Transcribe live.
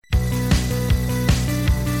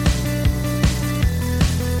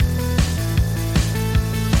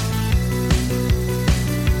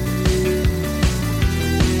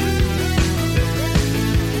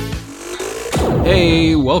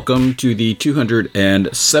Hey, welcome to the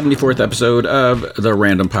 274th episode of the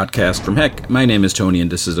Random Podcast from Heck. My name is Tony,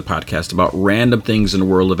 and this is a podcast about random things in the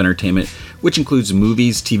world of entertainment, which includes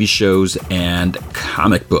movies, TV shows, and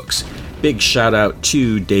comic books. Big shout out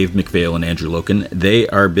to Dave McPhail and Andrew Loken. They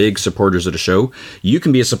are big supporters of the show. You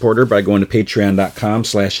can be a supporter by going to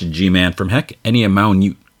patreon.com/gmanfromheck. Any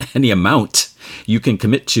amount you can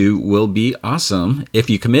commit to will be awesome. If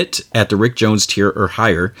you commit at the Rick Jones tier or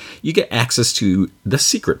higher, you get access to the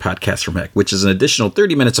Secret Podcast from Heck, which is an additional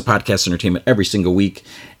 30 minutes of podcast entertainment every single week.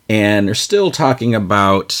 And they're still talking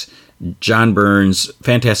about John Byrne's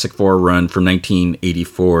Fantastic Four run from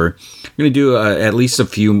 1984. We're going to do at least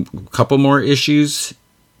couple more issues,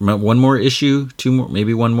 one more issue, two more,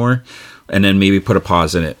 maybe one more, and then maybe put a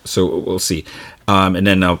pause in it. So we'll see. And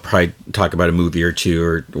then I'll probably talk about a movie or two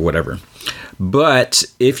or whatever. But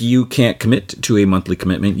if you can't commit to a monthly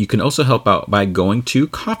commitment, you can also help out by going to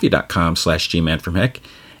coffee.com/gmanfromheck,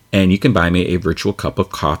 and you can buy me a virtual cup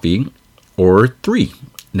of coffee or 3.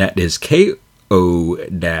 And that is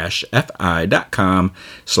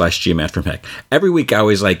ko-fi.com/gmanfromheck. Every week I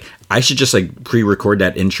always I should just pre-record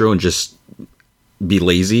that intro and just be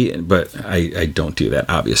lazy, but I don't do that,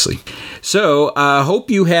 obviously. So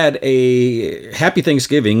hope you had a happy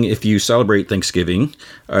Thanksgiving if you celebrate Thanksgiving.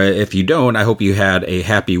 If you don't, I hope you had a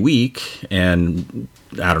happy week. And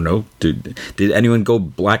I don't know, did anyone go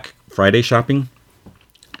Black Friday shopping?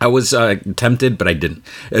 I was tempted, but I didn't.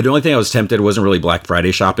 The only thing I was tempted wasn't really Black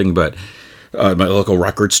Friday shopping, but my local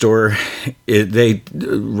record store.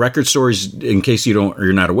 Record stores, in case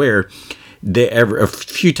you're not aware, a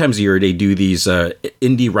few times a year they do these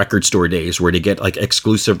indie record store days where they get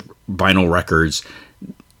exclusive vinyl records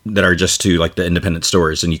that are just to the independent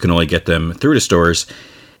stores, and you can only get them through the stores.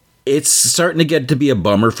 It's starting to get to be a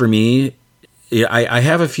bummer for me. I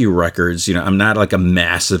have a few records. I'm not a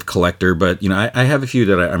massive collector, but I have a few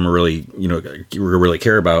that I'm really really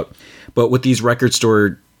care about. But with these record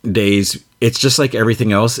store days, it's just like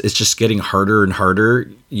everything else. It's just getting harder and harder.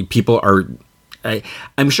 People are.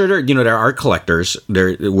 I'm sure there are collectors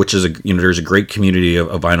there, which is there's a great community of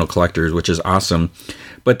vinyl collectors, which is awesome.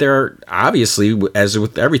 But there are obviously, as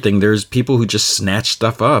with everything, there's people who just snatch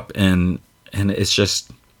stuff up, and it's just,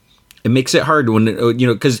 it makes it hard when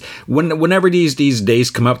because whenever these days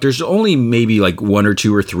come up, there's only maybe 1 or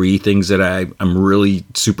 2 or 3 things that I'm really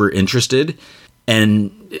super interested. And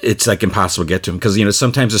it's impossible to get to them because,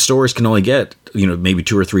 sometimes the stores can only get, maybe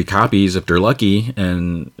 2 or 3 copies if they're lucky.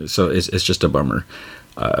 And so it's just a bummer.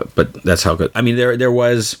 But that's how good. I mean, there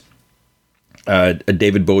was a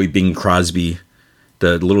David Bowie Bing Crosby,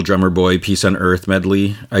 the Little Drummer Boy, Peace on Earth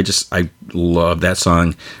medley. I love that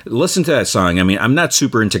song. Listen to that song. I mean, I'm not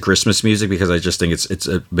super into Christmas music because I just think it's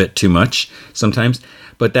a bit too much sometimes.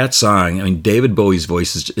 But that song, I mean, David Bowie's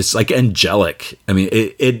voice it's angelic. I mean,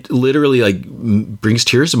 it literally brings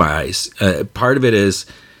tears to my eyes. Part of it is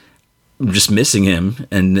just missing him,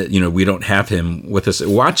 and we don't have him with us.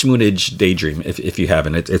 Watch Moonage Daydream if you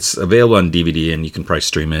haven't. It's available on DVD, and you can probably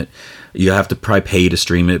stream it. You have to probably pay to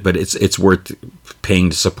stream it, but it's worth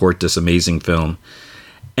paying to support this amazing film.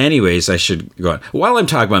 Anyways, I should go on. While I'm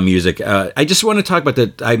talking about music, I just want to talk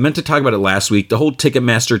about I meant to talk about it last week. The whole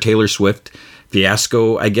Ticketmaster Taylor Swift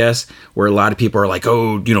fiasco, I guess, where a lot of people are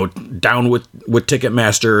down with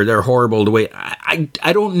Ticketmaster. They're horrible. The way I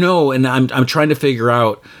don't know, and I'm trying to figure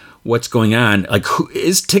out what's going on. Who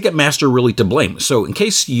is Ticketmaster really to blame? So, in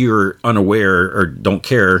case you're unaware or don't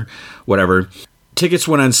care, whatever, tickets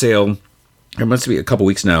went on sale. It must be a couple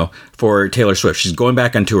weeks now for Taylor Swift. She's going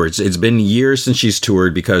back on tour. It's been years since she's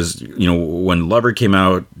toured because when Lover came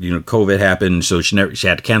out, COVID happened, so she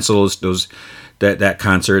had to cancel that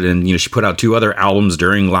concert, and she put out 2 other albums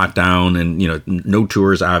during lockdown, and no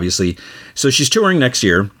tours obviously. So she's touring next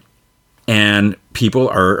year, and people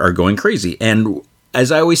are going crazy. And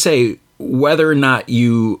as I always say, whether or not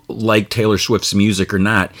you like Taylor Swift's music or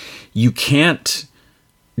not, you can't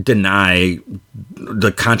deny the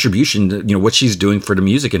contribution, what she's doing for the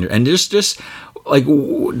music industry. And there's just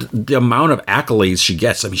the amount of accolades she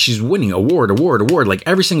gets. I mean, she's winning award,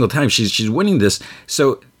 every single time she's winning this.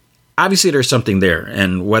 So obviously there's something there,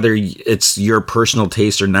 and whether it's your personal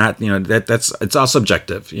taste or not, it's all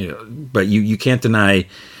subjective, but you can't deny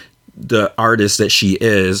the artist that she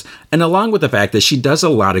is, and along with the fact that she does a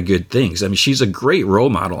lot of good things. I mean, she's a great role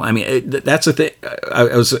model. I mean, that's the thing.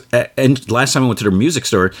 And last time I went to the music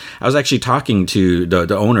store, I was actually talking to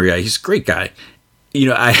the owner. Yeah, he's a great guy.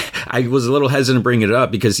 I was a little hesitant to bring it up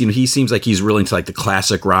because, he seems like he's really into the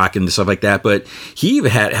classic rock and stuff like that. But he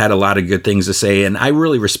had a lot of good things to say, and I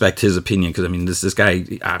really respect his opinion because, I mean, this guy,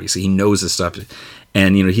 obviously, he knows this stuff.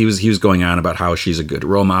 And, he was going on about how she's a good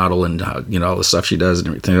role model and how, all the stuff she does and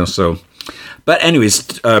everything else. So, but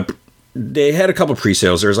anyways, they had a couple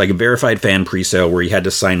pre-sales. There was like a verified fan pre-sale where you had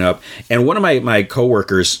to sign up. And one of my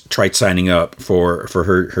coworkers tried signing up for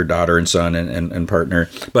her daughter and son and partner,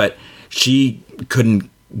 but she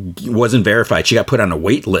wasn't verified. She got put on a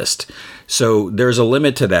wait list. So there's a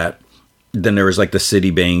limit to that. Then there was like the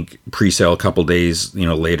Citibank pre-sale a couple days,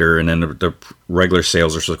 later, and then the regular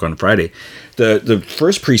sales are supposed to go on Friday. The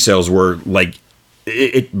first pre-sales were like,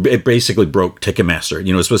 it basically broke Ticketmaster.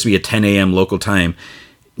 It was supposed to be at 10 a.m. local time.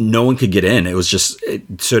 No one could get in. It was just,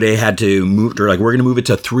 so they had to move. They're like, we're going to move it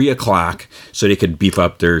to 3 o'clock so they could beef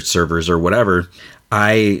up their servers or whatever.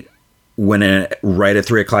 I went in right at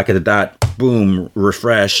 3 o'clock at the dot, boom,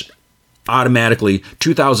 refresh. Automatically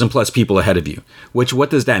 2,000 plus people ahead of you. Which,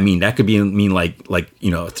 what does that mean? That could mean like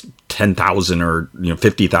 10,000 or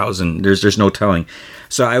 50,000. There's no telling.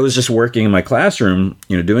 So I was just working in my classroom,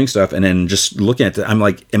 doing stuff, and then just looking at I'm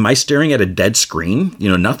like, am I staring at a dead screen?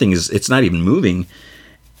 Nothing is. It's not even moving.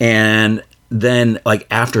 And then like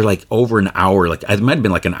after like over an hour, like it might have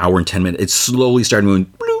been like an hour and 10 minutes, it slowly started moving.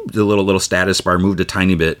 Bloop, the little status bar moved a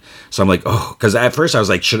tiny bit. So I'm like, oh, because at first I was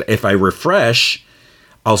like, if I refresh,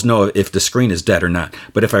 I'll know if the screen is dead or not.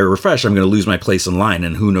 But if I refresh, I'm going to lose my place in line,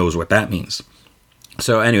 and who knows what that means.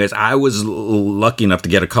 So anyways, I was lucky enough to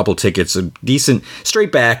get a couple tickets, a decent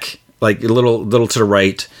straight back, like a little to the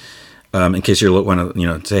right, in case you want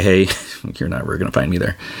to, say, hey, you're not really going to find me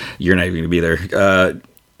there. You're not even going to be there.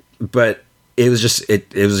 But it was just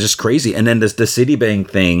it was just crazy. And then the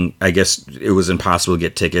Citibank thing, I guess it was impossible to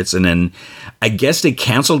get tickets. And then I guess they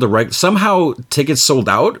canceled somehow tickets sold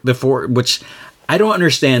out before, which I don't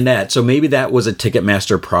understand that. So maybe that was a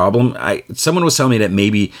Ticketmaster problem. Someone was telling me that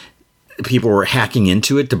maybe people were hacking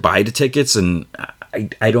into it to buy the tickets, and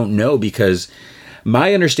I don't know, because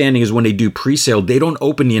my understanding is when they do pre-sale, they don't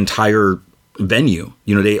open the entire venue.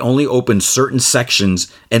 They only open certain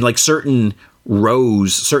sections and like certain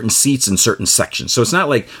rows, certain seats in certain sections. So it's not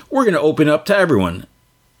like we're going to open up to everyone.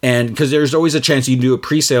 And because there's always a chance you do a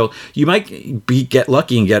pre-sale, you might get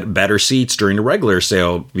lucky and get better seats during the regular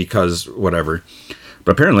sale because whatever.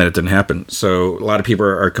 But apparently that didn't happen. So a lot of people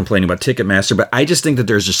are complaining about Ticketmaster. But I just think that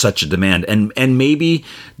there's just such a demand. And maybe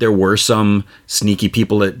there were some sneaky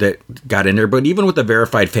people that got in there. But even with the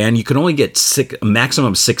verified fan, you can only get a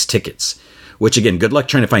maximum of 6 tickets. Which, again, good luck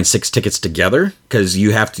trying to find 6 tickets together, because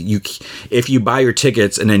you have to. If you buy your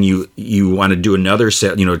tickets and then you want to do another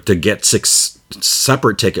sale, to get 6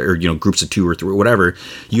 separate ticket or groups of 2 or 3, whatever,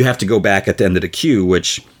 you have to go back at the end of the queue,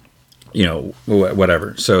 which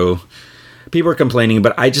whatever. So people are complaining,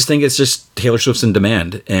 but I just think it's just Taylor Swift's in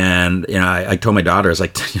demand. And I told my daughter, I was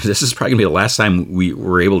like, this is probably gonna be the last time we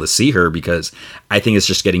were able to see her, because I think it's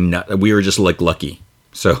just getting we were just like lucky.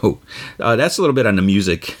 So that's a little bit on the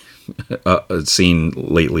music scene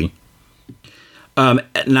lately.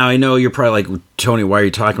 Now I know you're probably like, Tony, why are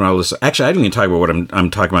you talking about all this? Actually, I didn't even talk about what I'm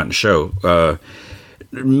talking about in the show.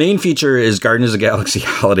 Main feature is Guardians of the Galaxy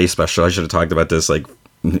Holiday Special. I should have talked about this like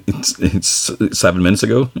it's 7 minutes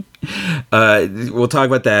ago. We'll talk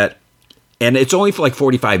about that, and it's only for like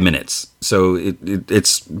 45 minutes, so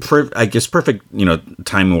it's I guess perfect,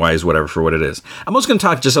 timing wise, whatever, for what it is. I'm also going to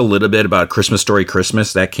talk just a little bit about Christmas Story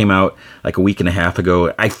Christmas that came out like a week and a half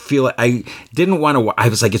ago. I feel I didn't want to. I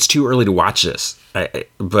was like, it's too early to watch this,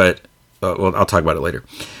 but I'll talk about it later.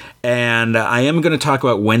 And I am going to talk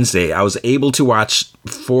about Wednesday. I was able to watch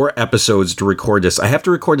 4 episodes to record this. I have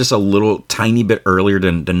to record this a little tiny bit earlier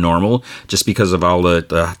than normal, just because of all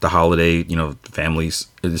the holiday, families,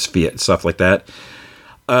 stuff like that.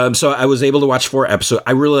 So I was able to watch 4 episodes.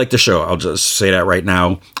 I really like the show. I'll just say that right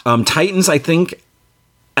now. Titans, I think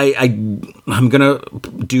I'm going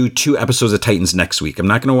to do 2 episodes of Titans next week. I'm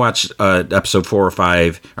not going to watch episode 4 or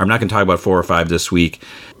 5. I'm not going to talk about 4 or 5 this week.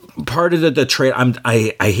 Part of the trade,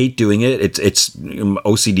 I hate doing it. It's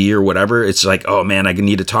OCD or whatever. It's like, oh man, I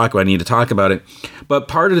need to talk about it. But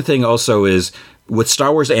part of the thing also is with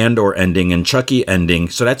Star Wars Andor ending and Chucky ending,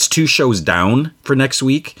 so that's 2 shows down for next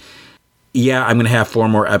week. Yeah, I'm going to have 4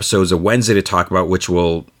 more episodes of Wednesday to talk about, which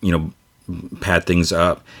will, pad things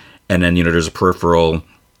up. And then, there's a peripheral.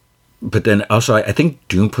 But then also, I think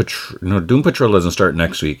Doom Patrol doesn't start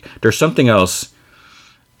next week. There's something else.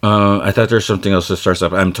 I thought there's something else that starts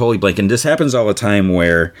up. I'm totally blanking. This happens all the time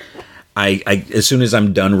where I as soon as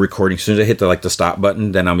I'm done recording, as soon as I hit the stop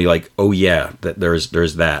button, then I'll be like, oh yeah,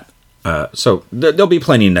 there's that. So there'll be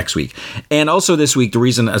plenty next week. And also this week, the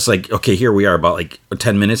reason it's like, okay, here we are about like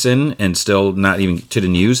 10 minutes in and still not even to the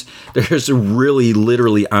news. There's really,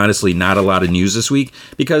 literally, honestly, not a lot of news this week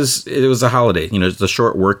because it was a holiday. It's a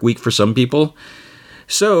short work week for some people.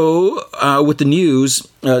 So, with the news,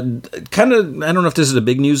 kind of, I don't know if this is the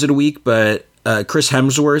big news of the week, but Chris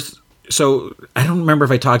Hemsworth. So, I don't remember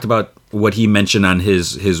if I talked about what he mentioned on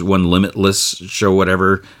his one Limitless show,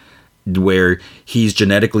 whatever, where he's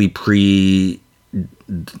genetically predisposed,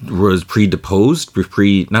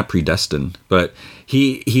 not predestined, but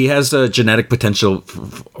he has a genetic potential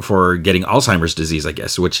for getting Alzheimer's disease, I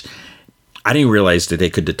guess, which I didn't realize that they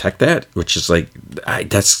could detect that, which is like,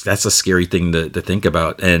 that's a scary thing to think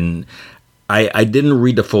about. And I didn't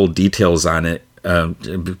read the full details on it,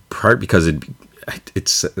 part because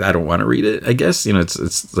it's I don't want to read it, I guess,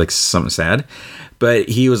 it's like something sad, but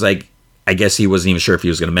he was like, I guess he wasn't even sure if he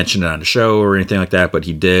was going to mention it on the show or anything like that, but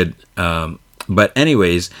he did. But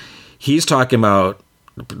anyways, he's talking about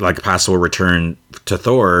like a possible return to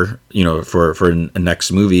Thor, for a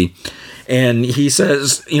next movie. And he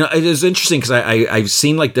says, it is interesting because I've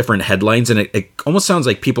seen like different headlines, and it almost sounds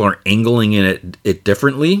like people are angling it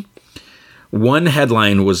differently. One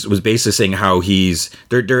headline was basically saying how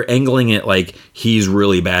they're angling it like he's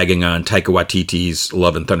really bagging on Taika Waititi's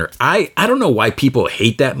Love and Thunder. I don't know why people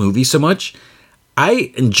hate that movie so much.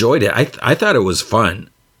 I enjoyed it. I thought it was fun,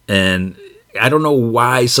 and I don't know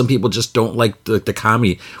why some people just don't like the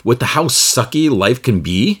comedy with how sucky life can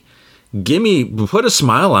be. Put a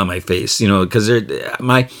smile on my face, because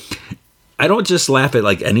I don't just laugh at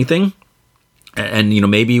like anything. And,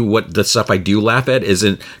 maybe what the stuff I do laugh at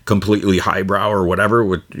isn't completely highbrow or whatever,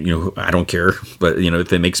 I don't care. But,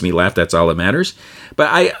 if it makes me laugh, that's all that matters. But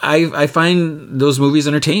I find those movies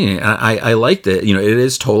entertaining. I liked it. It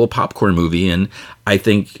is total popcorn movie. And I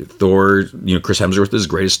think Thor, Chris Hemsworth is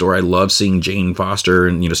greatest Thor. I love seeing Jane Foster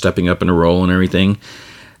and, stepping up in a role and everything.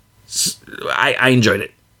 I enjoyed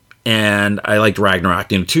it. And I liked Ragnarok,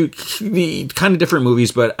 two kind of different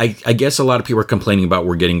movies, but I guess a lot of people are complaining about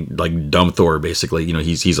we're getting like dumb Thor, basically.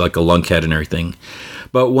 He's like a lunkhead and everything.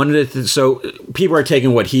 But so people are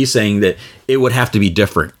taking what he's saying that it would have to be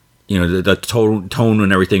different. The tone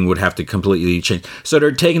and everything would have to completely change. So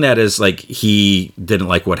they're taking that as like he didn't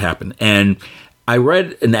like what happened. And I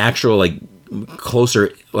read an actual like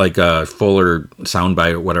closer, like a fuller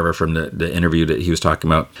soundbite or whatever from the interview that he was talking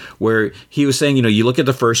about, where he was saying, you look at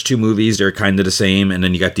the first two movies, they're kind of the same, and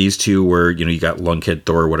then you got these two where, you got Lunkhead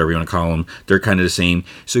Thor, whatever you want to call them, they're kind of the same.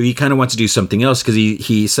 So he kind of wants to do something else because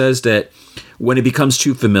he says that when it becomes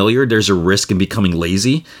too familiar, there's a risk in becoming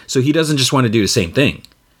lazy. So he doesn't just want to do the same thing,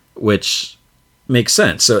 which makes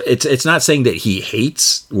sense. So it's not saying that he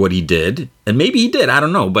hates what he did, and maybe he did, I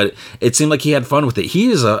don't know, but it seemed like he had fun with it. He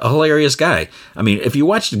is a hilarious guy. I mean, if you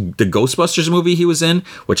watch the Ghostbusters movie he was in,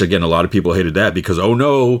 which again, a lot of people hated that because, oh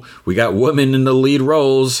no, we got women in the lead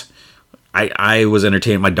roles. I was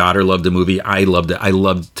entertained. My daughter loved the movie. I loved it. I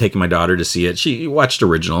loved taking my daughter to see it. She watched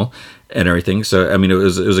original and everything. So, I mean, it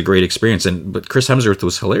was a great experience. But Chris Hemsworth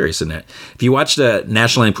was hilarious in that. If you watch the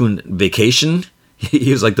National Lampoon Vacation,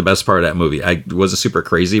 he was like the best part of that movie. I wasn't super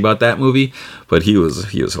crazy about that movie, but he was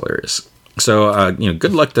hilarious. So,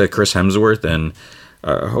 good luck to Chris Hemsworth, and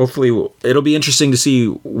hopefully it'll be interesting to see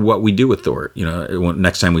what we do with Thor,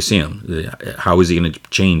 next time we see him. How is he going to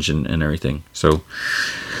change and everything? So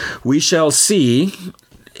we shall see.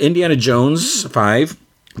 Indiana Jones 5.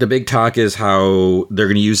 The big talk is how they're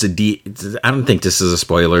going to use I don't think this is a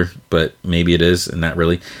spoiler, but maybe it is, and not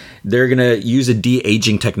really. They're going to use a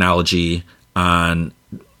de-aging technology on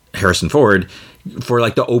Harrison Ford for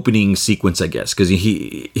like the opening sequence, I guess, because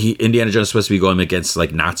Indiana Jones is supposed to be going against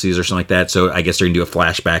like Nazis or something like that. So I guess they're gonna do a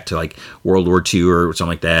flashback to like World War II or something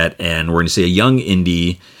like that, and we're gonna see a young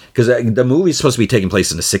Indy because the movie's supposed to be taking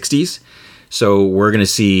place in the 60s. So we're gonna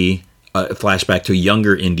see a flashback to a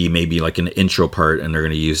younger Indy, maybe like an intro part, and they're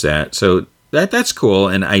gonna use that. So that's cool,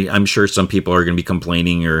 and I'm sure some people are gonna be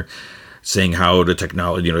complaining or saying how the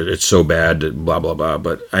technology, it's so bad, blah, blah, blah.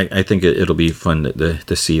 But I think it'll be fun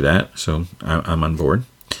to see that. So I'm on board.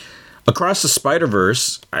 Across the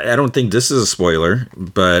Spider-Verse, I don't think this is a spoiler,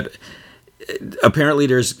 but apparently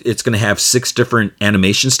it's going to have 6 different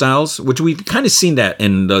animation styles, which we've kind of seen that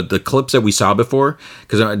in the clips that we saw before.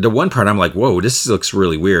 Because the one part I'm like, whoa, this looks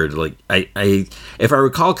really weird. Like if I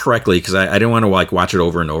recall correctly, because I didn't want to like watch it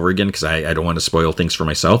over and over again because I don't want to spoil things for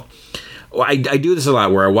myself. Well, I do this a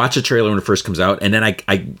lot where I watch a trailer when it first comes out, and then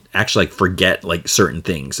I actually like forget like certain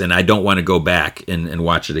things, and I don't want to go back and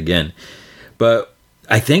watch it again. But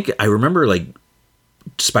I think I remember like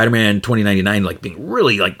Spider-Man 2099 like being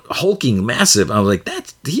really like hulking massive. I was like,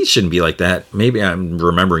 he shouldn't be like that. Maybe I'm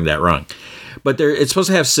remembering that wrong. But it's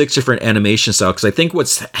supposed to have 6 different animation styles, because I think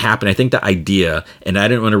what's happened, I think the idea, and I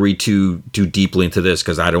didn't want to read too deeply into this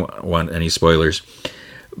because I don't want any spoilers,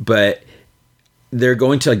 but they're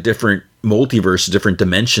going to like different multiverse, different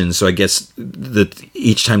dimensions. So I guess that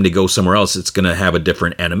each time they go somewhere else, it's going to have a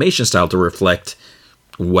different animation style to reflect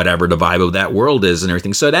whatever the vibe of that world is and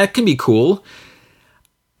everything. So that can be cool.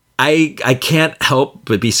 I can't help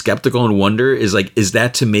but be skeptical and wonder, is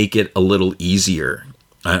that to make it a little easier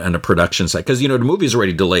on the production side? Because, the movie is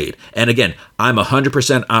already delayed. And again, I'm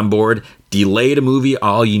 100% on board. Delay the movie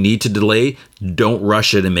all you need to delay. Don't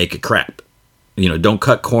rush it and make it crap. Don't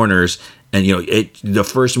cut corners. And, the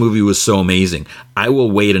first movie was so amazing. I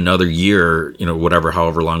will wait another year,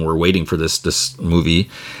 however long we're waiting for this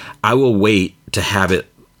movie. I will wait to have it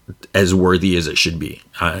as worthy as it should be.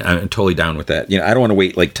 I'm totally down with that. I don't want to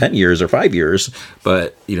wait like 10 years or 5 years,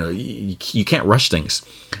 but you can't rush things.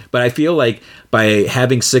 But I feel like by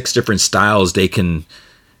having 6 different styles, they can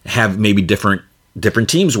have maybe different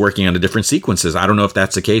teams working on the different sequences. I don't know if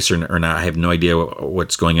that's the case or not. I have no idea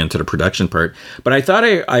what's going into the production part. But I thought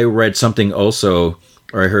I read something also,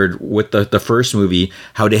 or I heard with the first movie,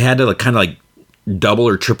 how they had to kind of like double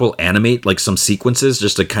or triple animate like some sequences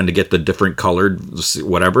just to kind of get the different colored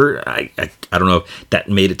whatever. I don't know if that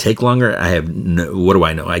made it take longer. What do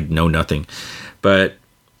I know? I know nothing. But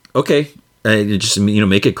okay, just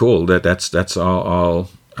make it cool. That's all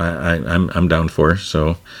I'm down for.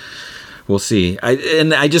 So we'll see.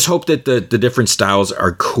 I just hope that the different styles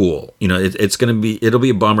are cool. It'll be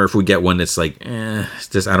a bummer if we get one that's like, I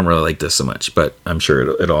don't really like this so much, but I'm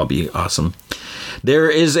sure it'll all be awesome.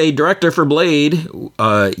 There is a director for Blade,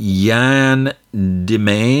 Jan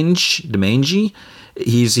Demange.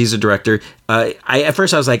 He's a director. At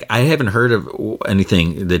first I was like, I haven't heard of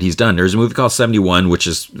anything that he's done. There's a movie called 71, which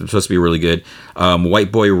is supposed to be really good.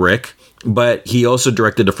 White Boy Rick. But he also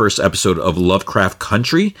directed the first episode of Lovecraft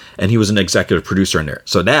Country, and he was an executive producer in there.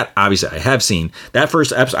 So that, obviously, I have seen. That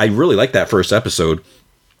first episode, I really like that first episode.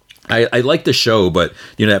 I like the show, but,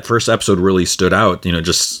 that first episode really stood out,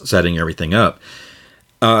 just setting everything up.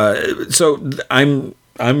 So I'm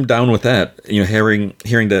down with that. Hearing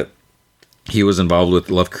that he was involved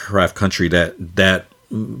with Lovecraft Country, that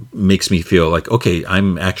makes me feel like, okay,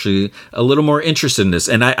 I'm actually a little more interested in this.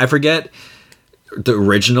 And I forget the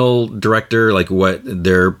original director, like what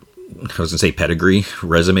their, I was gonna say pedigree,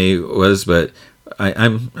 resume was, but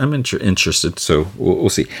I'm interested. So we'll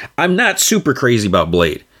see. I'm not super crazy about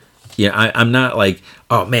Blade. I'm not like,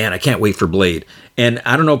 oh man, I can't wait for Blade. And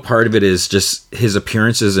I don't know, part of it is just his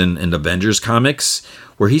appearances in Avengers comics,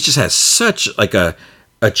 where he just has such like a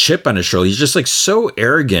chip on his shoulder. He's just like so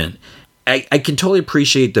arrogant. I can totally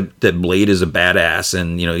appreciate that Blade is a badass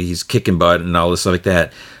and he's kicking butt and all this stuff like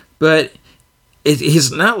that, but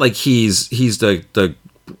he's not like he's the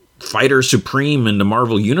fighter supreme in the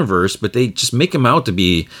Marvel universe, but they just make him out to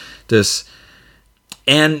be this.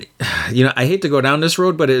 And I hate to go down this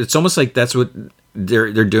road, but it's almost like that's what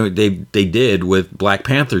they're doing. They did with Black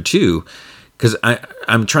Panther too, because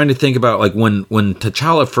I'm trying to think about like when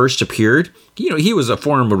T'Challa first appeared. He was a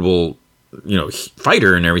formidable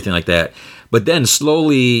fighter and everything like that, but then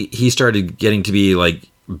slowly he started getting to be like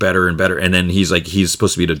better and better, and then he's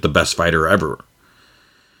supposed to be the best fighter ever.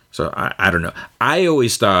 So I don't know. I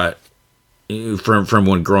always thought from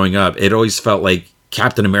when growing up, it always felt like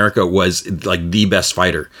Captain America was like the best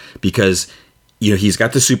fighter because, he's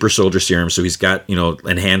got the super soldier serum. So he's got,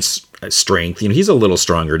 enhanced strength. He's a little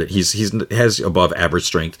stronger. He has above average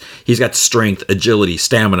strength. He's got strength, agility,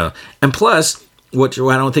 stamina. And plus, what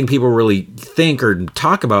I don't think people really think or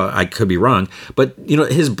talk about, I could be wrong, but,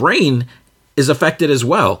 his brain is affected as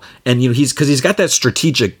well. And, he's got that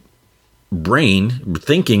strategic brain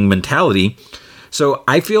thinking mentality. So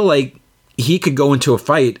I feel like he could go into a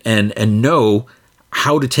fight and know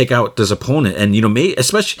how to take out this opponent. And,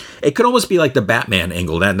 especially it could almost be like the Batman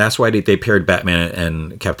angle. That's why they paired Batman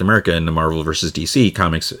and Captain America in the Marvel versus DC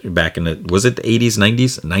comics back in was it the 80s,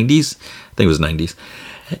 90s? I think it was 90s.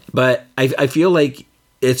 But I feel like,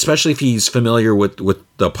 especially if he's familiar with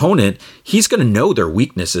the opponent, he's going to know their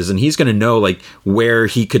weaknesses and he's going to know like where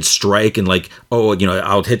he could strike and like,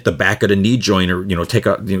 I'll hit the back of the knee joint or, take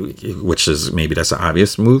out, which is maybe that's an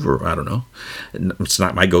obvious move or I don't know. It's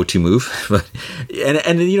not my go-to move. But,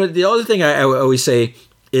 and the other thing I always say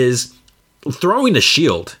is throwing the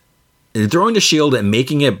shield. Throwing the shield and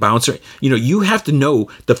making it bounce, you have to know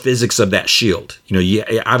the physics of that shield.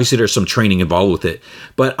 Obviously there's some training involved with it,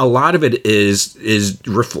 but a lot of it is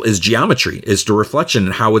geometry, is the reflection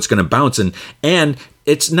and how it's going to bounce. And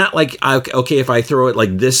it's not like, okay, if I throw it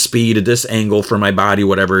like this speed at this angle for my body,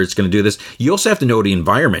 whatever, it's going to do this. You also have to know the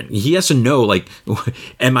environment. He has to know, like,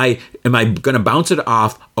 am I going to bounce it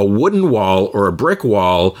off a wooden wall or a brick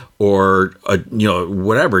wall or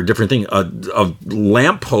whatever different thing, a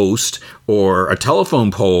lamp post or a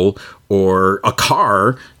telephone pole or a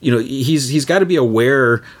car. He's got to be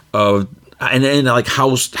aware of, and like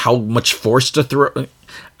how much force to throw.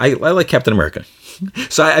 I like Captain America.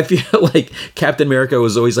 So I feel like Captain America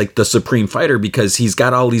was always like the supreme fighter because he's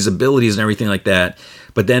got all these abilities and everything like that.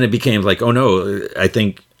 But then it became like, oh no,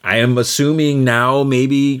 I am assuming now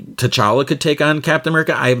maybe T'Challa could take on Captain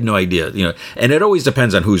America. I have no idea, and it always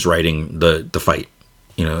depends on who's writing the fight,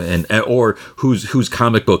 and or whose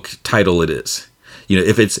comic book title it is.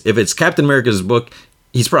 If it's Captain America's book,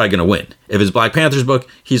 he's probably going to win. If it's Black Panther's book,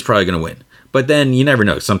 he's probably going to win. But then you never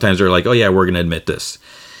know. Sometimes they're like, oh yeah, we're going to admit this.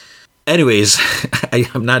 Anyways,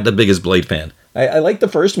 I'm not the biggest Blade fan. I like the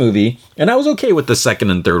first movie, and I was okay with the second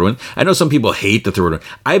and third one. I know some people hate the third one.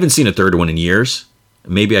 I haven't seen a third one in years.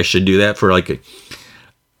 Maybe I should do that for like a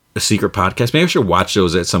secret podcast. Maybe I should watch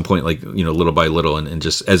those at some point, like, little by little, and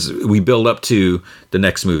just as we build up to the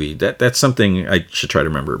next movie. That's something I should try to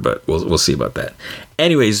remember, but we'll see about that.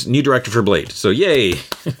 Anyways, new director for Blade. So yay.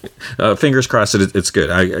 Fingers crossed it's good.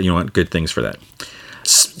 I want good things for that.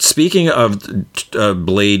 Speaking of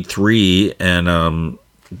Blade 3 and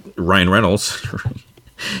Ryan Reynolds,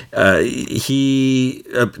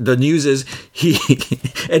 the news is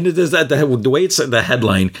and it is that the way it's the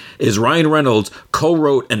headline is Ryan Reynolds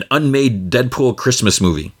co-wrote an unmade Deadpool Christmas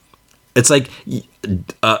movie. It's like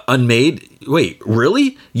unmade. Wait,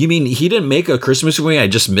 really? You mean he didn't make a Christmas movie? I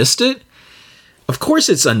just missed it? Of course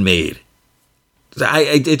it's unmade.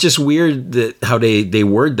 It's just weird that how they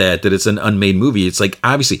word that it's an unmade movie. It's like,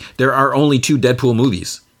 obviously there are only 2 Deadpool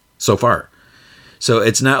movies so far. So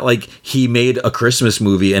it's not like he made a Christmas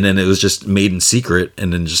movie and then it was just made in secret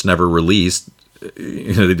and then just never released.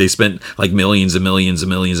 They spent like millions and millions and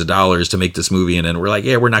millions of dollars to make this movie. And then we're like,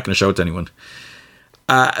 yeah, we're not going to show it to anyone.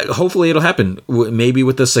 Hopefully it'll happen. Maybe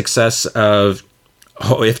with the success of,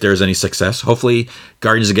 if there's any success, hopefully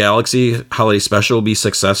Guardians of the Galaxy holiday special will be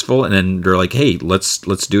successful, and then they're like, hey, let's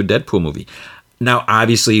do a Deadpool movie. Now,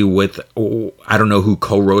 obviously, I don't know who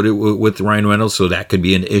co-wrote it with Ryan Reynolds, so that could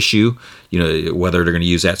be an issue. Whether they're going to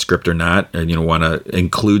use that script or not, and want to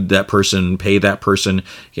include that person, pay that person,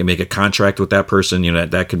 make a contract with that person.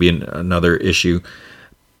 That could be another issue.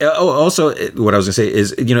 Also, what I was going to say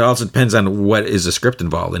is, it also depends on what is the script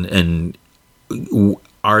involved, and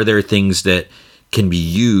are there things that can be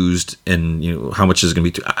used, and how much is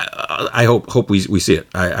going to be. I hope we see it.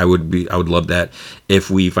 I would love that if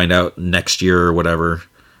we find out next year or whatever.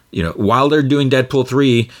 While they're doing Deadpool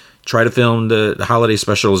 3, try to film the holiday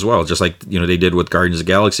special as well, just like they did with Guardians of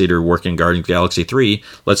the Galaxy. They're working Guardians of the Galaxy 3.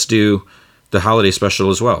 Let's do the holiday special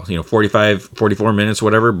as well. 44 minutes,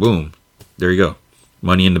 whatever. Boom, there you go.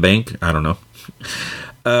 Money in the bank. I don't know.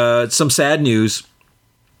 Some sad news.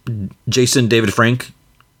 Jason David Frank,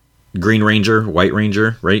 Green Ranger, White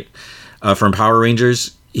Ranger, right? From Power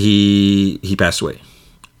Rangers, he passed away.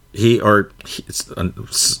 It's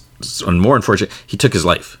more unfortunate, he took his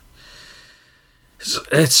life.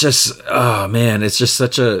 It's just, oh man, it's just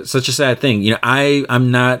such a sad thing.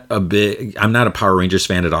 I'm not a Power Rangers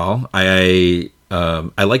fan at all. I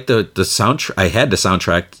like the soundtrack. I had the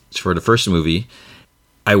soundtrack for the first movie.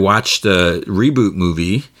 I watched the reboot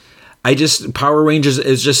movie. Power Rangers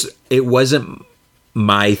is just, it wasn't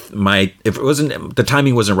if it wasn't, the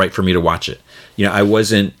timing wasn't right for me to watch it. I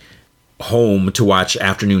wasn't home to watch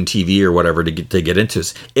afternoon TV or whatever to get into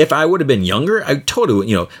this. If I would have been younger, I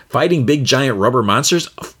totally, fighting big giant rubber monsters,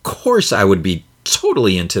 of course I would be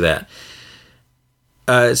totally into that.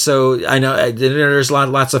 So I know there's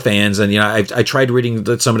lots of fans, and I tried reading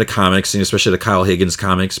some of the comics, especially the Kyle Higgins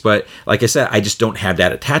comics, but like I said, I just don't have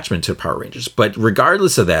that attachment to Power Rangers. But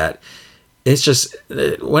regardless of that, it's just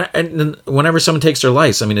whenever someone takes their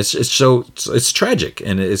life, I mean, it's tragic,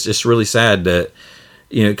 and it's just really sad that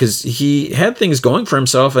because he had things going for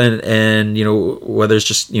himself, and whether it's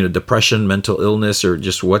just depression, mental illness, or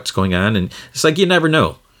just what's going on, and it's like you never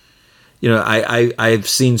know. I've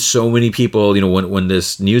seen so many people. When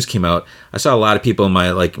this news came out, I saw a lot of people in my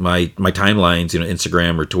timelines,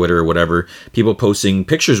 Instagram or Twitter or whatever, people posting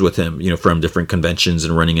pictures with him, from different conventions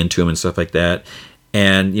and running into him and stuff like that,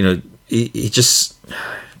 and he just,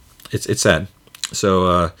 it's sad.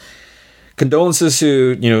 So condolences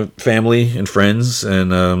to family and friends,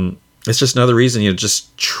 and it's just another reason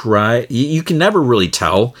just try. You can never really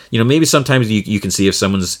tell. Maybe sometimes you can see if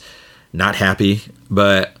someone's not happy,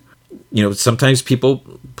 but sometimes people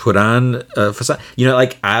put on a facade.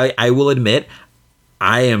 Like I will admit,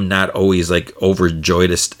 I am not always like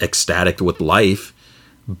overjoyed, ecstatic with life,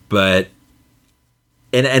 but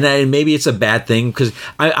and maybe it's a bad thing because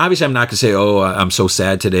obviously I'm not gonna say, oh, I'm so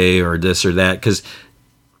sad today or this or that, because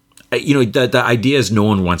the idea is no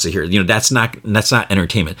one wants to hear it. That's not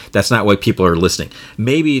entertainment. That's not why people are listening.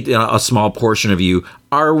 Maybe a small portion of you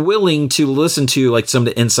are willing to listen to like some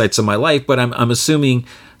of the insights of my life, but I'm assuming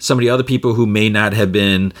some of the other people who may not have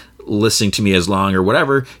been listening to me as long or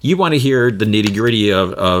whatever, you want to hear the nitty gritty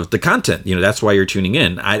of the content. That's why you're tuning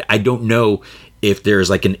in. I don't know if there's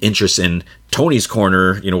like an interest in Tony's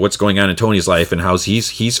corner, what's going on in Tony's life and how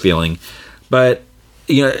he's feeling, but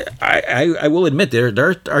I will admit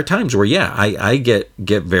there are times where I get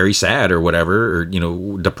very sad or whatever, or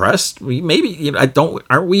depressed. Maybe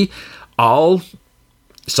aren't we all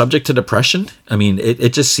subject to depression? I mean,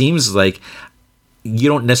 it just seems like you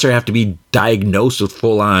don't necessarily have to be diagnosed with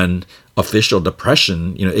full on official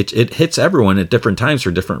depression. It hits everyone at different times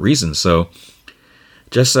for different reasons. So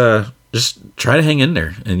just try to hang in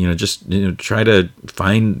there, and just try to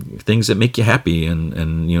find things that make you happy,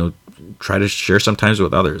 and try to share sometimes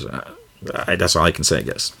with others. That's all I can say, I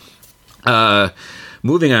guess.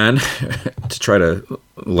 Moving on to try to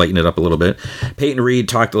lighten it up a little bit. Peyton Reed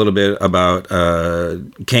talked a little bit about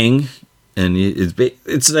Kang, and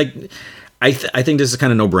it's like I think this is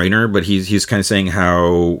kind of no brainer, but he's kind of saying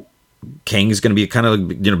how Kang's going to be kind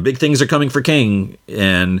of big things are coming for Kang,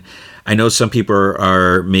 and I know some people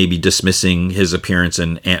are maybe dismissing his appearance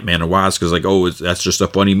in Ant-Man and Wasp because, like, oh, that's just a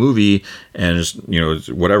funny movie, and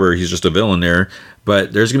whatever, he's just a villain there.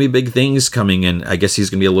 But there's going to be big things coming, and I guess he's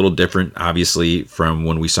going to be a little different, obviously, from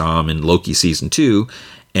when we saw him in Loki season 2.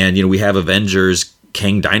 And we have Avengers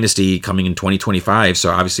Kang Dynasty coming in 2025, so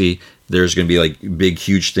obviously there's going to be like big,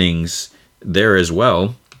 huge things there as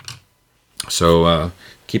well. So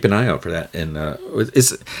keep an eye out for that. And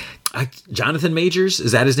Jonathan Majors,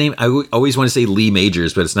 is that his name? I always want to say Lee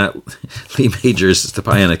Majors, but it's not Lee Majors. It's the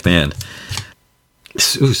Bionic Man.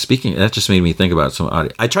 Ooh, speaking, that just made me think about some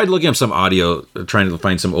audio. I tried looking up some audio, trying to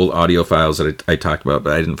find some old audio files that I talked about,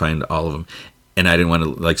 but I didn't find all of them, and I didn't want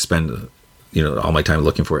to like spend all my time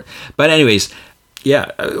looking for it. But anyways, yeah,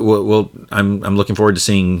 well, I'm looking forward to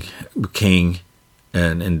seeing Kang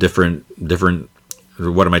and different.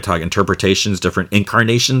 What am I talking? Interpretations, different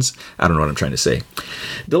incarnations. I don't know what I'm trying to say.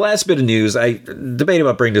 The last bit of news, I debate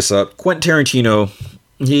about bringing this up. Quentin Tarantino,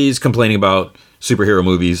 he's complaining about superhero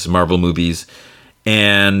movies, Marvel movies,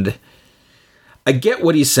 and I get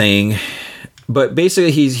what he's saying, but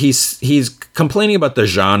basically he's complaining about the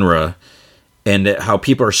genre and how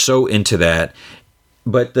people are so into that.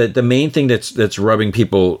 But the main thing that's rubbing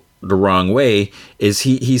people the wrong way is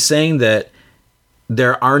he's saying that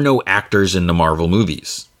there are no actors in the Marvel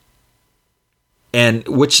movies. And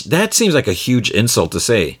which that seems like a huge insult to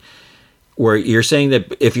say, where you're saying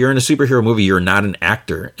that if you're in a superhero movie, you're not an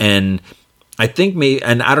actor. And I think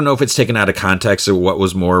and I don't know if it's taken out of context of what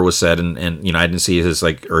was said. And I didn't see his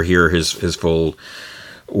or hear his full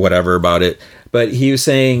whatever about it, but he was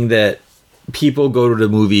saying that people go to the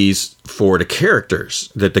movies for the characters,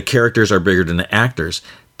 that the characters are bigger than the actors.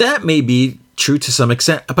 That may be true to some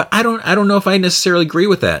extent, but I don't know if I necessarily agree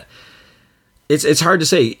with that. It's hard to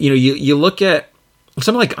say. You look at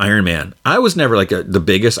something like Iron Man. I was never like the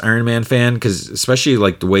biggest Iron Man fan, because especially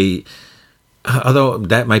like the way, although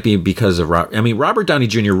that might be because of Robert Downey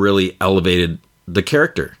Jr. really elevated the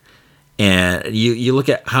character. And you look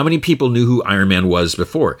at how many people knew who Iron Man was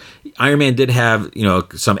before. Iron Man did have,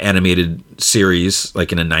 some animated series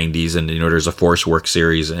like in the 90s, and, there's a Force Work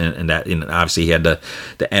series, and that, obviously he had the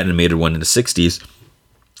animated one in the 60s.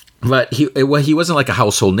 But he wasn't like a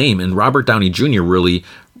household name, and Robert Downey Jr. really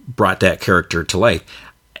brought that character to life.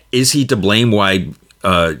 Is he to blame why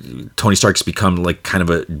Tony Stark's become like kind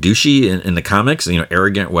of a douchey in the comics,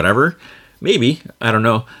 arrogant, whatever? Maybe, I don't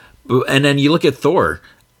know. And then you look at Thor.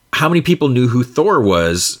 How many people knew who Thor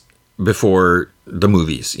was before the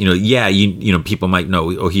movies? People might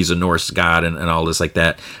know, oh, he's a Norse god and all this like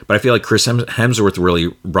that. But I feel like Chris Hemsworth really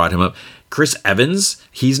brought him up. Chris Evans,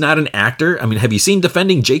 he's not an actor. I mean, have you seen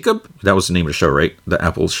Defending Jacob? That was the name of the show, right? The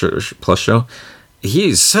Apple Plus show.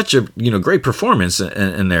 He's such a great performance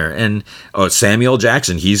in there. And Samuel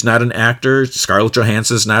Jackson, he's not an actor. Scarlett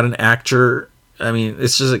Johansson's not an actor. I mean,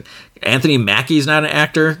 it's just like Anthony Mackie's not an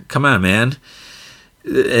actor. Come on, man.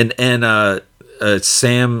 And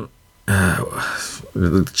Sam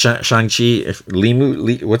Shang-Chi,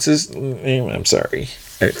 what's his name? I'm sorry,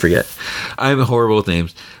 I forget. I'm horrible with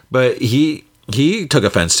names, but he took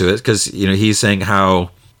offense to it because he's saying how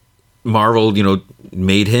Marvel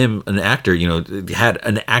made him an actor, had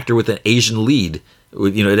an actor with an Asian lead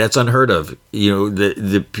That's unheard of.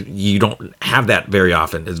 You don't have that very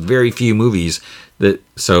often. It's very few movies that.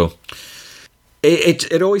 So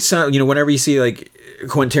it always sounds. Whenever you see like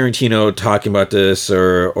Quentin Tarantino talking about this,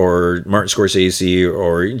 or Martin Scorsese,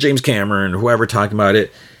 or James Cameron, whoever talking about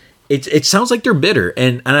it, it sounds like they're bitter,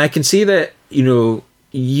 and I can see that.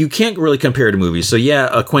 You can't really compare to movies. So yeah,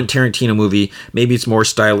 a Quentin Tarantino movie, maybe it's more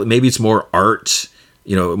style, maybe it's more art,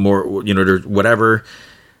 more, whatever.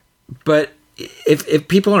 But if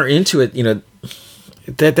people aren't into it,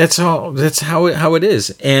 that's how it is.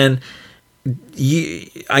 And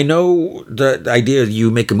I know the idea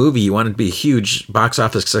you make a movie, you want it to be a huge box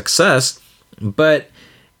office success, but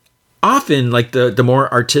often like the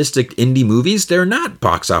more artistic indie movies, they're not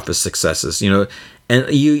box office successes, And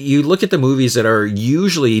you look at the movies that are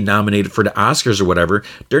usually nominated for the Oscars or whatever,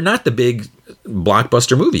 they're not the big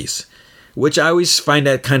blockbuster movies, which I always find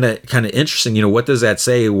that kind of interesting. What does that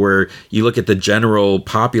say where you look at the general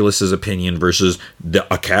populace's opinion versus the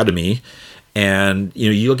Academy, and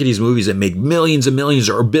you look at these movies that make millions and millions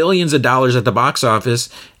or billions of dollars at the box office,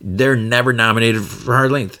 they're never nominated for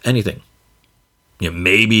hardly anything.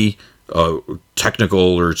 Maybe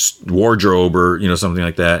technical or wardrobe or something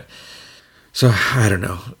like that. So I don't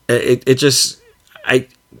know. I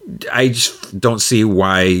just don't see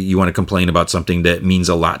why you want to complain about something that means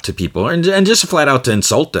a lot to people, and just flat out to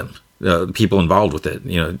insult them, the people involved with it.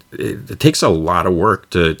 It takes a lot of work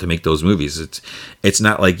to make those movies. It's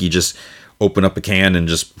not like you just open up a can and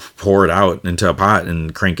just pour it out into a pot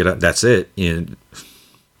and crank it up. That's it. And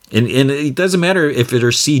it doesn't matter if it are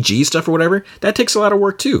CG stuff or whatever. That takes a lot of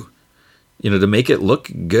work too. To make it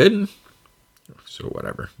look good. So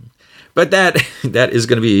whatever. But that is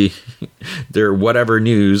going to be their whatever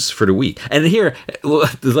news for the week. And here,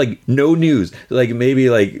 there's like no news. Like maybe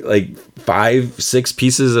like 5-6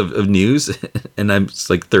 pieces of news. And I'm just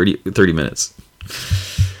like 30 minutes.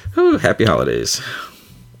 Oh, happy holidays.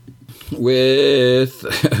 With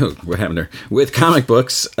what happened there? With comic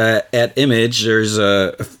books at Image, there's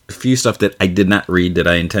a few stuff that I did not read that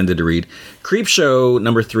I intended to read. Creepshow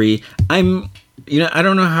number 3. I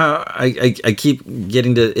don't know how I keep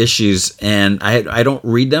getting to issues and I don't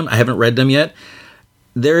read them. I haven't read them yet.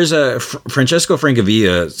 There's a Francesco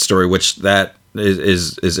Francavilla story, which that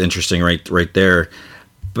is interesting right there.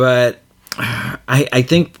 But I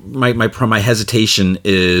think my hesitation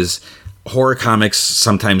is horror comics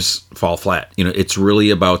sometimes fall flat. It's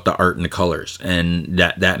really about the art and the colors, and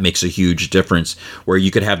that makes a huge difference. Where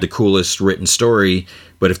you could have the coolest written story,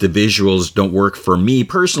 but if the visuals don't work for me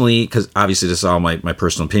personally, because obviously this is all my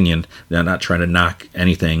personal opinion, I'm not trying to knock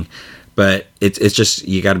anything, but it's just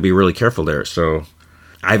you got to be really careful there. So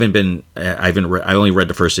I only read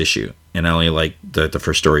the first issue, and I only like the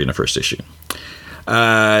first story in the first issue.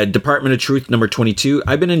 Department of Truth number 22.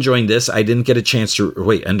 I've been enjoying this. I didn't get a chance to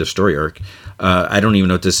wait. End of story arc. I don't even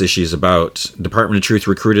know what this issue is about. Department of Truth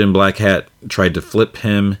recruited in Black Hat, tried to flip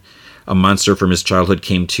him. A monster from his childhood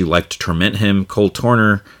came to life to torment him. Cole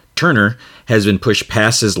Turner has been pushed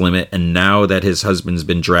past his limit, and now that his husband's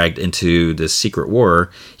been dragged into this secret war,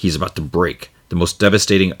 he's about to break. The most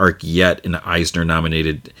devastating arc yet in the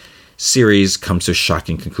Eisner-nominated series comes to a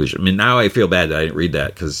shocking conclusion. I mean, now I feel bad that I didn't read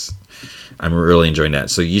that because I'm really enjoying that.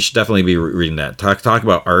 So you should definitely be reading that. Talk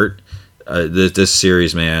about art. This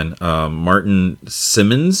series, man. Martin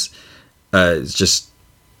Simmons is just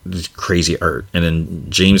crazy art. And then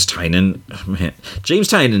James Tynion, James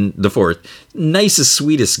Tynion the fourth, nicest,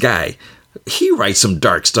 sweetest guy. He writes some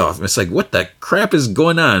dark stuff. It's like, what the crap is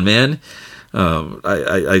going on, man?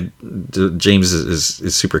 James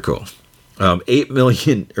is super cool. 8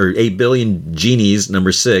 billion genies,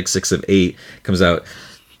 number 6 of 8 comes out.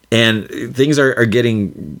 And things are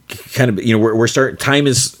getting kind of, time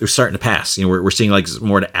is starting to pass. We're seeing like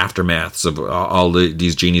more the aftermaths of all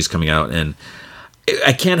these genies coming out. And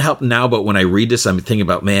I can't help now, but when I read this, I'm thinking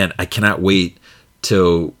about, man, I cannot wait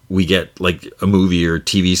till we get like a movie or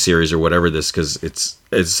TV series or whatever this, because it's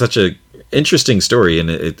such a interesting story.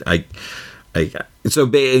 And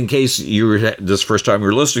so in case you were this first time you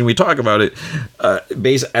were listening, we talk about it.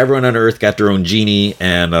 Everyone on Earth got their own genie,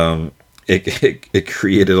 and it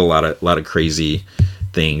created a lot of crazy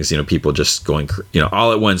things. People just going,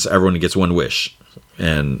 all at once. Everyone gets one wish,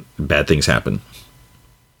 and bad things happen.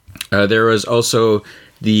 There was also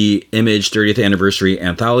the Image 30th Anniversary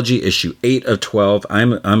Anthology, issue 8 of 12.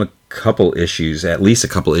 I'm a couple issues, at least a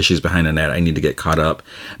couple issues behind on that. I need to get caught up.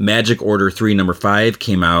 Magic Order 3 number 5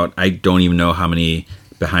 came out. I don't even know how many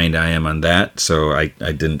behind I am on that, so I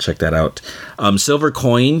didn't check that out. Silver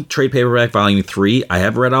Coin trade paperback volume 3. I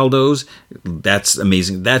have read all those. That's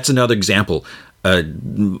amazing. That's another example.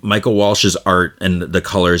 Michael Walsh's art and the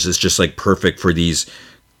colors is just like perfect for these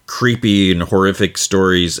creepy and horrific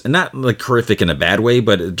stories, and not like horrific in a bad way,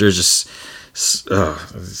 but there's just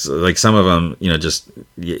like some of them, just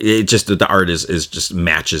the art is just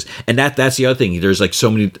matches. And that's the other thing. There's like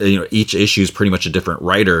so many, each issue is pretty much a different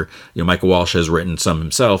writer. Michael Walsh has written some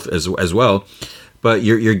himself as well, but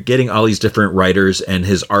you're getting all these different writers, and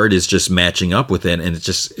his art is just matching up with it, and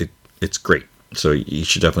it's great. So you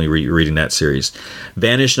should definitely be reading that series.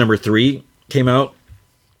 Vanish number 3 came out.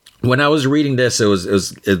 When I was reading this, it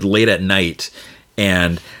was late at night,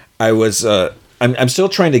 and I was I'm still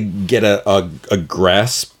trying to get a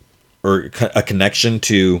grasp or a connection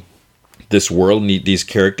to this world and these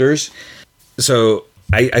characters. So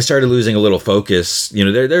I started losing a little focus.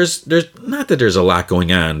 There's not that there's a lot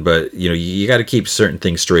going on, but you got to keep certain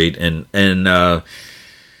things straight, and I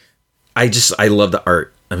love the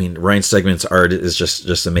art. I mean, Ryan Stegman's art is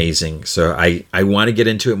just amazing. So I want to get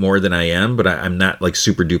into it more than I am, but I'm not like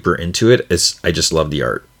super duper into it. I just love the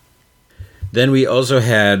art. Then we also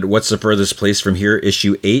had What's the Furthest Place from Here,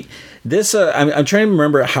 issue 8. This, I'm trying to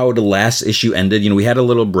remember how the last issue ended. We had a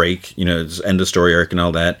little break, end of story arc and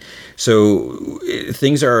all that. So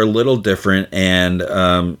things are a little different,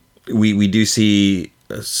 and we do see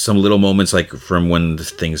some little moments like from when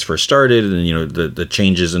things first started, and the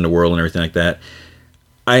changes in the world and everything like that.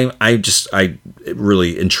 I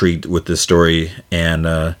really intrigued with this story, and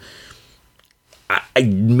I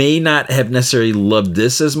may not have necessarily loved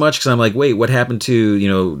this as much because I'm like, wait, what happened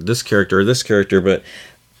to this character or this character? But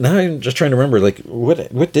now I'm just trying to remember like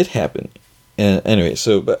what did happen. Anyway,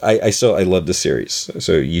 so but I love the series,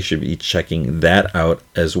 so you should be checking that out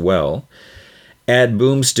as well. At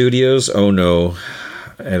Boom Studios, oh no,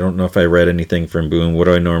 I don't know if I read anything from Boom. What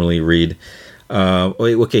do I normally read?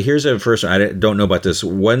 Okay, here's the first one. I don't know about this.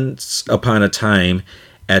 Once Upon a Time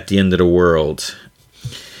at the End of the World.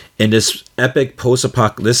 In this epic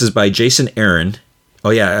post-apocalyptic, this is by Jason Aaron.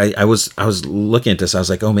 Oh yeah, I was looking at this. I was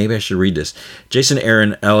like, oh, maybe I should read this. Jason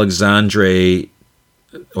Aaron, Alexandre.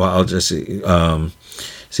 Well, I'll just see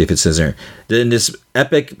if it says there. In this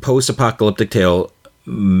epic post-apocalyptic tale,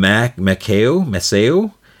 Maceo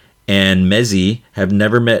and Mezzi have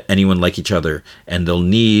never met anyone like each other, and they'll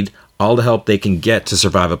need all the help they can get to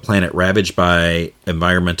survive a planet ravaged by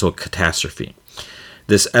environmental catastrophe.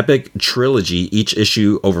 This epic trilogy, each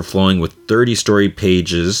issue overflowing with 30-story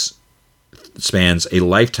pages, spans a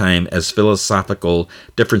lifetime as philosophical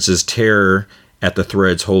differences tear at the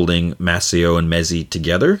threads holding Maceo and Mezzi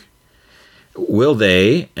together. Will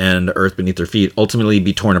they, and Earth Beneath Their Feet, ultimately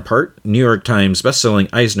be torn apart? New York Times bestselling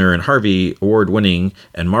Eisner and Harvey Award-winning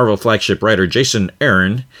and Marvel flagship writer Jason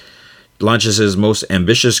Aaron launches his most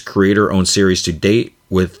ambitious creator-owned series to date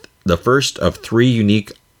with the first of 3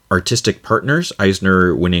 unique artistic partners,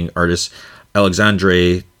 Eisner-winning artist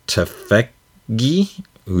Alexandre Tefegi,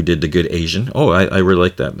 who did The Good Asian. Oh, I really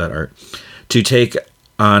like that art. To take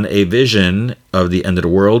on a vision of the end of the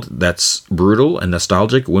world that's brutal and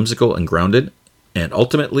nostalgic, whimsical and grounded, and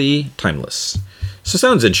ultimately timeless. So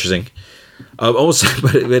sounds interesting. Almost,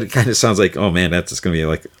 but it kind of sounds like, oh man, that's just going to be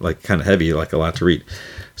like kind of heavy, like a lot to read.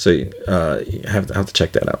 So you have to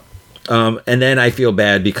check that out. And then I feel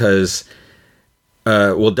bad because,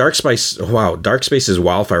 Dark Space's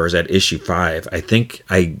Wildfire is at issue 5. I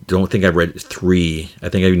don't think I've read 3. I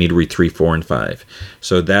think I need to read 3, 4, and 5.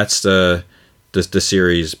 So that's the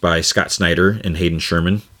series by Scott Snyder and Hayden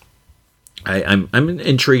Sherman. I'm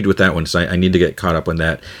intrigued with that one, so I need to get caught up on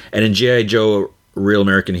that. And in G.I. Joe Real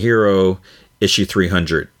American Hero, issue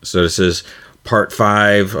 300. So this is part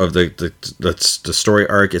 5 of the story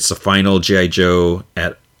arc. It's the final G.I. Joe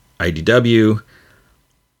at IDW.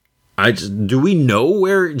 Do we know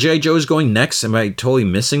where G.I. Joe is going next? Am I totally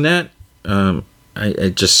missing that?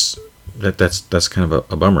 That's kind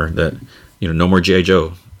of a bummer that, no more G.I.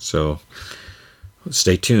 Joe. So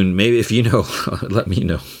stay tuned. Maybe if you know, let me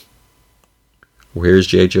know. Where's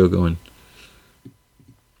G.I. Joe going?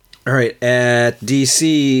 All right, at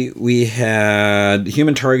DC, we had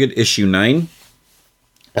Human Target issue 9.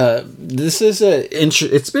 This is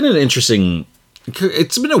it's been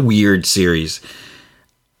a weird series.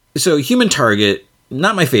 So Human Target,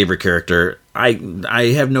 not my favorite character.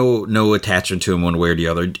 I have no attachment to him one way or the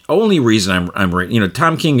other. Only reason I'm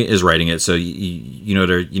Tom King is writing it, so you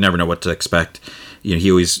never know what to expect.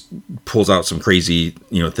 He always pulls out some crazy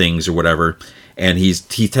things or whatever, and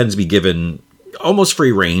he tends to be given almost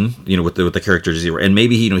free reign, with the characters, and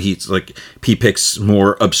maybe he picks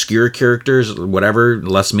more obscure characters, whatever,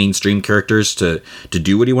 less mainstream characters to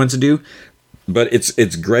do what he wants to do. But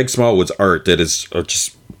it's Greg Smallwood's art that is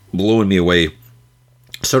just blowing me away.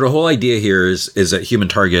 So the whole idea here is that Human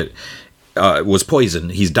Target was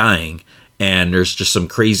poisoned. He's dying, and there's just some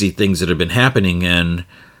crazy things that have been happening. And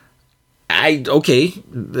I'm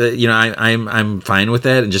fine with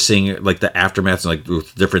that, and just seeing like the aftermath and like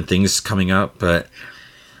with different things coming up. But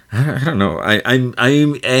I don't know. I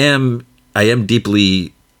am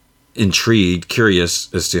deeply intrigued,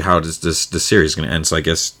 curious as to how this series is going to end. So I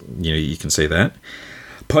guess you can say that.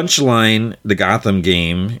 Punchline, the Gotham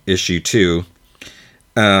game issue 2.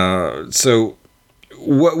 So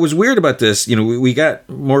what was weird about this, we got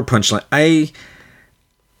more Punchline. I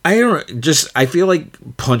feel like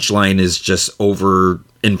Punchline is just over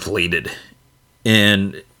inflated,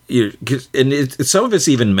 and some of it's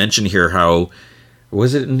even mentioned here. How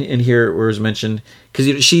was it in here where it was mentioned?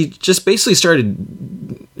 Because she just basically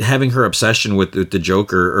started having her obsession with the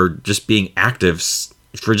Joker, or just being active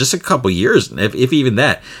for just a couple years, if even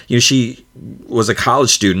that. She was a college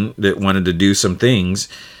student that wanted to do some things,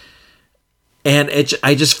 and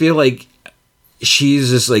I just feel like she's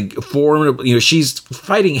just like formidable. She's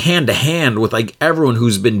fighting hand to hand with like everyone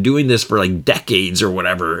who's been doing this for like decades or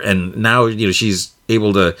whatever, and now she's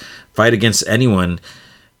able to fight against anyone.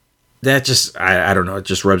 That just I don't know, it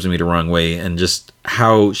just rubs me the wrong way. And just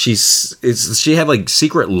how she had like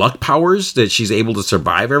secret luck powers that she's able to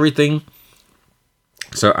survive everything.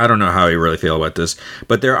 So I don't know how I really feel about this,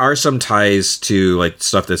 but there are some ties to like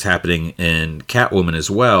stuff that's happening in Catwoman as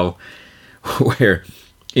well, where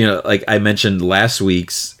like I mentioned last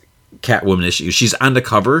week's Catwoman issue, she's on the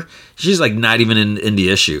cover. She's like not even in the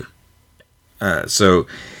issue. So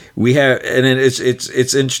we have, and then it's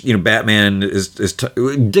Batman is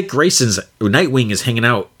Dick Grayson's Nightwing is hanging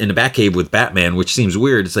out in the Batcave with Batman, which seems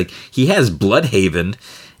weird. It's like he has Bloodhaven,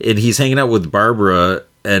 and he's hanging out with Barbara,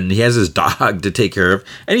 and he has his dog to take care of,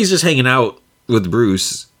 and he's just hanging out with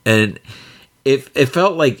Bruce. And it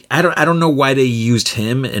felt like I don't know why they used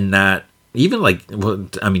him and not even like, well,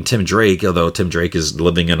 I mean, Tim Drake, although Tim Drake is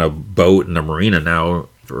living in a boat in a marina now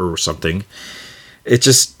or something. It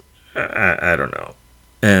just I don't know.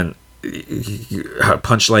 And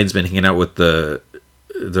Punchline's been hanging out with the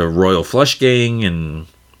Royal Flush Gang, and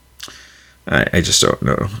I just don't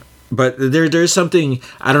know. But there's something,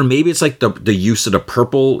 I don't know, maybe it's like the use of the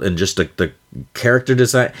purple and just the character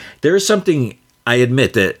design. There's something, I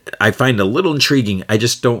admit, that I find a little intriguing. I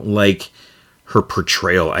just don't like her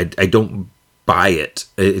portrayal. I don't buy it.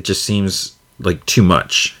 It just seems like too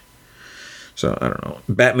much. So I don't know.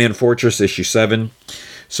 Batman Fortress issue 7.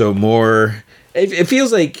 So more, it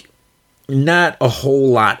feels like not a whole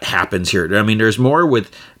lot happens here. I mean, there's more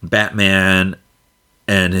with Batman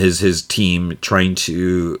and his team trying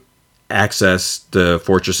to access the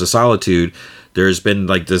Fortress of Solitude. There's been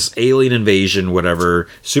like this alien invasion, whatever.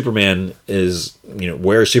 Superman is,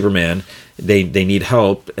 where's Superman? They need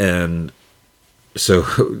help, and so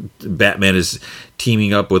Batman is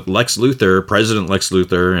teaming up with Lex Luthor, President Lex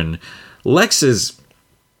Luthor, and Lex is,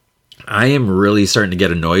 I am really starting to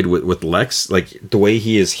get annoyed with Lex, like the way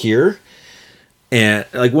he is here. And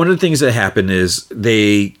like one of the things that happened is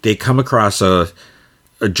they come across a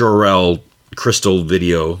Jor-El crystal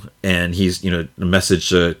video, and he's a message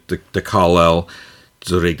to Kal-El,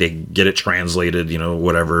 so they get it translated,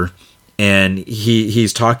 whatever. And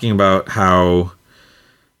he's talking about how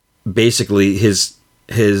basically his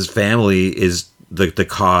family is the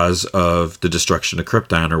cause of the destruction of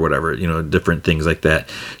Krypton or whatever, different things like that.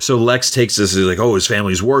 So Lex takes this as like, oh, his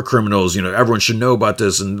family's war criminals, everyone should know about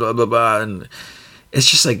this, and blah blah blah. And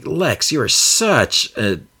it's just like, Lex, you are such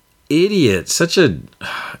an idiot,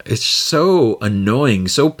 it's so annoying,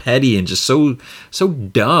 so petty, and just so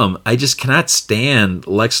dumb. I just cannot stand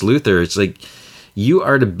Lex Luthor. It's like, you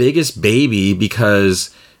are the biggest baby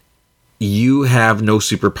because you have no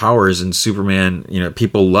superpowers, and Superman,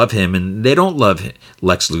 people love him, and they don't love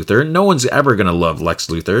Lex Luthor. No one's ever going to love Lex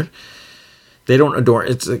Luthor. They don't adore.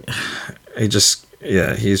 It's like,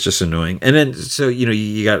 he's just annoying. And then, so,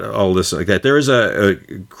 you got all this like that. There is a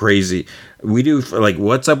crazy, we do like,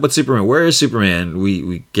 what's up with Superman? Where is Superman?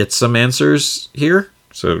 We get some answers here.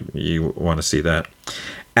 So you want to see that.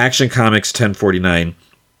 Action Comics 1049.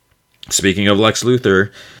 Speaking of Lex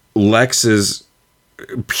Luthor, Lex is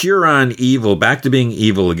pure on evil, back to being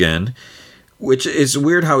evil again, which is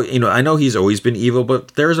weird how, I know he's always been evil, but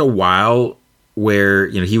there's a while where,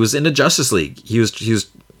 he was in the Justice League. He was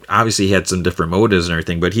obviously, he had some different motives and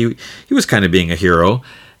everything, but he was kind of being a hero.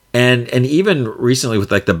 And even recently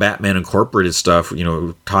with like the Batman Incorporated stuff,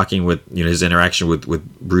 talking with, his interaction with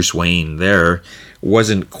Bruce Wayne there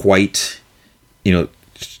wasn't quite,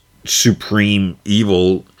 supreme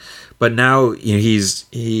evil. But now, he's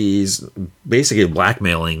basically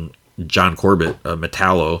blackmailing John Corbett,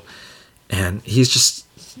 Metallo, and he's just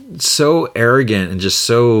so arrogant and just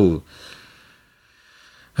so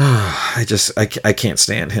I can't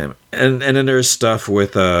stand him. And then there's stuff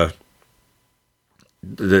with some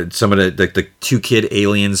of the two kid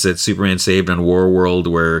aliens that Superman saved on Warworld,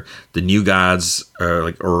 where the New Gods are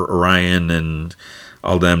like Orion and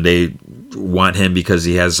all them, they want him because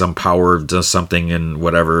he has some power, does something and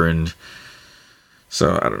whatever. And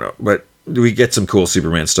so I don't know, but we get some cool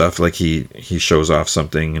Superman stuff, like he shows off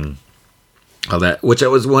something and all that, which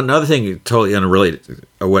was one other thing totally unrelated,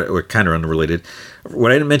 what kind of unrelated.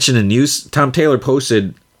 What I didn't mention in news, Tom Taylor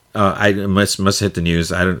posted, I must hit the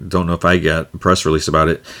news. I don't know if I got a press release about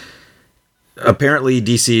it. Apparently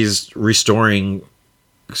DC's restoring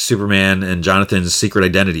Superman and Jonathan's secret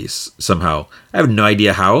identities somehow. I have no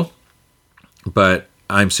idea how, but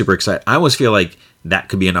I'm super excited. I almost feel like that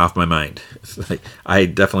could be an off my mind. Like I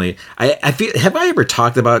feel, have I ever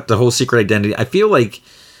talked about the whole secret identity? I feel like,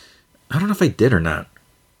 I don't know if I did or not,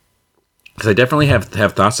 because I definitely have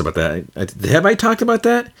thoughts about that. Have I talked about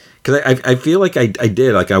that? Because I feel like I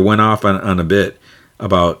did. Like I went off on a bit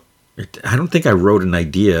about. I don't think I wrote an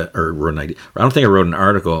idea or wrote an idea. I don't think I wrote an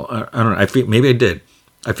article. I don't know. I feel maybe I did.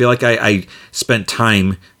 I feel like I spent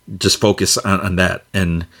time just focused on that,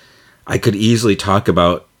 and I could easily talk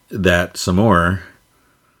about that some more.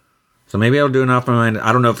 So maybe I'll do an off my mind.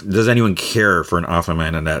 I don't know if does anyone care for an off my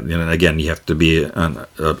mind on that. You know, again, you have to be a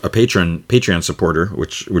Patreon supporter,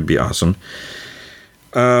 which would be awesome.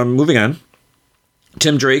 Moving on,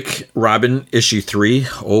 Tim Drake, Robin, issue 3.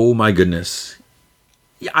 Oh my goodness,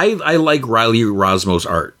 I like Riley Rosmo's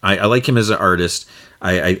art. I like him as an artist.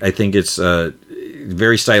 I think it's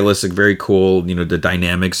very stylistic, very cool. You know, the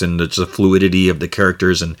dynamics and the fluidity of the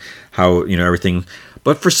characters and how, you know, everything.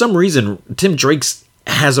 But for some reason, Tim Drake's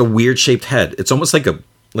has a weird shaped head. It's almost like a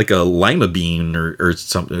lima bean or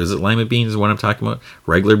something. Is it lima bean is what I'm talking about?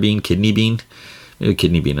 Regular bean, kidney bean? Maybe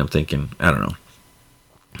kidney bean, I'm thinking. I don't know.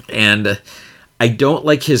 And I don't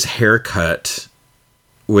like his haircut,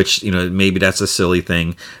 which, you know, maybe that's a silly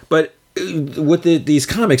thing. But with these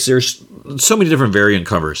comics, there's so many different variant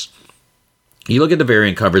covers. You look at the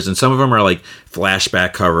variant covers, and some of them are like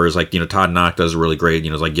flashback covers. Like, you know, Todd Knock does really great.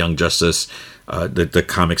 You know, like Young Justice, the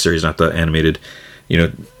comic series, not the animated. You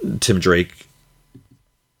know, Tim Drake.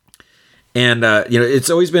 And, you know, it's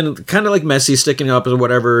always been kind of like messy, sticking up or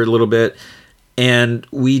whatever a little bit. And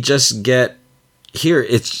we just get here.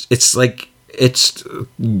 It's like it's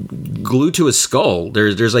glued to his skull.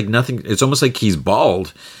 There's like nothing. It's almost like he's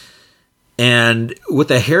bald. And with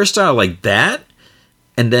a hairstyle like that,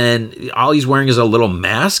 and then all he's wearing is a little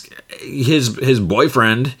mask, his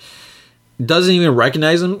boyfriend doesn't even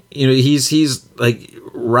recognize him. You know, he's like,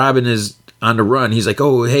 Robin is on the run. He's like,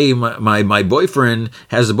 oh, hey, my boyfriend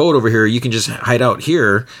has a boat over here. You can just hide out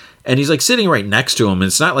here. And he's like sitting right next to him. And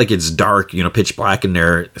it's not like it's dark, you know, pitch black in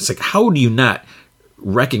there. It's like, how do you not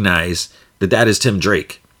recognize that is Tim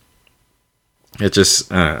Drake? It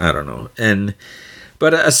just, I don't know.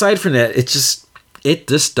 But aside from that, it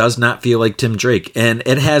just does not feel like Tim Drake. And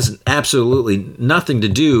it has absolutely nothing to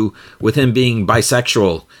do with him being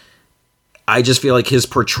bisexual. I just feel like his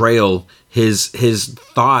portrayal, his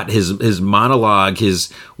thought, his monologue,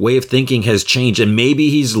 his way of thinking has changed. And maybe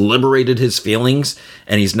he's liberated his feelings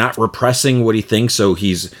and he's not repressing what he thinks. So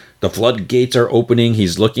the floodgates are opening.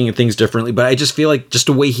 He's looking at things differently. But I just feel like just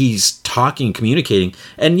the way he's talking, communicating.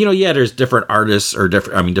 And, you know, yeah, there's different artists or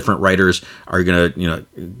different writers are going to, you know,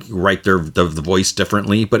 write the voice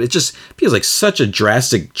differently. But it just feels like such a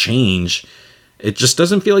drastic change. It just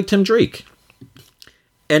doesn't feel like Tim Drake.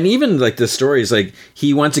 And even like the story is like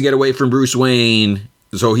he wants to get away from Bruce Wayne,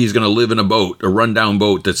 so he's going to live in a boat, a rundown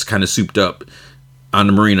boat that's kind of souped up on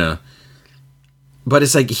the marina. But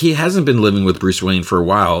it's like he hasn't been living with Bruce Wayne for a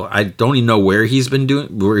while. I don't even know where he's been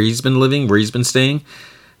living, where he's been staying.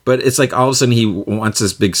 But it's like all of a sudden he wants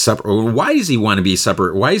this big separate. Why does he want to be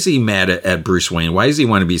separate? Why is he mad at Bruce Wayne? Why does he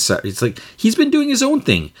want to be separate? It's like he's been doing his own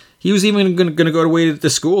thing. He was even going to go away to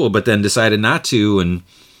school, but then decided not to. And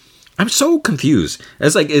I'm so confused.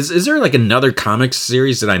 It's like, is there like another comic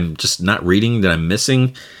series that I'm just not reading that I'm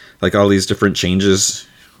missing? Like all these different changes,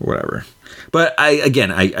 whatever. But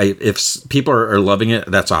if people are loving it,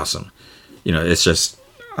 that's awesome. You know, it's just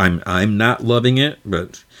I'm not loving it,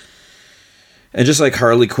 but and just like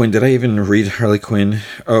Harley Quinn, did I even read Harley Quinn?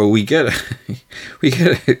 Oh, we get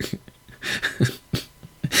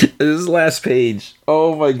this last page.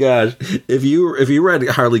 Oh my gosh! If you read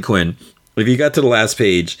Harley Quinn. If you got to the last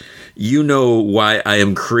page, you know why I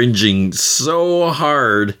am cringing so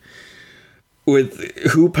hard with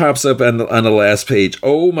who pops up on the last page.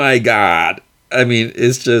 Oh my God. I mean,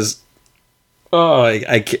 it's just,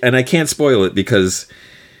 I can't spoil it because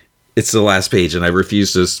it's the last page and I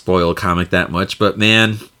refuse to spoil a comic that much. But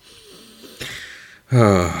man,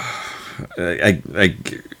 I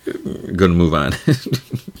gonna move on.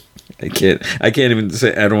 I can't even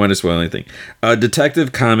say, I don't want to spoil anything.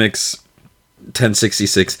 Detective Comics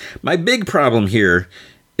 1066. My big problem here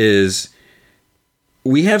is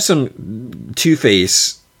we have some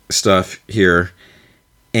Two-Face stuff here,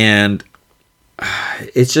 and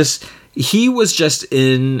it's just, he was just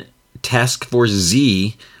in Task Force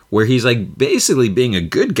Z, where he's like basically being a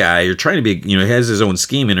good guy or trying to be, he has his own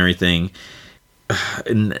scheme and everything.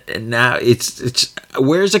 And now it's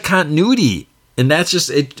where's the continuity? And that's just,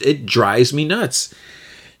 it drives me nuts.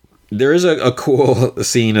 There is a cool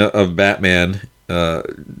scene of Batman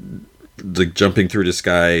like jumping through the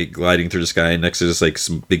sky, gliding through the sky next to this like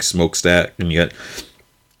some big smokestack, and you got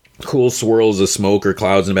cool swirls of smoke or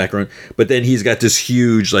clouds in the background. But then he's got this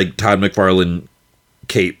huge like Todd McFarlane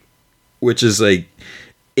cape, which is like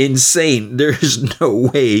insane. There's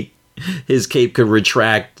no way his cape could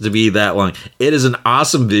retract to be that long. It is an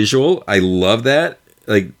awesome visual. I love that.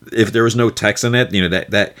 Like, if there was no text in it,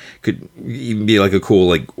 that could even be like a cool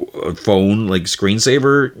like phone like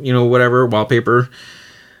screensaver, whatever wallpaper.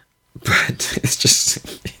 But it's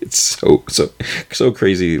so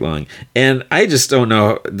crazy long, and I just don't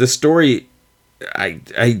know the story.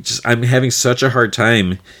 I'm having such a hard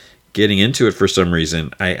time getting into it for some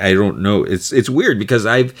reason. I don't know. It's weird because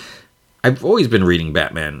I've always been reading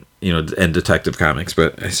Batman, and Detective Comics,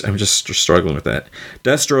 but I'm just struggling with that.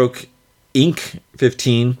 Deathstroke Inc.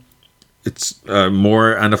 15. It's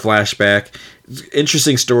more on a flashback.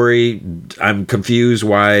 Interesting story. I'm confused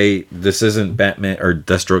why this isn't Batman or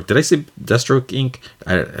Deathstroke. Did I say Deathstroke Inc.?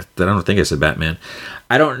 I don't think I said Batman.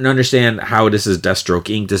 I don't understand how this is Deathstroke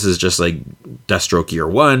Inc. This is just like Deathstroke Year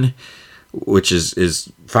One, which is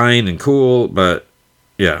fine and cool, but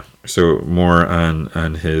yeah. So more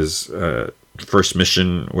on his first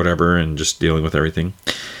mission, whatever, and just dealing with everything.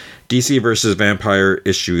 DC versus Vampire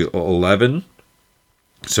issue 11.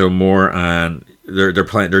 So more on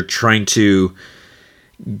they're trying to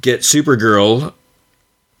get Supergirl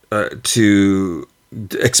to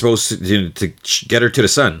expose to get her to the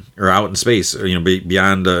sun or out in space, or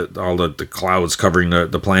beyond all the clouds covering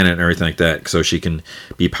the planet and everything like that, so she can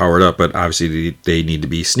be powered up. But obviously they need to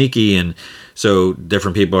be sneaky, and so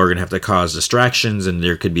different people are gonna have to cause distractions, and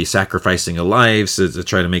there could be sacrificing of lives to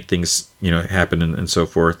try to make things happen and so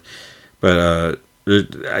forth. But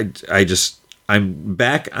I'm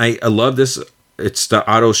back. I love this. It's the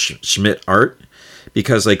Otto Schmidt art,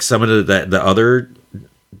 because like some of the other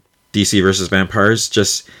DC versus Vampires,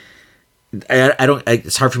 just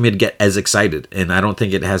it's hard for me to get as excited, and I don't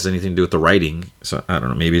think it has anything to do with the writing. So I don't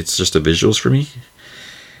know. Maybe it's just the visuals for me.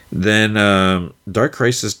 Then Dark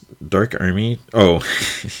Crisis, Dark Army. Oh,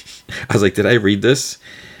 I was like, did I read this?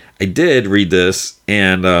 I did read this,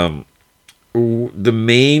 and the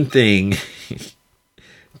main thing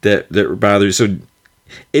that bothers, so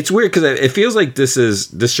it's weird because it feels like this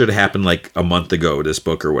should have happened like a month ago, this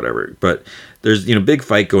book or whatever. But there's big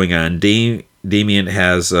fight going on. Damian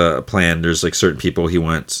has a plan. There's like certain people he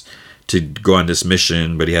wants to go on this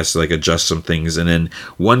mission, but he has to like adjust some things, and then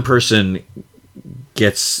one person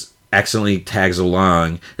accidentally tags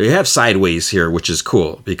along. We have Sideways here, which is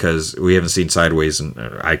cool because we haven't seen Sideways, and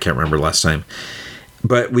I can't remember last time.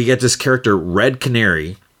 But we get this character, Red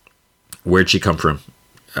Canary. Where'd she come from?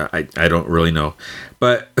 I don't really know.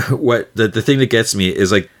 But what the thing that gets me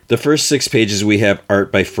is like the first 6 pages we have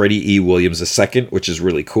art by Freddie E. Williams II, which is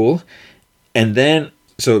really cool. And then,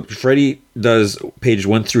 so Freddie does page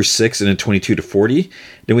 1 through 6 and then 22 to 40.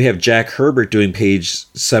 Then we have Jack Herbert doing page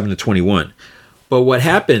 7 to 21. But what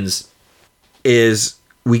happens is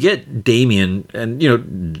we get Damian,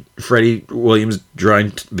 and Freddie Williams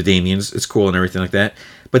drawing the Damians. It's cool and everything like that.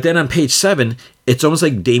 But then on page 7, it's almost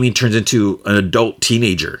like Damian turns into an adult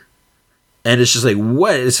teenager. And it's just like,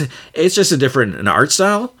 what? It's just a different art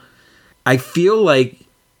style. I feel like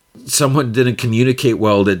someone didn't communicate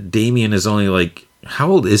well that Damian is only like, how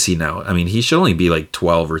old is he now? I mean, he should only be like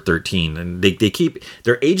 12 or 13. And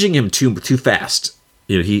they're aging him too fast.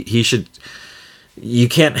 He should, you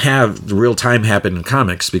can't have real time happen in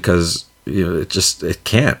comics because it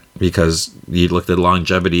can't, because you looked at the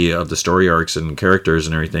longevity of the story arcs and characters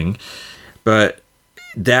and everything. But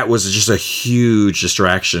that was just a huge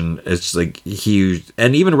distraction. It's like huge.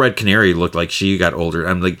 And even Red Canary looked like she got older.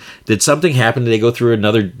 I'm like, did something happen? Did they go through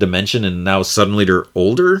another dimension and now suddenly they're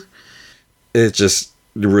older? It just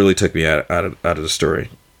really took me out of the story.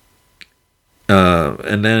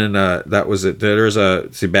 And then that was it. There's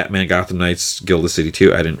Batman Gotham Knights Guild of City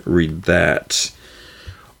 2. I didn't read that.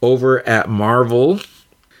 Over at Marvel,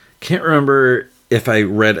 can't remember if I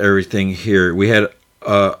read everything here. We had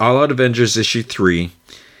All Out Avengers issue 3,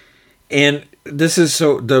 and this is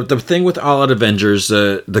so the thing with All Out Avengers,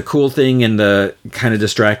 the cool thing and the kind of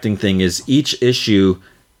distracting thing is each issue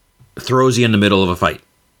throws you in the middle of a fight.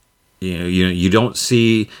 You don't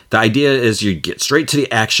see, the idea is you get straight to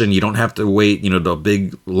the action. You don't have to wait, the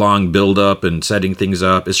big long build up and setting things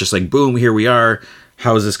up. It's just like, boom, here we are.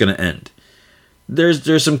 How is this going to end?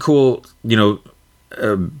 There's some cool,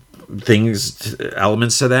 elements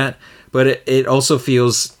to that, but it also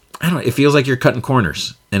feels, I don't know, it feels like you're cutting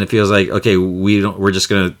corners, and it feels like, okay, we just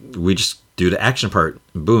do the action part,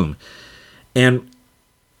 boom. And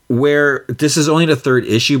where this is only the third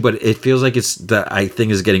issue, but it feels like I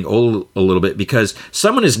think is getting old a little bit because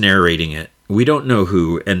someone is narrating it. We don't know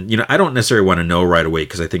who, and I don't necessarily want to know right away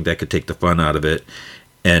because I think that could take the fun out of it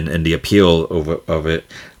and the appeal of it.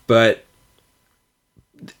 But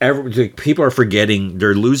people are forgetting,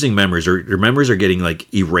 they're losing memories, or their memories are getting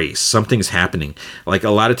like erased. Something's happening. Like a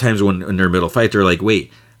lot of times when in their middle fight, they're like,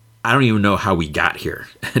 wait, I don't even know how we got here.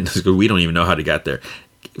 We don't even know how to get there.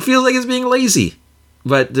 It feels like it's being lazy.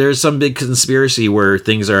 But there's some big conspiracy where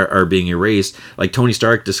things are being erased. Like Tony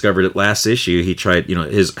Stark discovered it last issue. He tried,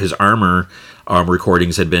 his armor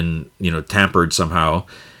recordings had been, tampered somehow,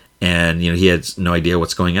 and he had no idea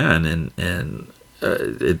what's going on. And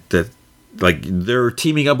they're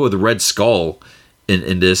teaming up with Red Skull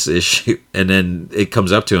in this issue, and then it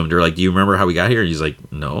comes up to him. They're like, "Do you remember how we got here?" And he's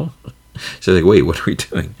like, "No." So they're like, "Wait, what are we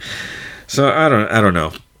doing?" So I don't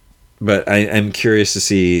know. But I'm curious to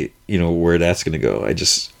see, where that's going to go. I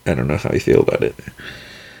don't know how I feel about it.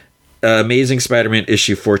 Amazing Spider-Man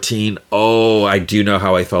issue 14. Oh, I do know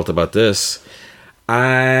how I felt about this.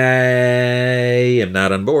 I am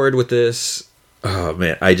not on board with this. Oh,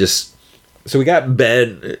 man. So we got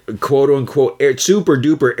Ben, quote unquote, super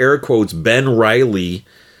duper air quotes, Ben Reilly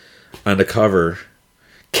on the cover.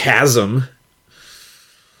 Chasm.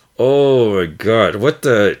 Oh, my God. What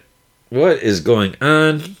is going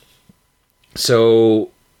on?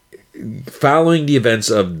 So, following the events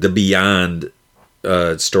of the Beyond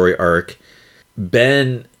story arc,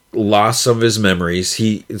 Ben lost some of his memories.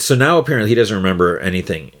 So now apparently he doesn't remember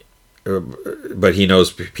anything, but he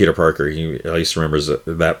knows Peter Parker. He at least remembers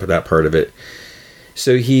that part of it.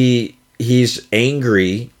 So he's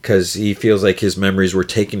angry because he feels like his memories were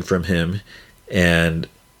taken from him, and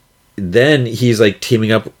then he's like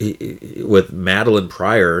teaming up with Madeline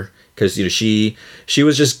Pryor. Because she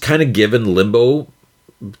was just kind of given limbo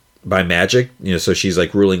by magic, so she's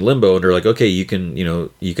like ruling limbo, and they're like, okay, you can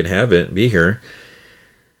have it, be here,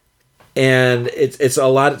 and it's a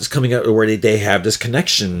lot that's coming out where they have this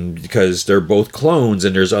connection because they're both clones,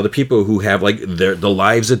 and there's other people who have like the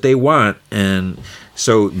lives that they want, and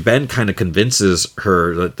so Ben kind of convinces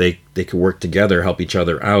her that they could work together, help each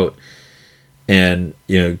other out, and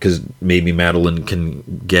because maybe Madeline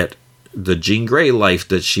can get the Jean Grey life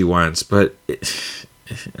that she wants, but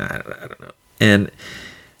I don't know. And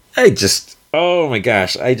oh my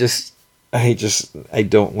gosh, I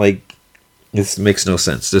don't like, this makes no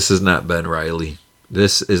sense. This is not Ben Reilly.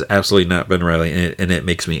 This is absolutely not Ben Reilly, and it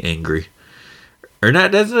makes me angry. Or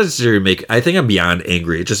not, doesn't necessarily I think I'm beyond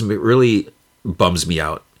angry. It just really bums me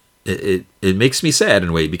out. It makes me sad in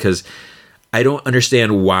a way because I don't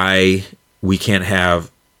understand why we can't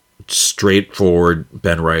have straightforward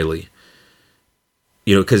Ben Reilly.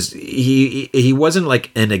 Because he wasn't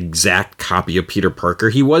like an exact copy of Peter Parker.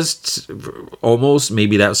 He was almost,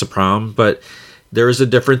 maybe that was a problem, but there's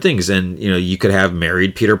different things. And, you could have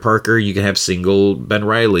married Peter Parker, you can have single Ben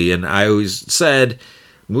Reilly. And I always said,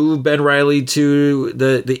 move Ben Reilly to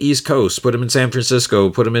the East Coast, put him in San Francisco,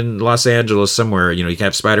 put him in Los Angeles somewhere. You can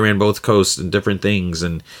have Spider-Man both coasts and different things.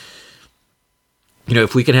 And,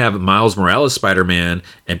 if we can have Miles Morales Spider-Man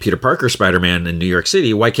and Peter Parker Spider-Man in New York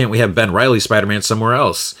City, why can't we have Ben Reilly Spider-Man somewhere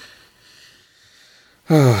else?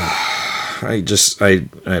 I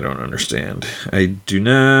don't understand. I do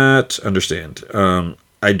not understand. I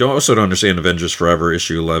also don't understand Avengers Forever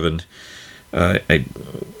issue 11. I'm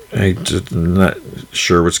not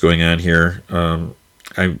sure what's going on here.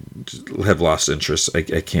 I have lost interest. I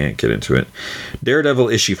can't get into it. Daredevil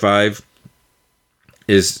issue 5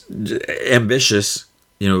 is ambitious,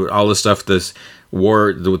 all the stuff, this war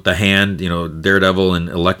with the hand, Daredevil and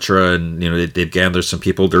Elektra, and they've gathered some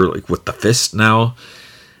people. They're like with the fist now,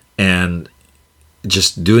 and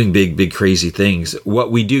just doing big crazy things.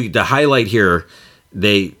 What we do, the highlight here,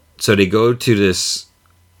 they go to this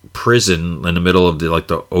prison in the middle of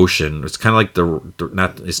the ocean. It's kind of like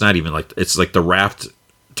it's not even like, it's like the raft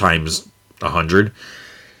times 100,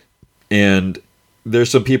 and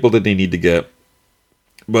there's some people that they need to get.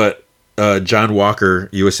 But John Walker,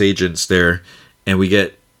 U.S. agent's there, and we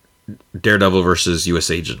get Daredevil versus U.S.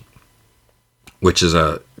 agent. which is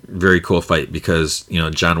a very cool fight because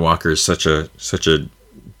John Walker is such a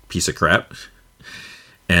piece of crap,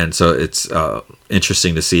 and so it's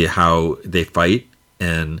interesting to see how they fight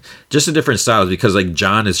and just the different styles because like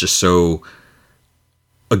John is just so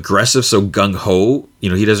aggressive, so gung ho.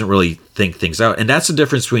 He doesn't really think things out, and that's the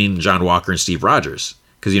difference between John Walker and Steve Rogers.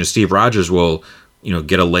 Because Steve Rogers will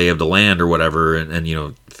get a lay of the land or whatever,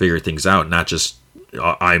 and figure things out, not just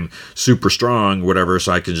I'm super strong, whatever,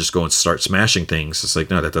 so I can just go and start smashing things. It's like,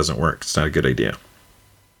 no, that doesn't work. It's not a good idea.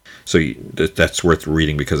 So that's worth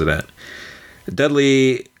reading because of that.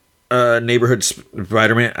 Deadly Neighborhood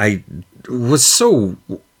Spider-Man. I was so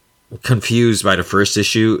confused by the first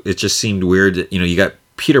issue. It just seemed weird that, you got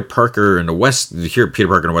Peter Parker in the West, you hear Peter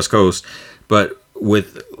Parker on the West Coast, but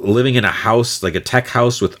with living in a house, like a tech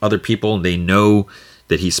house with other people, and they know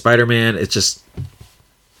that he's Spider-Man. It's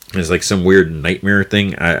like some weird nightmare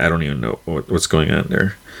thing. I don't even know what's going on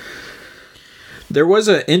there. There was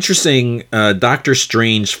an interesting Doctor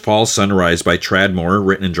Strange Fall Sunrise by Tradd Moore,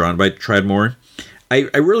 written and drawn by Tradd Moore. I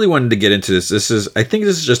really wanted to get into this. I think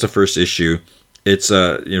this is just a first issue. It's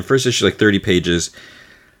first issue, like 30 pages.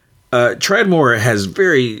 Tradd Moore has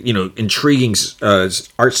very intriguing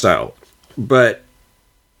art style, but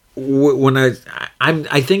when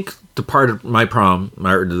I think the part of my problem,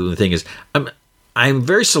 the thing is, I'm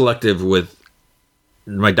very selective with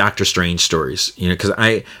my Doctor Strange stories, because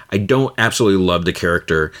I don't absolutely love the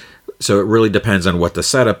character, so it really depends on what the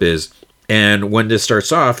setup is. And when this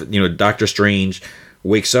starts off, Doctor Strange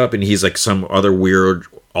wakes up and he's like some other weird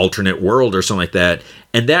alternate world or something like that,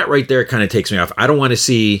 and that right there kind of takes me off. I don't want to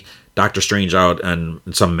see Doctor Strange out in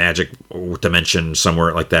some magic dimension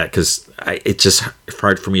somewhere like that, because it's just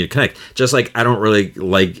hard for me to connect. Just like I don't really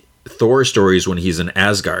like Thor stories when he's in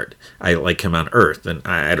Asgard. I like him on Earth, and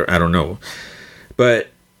I don't know. But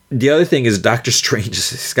the other thing is Doctor Strange,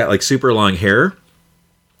 he's got like super long hair.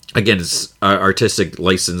 Again, it's artistic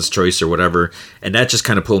license choice or whatever, and that just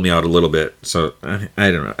kind of pulled me out a little bit. So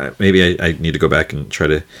I don't know. Maybe I need to go back and try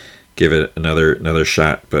to give it another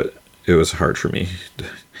shot, but it was hard for me.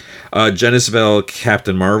 Genisville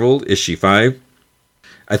Captain Marvel, issue 5.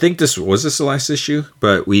 I think this the last issue,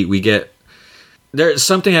 but we get there.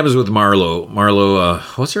 Something happens with Marlo.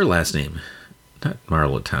 What's her last name? Not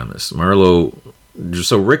Marlo Thomas. Marlo.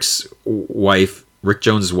 So Rick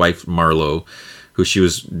Jones' wife, Marlo, who she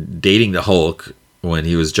was dating the Hulk when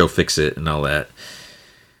he was Joe Fixit and all that.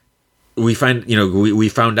 We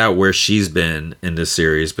found out where she's been in this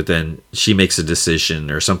series, but then she makes a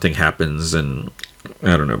decision or something happens, and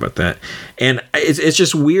I don't know about that. And it's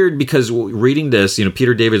just weird because reading this,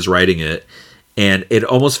 Peter David's writing it, and it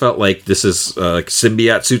almost felt like this is like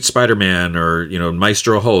Symbiote Suit Spider-Man or,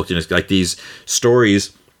 Maestro Hulk, like these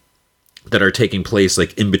stories that are taking place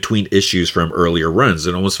like in between issues from earlier runs.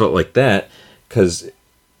 It almost felt like that because,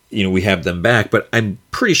 we have them back, but I'm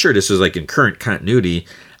pretty sure this is like in current continuity.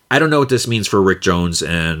 I don't know what this means for Rick Jones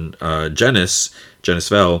and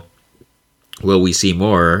Genisville. Will we see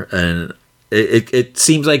more? And it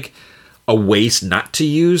seems like a waste not to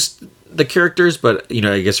use the characters, but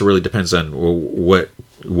I guess it really depends on what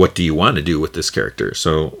do you want to do with this character.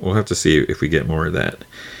 So we'll have to see if we get more of that.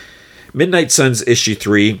 Midnight Suns issue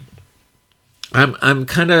 3. I'm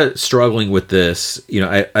kind of struggling with this.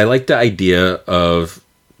 I like the idea of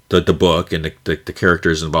the book and the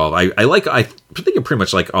characters involved. I think I pretty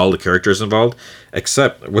much like all the characters involved,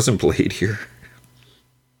 except it wasn't Blade here.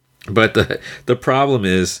 But the problem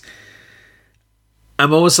is,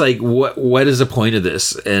 I'm almost like, what is the point of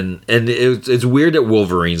this? And it's weird that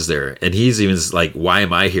Wolverine's there, and he's even like, why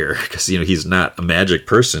am I here? Because he's not a magic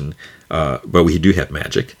person, but we do have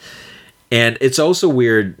magic. And it's also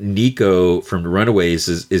weird. Nico from Runaways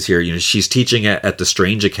is here. She's teaching at the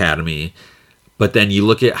Strange Academy, but then you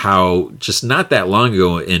look at how just not that long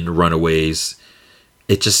ago in Runaways,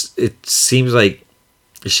 it seems like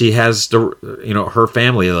she has her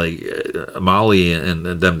family, like Molly and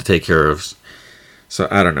them to take care of. So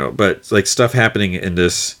I don't know, but like stuff happening in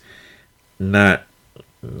this, not,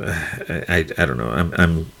 I don't know.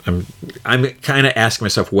 I'm kind of asking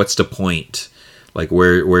myself, what's the point? Like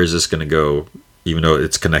where is this going to go? Even though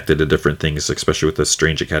it's connected to different things, especially with the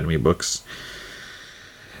Strange Academy books.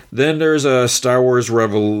 Then there's Star Wars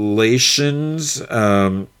Revelations.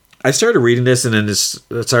 I started reading this and then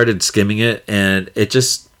started skimming it, and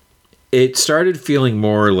it started feeling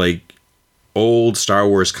more like old Star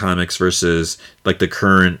Wars comics versus like the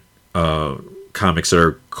current comics that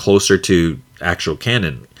are closer to actual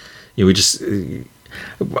canon.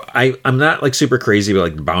 I'm not like super crazy about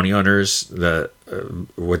like bounty hunters.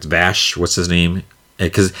 What's Vash? What's his name?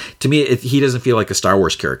 Because to me, he doesn't feel like a Star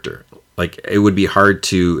Wars character. Like, it would be hard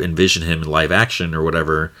to envision him in live action or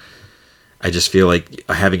whatever. I just feel like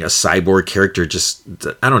having a cyborg character just,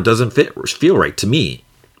 I don't know, doesn't feel right to me.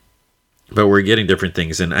 But we're getting different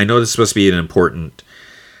things. And I know this is supposed to be an important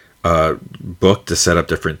book to set up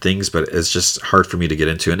different things, but it's just hard for me to get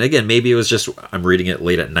into. And again, maybe it was just I'm reading it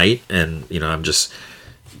late at night and, I'm just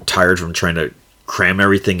tired from trying to cram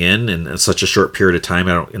everything in such a short period of time.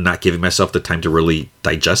 I'm not giving myself the time to really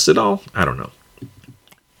digest it all. I don't know.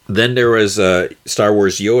 Then there was Star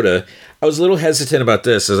Wars Yoda. I was a little hesitant about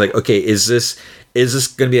this. I was like, okay, is this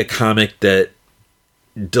going to be a comic that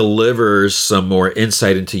delivers some more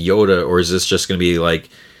insight into Yoda, or is this just going to be like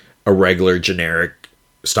a regular generic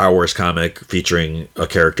Star Wars comic featuring a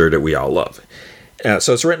character that we all love?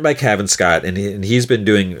 So it's written by Cavan Scott, and he's been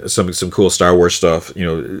doing some cool Star Wars stuff.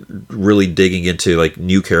 Really digging into like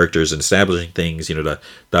new characters and establishing things.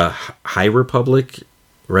 The High Republic,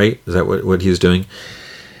 right? Is that what he's doing?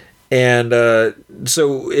 And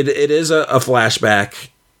so it is a flashback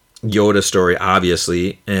Yoda story,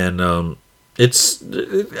 obviously, and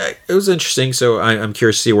it was interesting. So I'm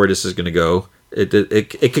curious to see where this is going to go.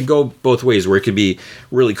 It could go both ways, where it could be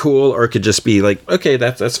really cool, or it could just be like, okay,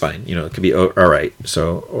 that's fine. It could be all right.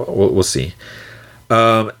 So we'll see.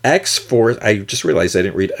 X-Force. I just realized I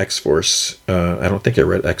didn't read X-Force. I don't think I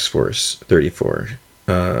read X-Force 34.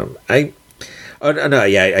 I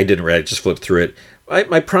didn't read it. I just flipped through it.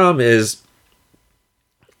 My problem is,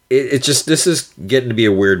 this is getting to be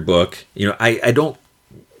a weird book. I don't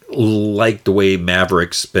like the way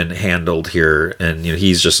Maverick's been handled here, and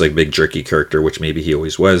he's just like big jerky character, which maybe he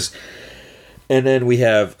always was. And then we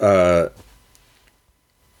have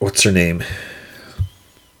what's her name?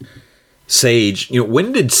 Sage.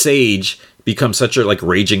 When did Sage become such a like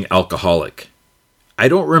raging alcoholic? I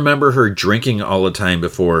don't remember her drinking all the time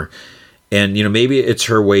before, and maybe it's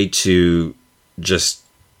her way to just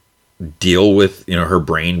deal with her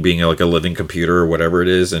brain being like a living computer or whatever it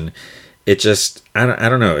is, and it just I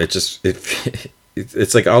don't know,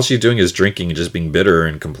 it's like all she's doing is drinking and just being bitter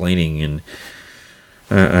and complaining, and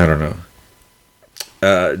I don't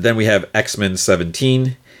know. Then we have X-Men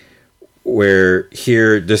 17, where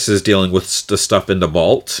here this is dealing with the stuff in the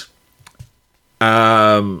vault.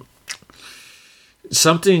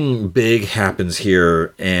 Something big happens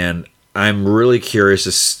here, and I'm really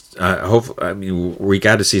curious. We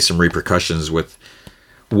got to see some repercussions with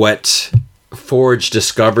what Forge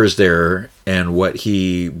discovers there and what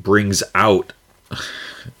he brings out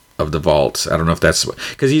of the vault. I don't know if that's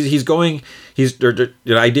because the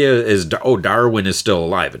idea is, Darwin is still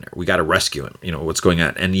alive in there. We got to rescue him. What's going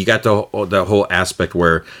on, and you got the whole aspect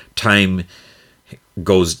where time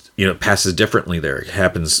goes, passes differently there. It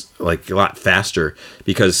happens like a lot faster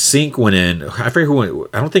because Sync went in. I forget who went.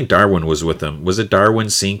 I don't think Darwin was with them. Was it Darwin,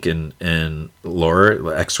 Sync, and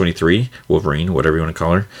Laura, X-23, Wolverine, whatever you want to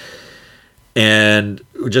call her? And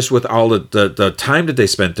just with all the time that they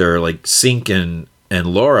spent there, like Sync and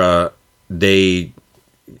Laura, they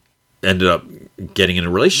ended up getting in a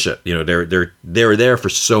relationship. They were there for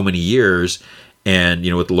so many years. And,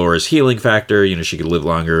 with Laura's healing factor, she could live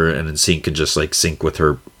longer, and then Sync can just like sync with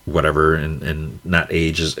her whatever and not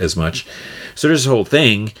age as much. So there's this whole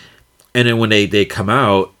thing. And then when they come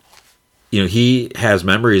out, he has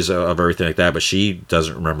memories of everything like that, but she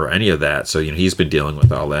doesn't remember any of that. So, he's been dealing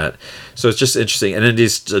with all that. So it's just interesting. And then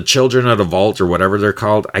these children of the vault or whatever they're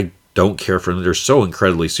called, I don't care for them. They're so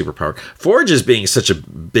incredibly superpowered. Forge is being such a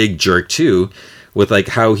big jerk too, with like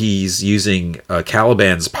how he's using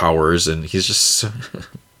Caliban's powers, and he's just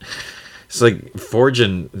it's like Forge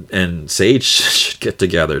and Sage should get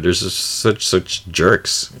together. There's just such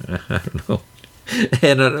jerks. I don't know.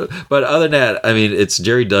 And but other than that, it's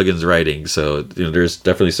Jerry Duggan's writing, so there's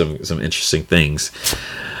definitely some interesting things.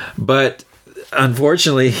 But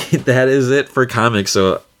unfortunately, that is it for comics.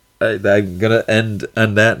 So I'm gonna end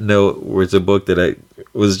on that note, where it's a book that I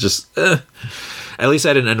was just. At least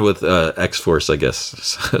I didn't end with X-Force, I guess.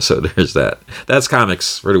 So there's that. That's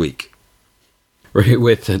comics for the week. Right,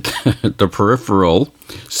 with The Peripheral,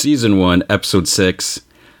 Season 1, Episode 6,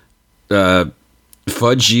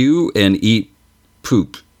 Fudge You and Eat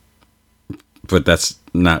Poop. But that's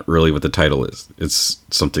not really what the title is. It's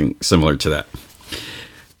something similar to that.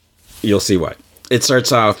 You'll see why. It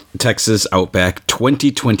starts off Texas Outback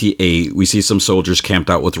 2028. We see some soldiers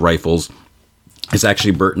camped out with rifles. It's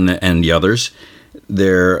actually Burton and the others.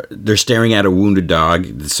 They're staring at a wounded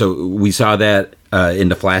dog. So we saw that in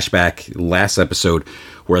the flashback last episode,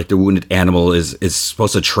 where like the wounded animal is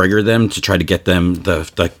supposed to trigger them to try to get them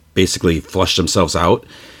to basically flush themselves out.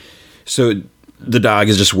 So the dog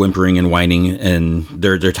is just whimpering and whining, and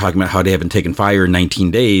they're talking about how they haven't taken fire in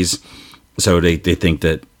 19 days. So they think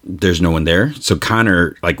that there's no one there. So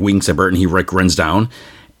Connor like winks at Burton. He like runs down,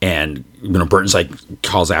 and Burton's like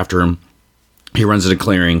calls after him. He runs to the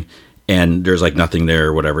clearing, and there's like nothing there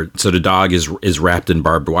or whatever. So the dog is wrapped in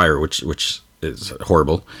barbed wire, which is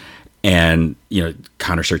horrible. And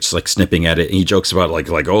Connor starts like snipping at it, and he jokes about like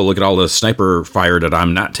oh, look at all the sniper fire that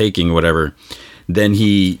I'm not taking, whatever. Then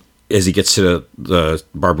as he gets to the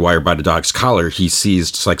barbed wire by the dog's collar, he sees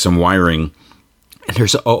just like some wiring, and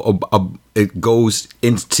there's it goes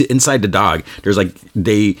inside the dog. There's like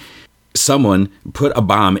someone put a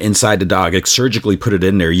bomb inside the dog, like surgically put it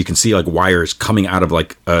in there. You can see like wires coming out of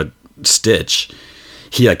like a stitch.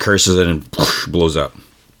 He like curses it and blows up.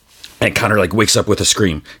 And Connor like wakes up with a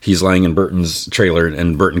scream. He's lying in Burton's trailer,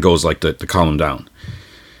 and Burton goes like to calm him down.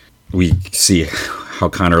 We see how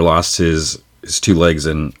Connor lost his 2 legs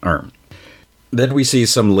and arm. Then we see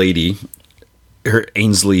some lady, her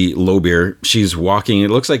Ainsley Lowbeer. She's walking. It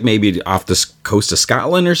looks like maybe off the coast of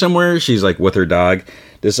Scotland or somewhere. She's like with her dog.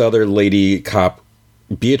 This other lady cop,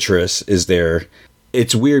 Beatrice, is there.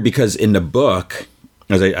 It's weird because in the book,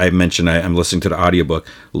 as I mentioned, I'm listening to the audiobook,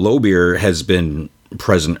 Lowbeer has been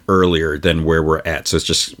present earlier than where we're at. So it's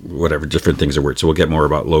just whatever, different things are weird. So we'll get more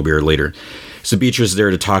about Lowbeer later. So Beatrice is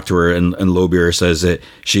there to talk to her, and Lowbeer says that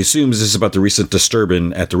she assumes this is about the recent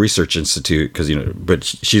disturbance at the Research Institute, because, but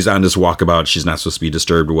she's on this walkabout. She's not supposed to be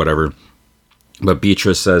disturbed or whatever. But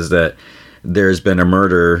Beatrice says that there's been a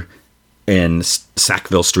murder in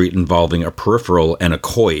Sackville Street involving a peripheral and a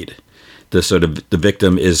coid. The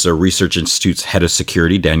victim is the Research Institute's head of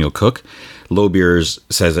security, Daniel Cook. Lowbeer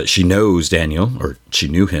says that she knows Daniel, or she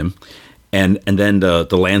knew him. And then the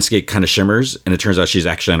landscape kind of shimmers, and it turns out she's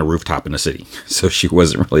actually on a rooftop in the city. So she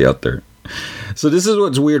wasn't really out there. So this is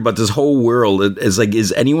what's weird about this whole world. It's like,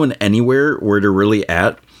 is anyone anywhere where they're really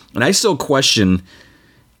at? And I still question,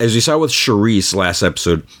 as we saw with Charisse last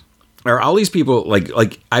episode, are all these people,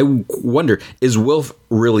 like I wonder, is Wilf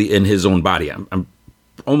really in his own body? I'm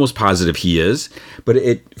almost positive he is, but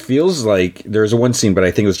it feels like there's one scene, but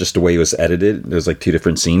I think it was just the way it was edited. There's like 2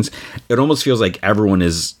 different scenes. It almost feels like everyone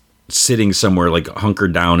is sitting somewhere like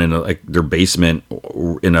hunkered down in like their basement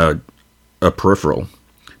in a peripheral,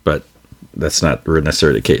 but that's not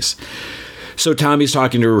necessarily the case. So Tommy's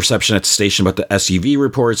talking to a reception at the station about the SUV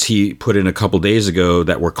reports he put in a couple days ago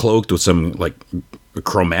that were cloaked with some like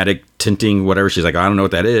chromatic tinting, whatever. She's like, I don't know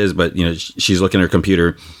what that is, but she's looking at her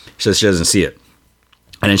computer. She says she doesn't see it.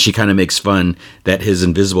 And then she kind of makes fun that his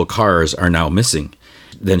invisible cars are now missing.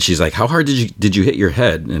 Then she's like, how hard did you hit your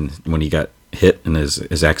head? And when he got hit in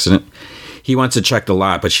his accident, he wants to check the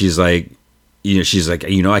lot, but she's like,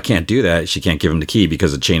 I can't do that. She can't give him the key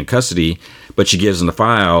because of chain of custody, but she gives him the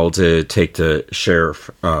file to take to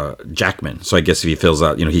Sheriff Jackman. So I guess if he fills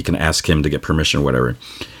out, he can ask him to get permission or whatever.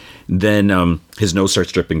 Then his nose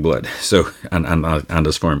starts dripping blood. So on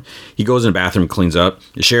this form, he goes in the bathroom, cleans up.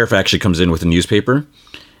 The sheriff actually comes in with a newspaper,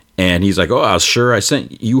 and he's like, "Oh, I was sure I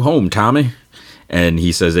sent you home, Tommy." And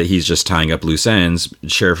he says that he's just tying up loose ends. The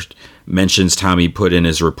sheriff mentions Tommy put in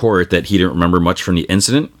his report that he didn't remember much from the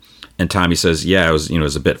incident, and Tommy says, "Yeah, it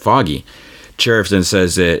was a bit foggy." Sheriff then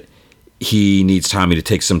says that he needs Tommy to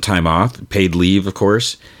take some time off, paid leave, of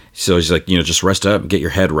course. So he's like, just rest up and get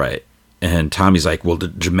your head right. And Tommy's like, well,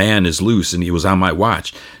 the man is loose and he was on my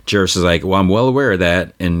watch. Sheriff is like, well, I'm well aware of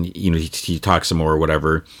that. And, he talks some more or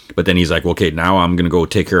whatever. But then he's like, well, okay, now I'm going to go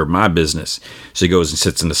take care of my business. So he goes and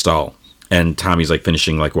sits in the stall. And Tommy's like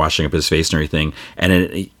finishing, like washing up his face and everything. And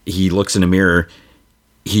then he looks in the mirror.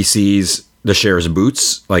 He sees the sheriff's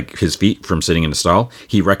boots, like his feet from sitting in the stall.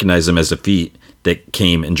 He recognized them as the feet that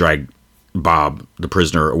came and dragged Bob, the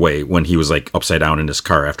prisoner, away when he was like upside down in his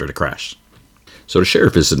car after the crash. So the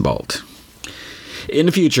sheriff is involved. In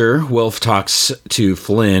the future, Wilf talks to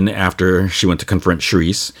Flynn after she went to confront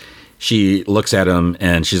Charisse. She looks at him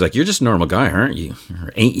and she's like, you're just a normal guy, aren't you?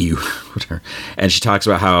 Or ain't you? And she talks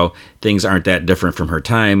about how things aren't that different from her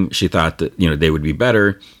time. She thought that, they would be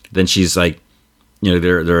better. Then she's like,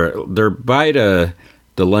 they're by the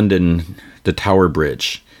London, the Tower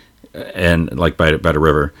Bridge, and like by the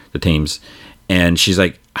river, the Thames. And she's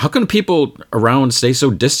like, how come people around stay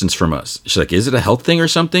so distant from us? She's like, is it a health thing or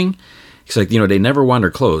something? He's like, they never wander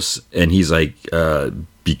close. And he's like,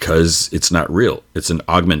 because it's not real. It's an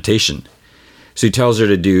augmentation. So he tells her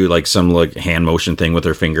to do like some like hand motion thing with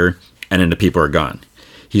her finger, and then the people are gone.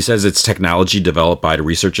 He says it's technology developed by the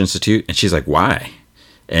Research Institute. And she's like, why?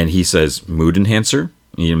 And he says, mood enhancer.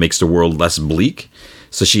 Makes the world less bleak.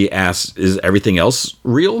 So she asks, is everything else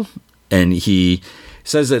real? And he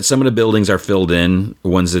says that some of the buildings are filled in,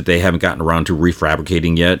 ones that they haven't gotten around to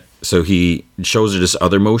refabricating yet. So he shows her this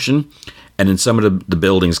other motion, and then some of the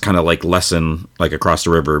buildings kind of like lessen, like across the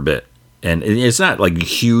river a bit. And it's not like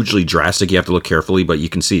hugely drastic. You have to look carefully, but you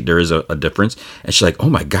can see there is a difference. And she's like, oh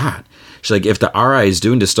my God. She's like, if the RI is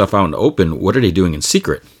doing this stuff out in the open, what are they doing in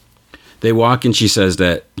secret? They walk and she says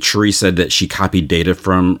that Cherie said that she copied data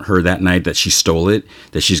from her that night, that she stole it,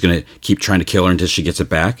 that she's going to keep trying to kill her until she gets it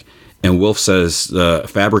back. And Wolf says the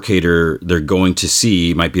fabricator they're going to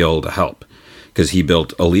see might be able to help because he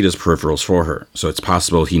built Alita's peripherals for her. So it's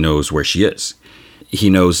possible he knows where she is.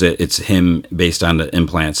 He knows that it's him based on the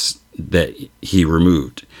implants that he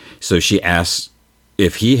removed. So she asks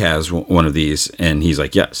if he has one of these, and he's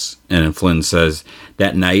like, yes. And then Flynn says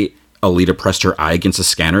that night, Alita pressed her eye against a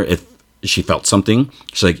scanner if she felt something.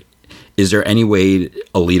 She's like, is there any way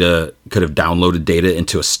Alita could have downloaded data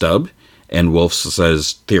into a stub? And Wolf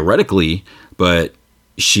says, theoretically, but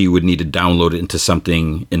she would need to download it into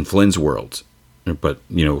something in Flynn's world. But,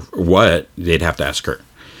 what? They'd have to ask her.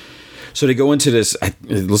 So they go into this,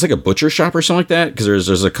 it looks like a butcher shop or something like that, because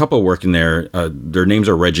there's a couple working there. Their names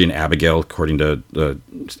are Reggie and Abigail, according to the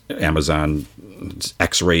Amazon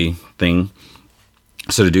X-ray thing.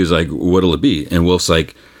 So the dude's like, what'll it be? And Wolf's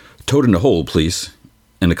like, toad in the hole, please.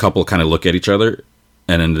 And the couple kind of look at each other.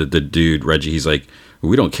 And then the dude, Reggie, he's like,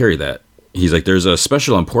 we don't carry that. He's like, there's a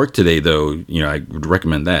special on pork today, though. I would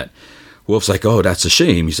recommend that. Wolf's like, oh, that's a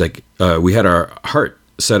shame. He's like, we had our heart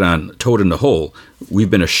set on toad in the hole.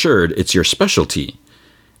 We've been assured it's your specialty.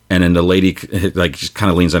 And then the lady like just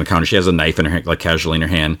kind of leans on the counter. She has a knife in her hand, like casually in her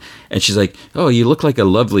hand, and she's like, oh, you look like a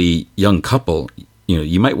lovely young couple.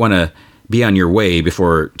 You might want to be on your way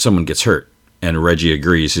before someone gets hurt. And Reggie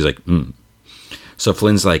agrees. He's like, So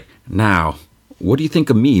Flynn's like, now what do you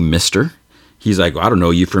think of me, mister? He's like, I don't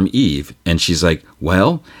know you from Eve. And she's like,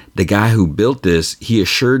 well, the guy who built this, he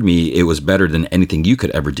assured me it was better than anything you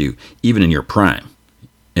could ever do, even in your prime.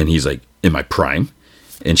 And he's like, in my prime?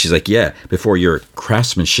 And she's like, yeah, before your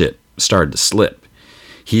craftsmanship started to slip.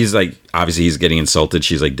 He's like, obviously he's getting insulted.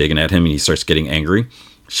 She's like digging at him and he starts getting angry.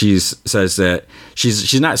 She says that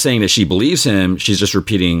she's not saying that she believes him. She's just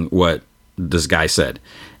repeating what this guy said.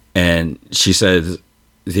 And she says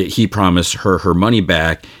that he promised her money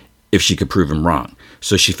back if she could prove him wrong.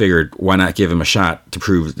 So she figured, why not give him a shot to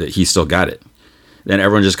prove that he still got it? Then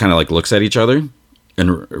everyone just kind of like looks at each other.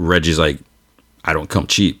 And Reggie's like, I don't come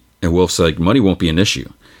cheap. And Wolf's like, money won't be an issue.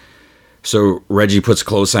 So Reggie puts a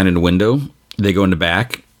clothes sign in the window. They go in the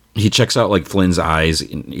back. He checks out like Flynn's eyes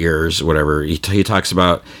and ears, whatever. He talks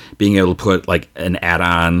about being able to put like an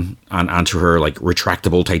add-on onto her, like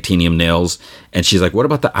retractable titanium nails. And she's like, what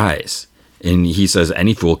about the eyes? And he says,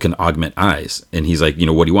 any fool can augment eyes. And he's like,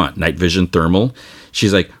 what do you want? Night vision, thermal?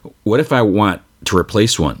 She's like, what if I want to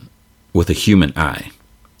replace one with a human eye?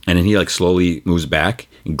 And then he like slowly moves back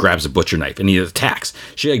and grabs a butcher knife and he attacks.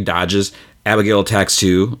 She like dodges. Abigail attacks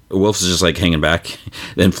too. Wolf's just like hanging back.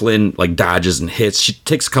 Then Flynn like dodges and hits. She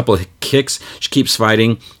takes a couple of kicks. She keeps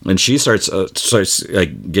fighting and she starts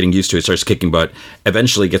like getting used to it. Starts kicking butt.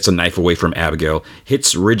 Eventually gets a knife away from Abigail.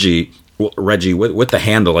 Hits Reggie with the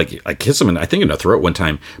handle, like hits him in, I think in the throat one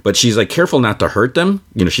time. But she's like careful not to hurt them.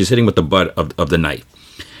 She's hitting with the butt of the knife.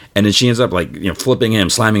 And then she ends up like flipping him,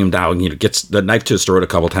 slamming him down. Gets the knife to his throat a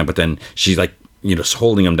couple times. But then she's like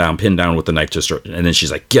holding him down, pinned down with the knife to his throat. And then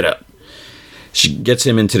she's like, get up. She gets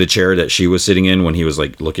him into the chair that she was sitting in when he was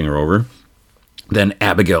like looking her over. Then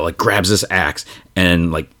Abigail like grabs this axe and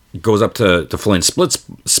like goes up to Flynn,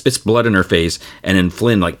 spits blood in her face, and then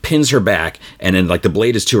Flynn like pins her back, and then like the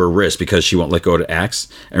blade is to her wrist because she won't let go of the axe.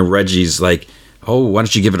 And Reggie's like, oh, why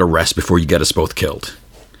don't you give it a rest before you get us both killed?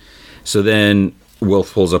 So then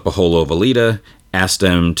Wolf pulls up a holo of Alita, asks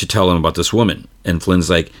them to tell him about this woman. And Flynn's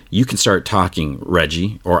like, you can start talking,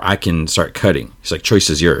 Reggie, or I can start cutting. He's like, choice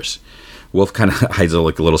is yours. Wolf kind of hides a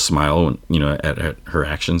little smile, at her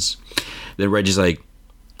actions. Then Reggie's like,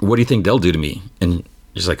 what do you think they'll do to me? And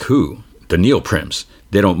she's like, who? The Neoprims.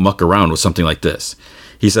 They don't muck around with something like this.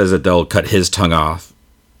 He says that they'll cut his tongue off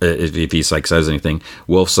if he like says anything.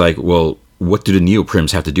 Wolf's like, well, what do the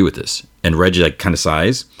Neoprims have to do with this? And Reggie like kind of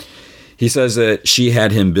sighs. He says that she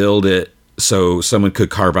had him build it so someone could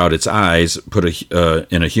carve out its eyes, put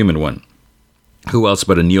in a human one. Who else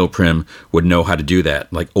but a Neoprim would know how to do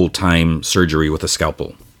that, like old-time surgery with a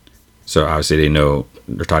scalpel? So obviously they know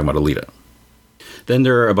they're talking about Alita. Then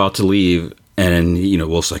they're about to leave, and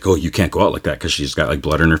Wolf's like, oh, you can't go out like that because she's got like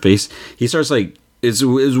blood on her face. He starts like, it's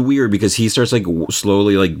weird because he starts like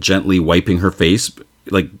slowly, like gently wiping her face.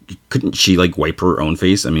 Like, couldn't she like wipe her own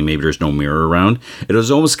face? I mean, maybe there's no mirror around. It was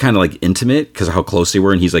almost kind of like intimate because of how close they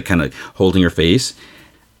were, and he's like kind of holding her face.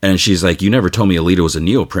 And she's like, you never told me Alita was a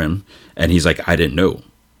Neoprim. And he's like, I didn't know.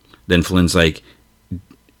 Then Flynn's like,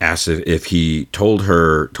 asks if he told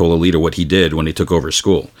Alita what he did when he took over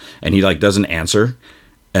school. And he like doesn't answer.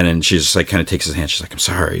 And then she just like kind of takes his hand. She's like, I'm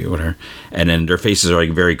sorry, whatever. And then their faces are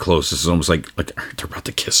like very close. This is almost like they're about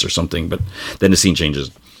to kiss or something. But then the scene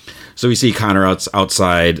changes. So we see Connor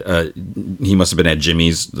outside. He must have been at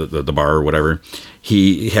Jimmy's, the bar or whatever.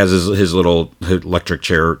 He has his little electric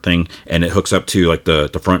chair thing, and it hooks up to like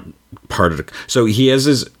the front part of the. So he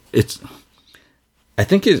has I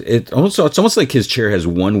think it's almost like his chair has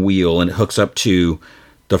one wheel, and it hooks up to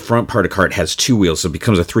the front part of the cart has two wheels, so it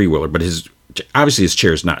becomes a 3-wheeler. But obviously his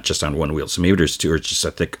chair is not just on one wheel, so maybe there's two, or it's just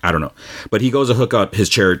a thick. I don't know. But he goes to hook up his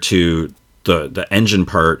chair to the engine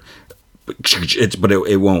part, but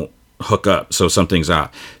it won't hook up, so something's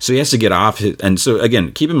off. So he has to get off and so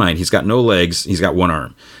again, keep in mind he's got no legs, he's got one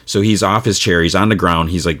arm. So he's off his chair, he's on the ground,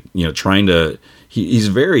 he's like, trying to he's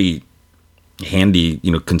very handy,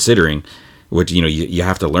 considering what you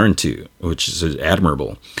have to learn to, which is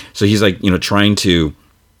admirable. So he's like, trying to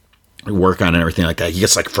work on everything like that. He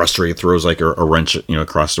gets like frustrated, throws like a wrench,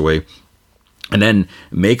 across the way. And then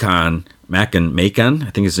Macon, I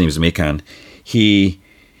think his name is Macon, he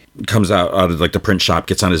comes out of like the print shop,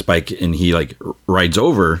 gets on his bike, and he like rides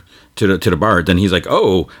over to the bar. Then he's like,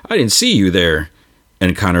 "Oh, I didn't see you there."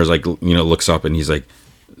 And Connor's like, looks up, and he's like,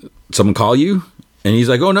 "Someone call you?" And he's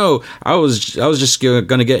like, "Oh no, I was just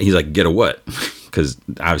gonna get." He's like, "Get a what?" Because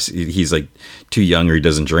obviously he's like too young or he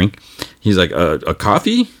doesn't drink. He's like, a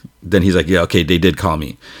coffee? Then he's like, yeah, okay, they did call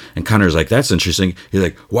me. And Connor's like, that's interesting. He's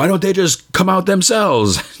like, why don't they just come out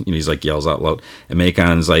themselves? He's like, yells out loud. And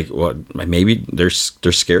Macon's like, what? Maybe they're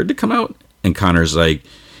scared to come out? And Connor's like,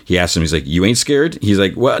 he asks him, he's like, you ain't scared? He's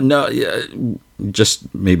like, well, no, yeah,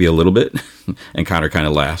 just maybe a little bit. And Connor kind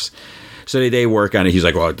of laughs. So they work on it. He's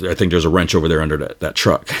like, well, I think there's a wrench over there under that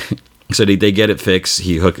truck. So they get it fixed.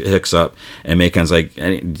 He hooks up, and Macon's like, do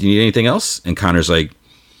you need anything else? And Connor's like,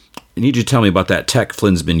 I need you to tell me about that tech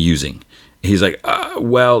Flynn's been using. He's like,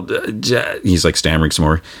 he's like stammering some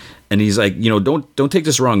more. And he's like, don't take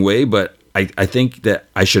this wrong way, but I think that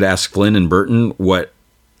I should ask Flynn and Burton what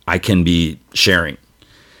I can be sharing.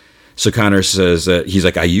 So Connor says that he's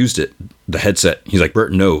like, I used it, the headset. He's like,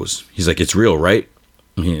 Burton knows. He's like, it's real, right?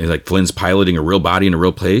 He's like, Flynn's piloting a real body in a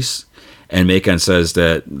real place. And Macon says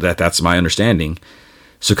that's my understanding.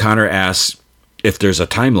 So Connor asks if there's a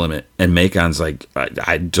time limit. And Macon's like,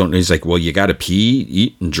 I don't know. He's like, well, you got to pee,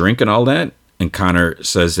 eat, and drink and all that. And Connor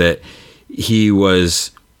says that he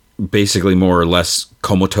was basically more or less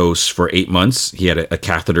comatose for 8 months. He had a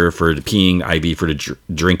catheter for the peeing, IV for the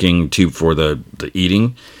drinking, tube for the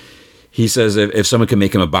eating. He says if someone could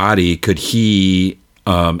make him a body, could he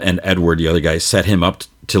and Edward, the other guy, set him up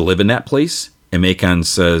to live in that place? And Macon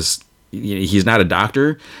says he's not a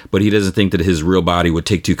doctor, but he doesn't think that his real body would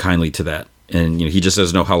take too kindly to that. And he just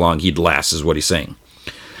doesn't know how long he'd last, is what he's saying.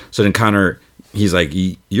 So then Connor, he's like,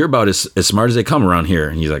 you're about as smart as they come around here.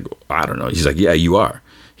 And he's like, I don't know. He's like, yeah, you are.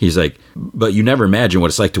 He's like, but you never imagine what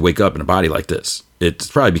it's like to wake up in a body like this. It's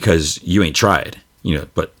probably because you ain't tried,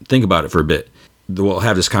 but think about it for a bit. We'll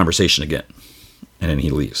have this conversation again. And then he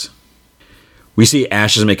leaves. We see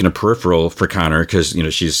Ash is making a peripheral for Connor because,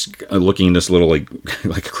 she's looking in this little like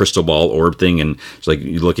a crystal ball orb thing, and she's like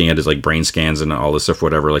looking at his like brain scans and all this stuff,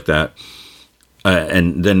 whatever, like that.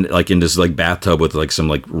 And then like in this like bathtub with like some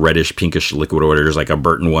like reddish pinkish liquid or whatever, there's like a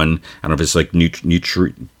Burton one. I don't know if it's like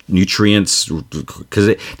nutrients,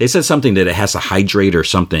 because they said something that it has to hydrate or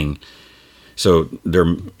something. So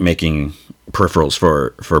they're making peripherals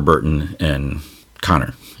for Burton and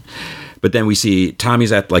Connor. But then we see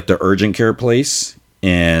Tommy's at like the urgent care place,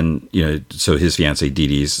 and so his fiance Dee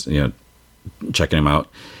Dee's checking him out.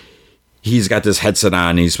 He's got this headset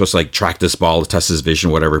on, and he's supposed to like track this ball to test his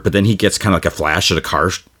vision, whatever. But then he gets kind of like a flash of the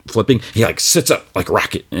car flipping. He like sits up like a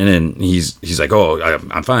rocket, and then he's like, "Oh,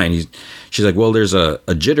 I'm fine." She's like, "Well, there's a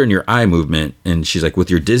jitter in your eye movement," and she's like,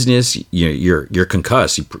 "With your dizziness, you're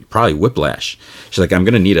concussed. You probably whiplash." She's like, "I'm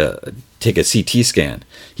gonna need take a CT scan."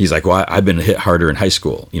 He's like, "Well, I've been hit harder in high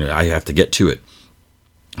school. I have to get to it."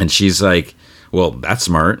 And she's like, "Well, that's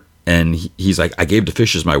smart." And he's like, "I gave the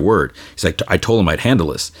Fishers my word." He's like, "I told him I'd handle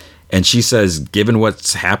this." And she says, given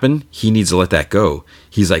what's happened, he needs to let that go.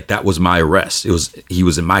 He's like, that was my arrest. He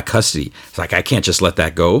was in my custody. It's like, I can't just let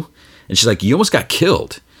that go. And she's like, you almost got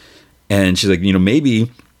killed. And she's like, maybe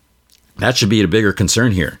that should be a bigger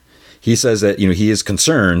concern here. He says that, he is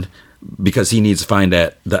concerned because he needs to find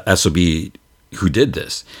that the SOB who did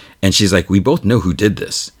this. And she's like, we both know who did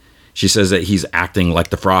this. She says that he's acting like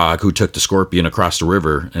the frog who took the scorpion across the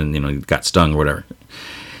river and, got stung or whatever.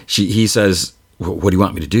 He says, what do you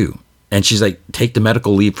want me to do? And she's like, take the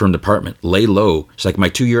medical leave from the department, lay low. She's like, my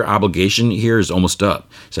 2-year obligation here is almost up.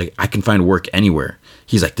 She's like, I can find work anywhere.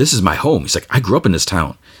 He's like, this is my home. He's like, I grew up in this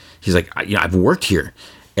town. He's like, I've worked here.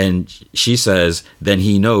 And she says, then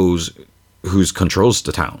he knows who controls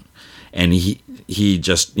the town. And he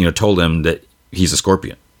just, told him that he's a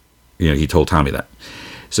Scorpion. He told Tommy that.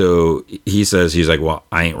 So he says, he's like, well,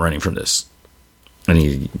 I ain't running from this. And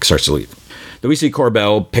he starts to leave. Then we see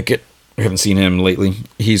Corbell Pickett. We haven't seen him lately.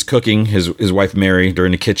 He's cooking. His wife Mary, they're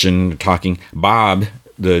in the kitchen talking. Bob,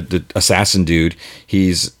 the assassin dude,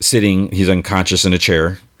 he's unconscious in a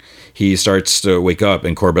chair. He starts to wake up,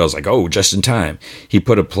 and Corbell's like, oh, just in time. He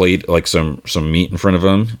put a plate, like some meat in front of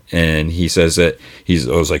him, and he says that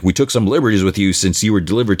I was like, we took some liberties with you since you were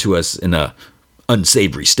delivered to us in a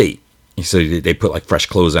unsavory state. He said they put like fresh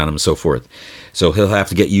clothes on him and so forth. So he'll have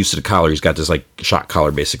to get used to the collar. He's got this like shock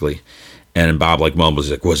collar basically. And Bob like mumbles,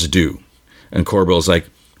 like, what's it do? And Corbell's like,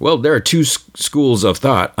 well, there are two schools of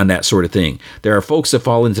thought on that sort of thing. There are folks that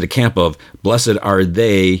fall into the camp of blessed are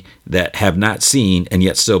they that have not seen and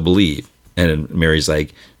yet still believe. And Mary's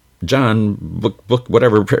like, John, book,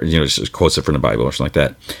 whatever, just quotes it from the Bible or something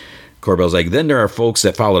like that. Corbell's like, then there are folks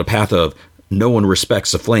that follow the path of no one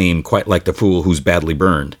respects the flame quite like the fool who's badly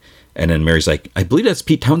burned. And then Mary's like, I believe that's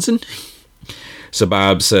Pete Townsend. So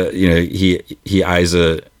Bob's, he's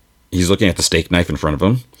looking at the steak knife in front of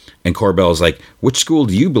him. And Corbell's like, which school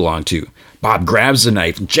do you belong to? Bob grabs the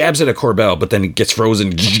knife, jabs it at Corbell, but then it gets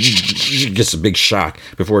frozen, gets a big shock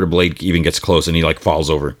before the blade even gets close, and he like falls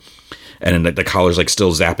over. And then the collar's like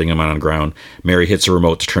still zapping him on the ground. Mary hits the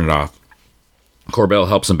remote to turn it off. Corbell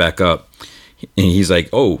helps him back up. And he's like,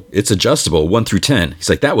 oh, it's adjustable, 1 through 10. He's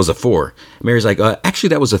like, that was a 4. Mary's like, actually,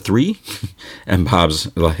 that was a 3. And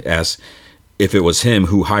Bob's asks if it was him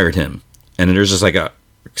who hired him. And then there's just like a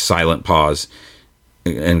silent pause.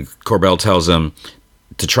 And Corbell tells him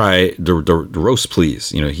to try the roast, please.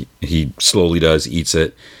 He slowly does, eats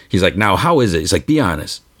it. He's like, now, how is it? He's like, be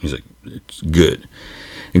honest. He's like, it's good.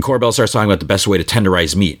 And Corbell starts talking about the best way to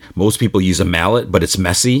tenderize meat. Most people use a mallet, but it's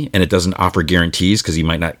messy and it doesn't offer guarantees because you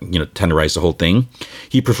might not, tenderize the whole thing.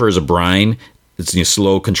 He prefers a brine. It's a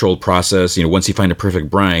slow, controlled process. Once you find a perfect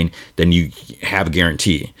brine, then you have a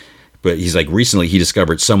guarantee. But he's like, recently he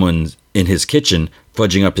discovered someone in his kitchen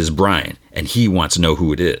fudging up his brine, and he wants to know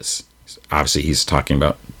who it is. Obviously, he's talking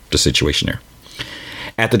about the situation there.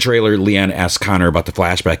 At the trailer, Leanne asks Connor about the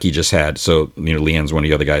flashback he just had. So, Leanne's one of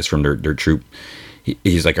the other guys from their troop.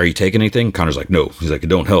 He's like, are you taking anything? Connor's like, no. He's like, it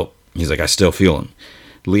don't help. He's like, I still feel him.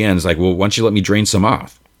 Leanne's like, well, why don't you let me drain some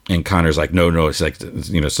off? And Connor's like, no. It's like,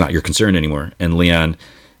 it's not your concern anymore. And Leanne,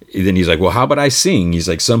 then he's like, well, how about I sing? He's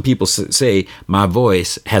like, some people say my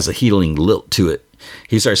voice has a healing lilt to it.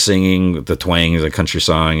 He starts singing the twang, the country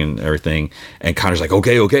song and everything. And Connor's like,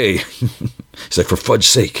 okay. He's like, for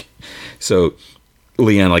fudge's sake. So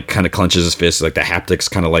Leanne like kind of clenches his fist, like the haptics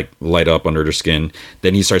kind of like light up under her skin.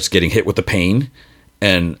 Then he starts getting hit with the pain.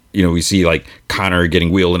 And, we see like Connor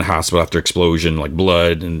getting wheeled in the hospital after explosion, like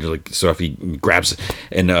blood and like stuff. He grabs,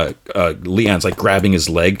 and Leon's like grabbing his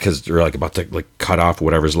leg because they're like about to like cut off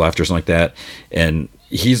whatever's left or something like that. And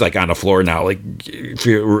he's like on the floor now, like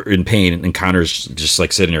in pain. And Connor's just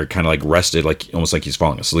like sitting there kind of like rested, like almost like he's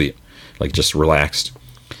falling asleep, like just relaxed.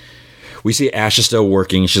 We see Ash is still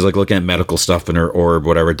working. She's like looking at medical stuff in her orb,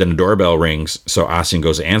 whatever. Then the doorbell rings. So Ossian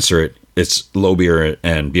goes to answer it. It's Lobeer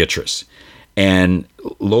and Beatrice. And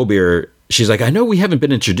Lobeer, she's like, I know we haven't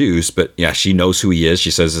been introduced, but yeah, she knows who he is.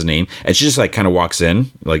 She says his name. And she just like kind of walks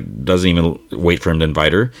in, like doesn't even wait for him to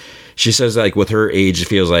invite her. She says like with her age, it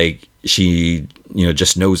feels like she,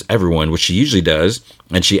 just knows everyone, which she usually does.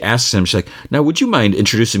 And she asks him, she's like, now, would you mind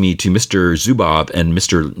introducing me to Mr. Zuboff and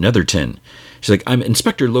Mr. Netherton? She's like, I'm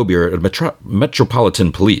Inspector Lobeer at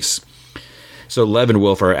Metropolitan Police. So Lev and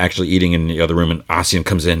Wolf are actually eating in the other room, and Ossian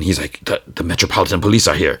comes in. He's like, the Metropolitan Police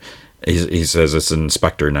are here. He says it's an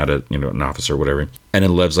inspector, not an officer or whatever. And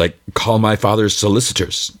then Lev's like, call my father's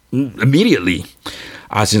solicitors immediately.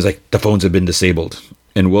 Ossian's like, the phones have been disabled.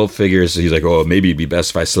 And Wolf figures, he's like, oh, maybe it'd be best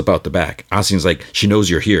if I slip out the back. Ossian's like, she knows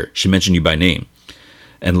you're here. She mentioned you by name.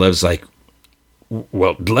 And Lev's like,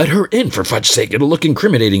 well, let her in for fudge's sake. It'll look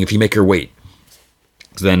incriminating if you make her wait.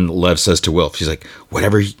 Then Lev says to Wolf, he's like,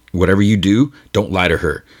 whatever you do, don't lie to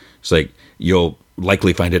her. It's like, you'll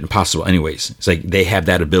likely find it impossible anyways. It's like they have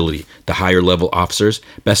that ability. The higher level officers,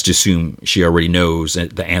 best to assume she already knows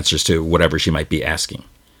the answers to whatever she might be asking.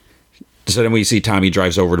 So then we see Tommy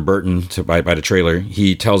drives over to Burton by the trailer.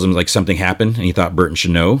 He tells him like something happened and he thought Burton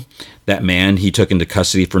should know. That man he took into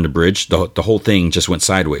custody from the bridge, the whole thing just went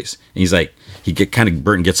sideways. And he's like,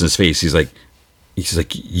 Burton gets in his face. He's like,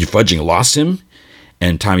 you fudging lost him?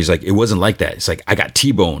 And Tommy's like, it wasn't like that. It's like, I got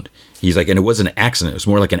T-boned. He's like, and it wasn't an accident. It was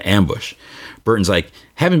more like an ambush. Burton's like,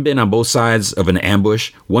 having been on both sides of an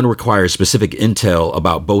ambush, one requires specific intel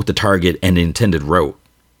about both the target and the intended route.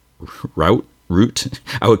 route.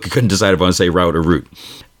 I couldn't decide if I want to say route or route.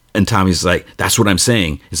 And Tommy's like, that's what I'm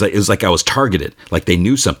saying. It was like I was targeted, like they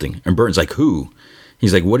knew something. And Burton's like, who?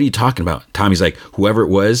 He's like, what are you talking about? Tommy's like, whoever it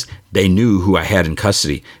was, they knew who I had in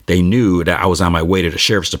custody. They knew that I was on my way to the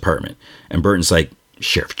sheriff's department. And Burton's like,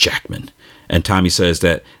 Sheriff Jackman. And Tommy says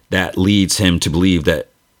that leads him to believe that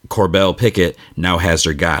Corbell Pickett now has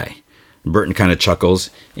their guy. And Burton kind of chuckles.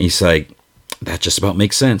 And he's like, that just about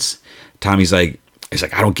makes sense. Tommy's like,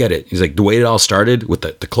 I don't get it. He's like, the way it all started with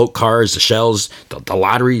the cloak cars, the shells, the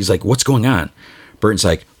lottery. He's like, what's going on? Burton's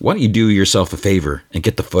like, why don't you do yourself a favor and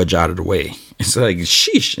get the fudge out of the way? It's like,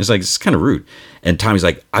 sheesh. It's like, it's kind of rude. And Tommy's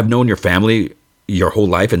like, I've known your family your whole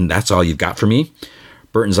life, and that's all you've got for me.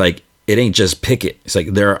 Burton's like, it ain't just Pickett. It's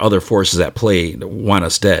like, there are other forces at play that want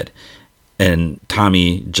us dead. And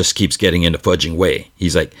Tommy just keeps getting into fudging way.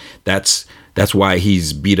 He's like, that's why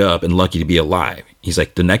he's beat up and lucky to be alive. He's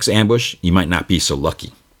like, the next ambush, you might not be so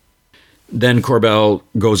lucky. Then Corbell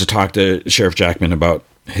goes to talk to Sheriff Jackman about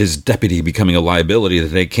his deputy becoming a liability that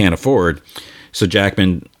they can't afford. So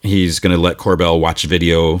Jackman, he's going to let Corbell watch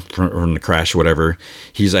video from the crash or whatever.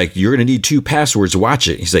 He's like, you're going to need 2 passwords to watch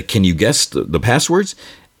it. He's like, can you guess the passwords?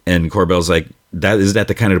 And Corbell's like, is that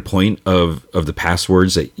the kind of point of the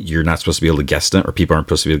passwords that you're not supposed to be able to guess them, or people aren't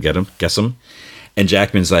supposed to be able to guess them? And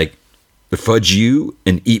Jackman's like, fudge you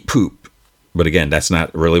and eat poop. But again, that's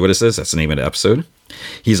not really what it says. That's the name of the episode.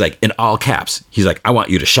 He's like, in all caps, he's like, I want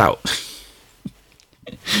you to shout.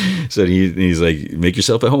 So he's like, make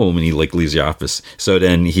yourself at home, and he like leaves the office. So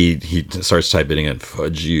then he starts typing in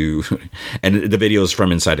fudge you, and the video is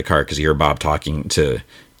from inside the car because you hear Bob talking to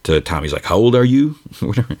Tom. He's like, how old are you?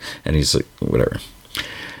 Whatever. And he's like, whatever.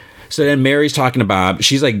 So then Mary's talking to Bob.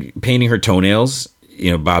 She's like painting her toenails.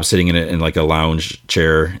 You know, Bob's sitting in like a lounge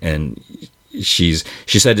chair, and she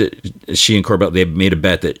said that she and Corbell, they made a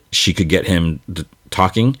bet that she could get him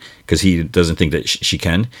talking because he doesn't think that she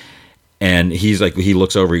can. And he's like, he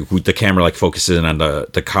looks over, the camera like focuses in on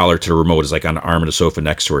the collar to the remote is like on the arm of the sofa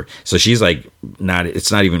next to her. So she's like,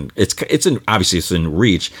 obviously it's in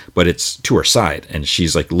reach, but it's to her side. And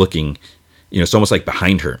she's like looking, you know, it's almost like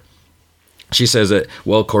behind her. She says that,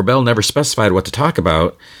 well, Corbell never specified what to talk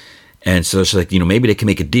about. And so she's like, you know, maybe they can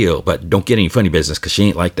make a deal, but don't get any funny business because she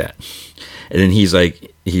ain't like that. And then he's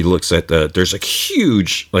like, he looks at there's a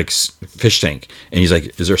huge like fish tank. And he's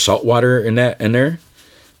like, is there salt water in there?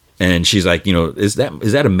 And she's like, you know, is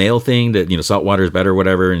that a male thing that, you know, salt water is better or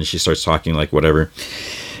whatever? And she starts talking like whatever.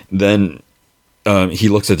 Then he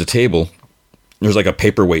looks at the table. There's like a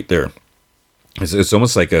paperweight there. It's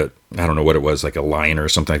almost like I don't know what it was, like a lion or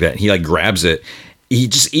something like that. And he like grabs it. He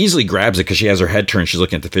just easily grabs it because she has her head turned. She's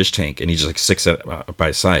looking at the fish tank, and he just like sticks it by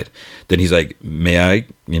his side. Then he's like, may I?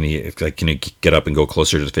 And he's like, can you get up and go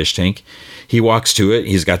closer to the fish tank? He walks to it.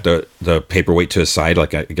 He's got the paperweight to his side,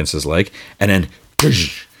 like against his leg. And then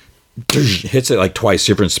hits it like twice,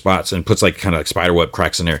 different spots, and puts like kind of like spider web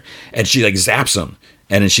cracks in there. And she like zaps him.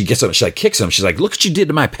 And then she gets up, she like kicks him. She's like, look what you did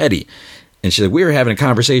to my petty. And she's like, we were having a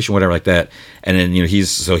conversation, whatever, like that. And then, you know, he's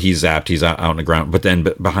zapped. He's out on the ground. But then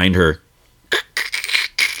behind her,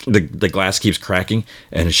 the glass keeps cracking.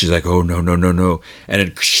 And she's like, oh, no. And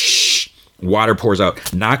then water pours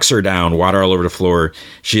out, knocks her down, water all over the floor.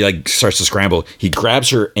 She like starts to scramble. He grabs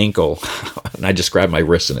her ankle. And I just grabbed my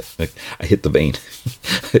wrist in it. Like, I hit the vein.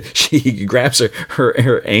 She grabs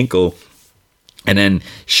her ankle. And then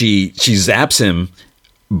she zaps him.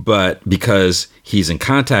 But because he's in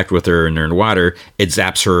contact with her and they're in water, it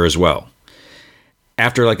zaps her as well.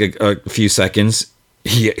 After like a few seconds,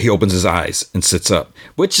 he opens his eyes and sits up,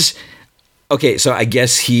 which is okay. So I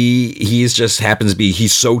guess he's just happens to be,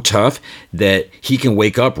 he's so tough that he can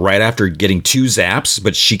wake up right after getting 2 zaps,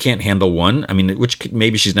 but she can't handle one. I mean, which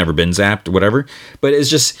maybe she's never been zapped or whatever, but it's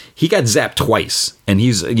just, he got zapped twice, and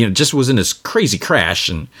he's, you know, just was in this crazy crash.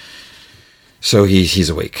 And so he's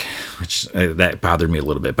awake, which that bothered me a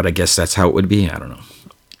little bit, but I guess that's how it would be. I don't know.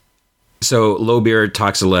 So Lowbeard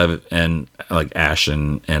talks to Lev and like Ash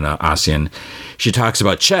and Ossian. She talks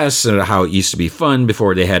about chess and how it used to be fun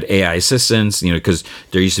before they had AI assistants, you know, because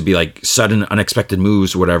there used to be like sudden unexpected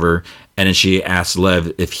moves or whatever. And then she asks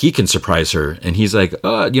Lev if he can surprise her. And he's like,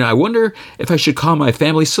 you know, I wonder if I should call my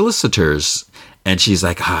family solicitors. And she's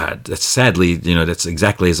like, that's sadly, you know, that's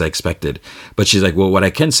exactly as I expected. But she's like, well, what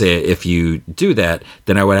I can say, if you do that,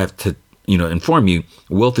 then I would have to, you know, inform you,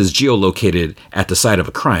 Wilf is geolocated at the site of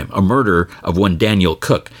a crime, a murder of one Daniel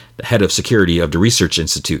Cook, the head of security of the Research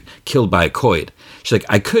Institute, killed by Coyd. She's like,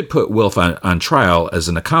 I could put Wilf on trial as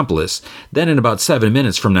an accomplice. Then in about 7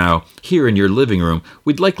 minutes from now, here in your living room,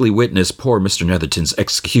 we'd likely witness poor Mr. Netherton's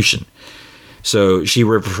execution. So she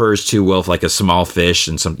refers to, well, if like a small fish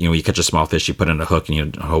and some, you catch a small fish, you put it in a hook and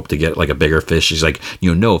you hope to get like a bigger fish. She's like,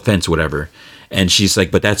 no offense, whatever. And she's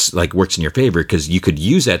like, but that's like works in your favor because you could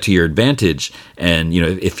use that to your advantage. And,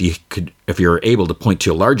 if you're able to point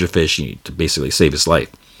to a larger fish, you need to basically save his life.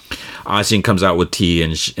 Ossian comes out with tea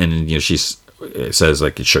and she says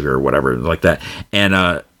like sugar or whatever like that.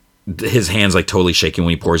 And his hand's like totally shaking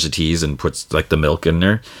when he pours the teas and puts like the milk in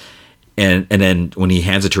there. And then when he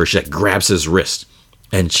hands it to her, she like grabs his wrist.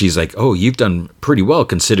 And she's like, oh, you've done pretty well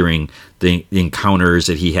considering the encounters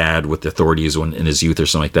that he had with the authorities when in his youth or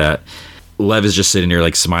something like that. Lev is just sitting there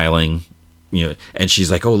like smiling, and she's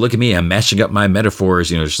like, oh, look at me, I'm mashing up my metaphors,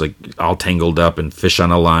 just like all tangled up and fish on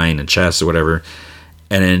a line and chess or whatever.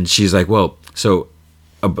 And then she's like, well, so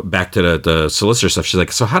back to the solicitor stuff. She's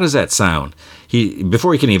like, so how does that sound?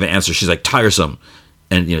 Before he can even answer, she's like, tiresome.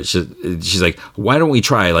 And she's like, why don't we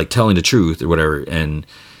try like telling the truth or whatever? And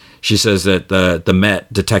she says that the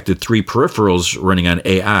Met detected 3 peripherals running on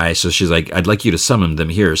AI. So she's like, I'd like you to summon them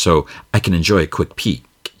here so I can enjoy a quick peek.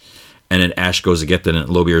 And then Ash goes to get them, and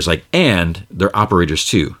Lobier's like, and they're operators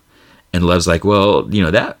too. And Lev's like, well,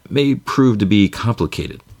 that may prove to be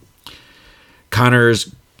complicated.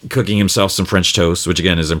 Connor's cooking himself some French toast, which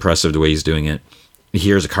again is impressive the way he's doing it. He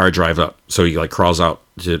hears a car drive up, so he like crawls out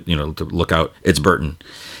to to look out. It's Burton.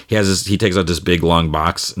 He takes out this big long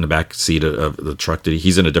box in the back seat of the truck.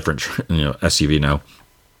 He's in a different SUV now,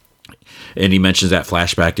 and he mentions that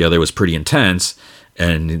flashback the other was pretty intense.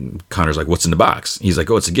 And Connor's like, what's in the box? He's like,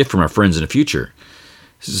 oh, it's a gift from our friends in the future.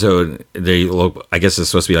 So I guess it's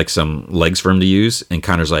supposed to be like some legs for him to use. And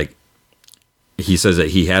Connor's like, he says that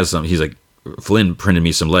he has some. He's like, Flynn printed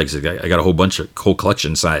me some legs. I got a whole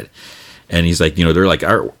collection inside. And he's like, they're like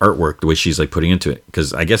artwork, the way she's like putting into it.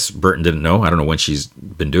 Because I guess Burton didn't know. I don't know when she's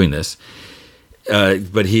been doing this.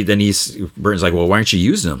 But Burton's like, well, why aren't you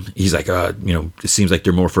using them? He's like, it seems like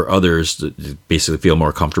they're more for others to basically feel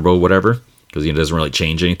more comfortable, whatever. Because it doesn't really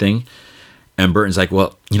change anything. And Burton's like,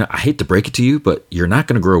 well, I hate to break it to you, but you're not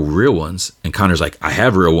going to grow real ones. And Connor's like, I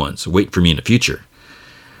have real ones. Wait for me in the future.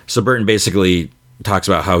 So Burton basically talks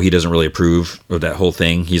about how he doesn't really approve of that whole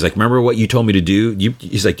thing. He's like, remember what you told me to do?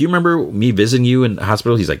 He's like, do you remember me visiting you in the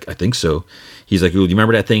hospital? He's like, I think so. He's like, well, do you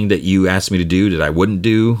remember that thing that you asked me to do that I wouldn't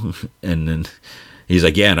do? And then he's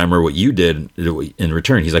like, yeah, and I remember what you did in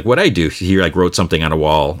return. He's like, what'd I do? He like wrote something on a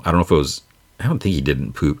wall. I don't know if it was, I don't think he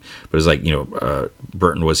didn't poop, but it was like,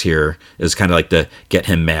 Burton was here. It was kind of like to get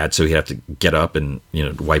him mad, so he'd have to get up and,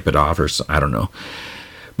 wipe it off, or I don't know.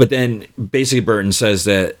 But then basically Burton says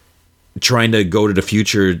that trying to go to the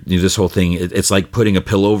future, this whole thing, it's like putting a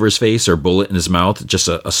pillow over his face or a bullet in his mouth, just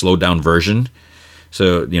a slowed down version.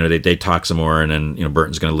 So, they talk some more, and then,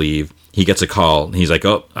 Burton's going to leave. He gets a call. And he's like,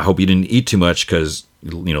 oh, I hope you didn't eat too much because,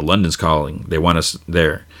 London's calling. They want us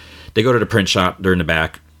there. They go to the print shop. They're in the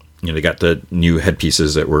back. They got the new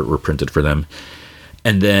headpieces that were printed for them.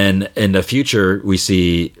 And then in the future, we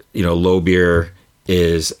see, Lobier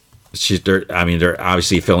they're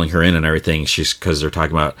obviously filling her in and everything. Because they're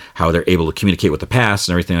talking about how they're able to communicate with the past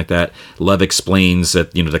and everything like that. Lev explains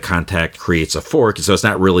that, the contact creates a fork. So it's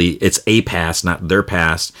not really, it's a past, not their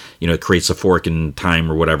past. It creates a fork in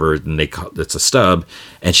time or whatever. And it's a stub.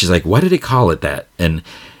 And she's like, why do they call it that? And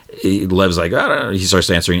Lev's like, I don't know. He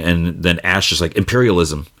starts answering. And then Ash just like,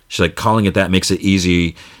 imperialism. She's like, calling it that makes it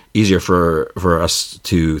easier for us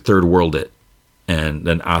to third world it. And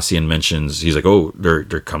then Ossian mentions, he's like, oh, they're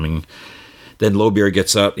coming. Then Lobier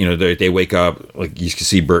gets up, they wake up, like you can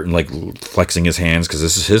see Burton like flexing his hands because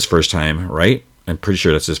this is his first time, right? I'm pretty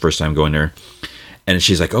sure that's his first time going there. And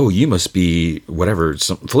she's like, oh, you must be whatever,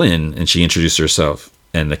 Flynn. And she introduces herself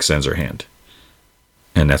and extends her hand.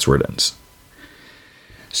 And that's where it ends.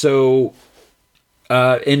 So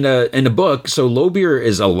in the book, so Lobier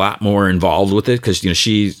is a lot more involved with it because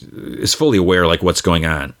she is fully aware like what's going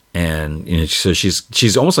on, and so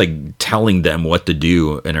she's almost like telling them what to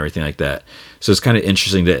do and everything like that. So it's kind of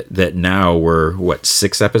interesting that now we're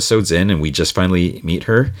 6 episodes in and we just finally meet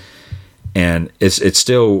her, and it's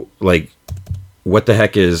still like, what the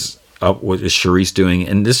heck is up? What is Charisse doing?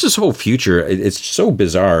 And this whole future, it's so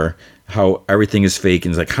bizarre how everything is fake,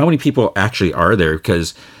 and it's like, how many people actually are there?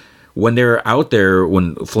 Because when they're out there,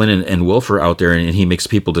 when Flynn and Wilf are out there and he makes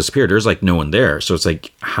people disappear, there's like no one there. So it's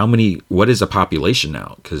like, what is the population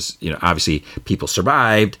now? Because, obviously people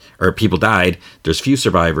survived or people died. There's few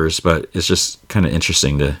survivors, but it's just kind of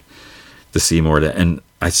interesting to see more of that. And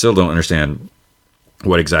I still don't understand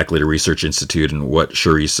what exactly the Research Institute and what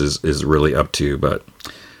Charisse is really up to, but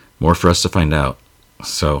more for us to find out.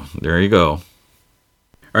 So there you go.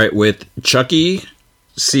 All right. With Chucky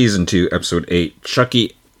season 2, episode 8,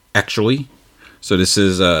 Chucky Actually So this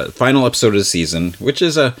is a final episode of the season, which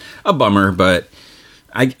is a bummer, but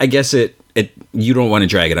I guess you don't want to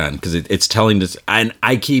drag it on because it's telling this. And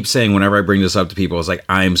I keep saying whenever I bring this up to people, it's like,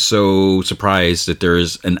 I'm so surprised that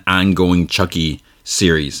there's an ongoing Chucky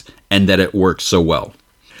series and that it works so well.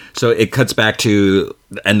 So it cuts back to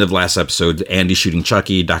the end of last episode. Andy shooting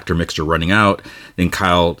Chucky, Dr. Mixter running out. And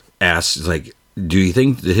Kyle asks, like, do you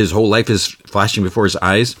think that his whole life is flashing before his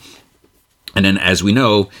eyes? And then, as we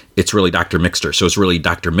know, it's really Dr. Mixter. So it's really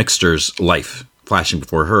Dr. Mixter's life flashing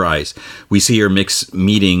before her eyes. We see her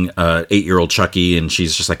meeting 8-year-old Chucky, and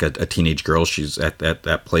she's just like a teenage girl. She's at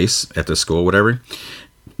that place, at the school, whatever.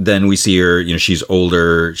 Then we see her, she's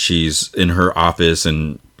older. She's in her office,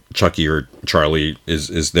 and Chucky or Charlie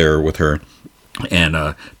is there with her and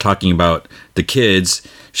talking about the kids.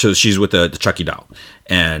 So she's with the Chucky doll,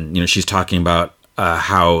 and she's talking about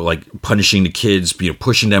how like punishing the kids,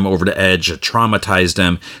 pushing them over the edge, traumatized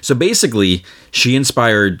them. So basically, she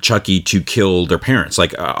inspired Chucky to kill their parents,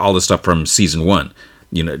 like all the stuff from season 1.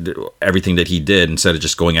 Everything that he did instead of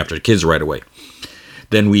just going after the kids right away.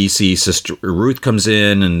 Then we see Sister Ruth comes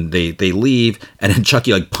in and they leave, and then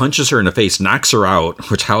Chucky like punches her in the face, knocks her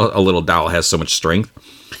out, which how a little doll has so much strength.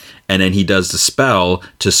 And then he does the spell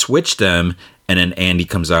to switch them, and then Andy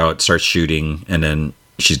comes out, starts shooting, and then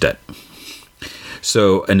she's dead.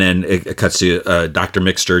 So, and then it cuts to Dr.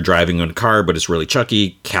 Mixter driving in a car, but it's really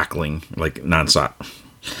Chucky cackling like nonstop.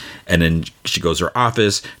 And then she goes to her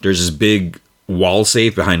office. There's this big wall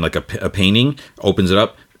safe behind like a painting, opens it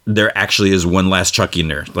up. There actually is one last Chucky in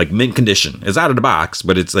there, like mint condition. It's out of the box,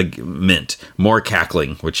 but it's like mint. More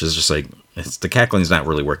cackling, which is just like, the cackling's not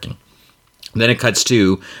really working. Then it cuts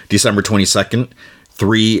to December 22nd,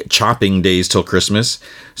 3 chopping days till Christmas.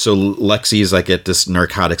 So Lexi is like at this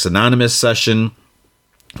Narcotics Anonymous session.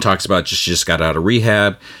 Talks about she just got out of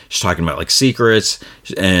rehab. She's talking about like secrets,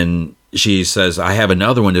 and she says, I have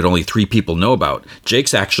another one that only 3 people know about.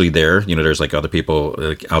 Jake's actually there. There's like other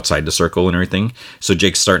people outside the circle and everything. So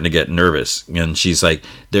Jake's starting to get nervous, and she's like,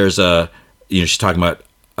 there's she's talking about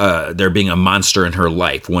there being a monster in her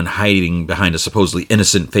life, one hiding behind a supposedly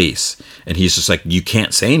innocent face. And he's just like, you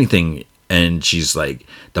can't say anything. And she's like,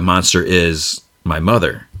 the monster is my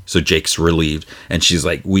mother. So Jake's relieved, and she's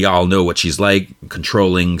like, we all know what she's like,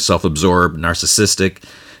 controlling, self-absorbed, narcissistic.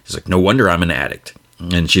 He's like, no wonder I'm an addict.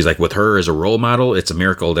 And she's like, with her as a role model, it's a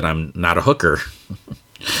miracle that I'm not a hooker.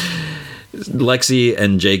 Lexi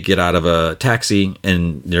and Jake get out of a taxi,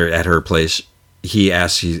 and they're at her place. He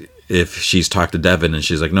asks if she's talked to Devin, and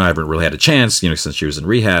she's like, no, I haven't really had a chance, since she was in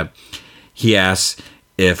rehab. He asks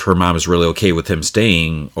if her mom is really okay with him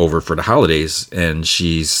staying over for the holidays. And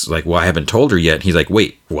she's like, well, I haven't told her yet. And he's like,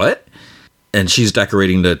 wait, what? And she's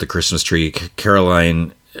decorating the Christmas tree.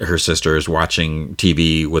 Caroline, her sister, is watching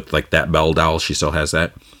TV with like that Belle doll. She still has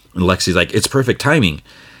that. And Lexi's like, it's perfect timing.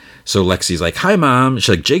 So Lexi's like, hi, Mom.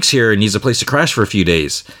 She's like, Jake's here and needs a place to crash for a few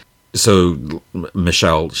days. So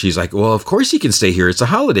Michelle, she's like, well, of course he can stay here. It's the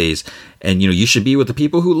holidays. And, you should be with the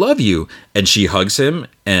people who love you. And she hugs him,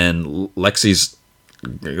 and Lexi's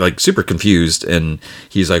like super confused, and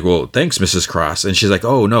he's like, well, thanks, Mrs. Cross. And she's like,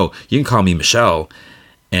 oh no, you can call me Michelle.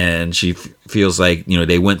 And she feels like,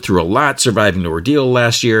 they went through a lot surviving the ordeal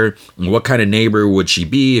last year. And what kind of neighbor would she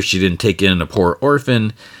be if she didn't take in a poor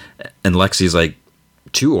orphan? And Lexi's like,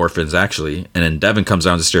 2 orphans actually. And then Devin comes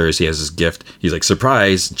down the stairs. He has his gift. He's like,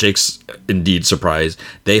 surprise. Jake's indeed surprised.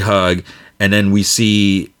 They hug, and then we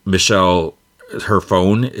see Michelle, her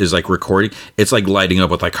phone is like recording. It's like lighting up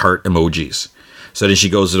with like heart emojis. So then she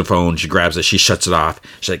goes to the phone, she grabs it, she shuts it off.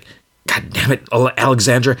 She's like, God damn it,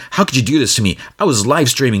 Alexandra, how could you do this to me? I was live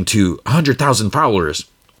streaming to 100,000 followers.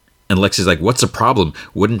 And Lexi's like, what's the problem?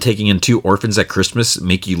 Wouldn't taking in 2 orphans at Christmas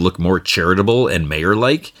make you look more charitable and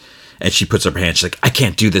mayor-like? And she puts up her hand, she's like, I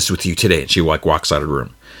can't do this with you today. And she like walks out of the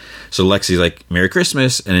room. So Lexi's like, Merry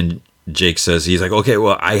Christmas. And then Jake says, he's like, okay,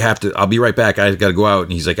 well, I'll be right back. I got to go out.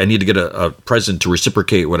 And he's like, I need to get a present to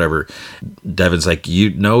reciprocate, whatever. Devin's like, you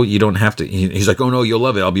don't have to. He's like, oh no, you'll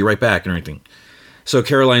love it. I'll be right back and everything. So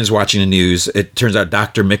Caroline's watching the news. It turns out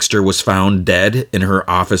Dr. Mixter was found dead in her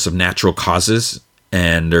office of natural causes.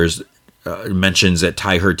 And there's mentions that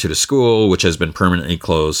tie her to the school, which has been permanently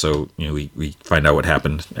closed. So, we find out what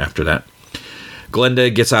happened after that.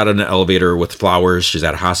 Glenda gets out of an elevator with flowers. She's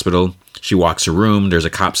at a hospital. She walks her room. There's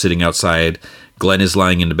a cop sitting outside. Glenn is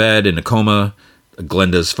lying in the bed in a coma.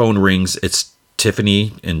 Glenda's phone rings. It's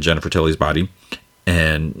Tiffany in Jennifer Tilly's body.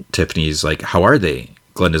 And Tiffany's like, how are they?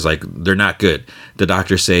 Glenda's like, they're not good. The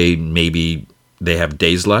doctors say maybe they have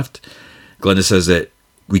days left. Glenda says that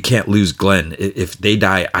we can't lose Glenn. If they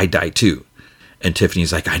die, I die too. And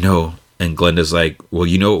Tiffany's like, I know. And Glenda's like, well,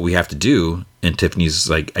 you know what we have to do? And Tiffany's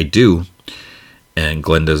like, I do. And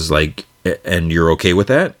Glenda's like, and you're okay with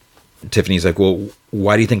that? Tiffany's like, well,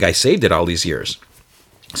 why do you think I saved it all these years?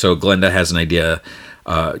 So Glenda has an idea,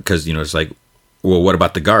 because, it's like, well, what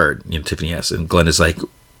about the guard? Tiffany asks. And Glenda's like,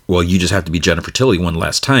 well, you just have to be Jennifer Tilly one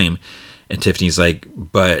last time. And Tiffany's like,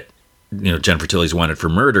 but, Jennifer Tilly's wanted for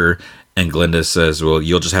murder. And Glenda says, well,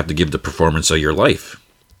 you'll just have to give the performance of your life.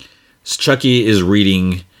 So Chucky is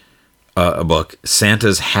reading a book,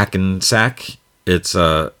 Santa's Hackensack. It's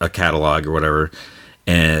a catalog or whatever.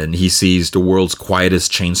 And he sees the world's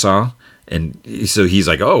quietest chainsaw. And so he's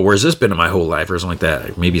like, oh, where's this been in my whole life? Or something like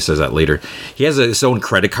that. Maybe he says that later. He has his own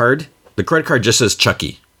credit card. The credit card just says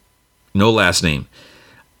Chucky. No last name.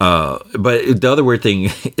 But the other weird thing,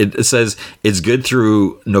 it says it's good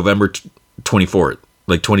through November 24th.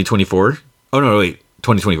 Like 2024? Oh, no, wait.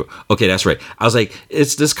 2024. Okay, that's right. I was like,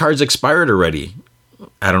 this card's expired already.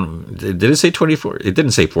 Did it say 24? It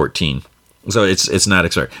didn't say 14. So it's not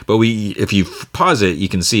expired. But if you pause it, you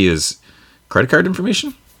can see his credit card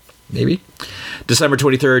information. Maybe. December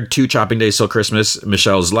 23rd, 2 chopping days till Christmas.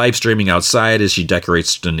 Michelle's live streaming outside as she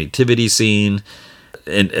decorates the nativity scene.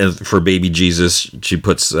 And for baby Jesus, she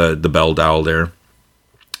puts the Belle doll there.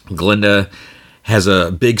 Glenda has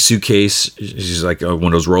a big suitcase. She's like one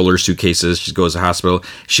of those roller suitcases. She goes to the hospital.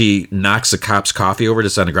 She knocks the cop's coffee over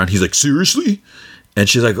that's on the ground. He's like, seriously? And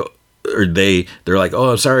she's like, they're like,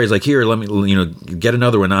 oh, I'm sorry. He's like, here, let me, get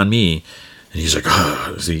another one on me. And he's like,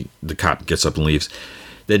 oh. See, the cop gets up and leaves.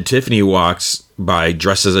 Then Tiffany walks by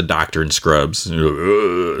dressed as a doctor in scrubs.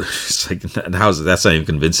 It's like, that's not even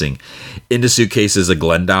convincing. In the suitcase is a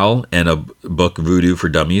Glen doll and a book, Voodoo for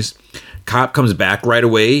Dummies. Cop comes back right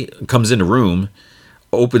away, comes in the room,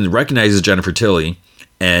 recognizes Jennifer Tilly,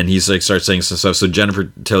 and he's like starts saying some stuff. So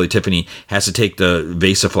Jennifer Tilly, Tiffany, has to take the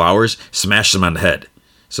vase of flowers, smash them on the head.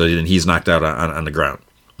 So then he's knocked out on the ground.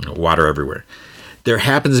 Water everywhere. There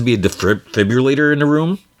happens to be a defibrillator in the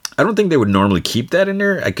room. I don't think they would normally keep that in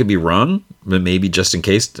there. I could be wrong, but maybe just in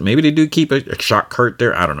case. Maybe they do keep a shock cart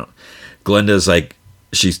there. I don't know. Glenda's like,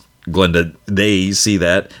 they see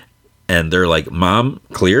that, and they're like, Mom,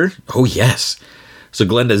 clear? Oh, yes. So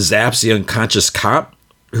Glenda zaps the unconscious cop,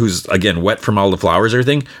 who's, again, wet from all the flowers and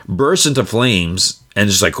everything, bursts into flames, and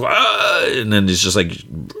just like, ah! And then it's just like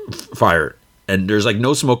fire. And there's like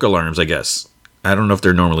no smoke alarms, I guess. I don't know if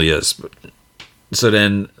there normally is, but... So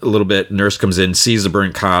then a little bit, nurse comes in, sees the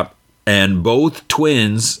burnt cop, and both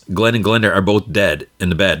twins, Glenn and Glenda, are both dead in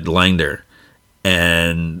the bed, lying there.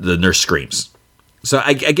 And the nurse screams. So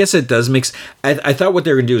I guess it does mix. I thought what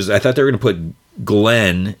they were going to do is, I thought they were going to put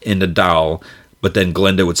Glenn in the doll, but then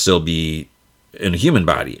Glenda would still be in a human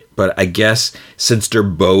body. But I guess since they're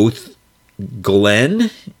both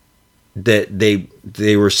Glenn, that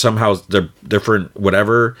they were somehow, they're different,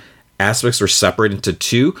 whatever aspects were separated into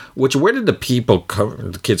two. Which, where did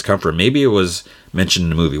the kids come from? Maybe it was mentioned in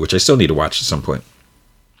the movie, which I still need to watch at some point.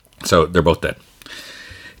 So they're both dead.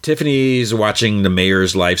 Tiffany's watching the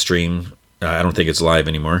mayor's live stream. I don't think it's live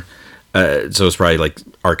anymore, so it's probably like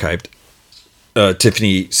archived.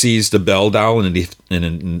 Tiffany sees the Belle doll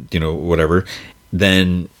and whatever.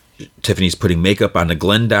 Then Tiffany's putting makeup on the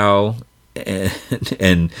Glen doll,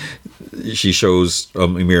 and she shows a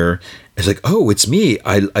mirror. It's like, oh, it's me.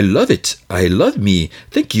 I love it. I love me.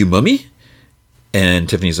 Thank you, Mummy. And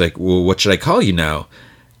Tiffany's like, well, what should I call you now?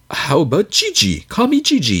 How about Gigi? Call me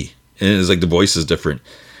Gigi. And it's like the voice is different.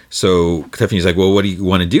 So Tiffany's like, well, what do you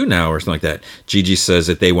want to do now? Or something like that. Gigi says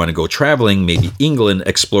that they want to go traveling, maybe England,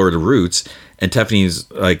 explore the routes. And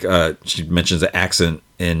Tiffany's like, she mentions the accent.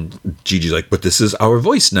 And Gigi's like, but this is our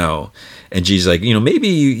voice now. And Gigi's like, maybe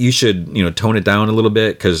you should, tone it down a little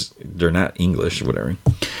bit because they're not English or whatever.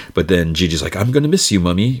 But then Gigi's like, I'm going to miss you,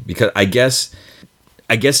 Mummy. Because I guess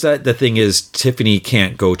that the thing is Tiffany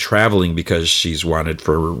can't go traveling because she's wanted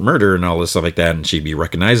for murder and all this stuff like that. And she'd be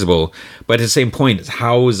recognizable. But at the same point,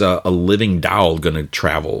 how is a living doll going to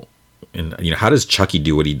travel? And, how does Chucky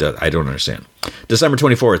do what he does? I don't understand. December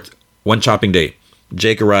 24th, one chopping day.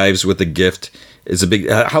 Jake arrives with a gift. It's a big...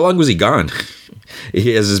 how long was he gone?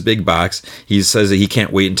 He has this big box. He says that he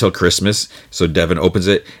can't wait until Christmas. So Devin opens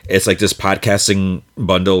it. It's like this podcasting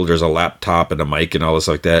bundle. There's a laptop and a mic and all this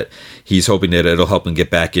like that. He's hoping that it'll help him get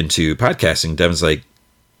back into podcasting. Devin's like,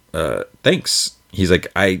 thanks. He's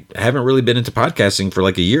like, I haven't really been into podcasting for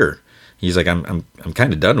like a year. He's like, I'm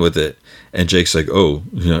kind of done with it. And Jake's like, oh,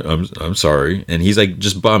 yeah, I'm sorry. And he's like,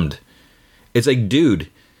 just bummed. It's like, dude,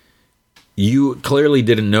 you clearly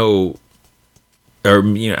didn't know, or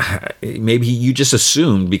maybe you just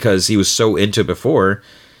assumed because he was so into it before.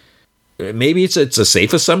 Maybe it's a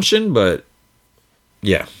safe assumption, but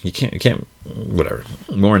yeah, you can't whatever.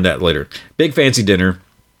 More on that later. Big fancy dinner.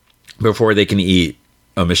 Before they can eat,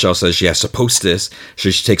 Michelle says she has to post this. So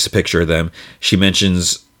she takes a picture of them. She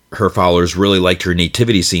mentions her followers really liked her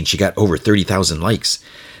nativity scene. She got over 30,000 likes.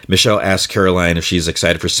 Michelle asks Caroline if she's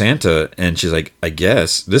excited for Santa, and she's like, I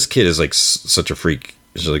guess. This kid is like such a freak.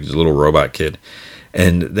 She's like a little robot kid.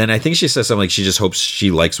 And then I think she says something like she just hopes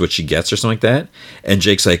she likes what she gets or something like that. And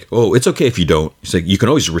Jake's like, oh, it's okay if you don't. He's like, you can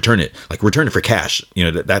always return it. Like, return it for cash. You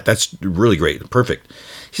know, that's really great. Perfect.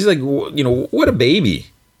 She's like, you know, what a baby.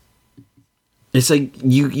 It's like,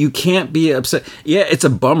 you can't be upset. Yeah, it's a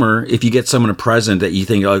bummer if you get someone a present that you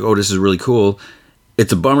think, like, oh, this is really cool.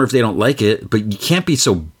 It's a bummer if they don't like it, but you can't be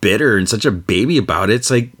so bitter and such a baby about it. It's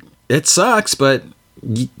like, it sucks, but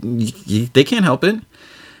they can't help it.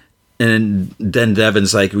 And then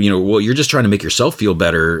Devin's like, you know, well, you're just trying to make yourself feel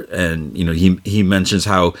better. And, you know, he mentions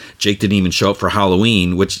how Jake didn't even show up for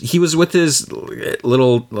Halloween, which he was with his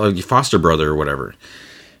little foster brother or whatever.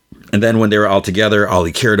 And then when they were all together, all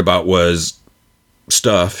he cared about was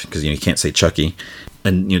stuff, because, you know, you can't say Chucky.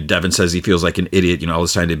 And, you know, Devin says he feels like an idiot, you know, all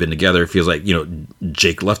this time they've been together. It feels like, you know,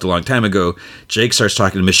 Jake left a long time ago. Jake starts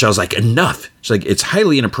talking to Michelle's like, enough. She's like, it's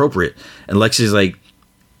highly inappropriate. And Lexi's like,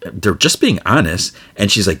 they're just being honest.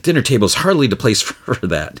 And she's like, dinner table's hardly the place for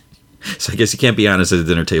that. So I guess you can't be honest at the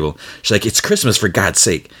dinner table. She's like, it's Christmas, for God's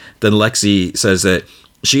sake. Then Lexi says that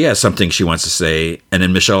she has something she wants to say. And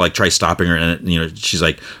then Michelle like tries stopping her. And, you know, she's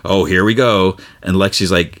like, oh, here we go. And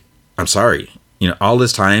Lexi's like, I'm sorry. You know, all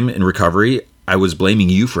this time in recovery, I was blaming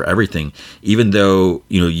you for everything, even though,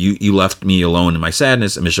 you know, you left me alone in my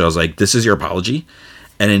sadness. And Michelle's like, this is your apology.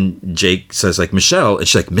 And then Jake says like, Michelle, and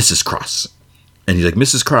she's like, Mrs. Cross. And he's like,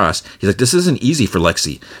 Mrs. Cross. He's like, this isn't easy for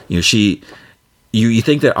Lexi. You know, you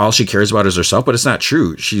think that all she cares about is herself, but it's not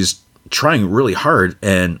true. She's trying really hard,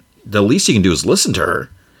 and the least you can do is listen to her.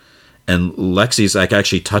 And Lexi's like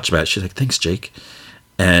actually touched by it. She's like, thanks, Jake.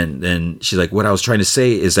 And then she's like, what I was trying to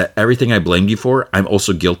say is that everything I blamed you for, I'm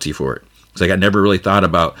also guilty for it. It's like, I never really thought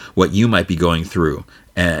about what you might be going through.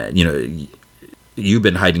 And, you know, you've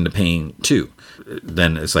been hiding the pain too.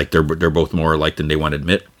 Then it's like they're both more alike than they want to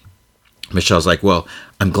admit. Michelle's like, well,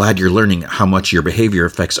 I'm glad you're learning how much your behavior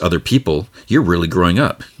affects other people. You're really growing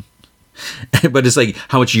up. But it's like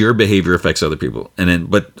how much your behavior affects other people. And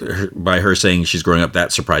then, by her saying she's growing up,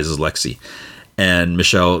 that surprises Lexi. And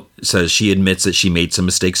Michelle says she admits that she made some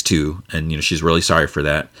mistakes too. And, you know, she's really sorry for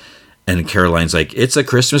that. And Caroline's like, it's a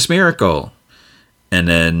Christmas miracle. And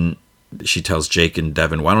then she tells Jake and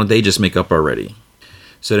Devin, why don't they just make up already?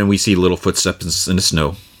 So then we see little footsteps in the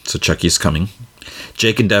snow. So Chucky's coming.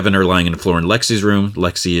 Jake and Devin are lying on the floor in Lexi's room.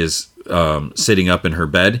 Lexi is sitting up in her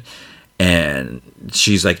bed. And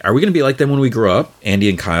she's like, are we going to be like them when we grow up? Andy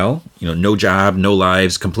and Kyle, you know, no job, no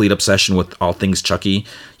lives, complete obsession with all things Chucky.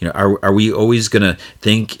 You know, are we always going to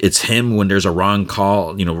think it's him when there's a wrong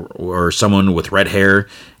call, you know, or someone with red hair?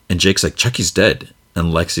 And Jake's like, Chucky's dead.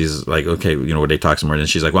 And Lexi's like, okay, you know, they talk some more. And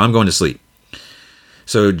she's like, well, I'm going to sleep.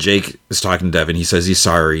 So Jake is talking to Devin. He says he's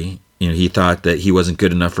sorry. You know, he thought that he wasn't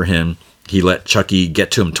good enough for him. He let Chucky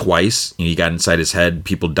get to him twice. You know, he got inside his head.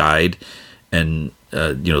 People died. And,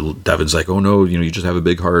 you know, Devin's like, oh, no, you know, you just have a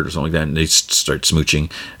big heart or something like that. And they start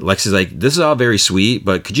smooching. Lexi's like, this is all very sweet,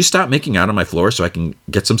 but could you stop making out on my floor so I can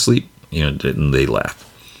get some sleep? You know, and they laugh.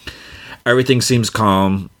 Everything seems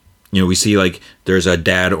calm. You know, we see like there's a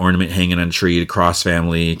dad ornament hanging on a tree, the Cross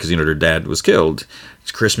family, because, you know, their dad was killed.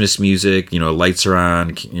 It's Christmas music, you know, lights are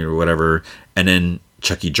on, you know, whatever. And then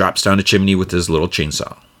Chucky drops down the chimney with his little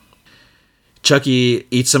chainsaw. Chucky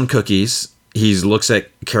eats some cookies. He looks at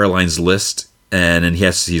Caroline's list, and then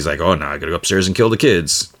he's like, oh, no, I got to go upstairs and kill the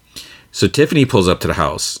kids. So Tiffany pulls up to the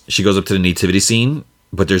house. She goes up to the nativity scene,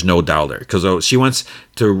 but there's no doll there because she wants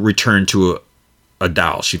to return to a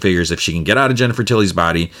doll. She figures if she can get out of Jennifer Tilly's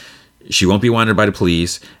body, she won't be wanted by the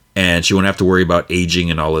police, and she won't have to worry about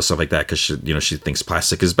aging and all this stuff like that because she thinks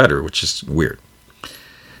plastic is better, which is weird.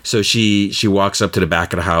 So she walks up to the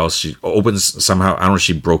back of the house. She opens somehow. I don't know if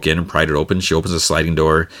she broke in and pried it open. She opens a sliding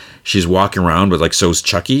door. She's walking around with so's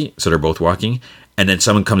Chucky. So they're both walking. And then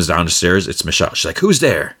someone comes down the stairs. It's Michelle. She's like, who's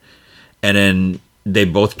there? And then they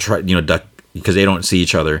both try, duck because they don't see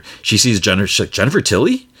each other. She sees Jennifer. She's like, Jennifer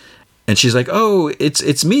Tilly? And she's like, oh,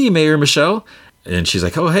 it's me, Mayor Michelle. And she's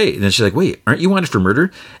like, oh, hey. And then she's like, wait, aren't you wanted for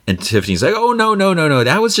murder? And Tiffany's like, oh, no.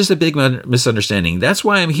 That was just a big misunderstanding. That's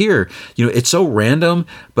why I'm here. You know, it's so random.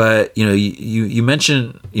 But, you know, you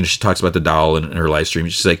mentioned, you know, she talks about the doll in her live stream.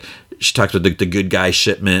 She's like, she talks about the good guy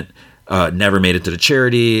shipment, never made it to the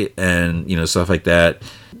charity and, you know, stuff like that.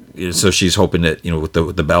 So she's hoping that, you know, with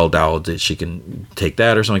the Belle doll that she can take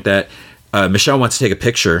that or something like that. Michelle wants to take a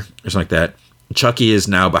picture or something like that. Chucky is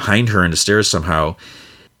now behind her in the stairs somehow.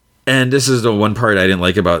 And this is the one part I didn't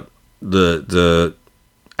like about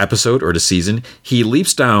I episode or the season, he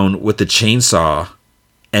leaps down with the chainsaw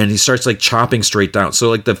and he starts like chopping straight down. So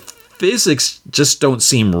like the physics just don't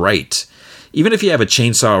seem right. Even if you have a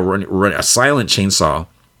chainsaw run a silent chainsaw,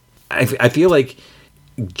 I feel like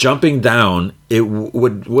jumping down it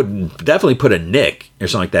would definitely put a nick or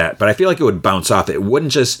something like that. But I feel like it would bounce off. It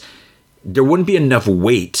wouldn't just, there wouldn't be enough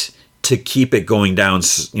weight to keep it going down,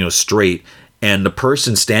 straight. And the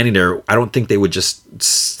person standing there, I don't think they would just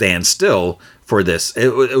stand still for this.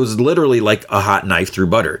 It was literally like a hot knife through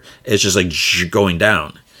butter. It's just like going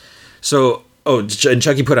down. So, and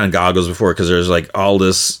Chucky put on goggles before because there's like all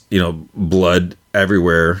this, blood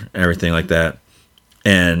everywhere and everything like that.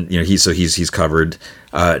 And, he's covered.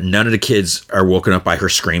 None of the kids are woken up by her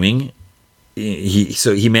screaming. He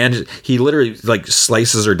literally like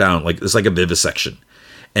slices her down. Like it's like a vivisection.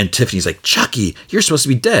 And Tiffany's like, Chucky, you're supposed to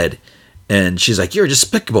be dead. And she's like, you're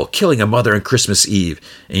despicable, killing a mother on Christmas Eve.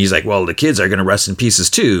 And he's like, well, the kids are going to rest in pieces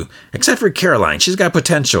too, except for Caroline. She's got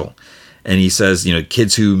potential. And he says,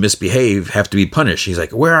 kids who misbehave have to be punished. He's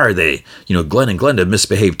like, where are they? Glenn and Glenda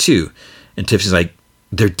misbehaved too. And Tiffany's like,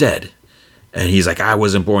 they're dead. And he's like, I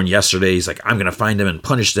wasn't born yesterday. He's like, I'm going to find them and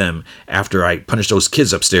punish them after I punish those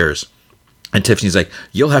kids upstairs. And Tiffany's like,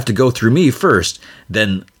 you'll have to go through me first.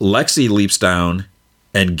 Then Lexi leaps down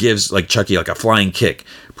and gives like Chucky like a flying kick,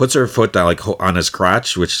 puts her foot down like on his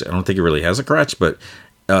crotch, which I don't think it really has a crotch, but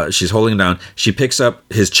she's holding him down. She picks up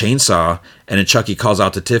his chainsaw, and then Chucky calls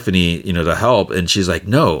out to Tiffany, to help, and she's like,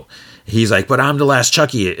 no. He's like, but I'm the last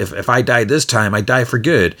Chucky. If I die this time, I die for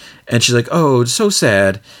good. And she's like, oh, it's so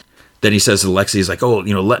sad. Then he says to Lexi, he's like, oh,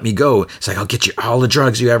 let me go. It's like, I'll get you all the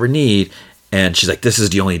drugs you ever need. And she's like, this is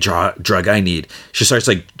the only drug I need. She starts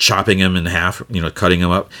like chopping him in half, cutting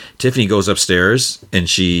him up. Tiffany goes upstairs and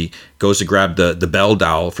she goes to grab the Belle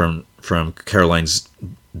doll from Caroline's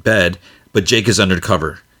bed, but Jake is under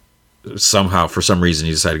cover. Somehow, for some reason,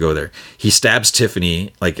 he decided to go there. He stabs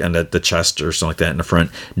Tiffany like on the chest or something like that in the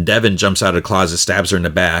front. Devin jumps out of the closet, stabs her in the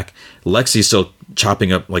back. Lexi's still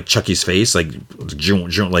chopping up like Chucky's face, like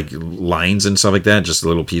lines and stuff like that, just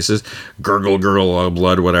little pieces. Gurgle,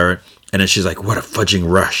 blood, whatever. And then she's like, what a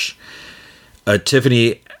fudging rush.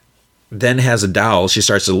 Tiffany then has a doll. She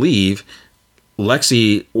starts to leave.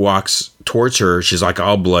 Lexi walks towards her. She's like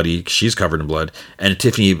all bloody. She's covered in blood. And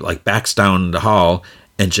Tiffany like backs down the hall.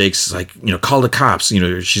 And Jake's like, call the cops.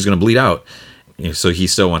 She's going to bleed out. So he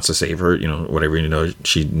still wants to save her. Whatever,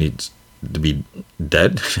 she needs to be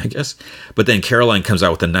dead, I guess. But then Caroline comes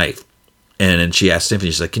out with a knife. And then she asks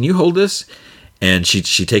Tiffany, she's like, can you hold this? And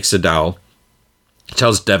she takes the doll.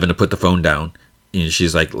 Tells Devin to put the phone down.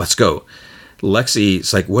 She's like, let's go.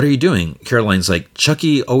 Lexi's like, what are you doing? Caroline's like,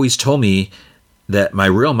 Chucky always told me that my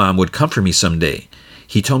real mom would come for me someday.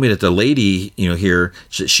 He told me that the lady, here,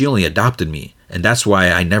 she only adopted me. And that's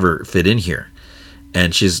why I never fit in here.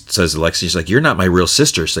 And she says to Lexi, she's like, you're not my real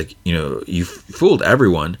sister. She's like, you fooled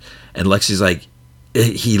everyone. And Lexi's like,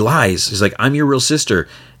 he lies. He's like, I'm your real sister.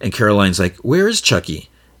 And Caroline's like, where is Chucky?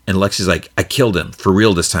 And Lexi's like, I killed him for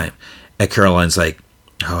real this time. And Caroline's like,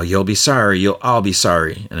 oh, you'll be sorry. You'll all be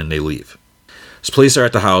sorry. And then they leave. So police are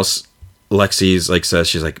at the house. Lexi's like says,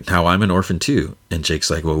 she's like, now I'm an orphan too. And Jake's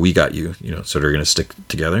like, well, we got you, so they're going to stick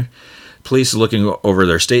together. Police are looking over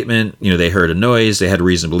their statement. They heard a noise. They had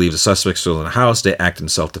reason to believe the suspects were in the house. They act in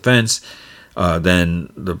self-defense.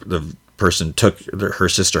 Then the person took her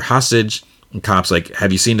sister hostage. And cops like,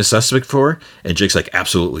 have you seen the suspect before? And Jake's like,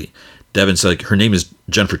 absolutely. Devin's like, her name is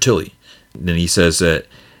Jennifer Tilly. And then he says that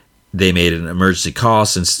they made an emergency call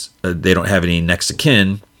since they don't have any next of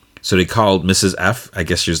kin. So they called Mrs. F. I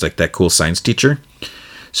guess she was like that cool science teacher.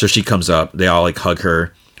 So she comes up. They all like hug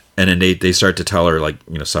her. And then they start to tell her like,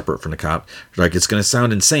 separate from the cop. They're like, it's going to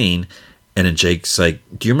sound insane. And then Jake's like,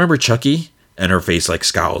 do you remember Chucky? And her face like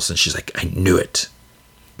scowls. And she's like, I knew it.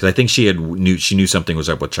 Because I think she knew something was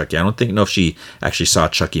up with Chucky. I don't know if she actually saw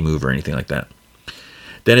Chucky move or anything like that.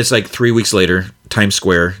 Then it's like 3 weeks later, Times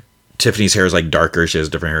Square. Tiffany's hair is like darker. She has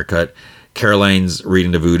a different haircut. Caroline's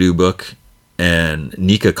reading the voodoo book, and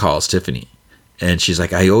Nika calls Tiffany, and she's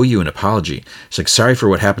like, I owe you an apology. She's like, sorry for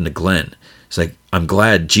what happened to Glenn. It's like, I'm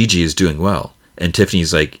glad Gigi is doing well. And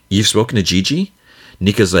Tiffany's like, you've spoken to Gigi?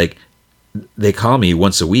 Nika's like, they call me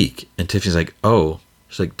once a week. And Tiffany's like, oh.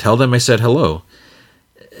 She's like, tell them I said hello.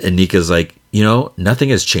 And Nika's like, nothing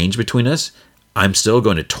has changed between us. I'm still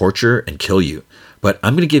going to torture and kill you, but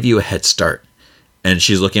I'm going to give you a head start. And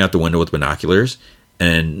she's looking out the window with binoculars.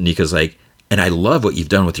 And Nika's like, and I love what you've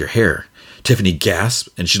done with your hair. Tiffany gasps,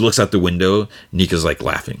 and she looks out the window. Nika's like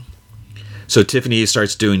laughing. So Tiffany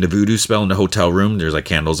starts doing the voodoo spell in the hotel room. There's like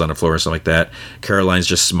candles on the floor or something like that. Caroline's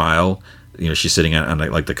just smile. She's sitting on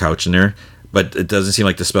like the couch in there. But it doesn't seem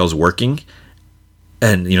like the spell's working.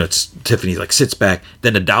 And, it's Tiffany, like, sits back.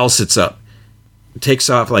 Then the doll sits up, takes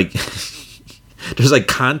off, like, there's, like,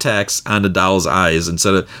 contacts on the doll's eyes.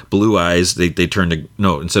 Instead of blue eyes, they turn to,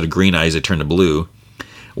 no, instead of green eyes, they turn to blue.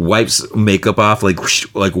 Wipes makeup off, like, whoosh,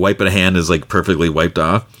 like, wiping a hand is, like, perfectly wiped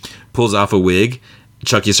off. Pulls off a wig.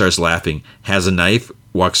 Chucky starts laughing. Has a knife.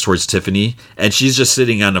 Walks towards Tiffany. And she's just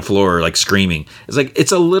sitting on the floor, like, screaming. It's like,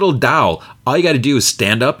 it's a little doll. All you got to do is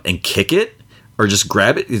stand up and kick it. Or just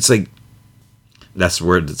grab it. It's like, that's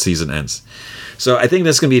where the season ends. So I think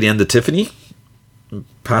that's going to be the end of Tiffany.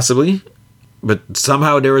 Possibly. But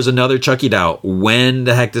somehow there was another Chucky doll. When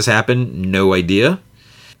the heck this happened, no idea.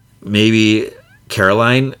 Maybe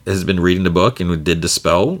Caroline has been reading the book and did the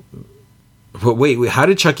spell. But wait, how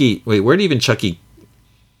did Chucky... Wait, where did even Chucky...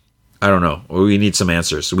 I don't know. We need some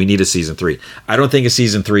answers. We need a season 3. I don't think a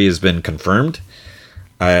season 3 has been confirmed.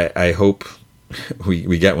 I hope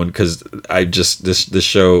we get one, because I just... This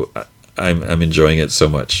show... I'm enjoying it so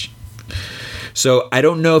much. So I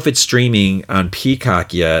don't know if it's streaming on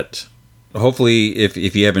Peacock yet. Hopefully, if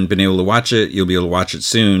you haven't been able to watch it, you'll be able to watch it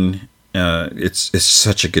soon. It's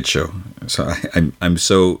such a good show. So I'm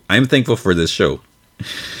thankful for this show.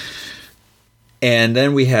 And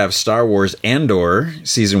then we have Star Wars Andor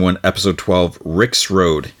season 1 episode 12 Rick's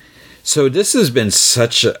Road. So this has been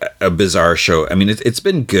such a bizarre show. I mean, it's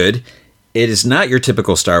been good. It is not your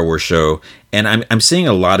typical Star Wars show, and I'm seeing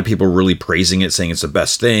a lot of people really praising it, saying it's the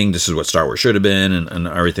best thing. This is what Star Wars should have been, and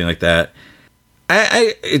everything like that.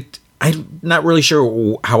 I'm not really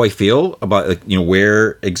sure how I feel about, like,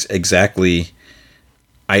 where exactly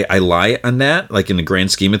I lie on that. Like, in the grand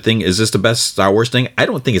scheme of thing, is this the best Star Wars thing? I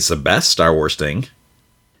don't think it's the best Star Wars thing,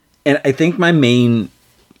 and I think my main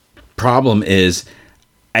problem is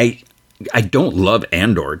I don't love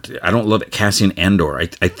Andor. I don't love Cassian Andor.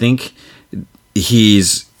 I think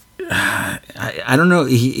he's I don't know.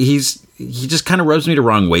 He just kind of rubs me the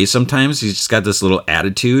wrong way sometimes. He's just got this little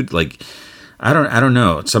attitude. Like, I don't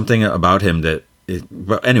know. It's something about him that.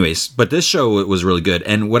 But anyways, but this show was really good.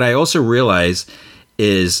 And what I also realize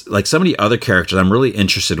is, like, some of the other characters I'm really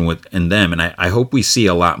interested in them, and I hope we see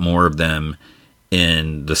a lot more of them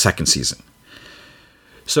in the second season.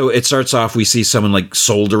 So it starts off, we see someone, like,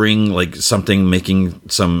 soldering, like, something, making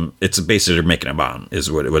some... It's basically they're making a bomb, is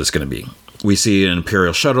what it's going to be. We see an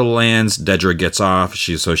Imperial shuttle lands. Dedra gets off.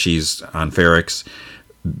 She's on Ferrix.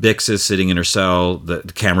 Bix is sitting in her cell. The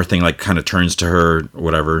camera thing, like, kind of turns to her,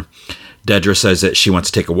 whatever. Dedra says that she wants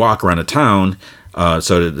to take a walk around the town.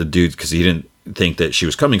 So the dude, because he didn't think that she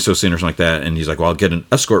was coming so soon or something like that. And he's like, well, I'll get an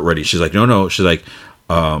escort ready. She's like, no. She's like...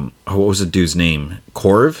 what was the dude's name?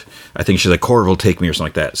 Corv? I think she's like, Corv will take me or something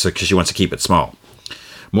like that. So, because she wants to keep it small.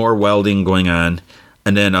 More welding going on.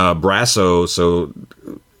 And then Brasso, so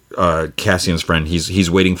Cassian's friend,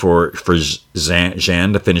 he's waiting for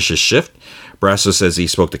Zan to finish his shift. Brasso says he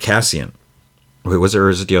spoke to Cassian. Wait, was it, or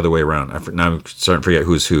is it the other way around? Now I'm starting to forget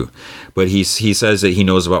who's who. But he says that he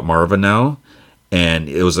knows about Marva now. And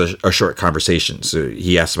it was a short conversation. So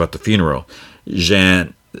he asked about the funeral.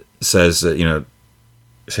 Zan says that,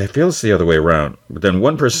 I feel it's the other way around. But then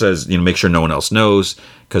one person says, make sure no one else knows,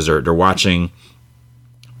 because they're watching.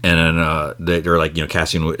 And then they're like,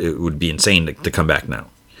 Cassian it would be insane to come back now.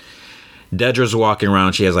 Dedra's walking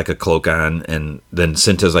around. She has, like, a cloak on. And then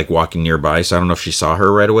Cinta's, like, walking nearby. So I don't know if she saw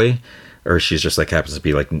her right away, or she's just, like, happens to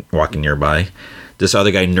be, like, walking nearby. This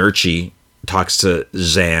other guy, Nurchi, talks to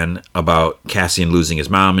Zan about Cassian losing his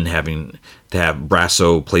mom and having to have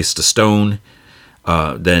Brasso place the stone.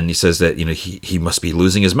 Then he says that, he must be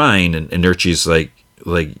losing his mind. And Nurchi's like,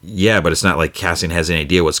 yeah, but it's not like Cassian has any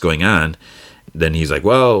idea what's going on. Then he's like,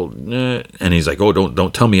 well, and he's like, oh,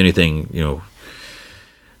 don't tell me anything,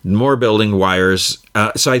 more building wires.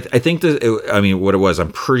 So I think that, what it was,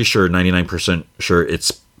 I'm pretty sure, 99% sure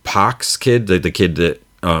it's Pac's kid, the kid that,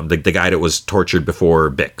 the guy that was tortured before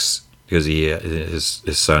Bix, because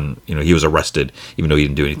his son, he was arrested, even though he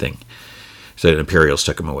didn't do anything. So the Imperials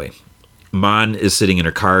took him away. Mon is sitting in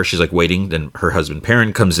her car. She's, like, waiting. Then her husband,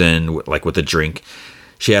 Perrin, comes in, like, with a drink.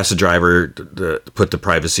 She asks the driver to put the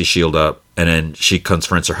privacy shield up. And then she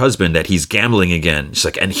confronts her husband that he's gambling again. She's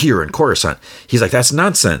like, and here in Coruscant. He's like, that's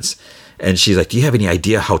nonsense. And she's like, do you have any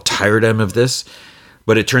idea how tired I am of this?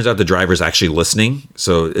 But it turns out the driver's actually listening.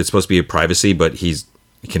 So it's supposed to be a privacy, but he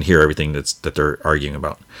can hear everything that they're arguing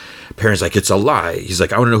about. Perrin's like, it's a lie. He's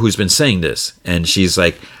like, I want to know who's been saying this. And she's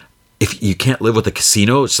like, if you can't live with a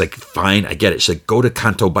casino, it's like, fine, I get it. She's like, go to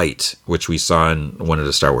Canto Bight, which we saw in one of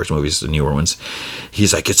the Star Wars movies, the newer ones.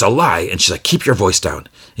 He's like, it's a lie. And she's like, keep your voice down. And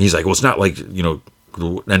he's like, well, it's not like,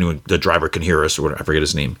 anyone, the driver can hear us, or whatever, I forget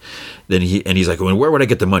his name. Then he's like, well, where would I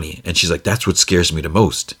get the money? And she's like, that's what scares me the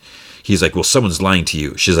most. He's like, well, someone's lying to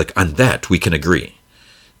you. She's like, on that, we can agree.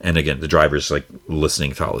 And again, the driver's like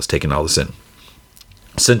listening to all this, taking all this in.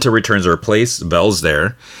 Cinta returns to her place. Vel's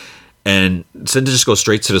there. And Cinta just goes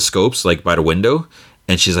straight to the scopes, like by the window.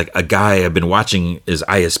 And she's like, a guy I've been watching is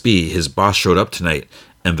ISB. His boss showed up tonight.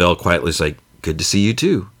 And Vel quietly is like, good to see you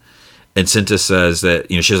too. And Cinta says that,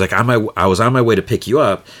 she was like, I was on my way to pick you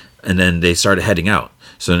up. And then they started heading out.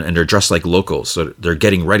 So, and they're dressed like locals. So they're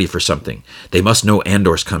getting ready for something. They must know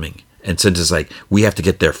Andor's coming. And Cinta's like, we have to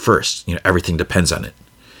get there first. Everything depends on it.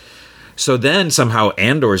 So then somehow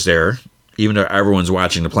Andor's there. Even though everyone's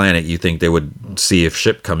watching the planet, you think they would see a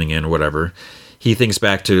ship coming in or whatever. He thinks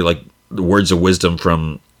back to like the words of wisdom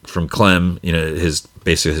from Clem, his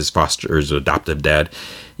foster or his adoptive dad.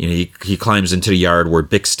 He climbs into the yard where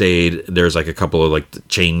Bix stayed. There's like a couple of like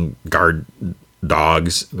chain guard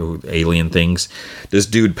dogs, alien things. This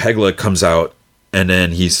dude Pegla comes out, and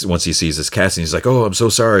then once he sees this Cassian, he's like, "Oh, I'm so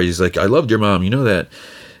sorry." He's like, "I loved your mom, you know that."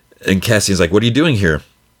 And Cassian's like, "What are you doing here?"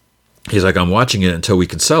 He's like, "I'm watching it until we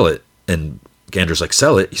can sell it." And Gander's like,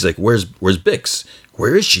 "Sell it?" He's like, "Where's Bix?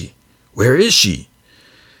 Where is she? Where is she?"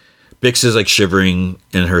 Bix is like shivering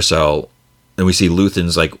in her cell, and we see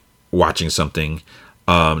Luthen's like watching something.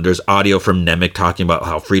 There's audio from Nemik talking about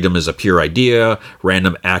how freedom is a pure idea,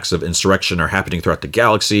 random acts of insurrection are happening throughout the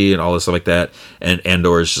galaxy, and all this stuff like that. And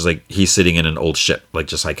Andor is just like, he's sitting in an old ship, like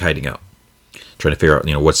just like hiding out, trying to figure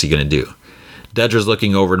out, what's he going to do. Dedra's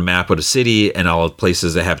looking over the map of the city and all the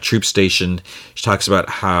places that have troops stationed. She talks about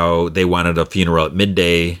how they wanted a funeral at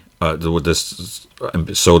midday with this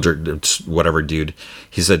soldier, whatever dude.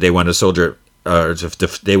 He said they wanted a soldier,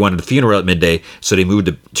 they wanted a funeral at midday, so they moved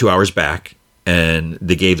it 2 hours back. And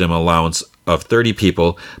they gave them an allowance of 30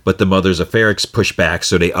 people, but the mothers of Ferrix pushed back,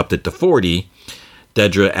 so they upped it to 40.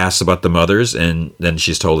 Dedra asks about the mothers, and then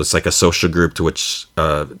she's told it's like a social group to which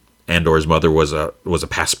Andor's mother was a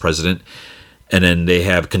past president. And then they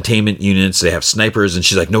have containment units, they have snipers, and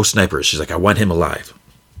she's like, no snipers. She's like, I want him alive.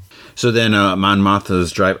 So then Mon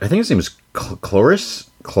Mothma's driver, I think his name is Cloris,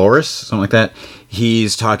 something like that.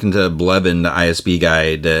 He's talking to Blevin, the ISB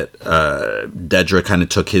guy, that Dedra kind of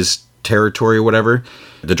took his territory or whatever.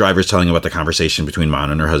 The driver's telling about the conversation between Mon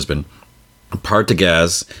and her husband.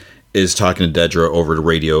 Partagaz is talking to Dedra over the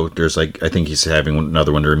radio. There's like, I think he's having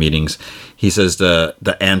another one of their meetings. He says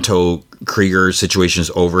the Anto Krieger situation is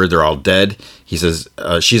over. They're all dead. He says,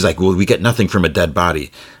 she's like, well, we get nothing from a dead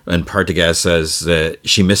body. And Partagaz says that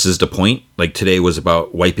she misses the point. Like today was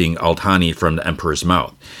about wiping Aldhani from the Emperor's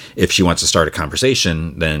mouth. If she wants to start a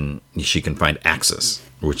conversation, then she can find Axis,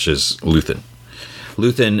 which is Luthen.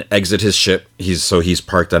 Luthen exits his ship. He's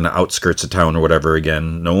parked on the outskirts of town or whatever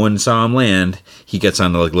again. No one saw him land. He gets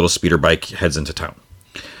on the like little speeder bike, heads into town.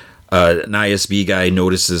 An ISB guy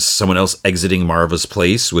notices someone else exiting Marva's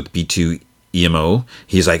place with B2 EMO.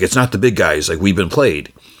 He's like, it's not the big guy. He's like, we've been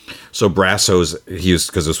played. So Brasso's,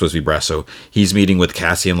 because it was supposed to be Brasso, he's meeting with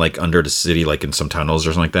Cassian like under the city, like in some tunnels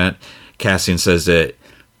or something like that. Cassian says that,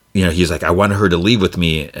 he's like, I wanted her to leave with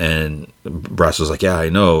me. And Brasso's like, yeah, I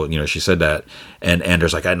know. She said that. And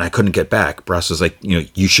Andor's like, and I couldn't get back. Brasso's like,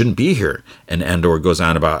 you shouldn't be here. And Andor goes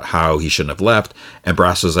on about how he shouldn't have left. And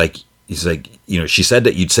Brasso's like, he's like, she said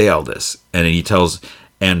that you'd say all this. And then he tells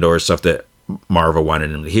Andor stuff that Marva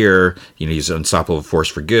wanted him to hear. He's an unstoppable force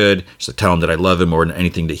for good. So tell him that I love him more than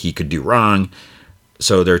anything that he could do wrong.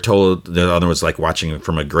 So they're told, the other one's like watching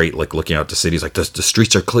from a grate, like looking out the city. He's like, the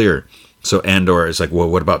streets are clear. So Andor is like, well,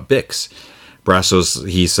 what about Bix? Brassos,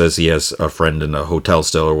 he says he has a friend in a hotel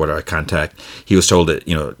still or whatever, a contact. He was told that,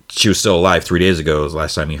 she was still alive 3 days ago, was the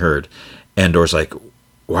last time he heard. Andor's like,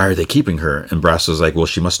 why are they keeping her? And Brasso's like, well,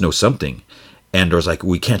 she must know something. Andor's like,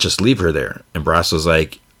 we can't just leave her there. And Brasso's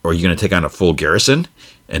like, are you going to take on a full garrison?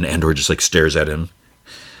 And Andor just like stares at him.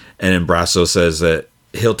 And then Brasso says that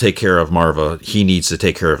he'll take care of Marva. He needs to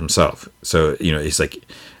take care of himself. So, he's like,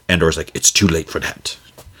 Andor's like, it's too late for that.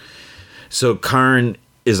 So Karn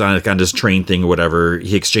is on this train thing or whatever.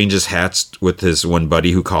 He exchanges hats with his one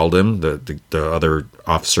buddy who called him, the other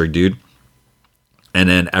officer dude. And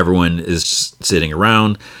then everyone is sitting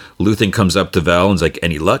around. Luthen comes up to Vel and is like,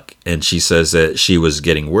 any luck? And she says that she was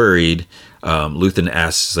getting worried. Luthen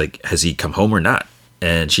asks, like, has he come home or not?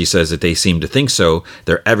 And she says that they seem to think so.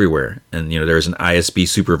 They're everywhere. And, there's an ISB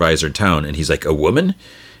supervisor in town. And he's like, a woman?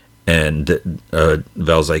 And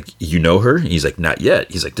Vel's like, you know her? And he's like, not yet.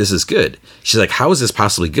 He's like, this is good. She's like, how is this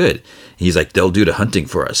possibly good? He's like, they'll do the hunting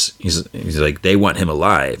for us. He's like, they want him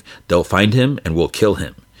alive. They'll find him and we'll kill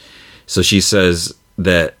him. So she says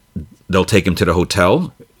that they'll take him to the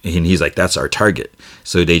hotel. And he's like, that's our target.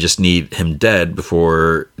 So they just need him dead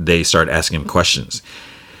before they start asking him questions.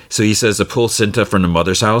 So he says to pull Cinta from the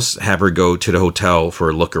mother's house, have her go to the hotel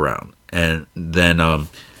for a look around. And then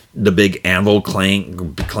the big anvil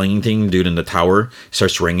clanging thing, dude, in the tower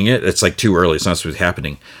starts ringing it. It's like too early. It's not supposed to be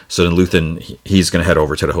happening. So then Luthen, he's going to head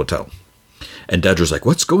over to the hotel. And Dedra's like,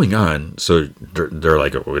 what's going on? So they're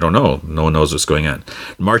like, we don't know. No one knows what's going on.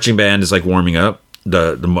 The marching band is like warming up.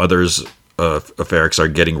 The mothers of Ferrix are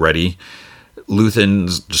getting ready.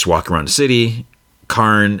 Luthen's just walking around the city.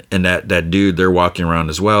 Karn and that dude, they're walking around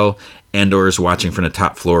as well. Andor is watching from the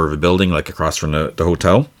top floor of a building, like across from the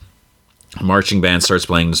hotel. Marching band starts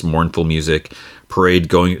playing this mournful music.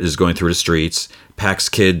 Parade is going through the streets. Pax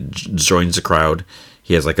Kid joins the crowd.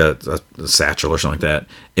 He has like a satchel or something like that.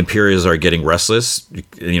 Imperials are getting restless,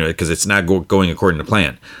 because it's not going according to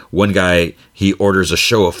plan. One guy, he orders a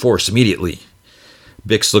show of force immediately.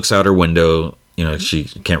 Bix looks out her window. She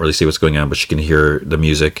can't really see what's going on, but she can hear the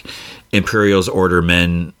music. Imperials order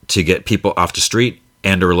men to get people off the street.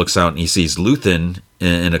 Andor looks out and he sees Luthen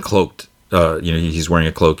in a cloaked. He's wearing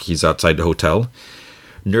a cloak. He's outside the hotel.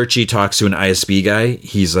 Nurchi talks to an ISB guy.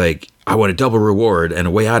 He's like, I want a double reward and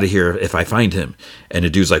a way out of here if I find him. And the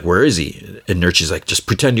dude's like, where is he? And Nurchi's like, just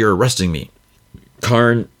pretend you're arresting me.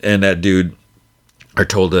 Karn and that dude are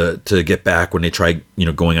told to get back when they try,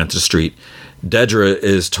 going onto the street. Dedra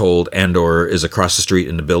is told Andor is across the street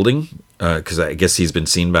in the building because I guess he's been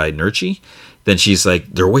seen by Nurchi. Then she's like,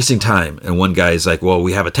 they're wasting time. And one guy's like, well,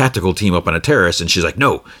 we have a tactical team up on a terrace. And she's like,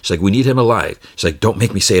 no. She's like, we need him alive. She's like, don't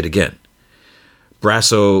make me say it again.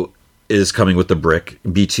 Brasso is coming with the brick.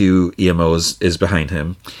 B2 EMOs is behind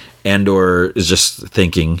him. Andor is just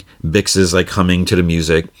thinking. Bix is like humming to the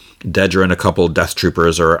music. Dedra and a couple death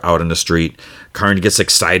troopers are out in the street. Karn gets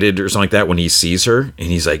excited or something like that when he sees her. And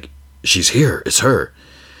he's like, she's here. It's her.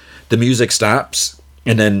 The music stops.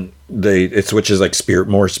 And then it switches like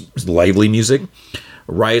more lively music.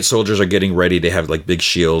 Riot soldiers are getting ready. They have like big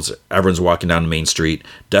shields. Everyone's walking down the main street.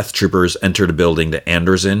 Death troopers enter the building that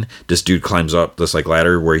Andor's in. This dude climbs up this like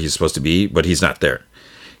ladder where he's supposed to be, but he's not there.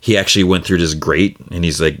 He actually went through this grate and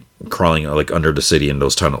he's like crawling like under the city in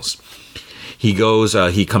those tunnels. He goes,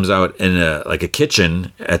 he comes out in a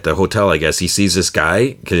kitchen at the hotel, I guess. He sees this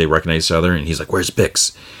guy because they recognize each other and he's like, where's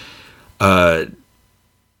Bix?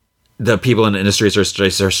 The people in the industry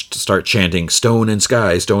start chanting "Stone and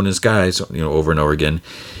Sky, Stone and Sky," over and over again.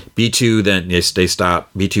 B2 then they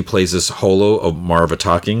stop. B2 plays this holo of Marva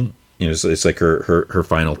talking. It's like her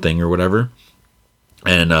final thing or whatever.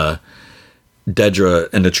 And Dedra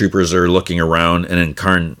and the troopers are looking around, and then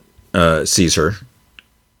Karn sees her.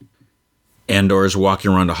 Andor is walking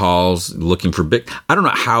around the halls looking for Bix. I don't know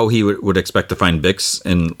how he would expect to find Bix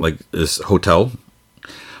in like this hotel.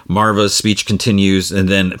 Marva's speech continues, and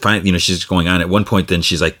then finally, she's going on. At one point, then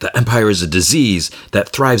she's like, "The Empire is a disease that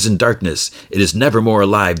thrives in darkness. It is never more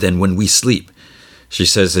alive than when we sleep." She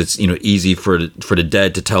says it's easy for the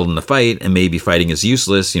dead to tell them to fight, and maybe fighting is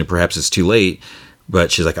useless. Perhaps it's too late.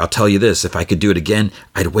 But she's like, "I'll tell you this: if I could do it again,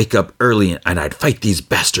 I'd wake up early and I'd fight these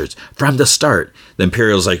bastards from the start." The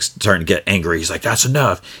Imperial's like starting to get angry. He's like, "That's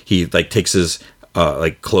enough." He like takes his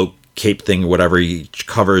cloak. Cape thing, whatever, he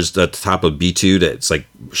covers the top of B2 that's like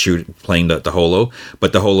playing the holo,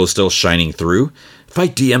 but the holo's still shining through.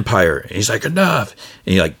 Fight the Empire. And he's like, enough.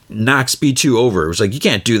 And he like knocks B2 over. It was like, you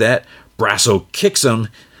can't do that. Brasso kicks him,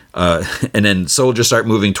 and then soldiers start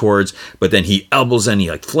moving towards, but then he elbows in, he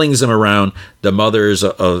like flings him around. The mothers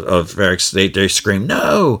of Ferrix, they scream,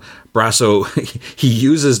 no. Brasso, he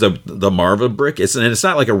uses the Marva brick. It's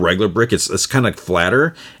not like a regular brick. It's kind of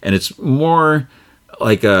flatter, and it's more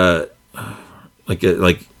like kind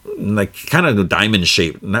of a diamond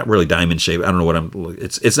shape, not really diamond shape. I don't know what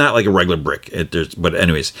it's not like a regular brick. But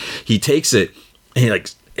anyways, he takes it and he like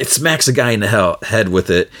it smacks a guy in the head with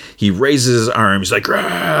it. He raises his arm. He's like,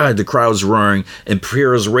 "Rah!" The crowd's roaring.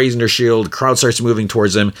 Imperial's raising their shield. The crowd starts moving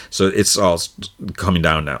towards him. So it's all coming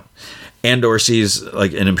down now. Andor sees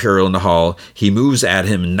like an Imperial in the hall. He moves at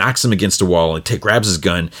him, knocks him against the wall, and grabs his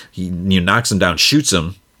gun. He knocks him down, shoots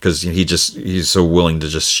him. Because he's so willing to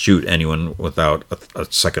just shoot anyone without a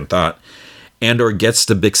second thought. Andor gets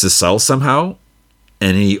to Bix's cell somehow,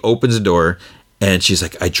 and he opens the door, and she's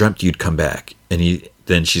like, "I dreamt you'd come back." And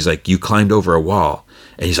then she's like, "You climbed over a wall,"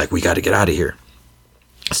 and he's like, "We got to get out of here."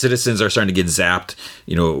 Citizens are starting to get zapped,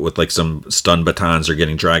 with like some stun batons are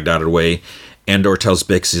getting dragged out of the way. Andor tells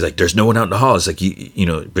Bix, he's like, "There's no one out in the hall." It's like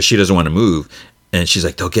but she doesn't want to move, and she's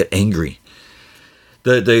like, "They'll get angry."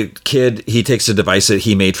 The kid, he takes a device that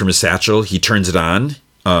he made from his satchel. He turns it on.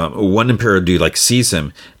 One Imperial dude like sees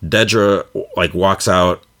him. Dedra like walks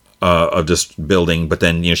out of this building, but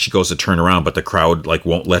then she goes to turn around, but the crowd like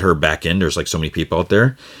won't let her back in. There's like so many people out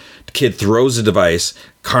there. The kid throws the device.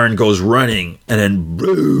 Karn goes running, and then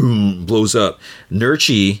boom, blows up.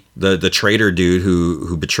 Nurchi, the traitor dude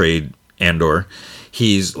who betrayed Andor,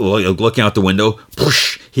 he's looking out the window.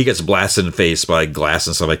 Whoosh, he gets blasted in the face by glass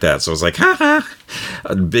and stuff like that. So it's like, ha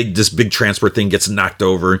ha. This big transport thing gets knocked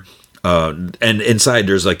over. And inside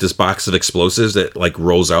there's like this box of explosives that like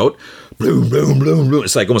rolls out. Boom, boom, boom, boom.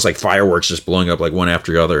 It's like almost like fireworks just blowing up like one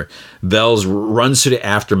after the other. Vels runs to the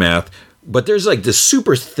aftermath, but there's like this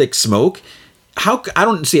super thick smoke. I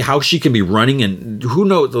don't see how she can be running, and who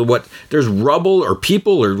knows what, there's rubble or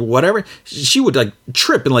people or whatever. She would like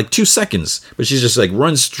trip in like 2 seconds, but she's just like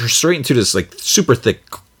runs straight into this like super thick,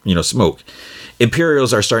 smoke.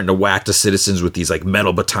 Imperials are starting to whack the citizens with these like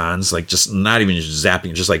metal batons, like just not even just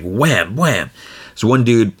zapping, just like wham, wham. So one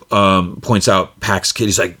dude points out Pax Kid.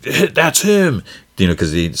 He's like, "That's him,"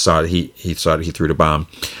 because he thought he threw the bomb.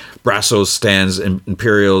 Brasso stands, and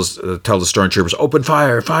Imperials tell the stormtroopers, "Open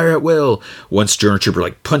fire, fire at will." One stormtrooper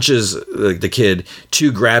like punches the kid.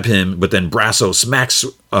 2 grab him, but then Brasso smacks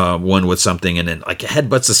one with something, and then like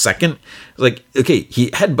headbutts a second. Like, okay,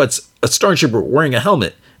 he headbutts a stormtrooper wearing a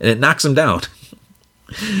helmet, and it knocks him down.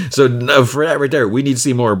 So for that right there, we need to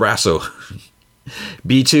see more of Brasso.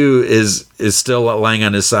 B2 is still lying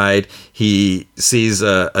on his side. He sees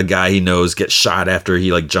a guy he knows get shot after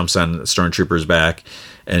he like jumps on the stormtrooper's back,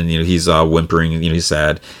 and he's whimpering. He's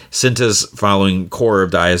sad. Cinta's following core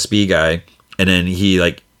of the ISB guy, and then he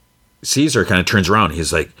like sees her, kind of turns around.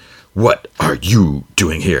 He's like, "What are you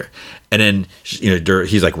doing here?" And then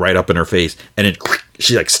he's like right up in her face, and then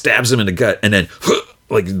she like stabs him in the gut, and then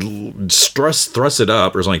like thrusts it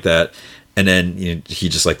up or something like that. And then he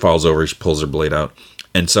just like falls over. She pulls her blade out,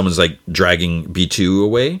 and someone's like dragging B2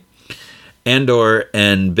 away. Andor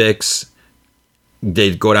and Bix,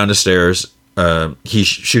 they go down the stairs. He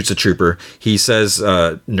shoots a trooper. He says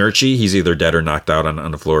Nurchi, he's either dead or knocked out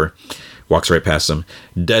on the floor. Walks right past him.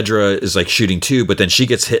 Dedra is like shooting too, but then she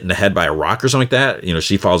gets hit in the head by a rock or something like that.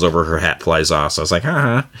 She falls over, her hat flies off. So I was like,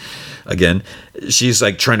 haha. Again, she's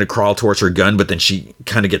like trying to crawl towards her gun, but then she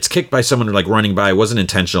kind of gets kicked by someone like running by. It wasn't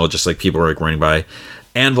intentional, just like people were like running by.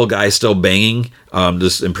 Anvil guy still banging.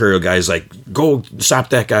 This Imperial guy's like, "Go stop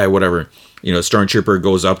that guy," whatever. Stormtrooper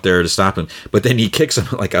goes up there to stop him, but then he kicks him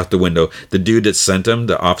like out the window. The dude that sent him,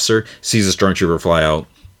 the officer, sees the Stormtrooper fly out.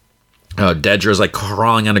 Dedra's like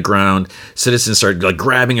crawling on the ground. Citizens start like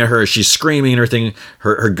grabbing at her. She's screaming and everything.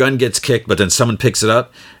 Her gun gets kicked, but then someone picks it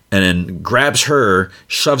up and then grabs her,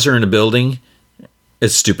 shoves her in the building.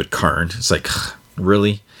 It's stupid Karn. It's like,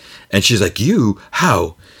 really? And she's like, "You?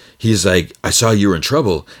 How?" He's like, "I saw you were in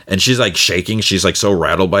trouble." And she's like shaking. She's like so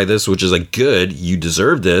rattled by this, which is like, good. You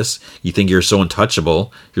deserve this. You think you're so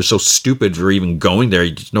untouchable. You're so stupid for even going there.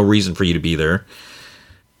 There's no reason for you to be there.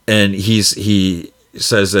 And he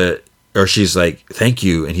says that, or she's like, "Thank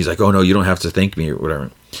you." And he's like, "Oh no, you don't have to thank me," or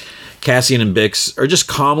whatever. Cassian and Bix are just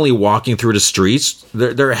calmly walking through the streets.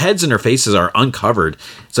 Their heads and their faces are uncovered.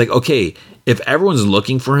 It's like, okay, if everyone's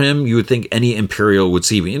looking for him, you would think any Imperial would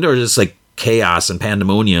see him. They're just like chaos and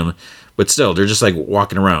pandemonium, but still, they're just like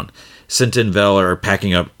walking around. Cinta and Vel are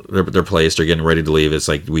packing up their place. They're getting ready to leave. It's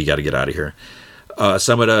like, we got to get out of here.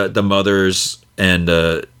 Some of the mothers and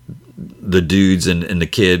the dudes and the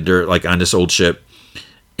kid, they're like on this old ship,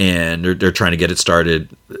 and they're trying to get it started.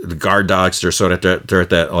 The guard dogs, they're at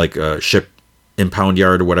that like ship impound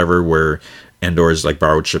yard or whatever, where Andor's like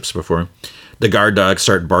borrowed ships before. The guard dogs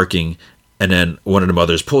start barking, and then one of the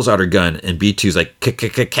mothers pulls out her gun, and B2's like,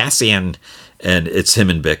 "Cassian," and it's him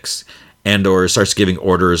and Bix. Andor starts giving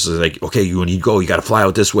orders like, "Okay, when you go, you got to fly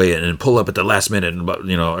out this way and pull up at the last minute," and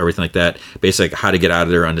everything like that. Basically, like how to get out of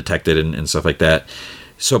there undetected and stuff like that.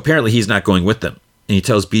 So apparently, he's not going with them. And he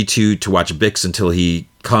tells B2 to watch Bix until he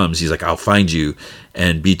comes. He's like, "I'll find you."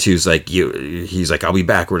 And B2's like, he's like, "I'll be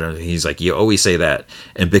back." He's like, "You always say that."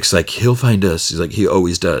 And Bix's like, "He'll find us." He's like, "He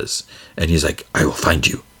always does." And he's like, "I will find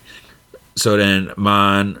you." So then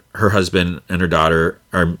Mon, her husband, and her daughter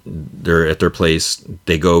they're at their place.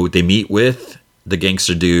 They meet with the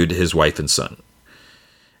gangster dude, his wife and son.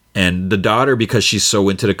 And the daughter, because she's so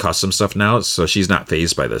into the custom stuff now, so she's not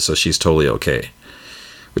fazed by this. So she's totally okay,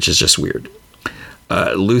 which is just weird.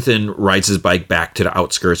 Luthen rides his bike back to the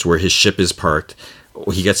outskirts where his ship is parked.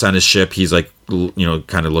 He gets on his ship. He's like,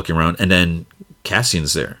 kind of looking around. And then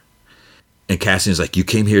Cassian's there. And Cassian's like, "You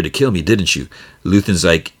came here to kill me, didn't you?" Luthen's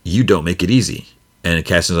like, "You don't make it easy." And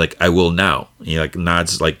Cassian's like, "I will now." And he like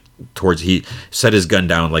nods like towards, he set his gun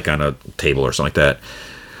down like on a table or something like that.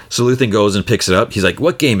 So Luthen goes and picks it up. He's like,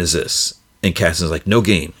 "What game is this?" And Cassian's like, "No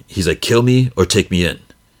game." He's like, "Kill me or take me in."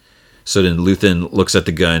 So then Luthen looks at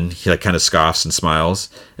the gun. He like kind of scoffs and smiles,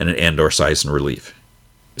 and then Andor sighs in relief.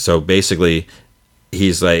 So basically,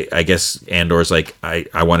 he's like, I guess Andor's like,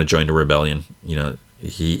 I want to join the rebellion.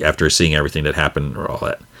 He, after seeing everything that happened or all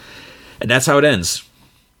that. And that's how it ends.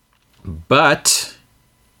 But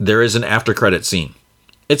there is an after credit scene.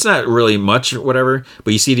 It's not really much, whatever,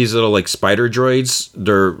 but you see these little like spider droids.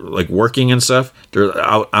 They're like working and stuff. They're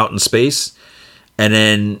out in space, and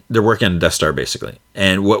then they're working on the Death Star basically.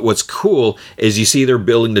 And what's cool is you see they're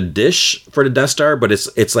building the dish for the Death Star, but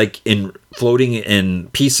it's like in floating in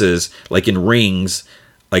pieces, like in rings,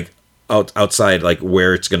 like outside, like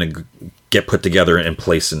where it's gonna get put together and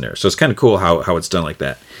placed in there. So it's kind of cool how it's done like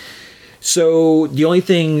that. So the only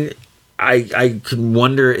thing I can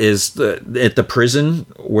wonder is at the prison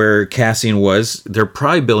where Cassian was, they're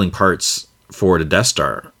probably building parts for the Death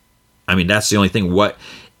Star. I mean, that's the only thing.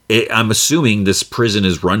 I'm assuming this prison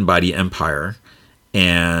is run by the Empire,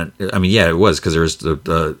 and I mean, yeah, it was because there was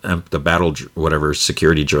the battle whatever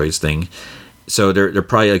security droids thing. So they're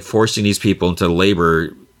probably like forcing these people into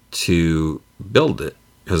labor to build it,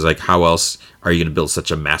 because like how else are you going to build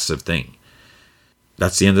such a massive thing?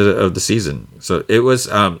 That's the end of the season. So it was,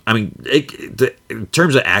 I mean, in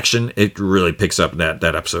terms of action, it really picks up that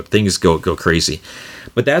episode. Things go crazy.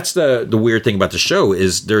 But that's the weird thing about the show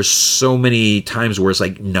is there's so many times where it's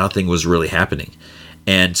like nothing was really happening.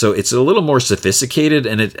 And so it's a little more sophisticated,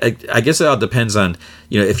 and I guess it all depends on,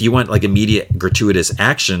 if you want like immediate gratuitous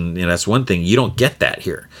action, that's one thing. You don't get that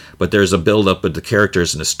here. But there's a build-up of the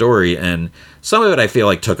characters and the story, and some of it I feel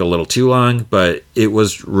like took a little too long, but it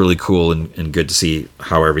was really cool and good to see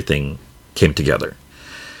how everything came together.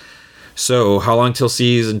 So how long till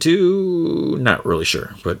season 2? Not really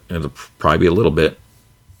sure, but it'll probably be a little bit.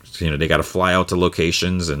 So, they got to fly out to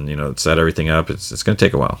locations and, set everything up. It's going to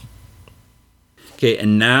take a while. Okay,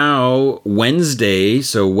 and now Wednesday.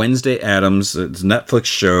 So Wednesday Addams, it's a Netflix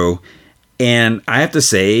show. And I have to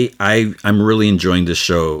say, I'm really enjoying this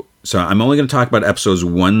show. So I'm only going to talk about episodes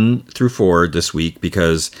 1 through 4 this week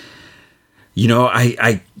because,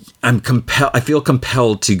 I'm compelled. I feel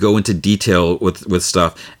compelled to go into detail with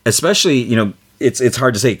stuff, especially, it's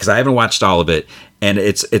hard to say because I haven't watched all of it. And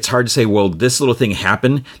it's hard to say, well, this little thing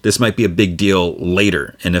happened. This might be a big deal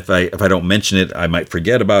later. And if I don't mention it, I might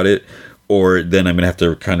forget about it. Or then I'm going to have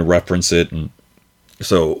to kind of reference it. And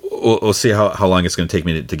so we'll see how long it's going to take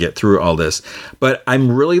me to get through all this. But I'm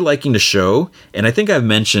really liking the show. And I think I've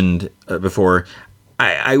mentioned before,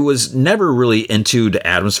 I was never really into the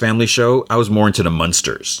Addams Family show. I was more into the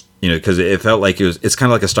Munsters, because it felt like it's kind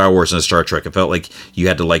of like a Star Wars and a Star Trek. It felt like you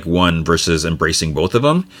had to like one versus embracing both of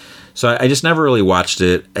them. So I just never really watched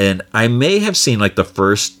it. And I may have seen like the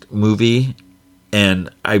first movie, and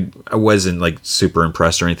I wasn't like super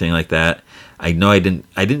impressed or anything like that. I know I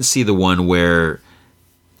didn't see the one where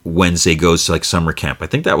Wednesday goes to like summer camp. I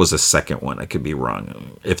think that was the second one. I could be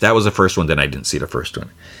wrong. If that was the first one, then I didn't see the first one.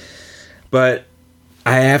 But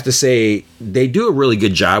I have to say they do a really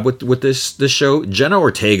good job with this show. Jenna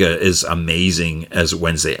Ortega is amazing as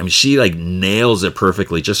Wednesday. I mean, she like nails it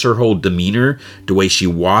perfectly. Just her whole demeanor, the way she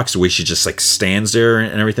walks, the way she just like stands there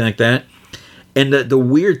and everything like that. And the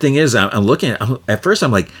weird thing is, I'm looking at first,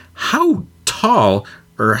 I'm like, how tall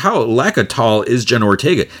or how lack of tall is Jenna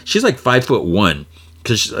Ortega? She's like 5'1",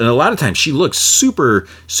 because a lot of times she looks super,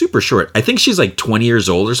 super short. I think she's like 20 years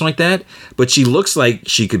old or something like that, but she looks like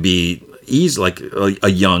she could be like a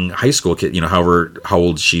young high school kid, however, how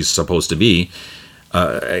old she's supposed to be.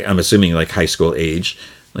 I'm assuming like high school age,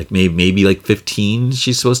 like maybe like 15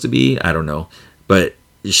 she's supposed to be. I don't know. But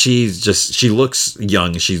she looks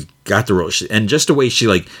young. She's got the role, and just the way she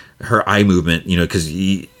like her eye movement, because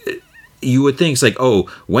you would think it's like, oh,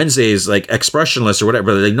 Wednesday is like expressionless or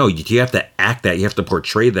whatever, but like, no, you have to act that, you have to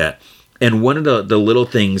portray that. And one of the little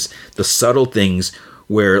things, the subtle things,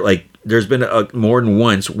 where like there's been more than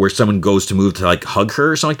once where someone goes to move to like hug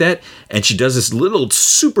her or something like that, and she does this little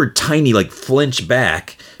super tiny like flinch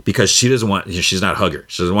back because she doesn't want, she's not a hugger,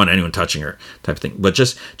 she doesn't want anyone touching her type of thing. But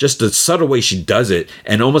just the subtle way she does it,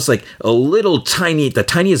 and almost like a little the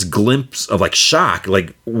tiniest glimpse of like shock,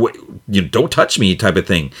 like don't touch me type of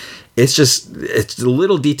thing. It's the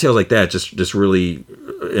little details like that just really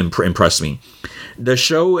impressed me. The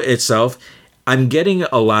show itself, I'm getting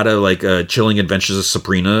a lot of like Chilling Adventures of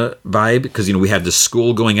Sabrina vibe, because we have the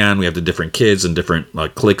school going on, we have the different kids and different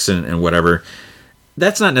like cliques and whatever.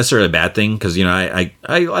 That's not necessarily a bad thing, because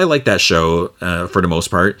I like that show for the most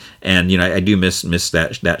part, and I do miss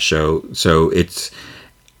that show. So it's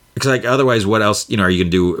because like otherwise, what else are you gonna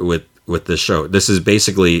do with this show? This is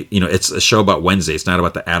basically it's a show about Wednesday. It's not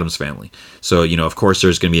about the Addams Family. So of course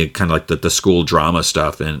there's gonna be kind of like the school drama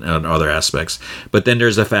stuff and other aspects, but then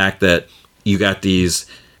there's the fact that you got these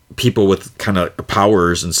people with kind of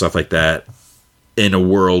powers and stuff like that in a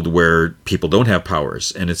world where people don't have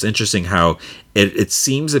powers. And it's interesting how it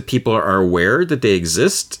seems that people are aware that they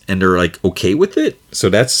exist and they're like okay with it. So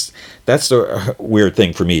that's the weird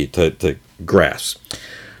thing for me to grasp.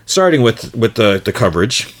 starting with the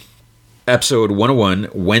coverage. Episode 101,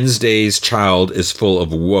 Wednesday's Child is Full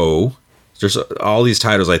of Woe. There's all these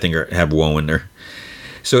titles I think have woe in there.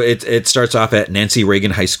 So it starts off at Nancy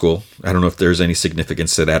Reagan High School. I don't know if there's any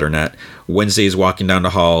significance to that or not. Wednesday is walking down the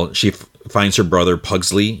hall. She finds her brother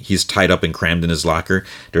Pugsley. He's tied up and crammed in his locker.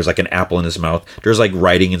 There's like an apple in his mouth. There's like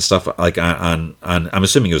writing and stuff like on I'm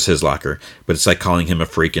assuming it was his locker, but it's like calling him a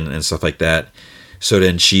freak and stuff like that. So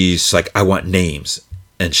then she's like, I want names.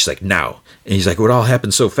 And she's like, now. And he's like, what all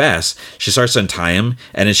happened so fast? She starts to untie him.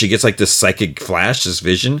 And then she gets like this psychic flash, this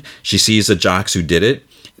vision. She sees the jocks who did it.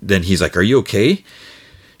 Then he's like, are you okay?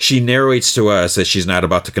 She narrates to us that she's not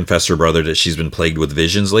about to confess her brother that she's been plagued with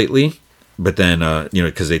visions lately. But then,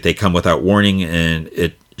 because they come without warning.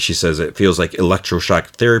 And she says it feels like electroshock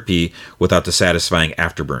therapy without the satisfying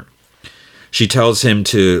afterburn. She tells him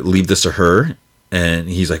to leave this to her. And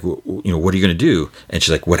he's like, what are you going to do? And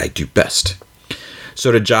she's like, what I do best.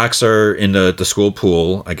 So the jocks are in the school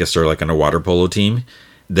pool. I guess they're like on a water polo team.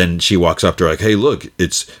 Then she walks up to her like, hey, look,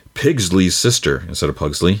 it's Pigsley's sister instead of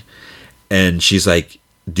Pugsley. And she's like,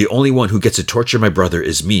 the only one who gets to torture my brother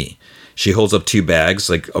is me. She holds up 2 bags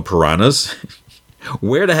like of piranhas.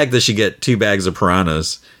 Where the heck does she get 2 bags of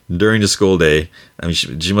piranhas during the school day? I mean,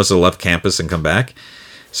 she must have left campus and come back.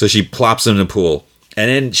 So she plops them in the pool. And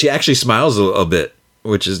then she actually smiles a bit.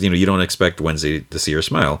 Which is, you don't expect Wednesday to see her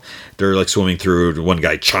smile. They're like swimming through. One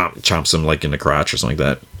guy chomps him like in the crotch or something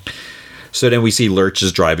like that. So then we see Lurch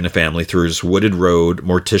is driving the family through this wooded road.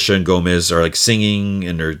 Morticia and Gomez are like singing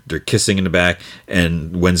and they're kissing in the back.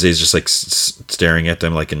 And Wednesday's just like staring at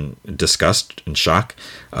them like in disgust and shock.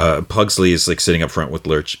 Pugsley is like sitting up front with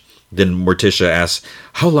Lurch. Then Morticia asks,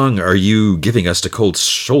 how long are you giving us the cold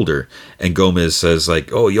shoulder? And Gomez says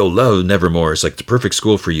like, oh, you'll love Nevermore. It's like the perfect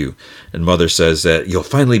school for you. And Mother says that you'll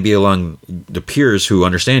finally be along the peers who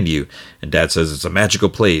understand you. And Dad says it's a magical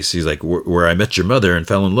place. He's like, where I met your mother and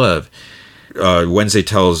fell in love. Wednesday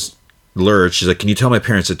tells Lurch, she's like, can you tell my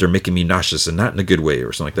parents that they're making me nauseous and not in a good way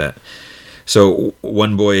or something like that. So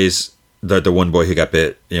one boy's the one boy who got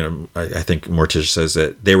bit, I think Morticia says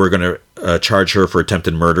that they were going to charge her for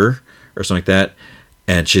attempted murder or something like that.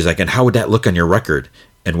 And she's like, and how would that look on your record?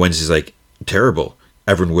 And Wednesday's like, terrible.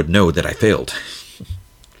 Everyone would know that I failed.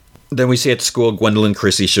 Then we see at the school, Gwendolyn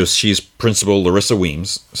Chrissy, she's Principal Larissa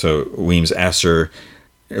Weems. So Weems asks her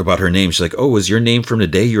about her name. She's like, oh, was your name from the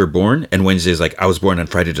day you were born? And Wednesday's like, I was born on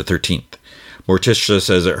Friday the 13th. Morticia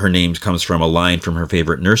says that her name comes from a line from her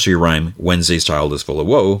favorite nursery rhyme, Wednesday's Child is Full of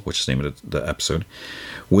Woe, which is the name of the episode.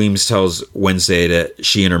 Weems tells Wednesday that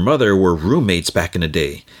she and her mother were roommates back in the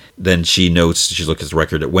day. Then she notes, she looks at the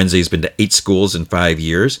record, that Wednesday's been to 8 schools in 5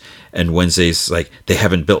 years, and Wednesday's like, they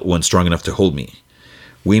haven't built one strong enough to hold me.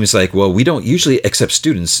 Weems like, well, we don't usually accept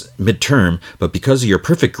students midterm, but because of your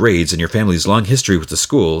perfect grades and your family's long history with the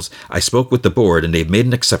schools, I spoke with the board and they've made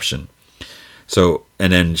an exception. So,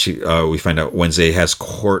 and then we find out Wednesday has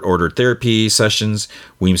court-ordered therapy sessions.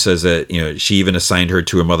 Weems says that, she even assigned her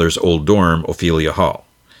to her mother's old dorm, Ophelia Hall.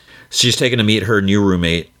 She's taken to meet her new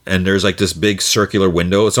roommate, and there's like this big circular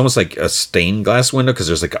window. It's almost like a stained glass window because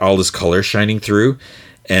there's like all this color shining through.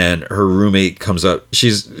 And her roommate comes up.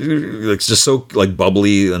 She's like just so like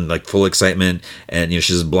bubbly and like full of excitement. And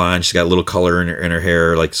she's blonde. She's got a little color in her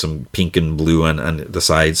hair, like some pink and blue on the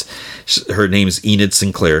sides. Her name's Enid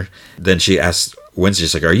Sinclair. Then she asks Wednesday,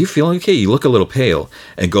 she's like, "Are you feeling okay? You look a little pale."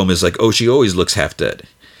 And Gomez is like, "Oh, she always looks half dead."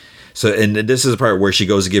 So, and this is the part where she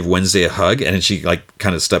goes to give Wednesday a hug, and then she like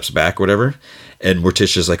kind of steps back, whatever. And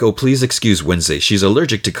Morticia's like, "Oh, please excuse Wednesday. She's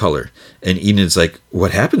allergic to color." And Enid's like,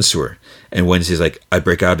 "What happens to her?" And Wednesday's like, "I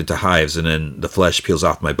break out into hives, and then the flesh peels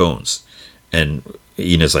off my bones." And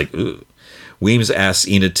Enid's like, "Ugh." Weems asks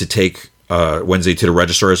Enid to take Wednesday to the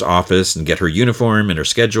registrar's office and get her uniform and her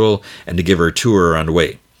schedule, and to give her a tour on the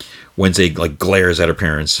way. Wednesday like glares at her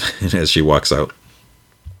parents as she walks out.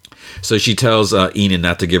 So she tells Enid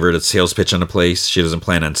not to give her the sales pitch on the place. She doesn't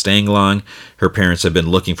plan on staying long. Her parents have been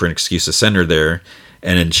looking for an excuse to send her there.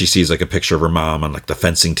 And then she sees like a picture of her mom on like the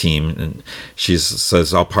fencing team. And she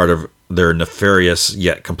says all part of their nefarious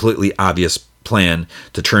yet completely obvious plan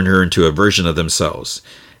to turn her into a version of themselves.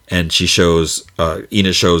 And she shows,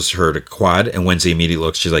 Enid shows her the quad, and Wednesday immediately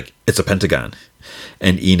looks, she's like, "It's a pentagon."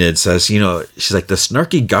 And Enid says, she's like, "The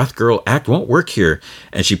snarky goth girl act won't work here."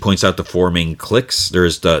 And she points out the 4 main cliques.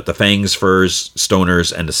 There's the fangs, furs,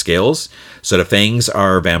 stoners, and the scales. So the fangs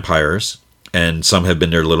are vampires, and some have been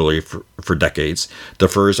there literally for decades. The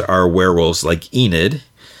furs are werewolves like Enid.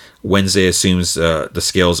 Wednesday assumes the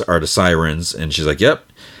scales are the sirens, and she's like, "Yep."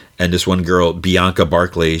 And this one girl, Bianca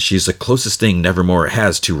Barclay, she's the closest thing Nevermore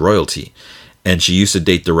has to royalty. And she used to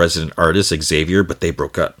date the resident artist, Xavier, but they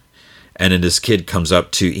broke up. And then this kid comes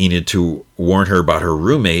up to Enid to warn her about her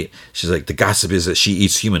roommate. She's like, the gossip is that she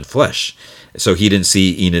eats human flesh. So he didn't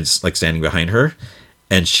see Enid's like standing behind her.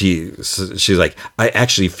 And she's like, I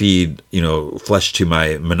actually feed, flesh to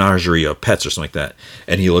my menagerie of pets or something like that.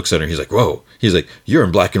 And he looks at her. He's like, whoa. He's like, you're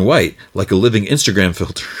in black and white, like a living Instagram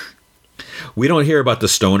filter. We don't hear about the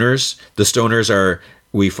stoners. The stoners are,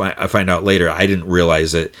 I find out later, I didn't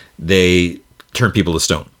realize that they turn people to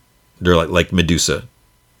stone. They're like Medusa,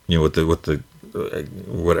 with the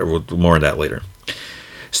whatever. More on that later.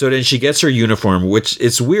 So then she gets her uniform, which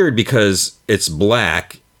it's weird because it's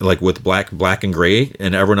black, like with black and gray,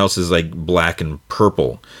 and everyone else is like black and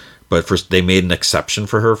purple. But first, they made an exception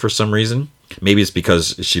for her for some reason. Maybe it's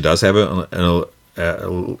because she does have an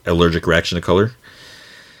allergic reaction to color.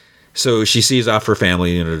 So she sees off her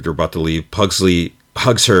family, they're about to leave. Pugsley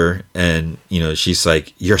hugs her, and she's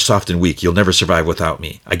like, "You're soft and weak. You'll never survive without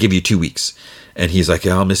me. I give you 2 weeks." And he's like,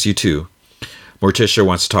 "Yeah, I'll miss you too." Morticia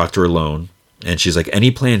wants to talk to her alone. And she's like,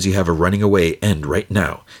 any plans you have of running away end right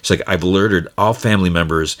now. She's like, I've alerted all family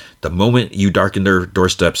members. The moment you darken their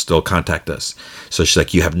doorsteps, they'll contact us. So she's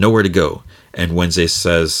like, you have nowhere to go. And Wednesday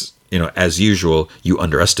says, as usual, you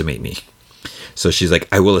underestimate me. So she's like,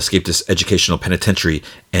 I will escape this educational penitentiary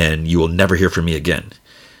and you will never hear from me again.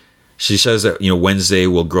 She says that, Wednesday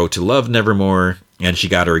will grow to love Nevermore. And she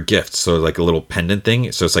got her a gift. So like a little pendant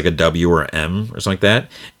thing. So it's like a W or M or something like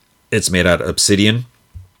that. It's made out of obsidian,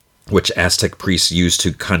 which Aztec priests used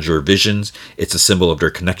to conjure visions. It's a symbol of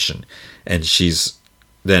their connection. And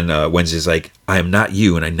Wednesday's like, I am not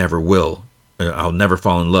you and I never will. I'll never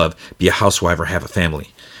fall in love, be a housewife, or have a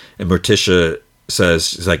family. And Morticia says,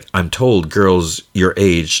 she's like, I'm told girls your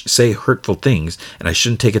age say hurtful things and I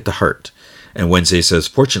shouldn't take it to heart. And Wednesday says,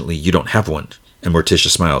 fortunately, you don't have one. And Morticia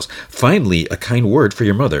smiles, finally, a kind word for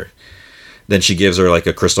your mother. Then she gives her like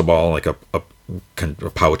a crystal ball, like a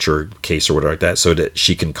pouch or case or whatever like that, so that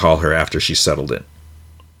she can call her after she's settled in.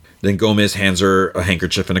 Then Gomez hands her a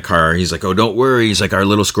handkerchief in a car. He's like, oh, don't worry. He's like, our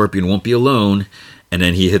little scorpion won't be alone. And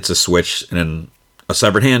then he hits a switch, and then a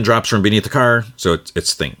severed hand drops from beneath the car. So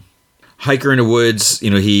it's Thing. Hiker in the woods,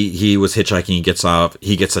 he was hitchhiking. He gets off.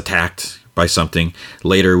 He gets attacked by something.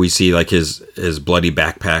 Later, we see like his bloody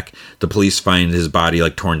backpack. The police find his body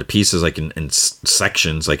like torn to pieces, like in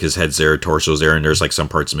sections, like his head's there, torso's there, and there's like some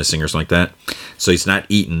parts missing or something like that. So he's not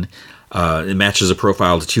eaten. It matches a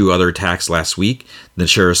profile to 2 other attacks last week. The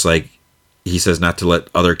sheriff's like, he says not to let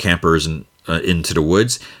other campers into the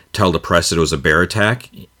woods. Tell the press that it was a bear attack.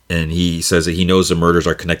 And he says that he knows the murders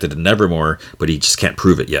are connected to Nevermore, but he just can't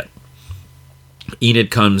prove it yet.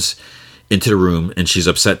 Enid comes into the room and she's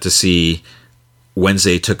upset to see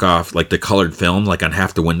Wednesday took off like the colored film like on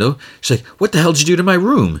half the window. She's like, what the hell did you do to my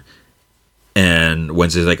room? And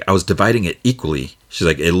Wednesday's like, I was dividing it equally. She's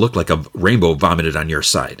like, it looked like a rainbow vomited on your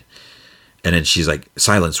side. And then she's like,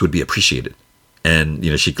 silence would be appreciated. And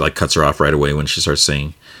she like cuts her off right away when she starts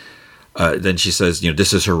saying, then she says,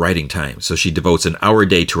 this is her writing time, so she devotes an hour a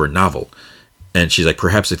day to her novel. And she's like,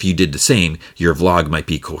 perhaps if you did the same, your vlog might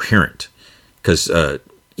be coherent. Because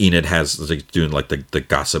Enid has like doing like the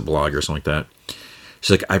gossip blog or something like that.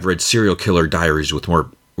 She's like, I've read serial killer diaries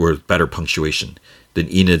with better punctuation. Then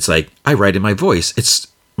Enid's like, I write in my voice. It's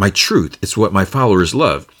my truth. It's what my followers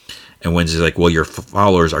love. And Wednesday's like, well, your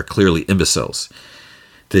followers are clearly imbeciles.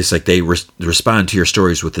 It's like they respond to your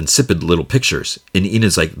stories with insipid little pictures. And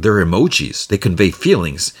Enid's like, they're emojis. They convey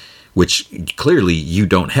feelings, which clearly you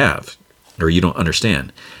don't have or you don't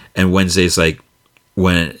understand. And Wednesday's like,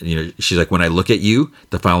 she's like, when I look at you,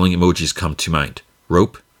 the following emojis come to mind: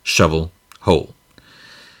 rope, shovel, hole.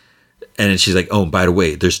 And then she's like, oh, by the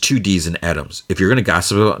way, there's 2 D's in Adams. If you're going to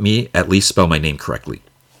gossip about me, at least spell my name correctly.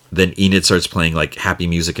 Then Enid starts playing like happy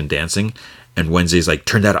music and dancing. And Wednesday's like,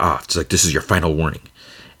 turn that off. It's like, this is your final warning.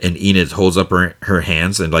 And Enid holds up her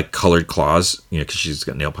hands and like colored claws, because she's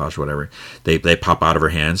got nail polish or whatever. They pop out of her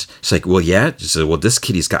hands. She's like, well, yeah. She said, well, this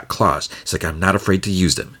kitty's got claws. It's like, I'm not afraid to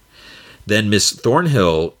use them. Then Miss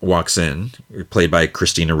Thornhill walks in, played by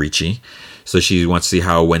Christina Ricci. So she wants to see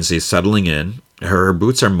how Wednesday's settling in. Her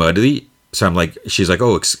boots are muddy. So she's like,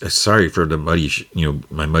 oh, sorry for the muddy,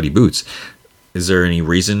 my muddy boots. Is there any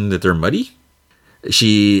reason that they're muddy?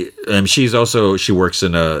 She works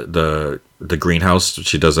in the greenhouse.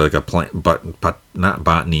 She does like a plant, but not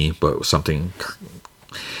botany, but something.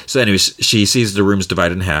 So anyways, she sees the room's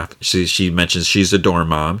divided in half. She mentions she's a dorm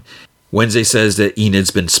mom. Wednesday says that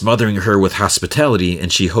Enid's been smothering her with hospitality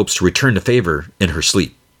and she hopes to return the favor in her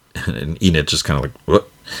sleep. And Enid just kind of like, what?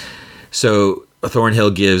 So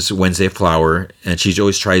Thornhill gives Wednesday a flower, and she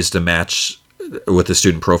always tries to match with the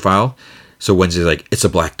student profile. So Wednesday's like, it's a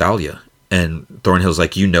black dahlia. And Thornhill's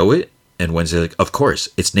like, you know it? And Wednesday's like, of course,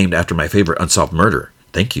 it's named after my favorite unsolved murder.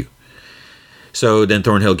 Thank you. So then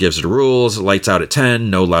Thornhill gives her the rules, lights out at 10,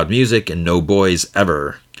 no loud music, and no boys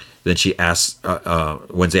ever. Then she asks,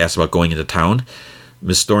 Wednesday asks about going into town.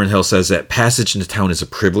 Miss Thornhill says that passage into town is a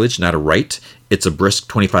privilege, not a right. It's a brisk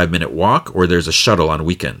 25-minute walk, or there's a shuttle on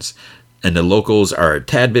weekends. And the locals are a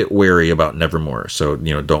tad bit wary about Nevermore, so,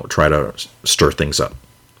 don't try to stir things up.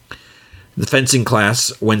 The fencing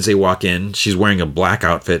class, Wednesday walk in. She's wearing a black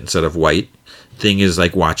outfit instead of white. Thing is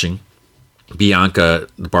like watching. Bianca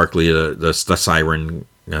Barkley, the siren,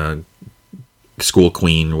 school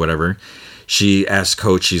queen or whatever, she asks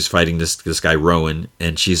Coach, she's fighting this guy Rowan,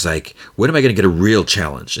 and she's like, when am I going to get a real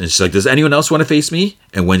challenge? And she's like, does anyone else want to face me?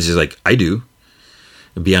 And Wednesday's like, I do.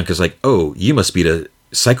 And Bianca's like, oh, you must be the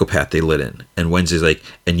psychopath they lit in. And Wednesday's like,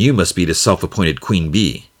 and you must be the self-appointed queen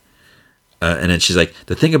bee. And then she's like,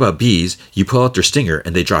 the thing about bees, you pull out their stinger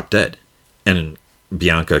and they drop dead. And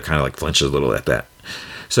Bianca kind of like flinches a little at that.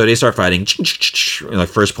 So they start fighting. Like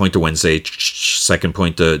first point to Wednesday, second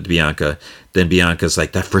point to Bianca. Then Bianca's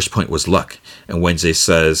like, that first point was luck. And Wednesday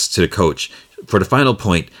says to the coach, for the final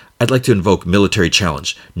point, I'd like to invoke military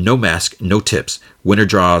challenge. No mask, no tips. Winner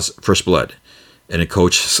draws first blood. And the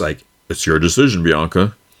coach is like, it's your decision,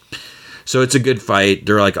 Bianca. So it's a good fight.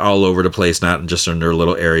 They're like all over the place, not just in their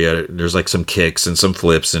little area. There's like some kicks and some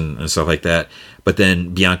flips and stuff like that. But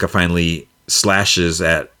then Bianca finally slashes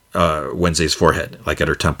at Wednesday's forehead, like at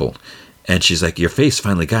her temple, and she's like, "Your face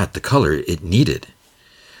finally got the color it needed."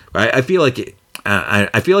 I feel like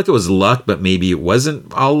I feel like it was luck, but maybe it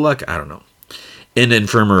wasn't all luck. I don't know. In the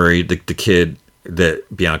infirmary, the kid that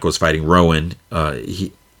Bianca was fighting, Rowan,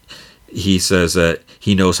 he says that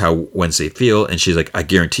he knows how Wednesday feel, and she's like, "I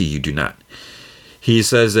guarantee you do not." He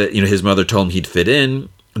says that his mother told him he'd fit in.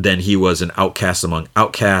 Then he was an outcast among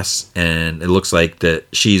outcasts, and it looks like that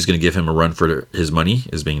she's going to give him a run for his money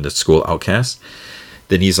as being the school outcast.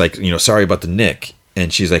 Then he's like, sorry about the nick,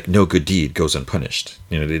 and she's like, no good deed goes unpunished.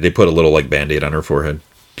 They put a little like Band-Aid on her forehead.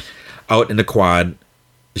 Out in the quad,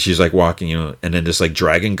 she's like walking, and then this like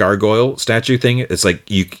dragon gargoyle statue thing, it's like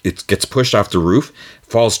it gets pushed off the roof,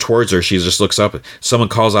 falls towards her. She just looks up, someone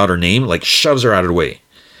calls out her name, like shoves her out of the way,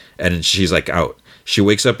 and then she's like out. She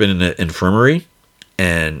wakes up in the infirmary.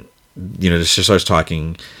 And, she starts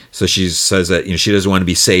talking. So she says that, she doesn't want to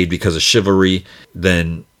be saved because of chivalry.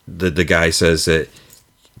 Then the guy says that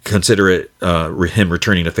consider it him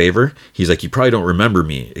returning a favor. He's like, you probably don't remember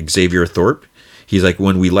me, Xavier Thorpe. He's like,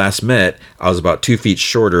 when we last met, I was about 2 feet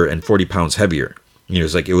shorter and 40 pounds heavier.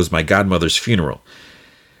 It's like, it was my godmother's funeral.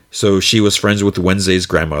 So she was friends with Wednesday's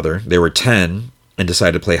grandmother. They were 10 and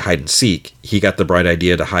decided to play hide and seek. He got the bright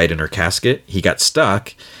idea to hide in her casket. He got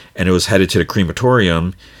stuck. And it was headed to the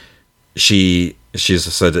crematorium. She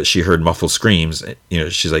said that she heard muffled screams.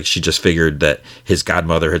 She's like, she just figured that his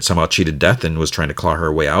godmother had somehow cheated death and was trying to claw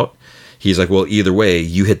her way out. He's like, well, either way,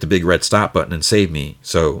 you hit the big red stop button and saved me.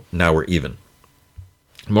 So now we're even.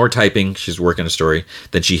 More typing. She's working a story.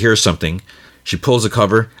 Then she hears something. She pulls the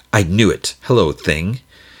cover. I knew it. Hello, Thing.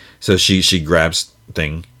 So she grabs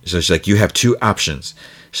Thing. So she's like, you have two options.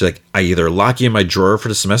 She's like, I either lock you in my drawer for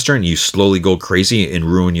the semester and you slowly go crazy and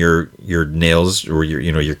ruin your nails or your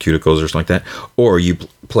cuticles or something like that, or you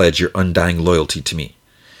pledge your undying loyalty to me.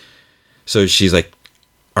 So she's like,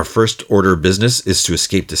 our first order of business is to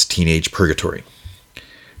escape this teenage purgatory.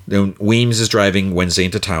 Then Weems is driving Wednesday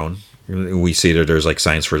into town. We see that there's like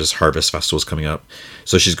signs for this harvest festivals coming up.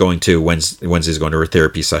 So she's going to Wednesday's going to her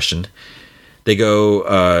therapy session. They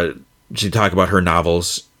go, she talk about her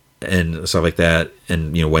novels and stuff like that,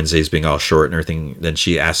 and Wednesday's being all short and everything. Then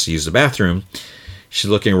she asks to use the bathroom.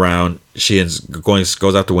 She's looking around. She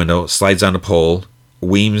goes out the window, slides on the pole.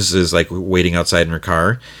 Weems is like waiting outside in her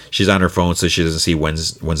car. She's on her phone, so she doesn't see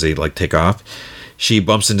Wednesday like take off. She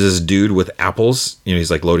bumps into this dude with apples.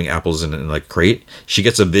 He's like loading apples in like crate. She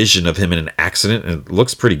gets a vision of him in an accident, and it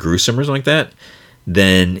looks pretty gruesome or something like that.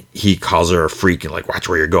 Then he calls her a freak and like, watch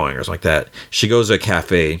where you're going or something like that. She goes to a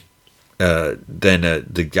cafe. Then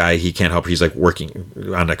the guy, he can't help her. He's like working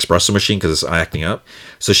on an espresso machine because it's acting up.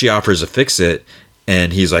 So she offers to fix it.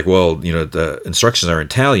 And he's like, well, the instructions are in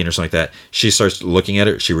Italian or something like that. She starts looking at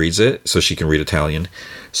it. She reads it so she can read Italian.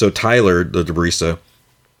 So Tyler, the barista,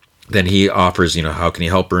 then he offers, how can he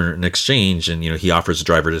help her in exchange? And, he offers to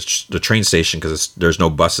drive her to the train station because there's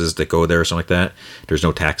no buses that go there or something like that. There's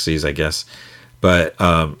no taxis, I guess. But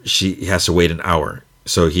she has to wait an hour.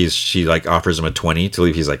 So she like offers him a 20 to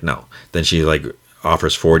leave. He's like, no. Then she like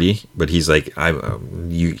offers 40, but he's like, I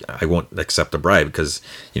won't accept the bribe because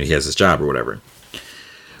he has his job or whatever.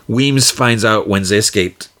 Weems finds out Wednesday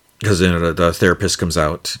escaped because the therapist comes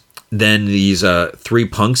out. Then these three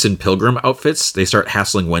punks in pilgrim outfits, they start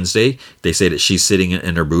hassling Wednesday. They say that she's sitting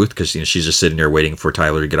in her booth because she's just sitting there waiting for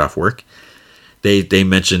Tyler to get off work. They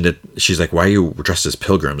mentioned that she's like, why are you dressed as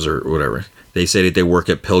pilgrims or whatever? They say that they work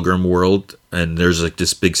at Pilgrim World, and there's like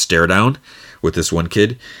this big stare down with this one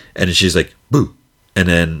kid, and she's like, boo. And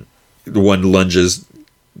then the one lunges,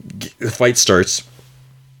 the fight starts.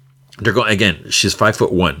 They're going again. She's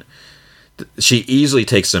 5'1". She easily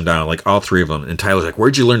takes them down, like all three of them. And Tyler's like,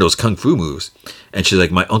 where'd you learn those kung fu moves? And she's like,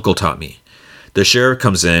 my uncle taught me. The sheriff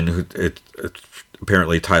comes in, who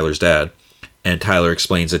apparently Tyler's dad. And Tyler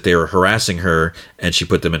explains that they were harassing her and she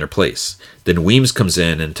put them in her place. Then Weems comes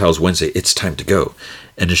in and tells Wednesday, it's time to go.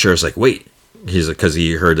 And the sheriff's like, wait. He's like, because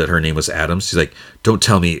he heard that her name was Adams. He's like, don't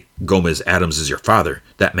tell me Gomez Adams is your father.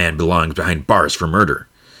 That man belongs behind bars for murder.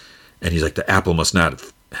 And he's like, the apple must not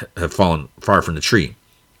have fallen far from the tree.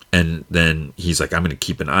 And then he's like, I'm going to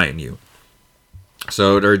keep an eye on you.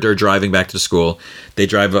 So they're driving back to school. They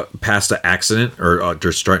drive past the accident, or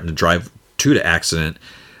they're starting to drive to the accident.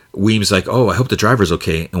 Weems like, oh, I hope the driver's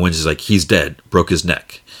okay. And Wednesday's like, he's dead, broke his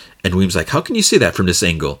neck. And Weems like, how can you see that from this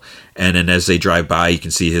angle? And then as they drive by, you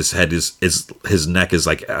can see his head his neck is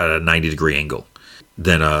like at a 90-degree angle.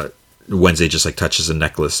 Then Wednesday just like touches a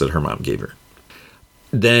necklace that her mom gave her.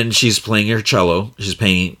 Then she's playing her cello. She's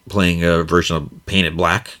playing a version of Paint It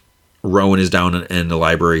Black. Rowan is down in the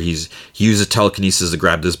library. He uses telekinesis to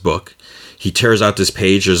grab this book. He tears out this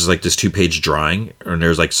page. There's like this 2-page drawing, and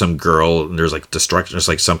there's like some girl, and there's like destruction. There's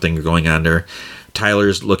like something going on there.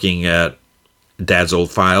 Tyler's looking at Dad's old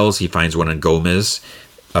files. He finds one on Gomez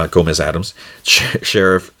Adams.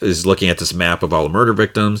 Sheriff is looking at this map of all the murder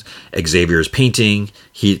victims. Xavier's painting.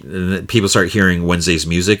 People start hearing Wednesday's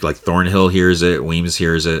music, like Thornhill hears it, Weems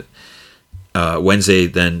hears it. Wednesday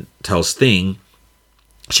then tells Thing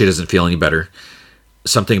she doesn't feel any better.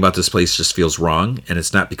 Something about this place just feels wrong, and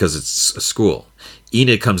it's not because it's a school.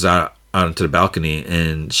 Enid comes out onto the balcony,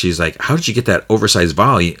 and she's like, how did you get that oversized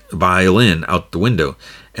violin out the window?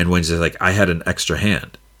 And Wednesday's like, I had an extra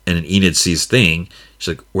hand. And then Enid sees Thing.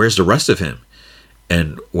 She's like, where's the rest of him?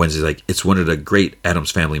 And Wednesday's like, it's one of the great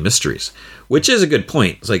Addams Family mysteries, which is a good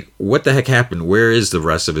point. It's like, what the heck happened? Where is the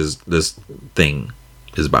rest of his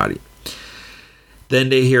body? Then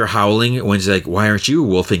they hear howling. Wednesday's like, why aren't you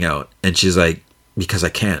wolfing out? And she's like, because I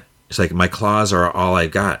can't. It's like, my claws are all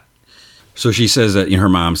I've got. So she says that her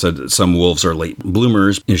mom said that some wolves are late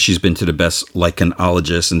bloomers. She's been to the best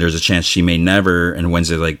lichenologist, and there's a chance she may never. And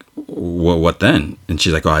Wednesday's like, what then? And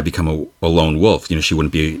she's like, oh, I become a lone wolf. She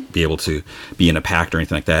wouldn't be able to be in a pack or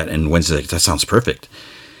anything like that. And Wednesday's like, that sounds perfect.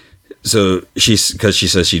 So because she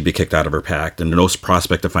says she'd be kicked out of her pack, and no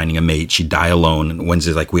prospect of finding a mate, she'd die alone. And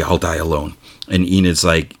Wednesday's like, we all die alone. And Enid's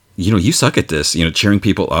like, you suck at this, cheering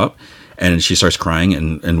people up. And she starts crying,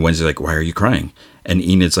 and Wednesday's like, why are you crying? And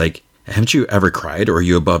Enid's like, haven't you ever cried, or are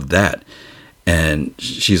you above that? And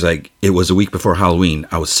she's like, it was a week before Halloween.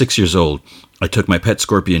 I was 6 years old. I took my pet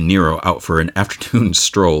scorpion Nero out for an afternoon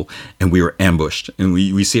stroll, and we were ambushed. And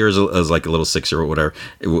we see her as like a little 6-year-old, whatever,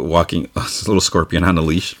 walking, a little scorpion on a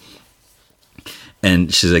leash.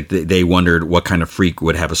 And she's like, they wondered what kind of freak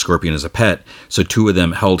would have a scorpion as a pet. So 2 of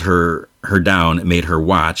them held her down and made her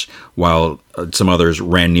watch, while some others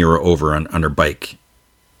ran Nero over on her bike.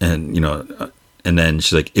 And, and then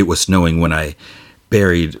she's like, it was snowing when I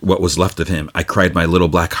buried what was left of him. I cried my little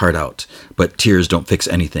black heart out, but tears don't fix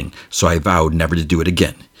anything. So I vowed never to do it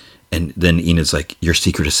again. And then Enid's like, your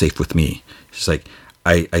secret is safe with me. She's like,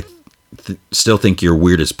 I still think you're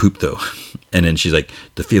weird as poop though. And then she's like,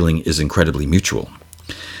 the feeling is incredibly mutual.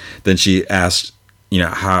 Then she asked,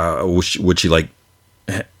 how would she like,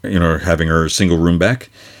 having her single room back?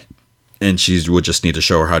 And she would just need to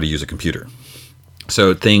show her how to use a computer.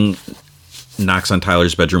 So Thing knocks on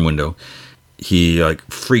Tyler's bedroom window. He like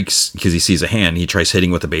freaks because he sees a hand. He tries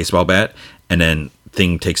hitting with a baseball bat, and then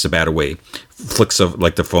Thing takes the bat away, flicks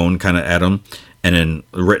like the phone kind of at him, and then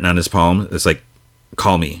written on his palm, it's like,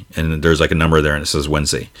 call me. And there's like a number there, and it says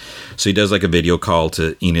Wednesday. So he does like a video call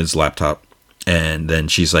to Enid's laptop, and then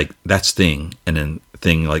she's like, that's Thing. And then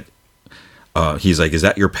Thing like, he's like, is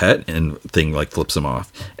that your pet? And Thing like flips him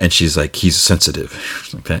off, and she's like, he's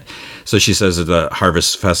sensitive. Okay. So she says that the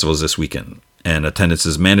Harvest Festival is this weekend, and attendance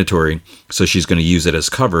is mandatory. So she's going to use it as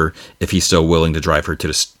cover if he's still willing to drive her to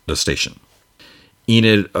the station.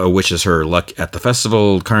 Enid wishes her luck at the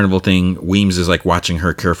festival carnival thing. Weems is like watching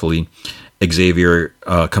her carefully. Xavier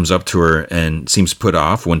comes up to her and seems put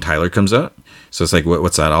off when Tyler comes up. So it's like,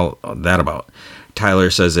 what's that all that about? Tyler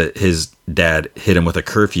says that his dad hit him with a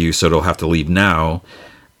curfew, so they'll have to leave now.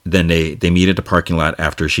 Then they meet at the parking lot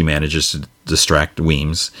after she manages to distract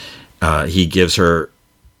Weems. He gives her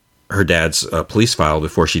her dad's police file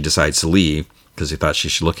before she decides to leave because he thought she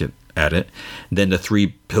should look at it. Then the 3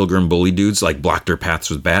 pilgrim bully dudes like blocked their paths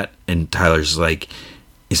with bat, and Tyler's like,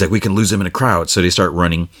 he's like, we can lose him in a crowd. So they start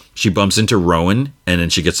running. She bumps into Rowan, and then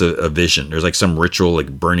she gets a vision. There's like some ritual,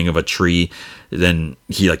 like burning of a tree. Then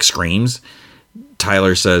he like screams.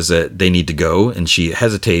 Tyler says that they need to go, and she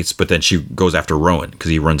hesitates, but then she goes after Rowan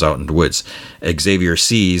because he runs out in the woods. Xavier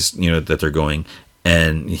sees, that they're going,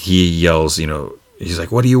 and he yells, he's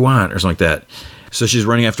like, what do you want? Or something like that. So she's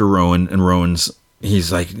running after Rowan, and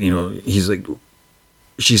he's like,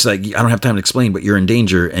 she's like, I don't have time to explain, but you're in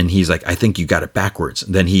danger. And he's like, I think you got it backwards.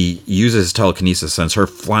 Then he uses telekinesis, sends her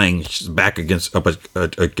flying back against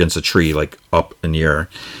a tree, like up in the air.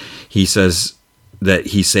 He says that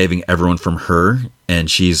he's saving everyone from her,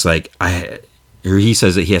 and she's like, he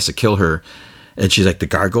says that he has to kill her, and she's like, the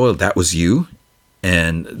gargoyle, that was you?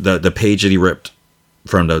 And the page that he ripped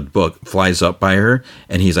from the book flies up by her,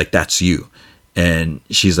 and he's like, that's you. And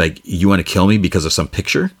she's like, you want to kill me because of some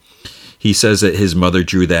picture? He says that his mother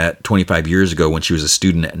drew that 25 years ago when she was a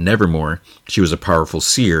student at Nevermore. She was a powerful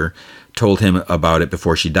seer, told him about it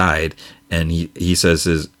before she died, and he says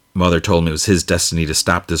his mother told him it was his destiny to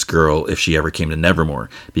stop this girl if she ever came to Nevermore,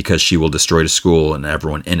 because she will destroy the school and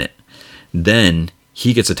everyone in it. Then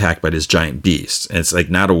he gets attacked by this giant beast, and it's like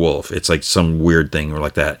not a wolf, it's like some weird thing or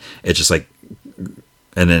like that. It's just like,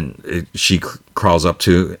 and then she crawls up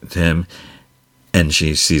to him, and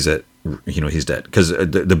she sees that he's dead, because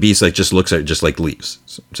the beast like just looks at it, just like leaves,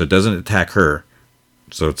 so it doesn't attack her.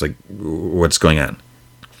 So it's like, what's going on?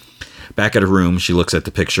 Back at her room, she looks at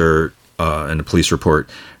the picture and the police report.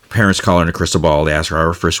 Her parents call her in a crystal ball. They ask her how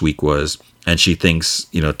her first week was, and she thinks,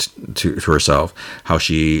 to herself, how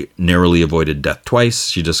she narrowly avoided death twice.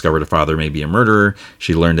 She discovered her father may be a murderer.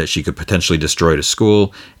 She learned that she could potentially destroy the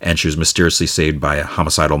school, and she was mysteriously saved by a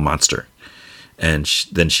homicidal monster. And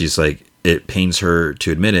then she's like, it pains her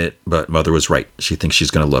to admit it, but Mother was right. She thinks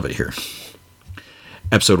she's going to love it here.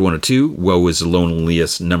 Episode 102, Woe is the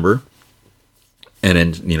Loneliest Number. And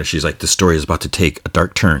then, she's like, the story is about to take a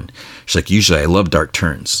dark turn. She's like, usually I love dark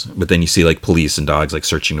turns. But then you see like police and dogs like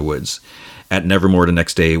searching the woods. At Nevermore the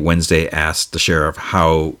next day, Wednesday asked the sheriff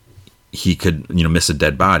how he could, miss a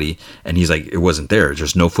dead body. And he's like, it wasn't there.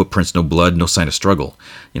 There's no footprints, no blood, no sign of struggle.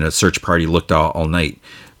 The search party looked all night.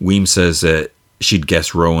 Weems says that she'd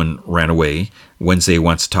guess Rowan ran away. Wednesday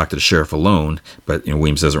wants to talk to the sheriff alone, but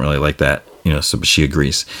Weems doesn't really like that, so she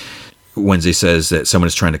agrees. Wednesday says that someone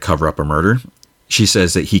is trying to cover up a murder. She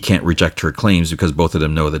says that he can't reject her claims because both of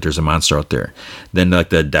them know that there's a monster out there. Then like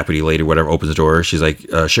the deputy lady, whatever, opens the door. She's like,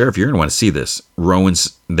 Sheriff, you're going to want to see this.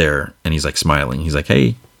 Rowan's there, and he's like smiling. He's like,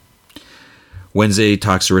 hey. Wednesday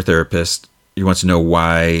talks to her therapist. He wants to know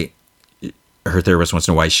why... Her therapist wants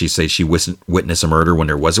to know why she says she witnessed a murder when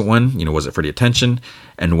there wasn't one. Was it for the attention?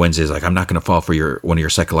 And Wednesday's like, I'm not going to fall for one of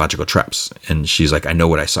your psychological traps. And she's like, I know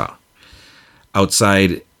what I saw.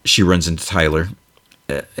 Outside, she runs into Tyler,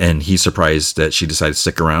 and he's surprised that she decided to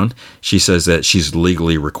stick around. She says that she's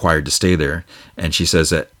legally required to stay there. And she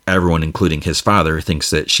says that everyone, including his father,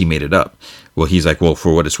 thinks that she made it up. Well, he's like, well,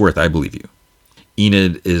 for what it's worth, I believe you.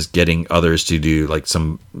 Enid is getting others to do like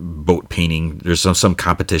some boat painting. There's some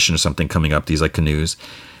competition or something coming up, these like canoes.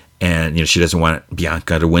 And, she doesn't want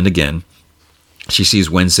Bianca to win again. She sees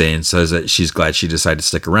Wednesday and says that she's glad she decided to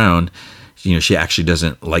stick around. She actually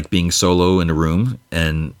doesn't like being solo in a room.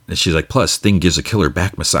 And she's like, plus, Thing gives a killer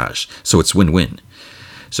back massage. So it's win-win.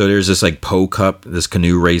 So there's this like Poe Cup, this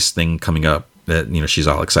canoe race thing coming up that, she's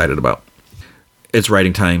all excited about. It's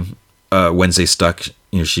writing time. Wednesday's stuck.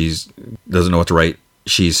 She doesn't know what to write.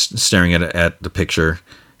 She's staring at the picture.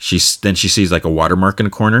 Then she sees like a watermark in the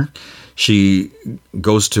corner. She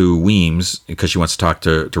goes to Weems because she wants to talk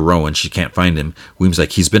to Rowan. She can't find him. Weems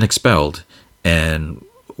like, he's been expelled. And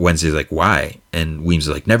Wednesday's like, why? And Weems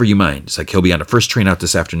is like, never you mind. It's like, he'll be on the first train out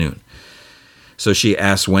this afternoon. So she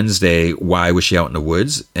asks Wednesday why was she out in the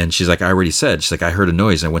woods, and she's like, I already said. She's like, I heard a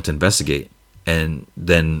noise and I went to investigate. And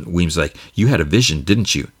then Weems like, you had a vision,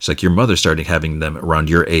 didn't you? She's like, your mother started having them around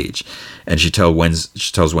your age. And she tells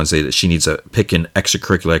Wednesday that she needs to pick an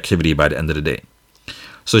extracurricular activity by the end of the day.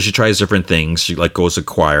 So she tries different things. She like goes to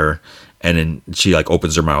choir, and then she like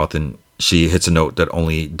opens her mouth and she hits a note that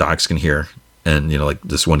only dogs can hear. And, like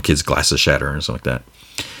this one kid's glasses shatter and something like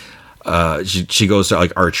that. She goes to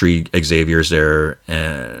like archery. Xavier's there,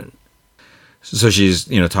 and so she's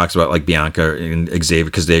talks about like Bianca and Xavier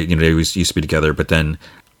because they used to be together, but then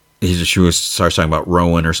she starts talking about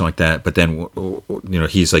Rowan or something like that. But then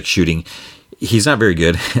he's like shooting. He's not very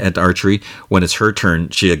good at archery. When it's her turn,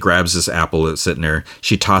 she grabs this apple that's sitting there.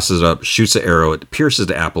 She tosses it up, shoots the arrow, it pierces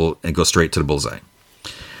the apple, and goes straight to the bullseye.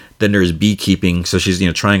 Then there's beekeeping. So she's,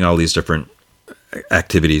 trying all these different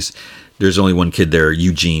activities. There's only one kid there,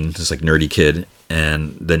 Eugene, this like nerdy kid.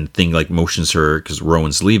 And then Thing like motions her because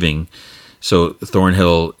Rowan's leaving. So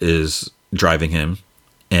Thornhill is driving him,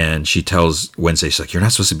 and she tells Wednesday, she's like, "You're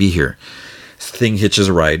not supposed to be here." Thing hitches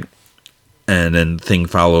a ride, and then Thing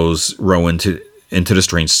follows Rowan into the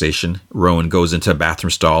train station. Rowan goes into a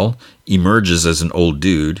bathroom stall, emerges as an old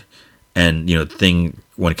dude, and Thing,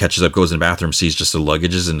 when it catches up, goes in the bathroom, sees just the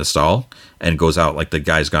luggages in the stall, and goes out like the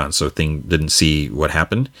guy's gone. So Thing didn't see what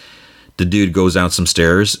happened. The dude goes down some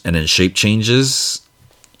stairs and then shape changes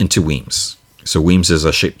into Weems. So Weems is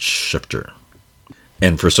a shapeshifter.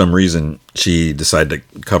 And for some reason, she decided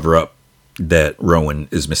to cover up that Rowan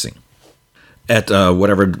is missing. At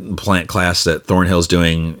whatever plant class that Thornhill's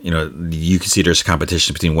doing, you can see there's a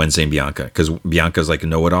competition between Wednesday and Bianca. Because Bianca's like a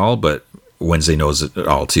know-it-all, but Wednesday knows it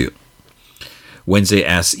all too. Wednesday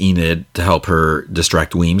asks Enid to help her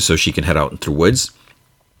distract Weems so she can head out into the woods.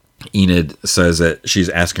 Enid says that she's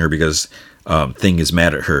asking her because Thing is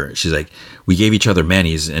mad at her. She's like, "We gave each other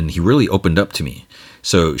manis and he really opened up to me."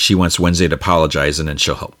 So she wants Wednesday to apologize and then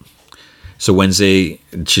she'll help. So Wednesday,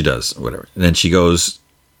 she does, whatever. And then she goes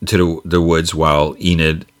to the woods while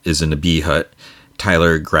Enid is in the bee hut.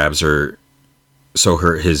 Tyler grabs her so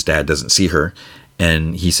his dad doesn't see her.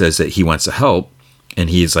 And he says that he wants to help. And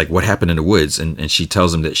he's like, "What happened in the woods?" And she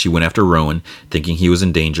tells him that she went after Rowan thinking he was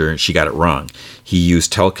in danger, and she got it wrong. He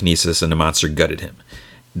used telekinesis and the monster gutted him.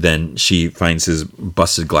 Then she finds his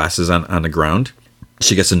busted glasses on the ground.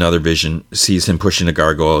 She gets another vision, sees him pushing a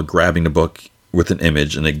gargoyle, grabbing the book with an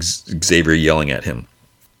image, and Xavier yelling at him.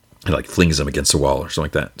 He like flings him against the wall or something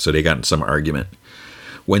like that. So they got in some argument.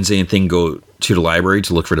 Wednesday and Thing go to the library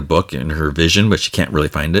to look for the book in her vision, but she can't really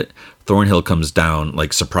find it. Thornhill comes down,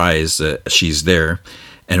 like surprised that she's there,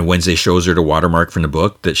 and Wednesday shows her the watermark from the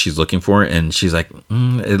book that she's looking for, and she's like,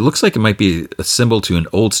 "It looks like it might be a symbol to an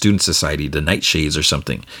old student society, the Nightshades or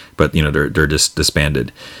something." But they're just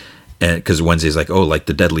disbanded, and because Wednesday's like, "Oh, like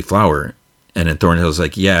the Deadly Flower," and then Thornhill's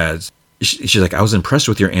like, "Yeah." She's like, "I was impressed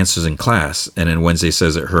with your answers in class," and then Wednesday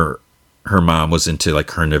says that her mom was into like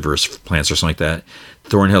carnivorous plants or something like that.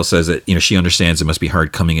 Thornhill says that, she understands it must be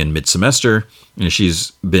hard coming in mid-semester.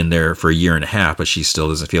 She's been there for a year and a half, but she still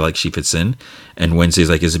doesn't feel like she fits in. And Wednesday's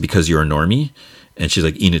like, "Is it because you're a normie?" And she's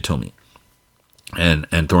like, "Enid told me." And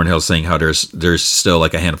Thornhill's saying how there's still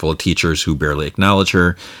like a handful of teachers who barely acknowledge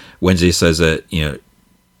her. Wednesday says that,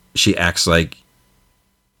 she acts like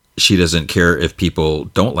she doesn't care if people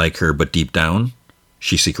don't like her, but deep down,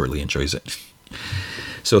 she secretly enjoys it.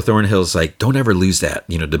 So Thornhill's like, "Don't ever lose that.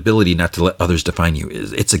 The ability not to let others define you.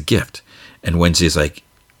 It's a gift." And Wednesday's like,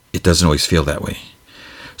 "It doesn't always feel that way."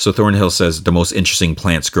 So Thornhill says the most interesting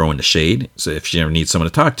plants grow in the shade. So if she ever needs someone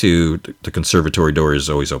to talk to, the conservatory door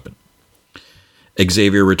is always open.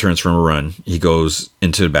 Xavier returns from a run. He goes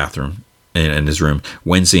into the bathroom in his room.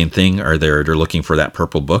 Wednesday and Thing are there. They're looking for that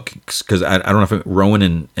purple book. Because I don't know if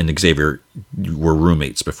Rowan and Xavier were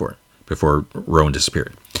roommates before Rowan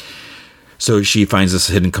disappeared. So she finds this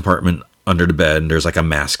hidden compartment under the bed, and there's like a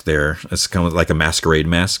mask there. It's kind of like a masquerade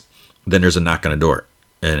mask. Then there's a knock on the door,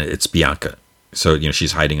 and it's Bianca. So,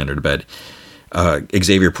 she's hiding under the bed.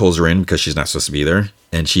 Xavier pulls her in because she's not supposed to be there.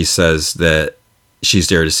 And she says that she's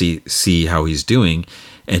there to see how he's doing.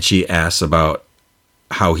 And she asks about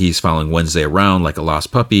how he's following Wednesday around like a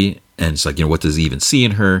lost puppy. And it's like, what does he even see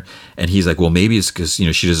in her? And he's like, "Well, maybe it's because,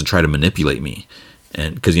 she doesn't try to manipulate me."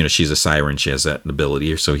 And because, she's a siren, she has that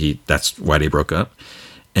ability. So that's why they broke up.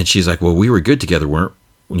 And she's like, "Well, we were good together, weren't?"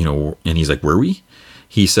 And he's like, "Were we?"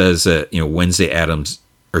 He says that, Wednesday Addams,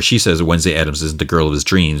 or she says that Wednesday Addams isn't the girl of his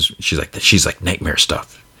dreams. She's like nightmare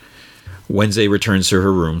stuff. Wednesday returns to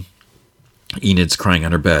her room. Enid's crying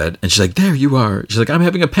on her bed, and she's like, "There you are." She's like, "I'm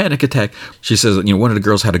having a panic attack." She says, one of the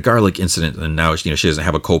girls had a garlic incident, and now, she doesn't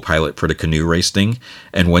have a co-pilot for the canoe race thing.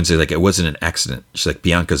 And Wednesday's like, "It wasn't an accident." She's like,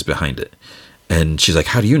 "Bianca's behind it." And she's like,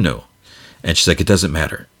 "How do you know?" And she's like, "It doesn't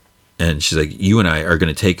matter." And she's like, "You and I are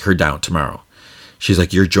going to take her down tomorrow." She's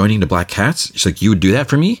like, "You're joining the Black Cats?" She's like, "You would do that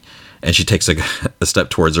for me?" And she takes like a step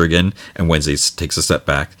towards her again, and Wednesday takes a step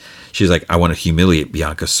back. She's like, "I want to humiliate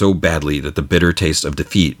Bianca so badly that the bitter taste of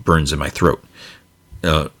defeat burns in my throat."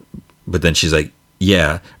 But then she's like,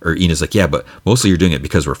 "Yeah," or Enid's like, "Yeah, but mostly you're doing it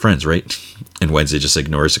because we're friends, right?" And Wednesday just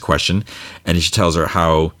ignores the question, and she tells her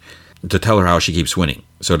how she keeps winning.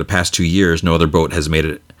 So the past 2 years, no other boat has made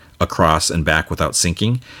it across and back without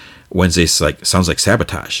sinking. Wednesday's like, "Sounds like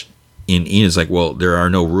sabotage." And Enid's like, "Well, there are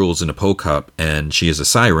no rules in a Po Cup, and she is a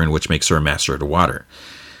siren, which makes her a master of the water."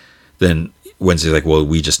 Then Wednesday's like, "Well,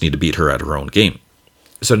 we just need to beat her at her own game."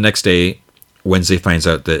 So the next day, Wednesday finds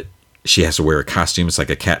out that she has to wear a costume. It's like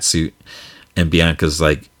a cat suit. And Bianca's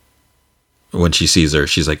like, when she sees her,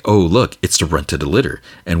 she's like, "Oh, look, it's the runt of the litter."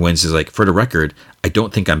 And Wednesday's like, "For the record, I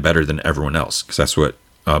don't think I'm better than everyone else," because that's what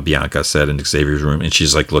Bianca said in Xavier's room. And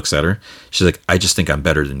she's like, looks at her. She's like, "I just think I'm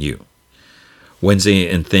better than you." Wednesday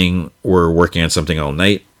and Thing were working on something all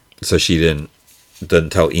night, so she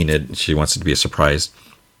doesn't tell Enid. She wants it to be a surprise.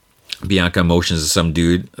 Bianca motions to some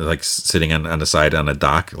dude like sitting on the side on a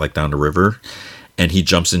dock, like down the river, and he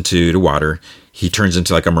jumps into the water. He turns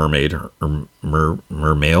into like a mermaid or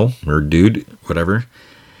mer dude, whatever.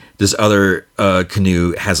 This other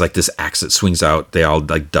canoe has like this axe that swings out. They all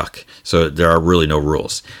like duck, so there are really no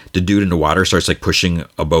rules. The dude in the water starts like pushing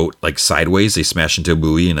a boat like sideways. They smash into a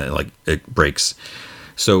buoy and it breaks.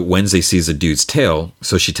 So Wednesday sees the dude's tail,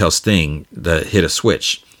 so she tells Thing to hit a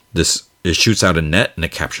switch. It shoots out a net and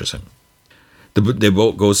it captures him. The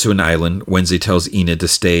boat goes to an island. Wednesday tells Enid to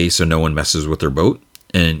stay so no one messes with their boat,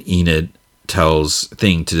 and Enid tells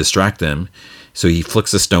Thing to distract them. So he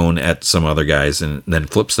flicks a stone at some other guys and then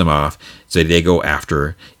flips them off. So they go after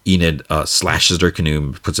her. Enid slashes their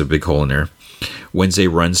canoe, puts a big hole in there. Wednesday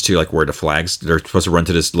runs to like where the flags. They're supposed to run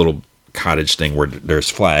to this little cottage thing where there's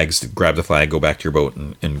flags. Grab the flag, go back to your boat,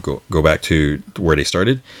 and go back to where they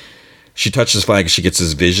started. She touches the flag. She gets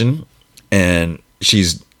this vision, and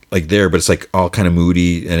she's like there, but it's like all kind of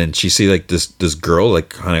moody. And then she see like this girl like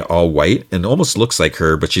kind of all white and almost looks like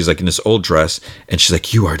her, but she's like in this old dress, and she's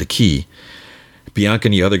like, "You are the key." Bianca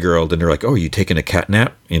and the other girl, then they're like, "Oh, you taking a cat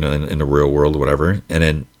nap?" You know, in the real world or whatever. And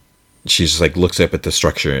then she just like looks up at the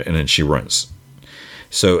structure, and then she runs.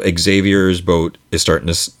 So Xavier's boat is starting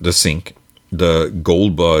to sink. The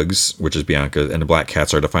gold bugs, which is Bianca, and the black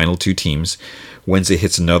cats are the final two teams. Wednesday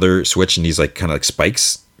hits another switch, and these like kind of like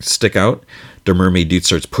spikes stick out. The mermaid dude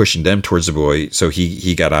starts pushing them towards the boy, so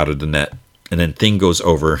he got out of the net. And then Thing goes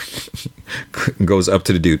over, goes up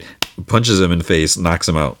to the dude, punches him in the face, knocks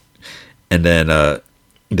him out. And then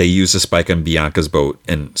they use the spike on Bianca's boat,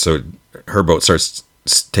 and so her boat starts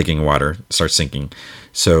taking water, starts sinking.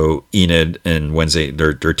 So Enid and Wednesday,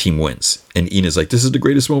 their team wins. And Enid's like, "This is the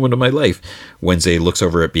greatest moment of my life." Wednesday looks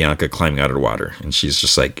over at Bianca climbing out of the water, and she's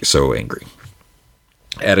just like so angry.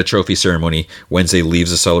 At a trophy ceremony, Wednesday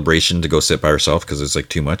leaves the celebration to go sit by herself because it's like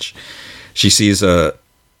too much. She sees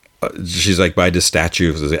she's like by this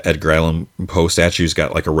statue, the Edgar Allan Poe statue. He's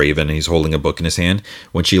got like a raven and he's holding a book in his hand.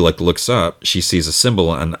 When she like looks up, she sees a symbol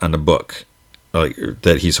on the book like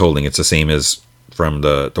that he's holding. It's the same as from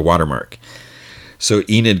the watermark. So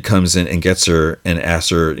Enid comes in and gets her and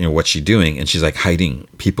asks her, what's she doing? And she's like, "Hiding.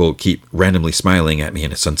 People keep randomly smiling at me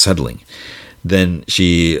and it's unsettling." Then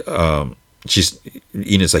Enid's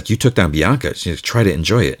like, "You took down Bianca." She's like, "Try to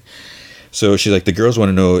enjoy it." So she's like, "The girls want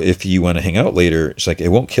to know if you want to hang out later." She's like, "It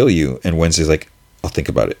won't kill you." And Wednesday's like, "I'll think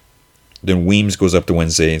about it." Then Weems goes up to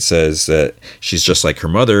Wednesday and says that she's just like her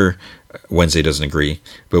mother. Wednesday doesn't agree,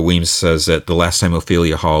 but Weems says that the last time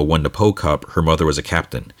Ophelia Hall won the Poe Cup, her mother was a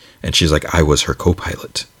captain, and she's like, "I was her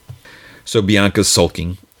co-pilot." So Bianca's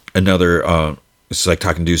sulking. Another it's like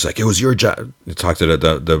talking to dudes like, "It was your job." Talk to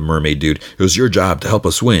the mermaid dude. "It was your job to help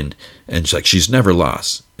us win." And she's like, "She's never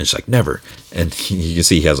lost." And she's like, "Never." And you can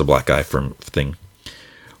see he has a black eye from Thing.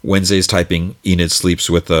 Wednesday's typing. Enid sleeps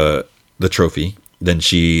with the trophy. Then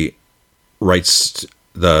she writes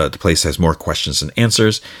the place has more questions than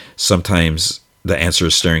answers. Sometimes the answer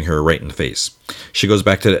is staring her right in the face. She goes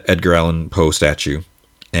back to the Edgar Allan Poe statue.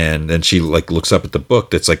 And then she like looks up at the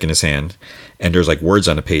book that's like in his hand, and there's like words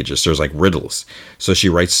on the pages. There's like riddles. So she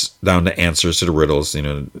writes down the answers to the riddles.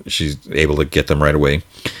 She's able to get them right away.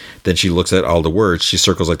 Then she looks at all the words. She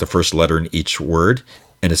circles like the first letter in each word,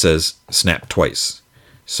 and it says "snap" twice.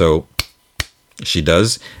 So she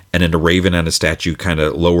does, and then the raven on the statue kind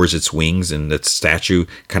of lowers its wings, and the statue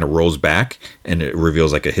kind of rolls back, and it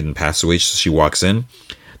reveals like a hidden passageway. So she walks in.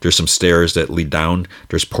 There's some stairs that lead down.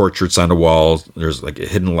 There's portraits on the wall. There's like a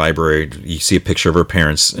hidden library. You see a picture of her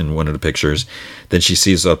parents in one of the pictures. Then she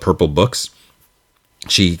sees purple books.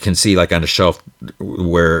 She can see like on a shelf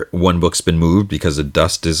where one book's been moved because the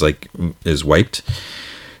dust is wiped.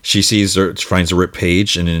 She finds a ripped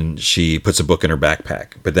page, and then she puts a book in her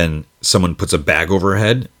backpack. But then someone puts a bag over her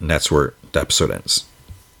head, and that's where the episode ends.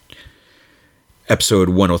 Episode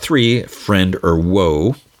 103, Friend or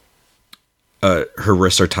Woe. Her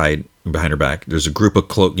wrists are tied behind her back. There's a group of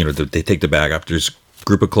cloak, they take the bag off. There's a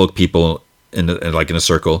group of cloaked people in a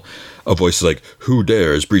circle. A voice is like, "Who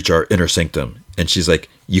dares breach our inner sanctum?" And she's like,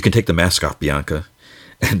 "You can take the mask off, Bianca."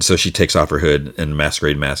 And so she takes off her hood and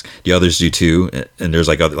masquerade mask. The others do too. And there's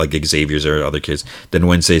like Xavier's or other kids. Then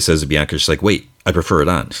Wednesday says to Bianca, she's like, "Wait, I prefer it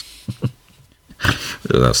on." I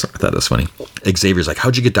thought that's funny. Xavier's like,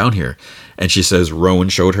 "How'd you get down here?" And she says Rowan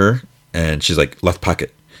showed her, and she's like, "Left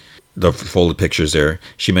pocket." the folded pictures there.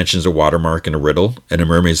 She mentions a watermark and a riddle, and the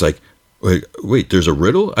mermaid's like, wait, there's a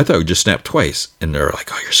riddle? I thought we just snapped twice. And they're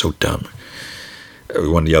like, oh, you're so dumb.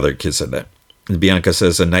 One of the other kids said that. And Bianca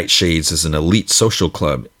says the Nightshades is an elite social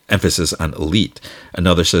club, emphasis on elite.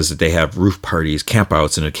 Another says that they have roof parties,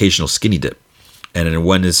 campouts, and occasional skinny dip. And then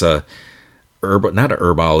one is not a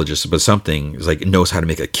herbologist, but something is like knows how to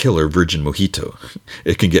make a killer virgin mojito.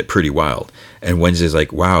 It can get pretty wild. And Wednesday's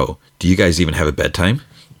like, wow, do you guys even have a bedtime?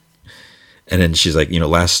 And then she's like,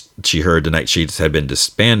 last she heard the Nightshades had been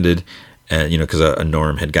disbanded, and because a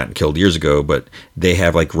Norm had gotten killed years ago, but they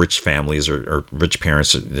have like rich families or rich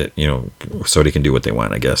parents that so they can do what they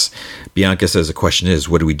want, I guess. Bianca says the question is,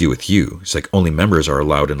 what do we do with you? It's like only members are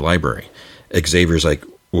allowed in the library. Xavier's like,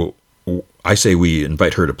 well, I say we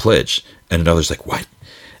invite her to pledge, and another's like, what?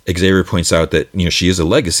 Xavier points out that she is a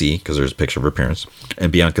legacy because there's a picture of her parents,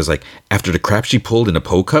 and Bianca's like, after the crap she pulled in a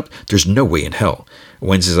Poe Cup, there's no way in hell.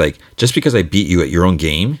 Wednesday's like, just because I beat you at your own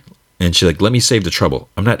game. And she's like, let me save the trouble.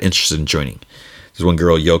 I'm not interested in joining. There's one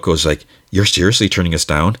girl, Yoko's like, you're seriously turning us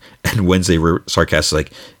down? And Wednesday,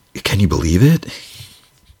 sarcastic, like, can you believe it?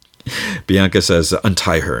 Bianca says,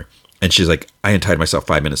 untie her. And she's like, I untied myself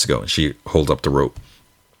 5 minutes ago. And she holds up the rope.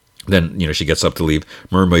 Then, she gets up to leave.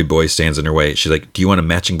 Mermaid Boy stands in her way. She's like, do you want a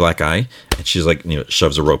matching black eye? And she's like,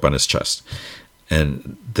 shoves a rope on his chest.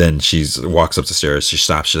 And then she walks up the stairs. She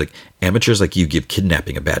stops. She's like, amateurs like you give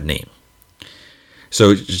kidnapping a bad name.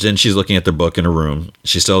 So then she's looking at the book in her room.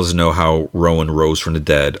 She still doesn't know how Rowan rose from the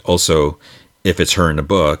dead. Also, if it's her in the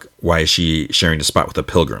book, why is she sharing the spot with a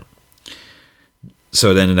pilgrim?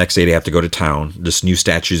 So then the next day they have to go to town. This new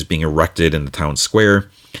statue is being erected in the town square.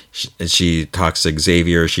 She talks to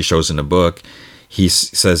Xavier. She shows in the book. He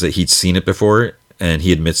says that he'd seen it before, and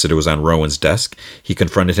he admits that it was on Rowan's desk. He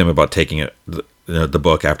confronted him about taking the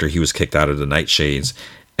book after he was kicked out of the Nightshades,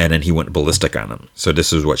 and then he went ballistic on him. So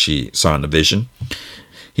this is what she saw in the vision.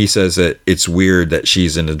 He says that it's weird that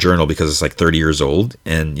she's in the journal because it's like 30 years old.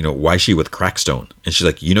 And, why is she with Crackstone? And she's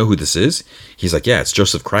like, you know who this is? He's like, yeah, it's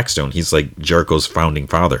Joseph Crackstone. He's like Jericho's founding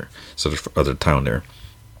father. So the other town there.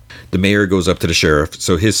 The mayor goes up to the sheriff.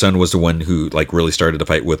 So his son was the one who like really started the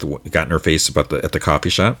fight with, got in her face about at the coffee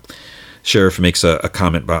shop. Sheriff makes a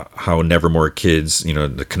comment about how Nevermore kids,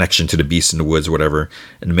 the connection to the beast in the woods or whatever.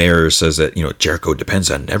 And the mayor says that, Jericho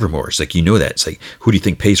depends on Nevermore. It's like, that. It's like, who do you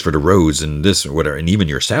think pays for the roads and this or whatever, and even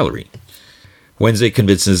your salary? Wednesday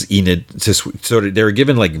convinces Enid to, so they were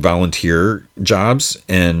given like volunteer jobs.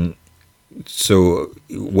 And so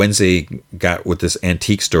Wednesday got with this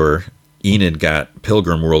antique store. Enid got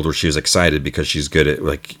Pilgrim World, where she was excited because she's good at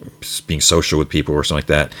like being social with people or something like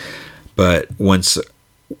that. But once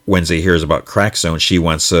Wednesday hears about Crackstone, she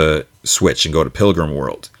wants to switch and go to Pilgrim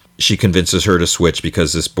World. She convinces her to switch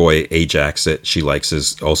because this boy Ajax that she likes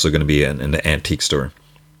is also going to be in the antique store,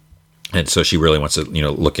 and so she really wants to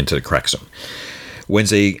look into the Crackstone.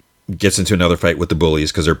 Wednesday gets into another fight with the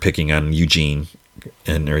bullies because they're picking on Eugene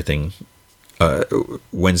and everything.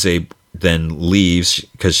 Wednesday then leaves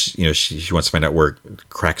because she wants to find out where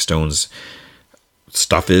Crackstone's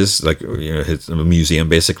stuff is, like his museum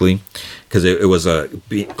basically, because it was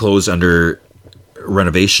closed under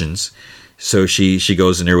renovations. So she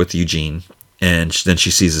goes in there with Eugene, and then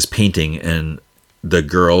she sees this painting, and the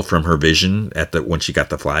girl from her vision when she got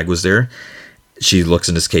the flag was there. She looks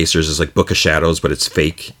in this case. There's this like Book of Shadows, but it's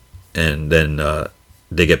fake, and then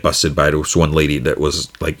they get busted by this one lady that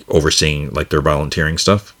was like overseeing like their volunteering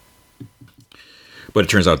stuff. But it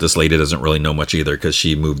turns out this lady doesn't really know much either because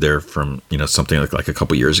she moved there from, something like a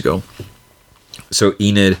couple years ago. So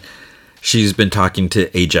Enid, she's been talking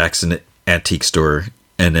to Ajax in the antique store.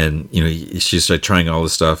 And then, she's like trying all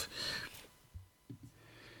this stuff.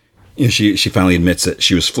 She finally admits that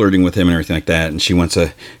she was flirting with him and everything like that. And she wants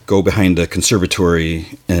to go behind the conservatory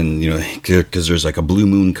and, because there's like a blue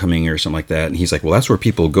moon coming or something like that. And he's like, well, that's where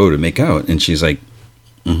people go to make out. And she's like,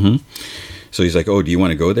 mm-hmm. So he's like, oh, do you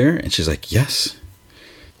want to go there? And she's like, yes.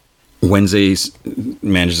 Wednesday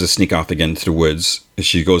manages to sneak off again to the woods.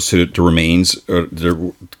 She goes to the remains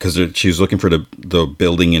because she was looking for the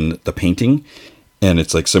building and the painting, and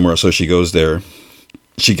it's like somewhere. So she goes there.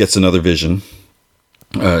 She gets another vision.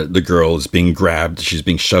 The girl is being grabbed. She's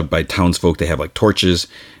being shoved by townsfolk. They have like torches.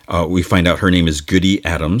 We find out her name is Goody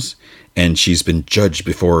Adams, and she's been judged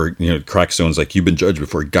before. Crackstone's like, you've been judged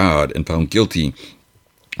before God and found guilty.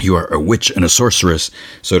 You are a witch and a sorceress.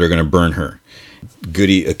 So they're going to burn her.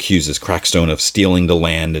 Goody accuses Crackstone of stealing the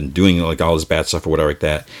land and doing like all this bad stuff or whatever like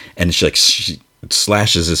that, and she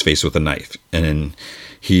slashes his face with a knife, and then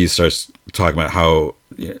he starts talking about how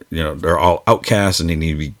they're all outcasts and they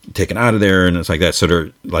need to be taken out of there, and it's like that. So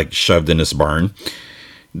they're like shoved in this barn.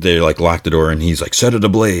 they like lock the door, and he's like, set it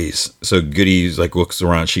ablaze. So Goody like looks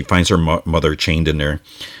around. She finds her mother chained in there.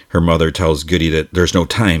 Her mother tells Goody that there's no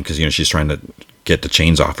time because, she's trying to get the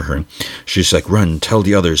chains off of her. She's like, run, tell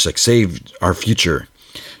the others, like, save our future.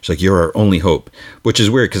 She's like, you're our only hope, which is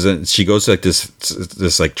weird because then she goes to like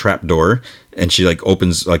this like trap door, and she like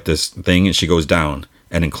opens like this thing, and she goes down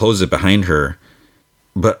and then closes it behind her.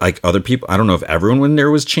 But like other people, I don't know if everyone in there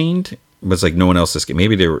was chained, but it's like no one else escaped.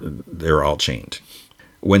 Maybe they were all chained.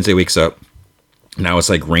 Wednesday wakes up. Now it's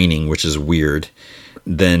like raining, which is weird.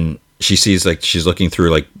 Then she sees like she's looking through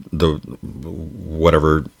like the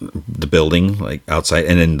building like outside,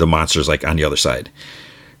 and then the monster's like on the other side.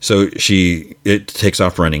 So it takes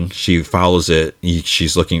off running. She follows it.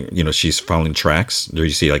 She's looking, she's following tracks. There you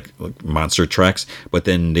see like monster tracks, but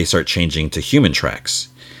then they start changing to human tracks.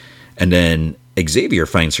 And then Xavier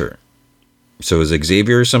finds her. So is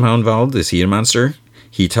Xavier somehow involved? Is he a monster?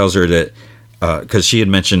 He tells her that because she had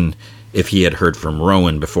mentioned if he had heard from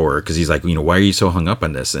Rowan before, because he's like, why are you so hung up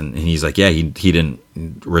on this? And he's like, yeah, he didn't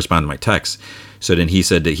respond to my text. So then he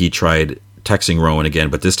said that he tried texting Rowan again,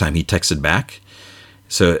 but this time he texted back.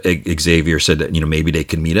 So Xavier said that, maybe they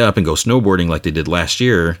could meet up and go snowboarding like they did last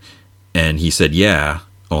year. And he said, yeah,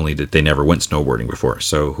 only that they never went snowboarding before.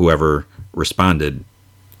 So whoever responded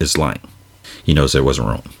is lying. He knows it wasn't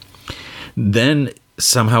Rowan. Then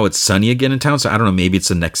somehow it's sunny again in town. So I don't know, maybe it's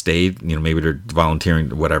the next day, maybe they're volunteering,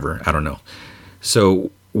 whatever. I don't know.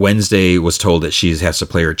 So Wednesday was told that she has to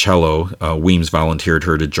play her cello. Weems volunteered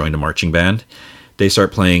her to join the marching band. They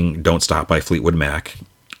start playing Don't Stop by Fleetwood Mac.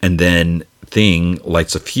 And then Thing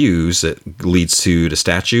lights a fuse that leads to the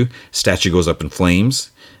statue. Statue goes up in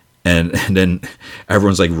flames. And then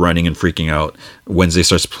everyone's like running and freaking out. Wednesday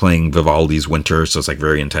starts playing Vivaldi's Winter, so it's like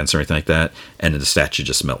very intense or anything like that. And then the statue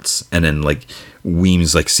just melts. And then like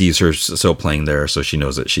Weems like sees her still playing there, so she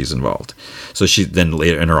knows that she's involved. So she then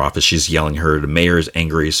later in her office, she's yelling her. The mayor's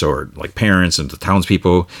angry, so are like parents and the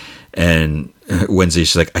townspeople. And Wednesday,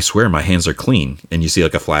 she's like, I swear my hands are clean. And you see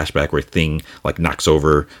like a flashback where Thing like knocks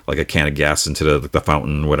over like a can of gas into the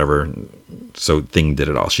fountain, whatever. So Thing did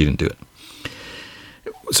it all. She didn't do it.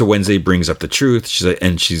 So Wednesday brings up the truth. She's like,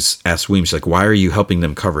 and she's asked Weems, she's like, why are you helping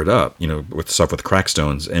them cover it up? With stuff with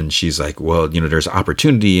Crackstones. And she's like, well, there's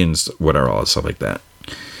opportunity and whatever, all that stuff like that.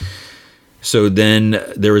 So then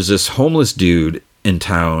there was this homeless dude in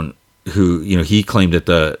town who, he claimed that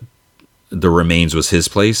the remains was his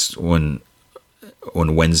place when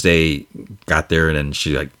Wednesday got there, and then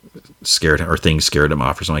she like scared him, or things scared him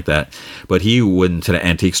off or something like that. But he went to the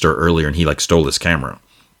antique store earlier and he like stole his camera.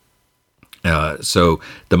 So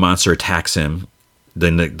the monster attacks him.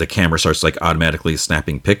 Then the camera starts like automatically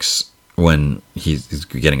snapping pics when he's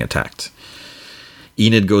getting attacked.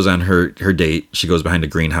 Enid goes on her date. She goes behind the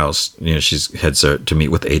greenhouse. She heads to meet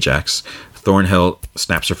with Ajax. Thornhill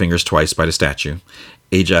snaps her fingers twice by the statue.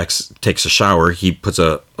 Ajax takes a shower. He puts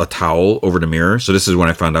a towel over the mirror. So this is when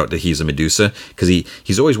I found out that he's a Medusa, because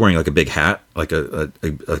he's always wearing like a big hat, like a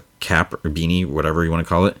cap or beanie, whatever you want to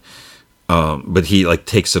call it. But he like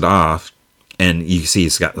takes it off, and you see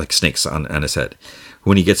he's got like snakes on his head.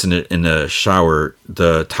 When he gets in the shower,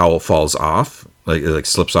 the towel falls off, like it like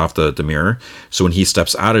slips off the mirror. So when he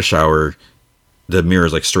steps out of shower, the mirror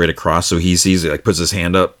is like straight across. So he sees it, like puts his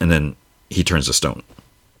hand up, and then he turns to stone.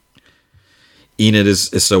 Enid is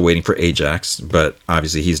still waiting for Ajax, but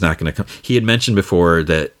obviously he's not going to come. He had mentioned before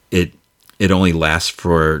that it only lasts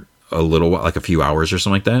for a little while, like a few hours or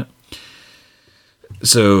something like that.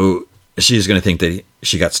 So she's going to think that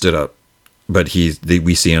she got stood up, but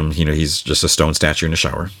we see him, he's just a stone statue in the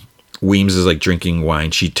shower. Weems is like drinking wine.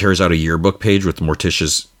 She tears out a yearbook page with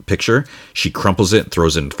Morticia's picture. She crumples it and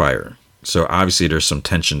throws it in fire. So obviously there's some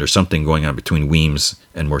tension. There's something going on between Weems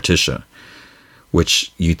and Morticia,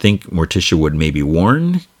 which you think Morticia would maybe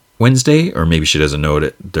warn Wednesday, or maybe she doesn't know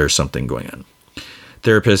that there's something going on.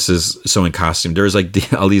 Therapist is sewing costume. There's like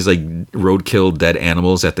all these like roadkill dead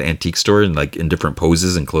animals at the antique store and like in different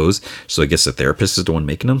poses and clothes. So I guess the therapist is the one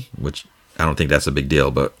making them, which I don't think that's a big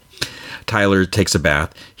deal. But Tyler takes a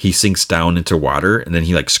bath. He sinks down into water and then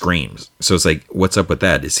he like screams. So it's like, what's up with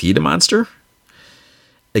that? Is he the monster?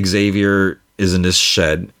 Xavier is in this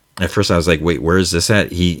shed. At first I was like, wait, where is this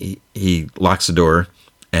at? He locks the door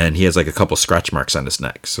and he has like a couple scratch marks on his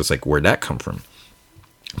neck. So it's like, where'd that come from?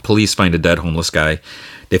 Police find a dead homeless guy.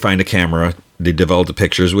 They find a camera. They develop the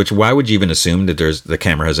pictures, which why would you even assume that the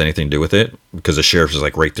camera has anything to do with it? Because the sheriff is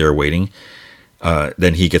like right there waiting.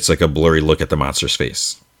 Then he gets like a blurry look at the monster's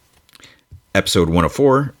face. Episode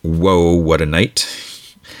 104. Whoa, what a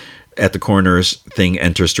night. At the coroner's, Thing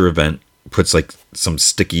enters to event, puts like some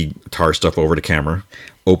sticky tar stuff over the camera,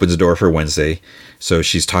 opens the door for Wednesday. So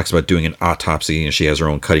she talks about doing an autopsy, and she has her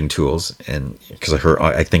own cutting tools. And because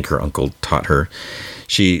I think her uncle taught her.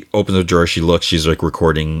 She opens the drawer. She looks. She's like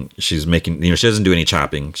recording. She's making. She doesn't do any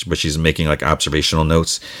chopping, but she's making like observational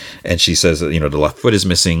notes. And she says that the left foot is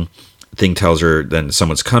missing. Thing tells her then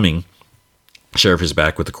someone's coming. Sheriff is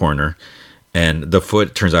back with the coroner, and the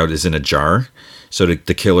foot turns out is in a jar. So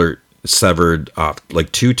the killer severed off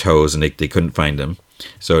like 2 toes, and they couldn't find them.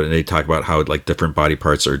 So they talk about how like different body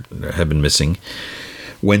parts have been missing.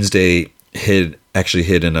 Wednesday actually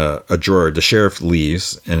hid in a drawer. The sheriff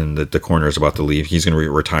leaves, and the coroner is about to leave. He's going to be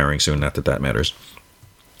retiring soon. Not that matters.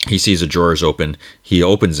 He sees a drawer is open. He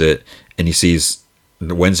opens it, and he sees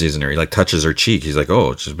Wednesday's in there. He like touches her cheek. He's like,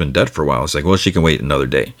 "Oh, she's been dead for a while." It's like, "Well, she can wait another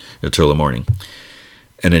day until the morning."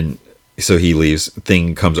 And then so he leaves.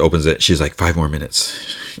 Thing comes, opens it. She's like, 5 more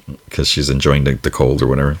minutes, because she's enjoying the cold or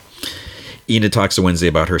whatever. Enid talks to Wednesday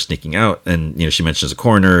about her sneaking out, and she mentions the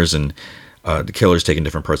coroners and the killer's taking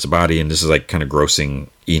different parts of the body, and this is like kind of grossing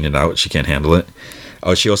Enid out. She can't handle it.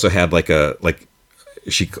 Oh, she also had I think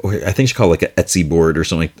she called it like an Etsy board or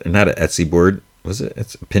something. Not an Etsy board. Was it?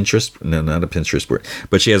 It's Pinterest? No, not a Pinterest board.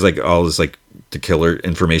 But she has like all this like the killer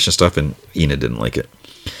information stuff, and Enid didn't like it.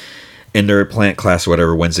 In their plant class,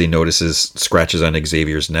 whatever, Wednesday notices scratches on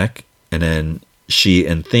Xavier's neck, and then she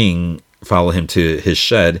and Thing follow him to his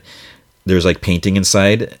shed. There's like painting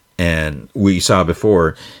inside, and we saw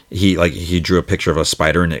before he drew a picture of a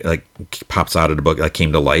spider, and it like pops out of the book, like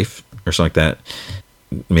came to life or something like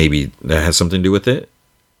that. Maybe that has something to do with it.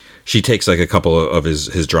 She takes like a couple of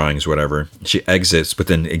his drawings, whatever. She exits, but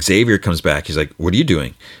then Xavier comes back. He's like, "What are you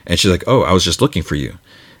doing?" And she's like, "Oh, I was just looking for you."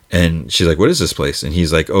 And she's like, "What is this place?" And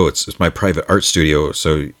he's like, "Oh, it's my private art studio."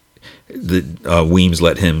 So the Weems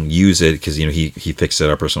let him use it because he fixed it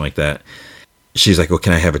up or something like that. She's like, "Well,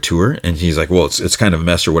 can I have a tour?" And he's like, "Well, it's kind of a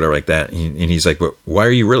mess or whatever like that." And he's like, "But why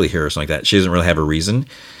are you really here?" or something like that. She doesn't really have a reason.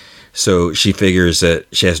 So she figures that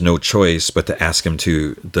she has no choice but to ask him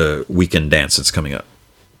to the weekend dance that's coming up.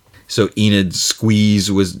 So Enid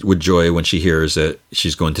squeezes with joy when she hears that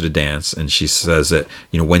she's going to the dance, and she says that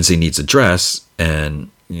Wednesday needs a dress, and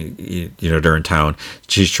they're in town.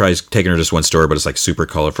 She tries taking her to this one store, but it's like super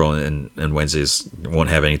colorful, and Wednesday's won't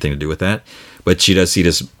have anything to do with that. But she does see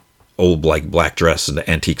this old black dress in the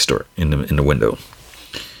antique store in the window.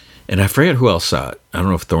 And I forget who else saw it. I don't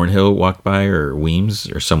know if Thornhill walked by or Weems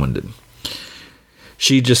or someone did.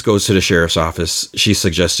 She just goes to the sheriff's office. She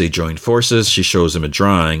suggests they join forces. She shows him a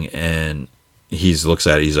drawing, and he looks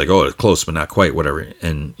at it. He's like, "Oh, it's close, but not quite, whatever."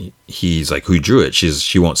 And he's like, "Who drew it?"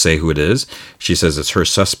 She won't say who it is. She says it's her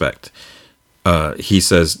suspect. He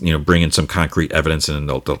says, bring in some concrete evidence, and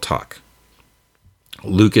they'll talk.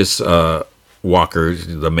 Lucas Walker,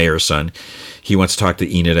 the mayor's son, he wants to talk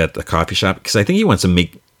to Enid at the coffee shop because I think he wants to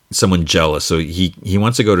make someone jealous. So he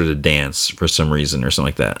wants to go to the dance for some reason or something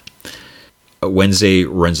like that. Wednesday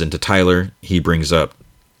runs into Tyler. He brings up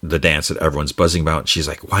the dance that everyone's buzzing about. She's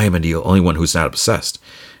like, "Why am I the only one who's not obsessed?"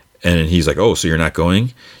 And he's like, "Oh, so you're not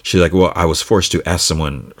going?" She's like, "Well, I was forced to ask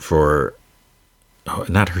someone for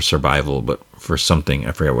not her survival, but for something.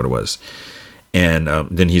 I forget what it was." And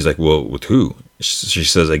then he's like, "Well, with who?" She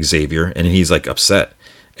says Xavier, and he's like upset.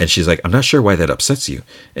 And she's like, "I'm not sure why that upsets you."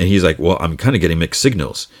 And he's like, "Well, I'm kind of getting mixed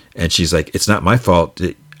signals." And she's like, "It's not my fault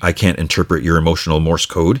that I can't interpret your emotional Morse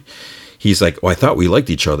code." He's like, "Oh, I thought we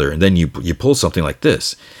liked each other, and then you pull something like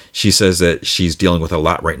this." She says that she's dealing with a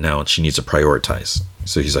lot right now, and she needs to prioritize.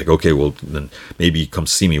 So he's like, "Okay, well, then maybe come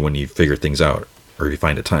see me when you figure things out, or you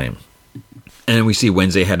find a time." And we see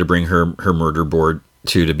Wednesday had to bring her murder board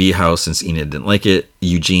to the bee house since Enid didn't like it.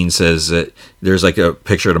 Eugene says that there's like a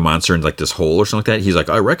picture of the monster in like this hole or something like that. He's like,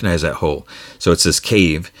 "I recognize that hole." So it's this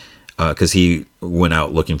cave because he went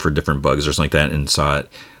out looking for different bugs or something like that and saw it.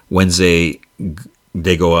 Wednesday,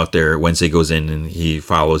 they go out there. Wednesday goes in and he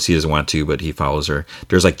follows. He doesn't want to, but he follows her.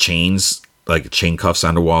 There's like chains, like chain cuffs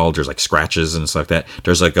on the wall. There's like scratches and stuff like that.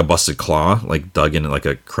 There's like a busted claw, like dug in like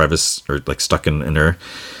a crevice or like stuck in there.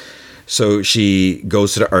 So she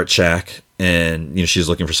goes to the art shack and she's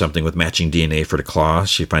looking for something with matching DNA for the claw.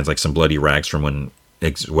 She finds like some bloody rags from when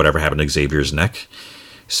whatever happened to Xavier's neck.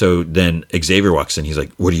 So then Xavier walks in. He's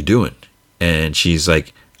like, "What are you doing?" And she's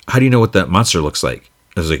like, "How do you know what that monster looks like?"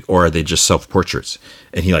 I was like, "Or are they just self-portraits?"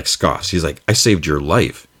 And he like scoffs. He's like, "I saved your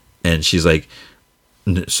life." And she's like,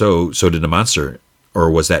 so did the monster, or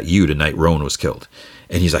was that you the night Rowan was killed?"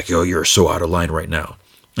 And he's like, "Yo, you're so out of line right now."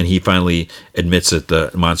 And he finally admits that the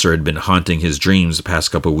monster had been haunting his dreams the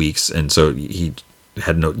past couple of weeks. And so he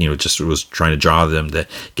had no, just was trying to draw them to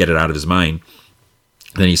get it out of his mind.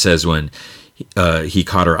 Then he says when he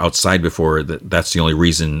caught her outside before, that's the only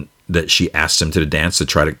reason that she asked him to the dance to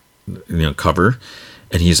try to, cover.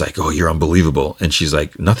 And he's like, oh, you're unbelievable. And she's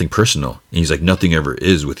like, nothing personal. And he's like, nothing ever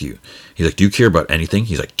is with you. He's like, do you care about anything?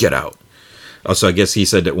 He's like, get out. Also, I guess he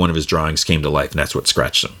said that one of his drawings came to life, and that's what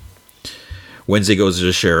scratched him. Wednesday goes to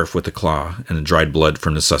the sheriff with a claw and the dried blood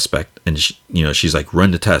from the suspect. And, she's like,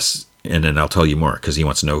 run the tests, and then I'll tell you more, because he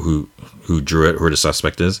wants to know who drew it, who the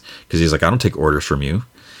suspect is. Because he's like, I don't take orders from you.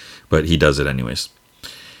 But he does it anyways.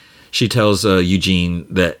 She tells Eugene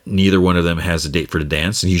that neither one of them has a date for the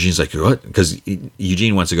dance. And Eugene's like, what? Because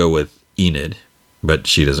Eugene wants to go with Enid, but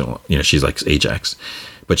she doesn't want, she's like Ajax.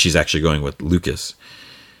 But she's actually going with Lucas.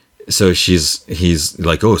 So he's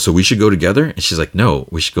like, oh, so we should go together? And she's like, no,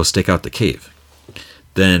 we should go stake out the cave.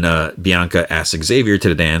 Then Bianca asks Xavier to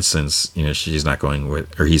the dance since, he's not going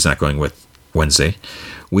with Wednesday.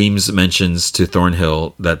 Weems mentions to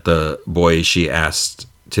Thornhill that the boy she asked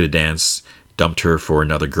to the dance dumped her for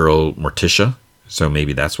another girl, Morticia. So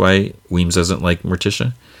maybe that's why Weems doesn't like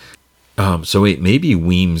Morticia. So wait, maybe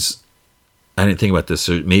Weems, I didn't think about this.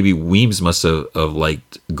 So maybe Weems must have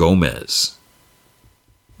liked Gomez.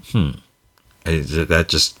 That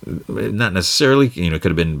just, not necessarily, could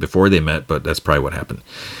have been before they met, but that's probably what happened.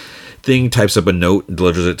 Thing types up a note and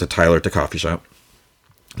delivers it to Tyler at the coffee shop.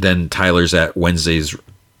 Then Tyler's at Wednesday's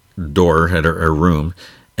door at her room.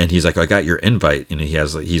 And he's like, I got your invite. And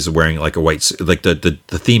he's wearing like a white, like the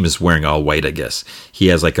theme is wearing all white, I guess. He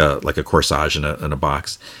has like a corsage in a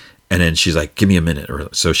box. And then she's like, give me a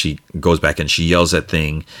minute. So she goes back and she yells at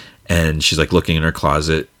Thing. And she's like looking in her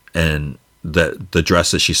closet. And the dress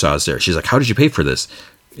that she saw is there. She's like, how did you pay for this?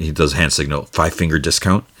 He does hand signal, 5-finger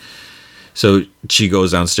discount. So she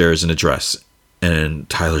goes downstairs in a dress. And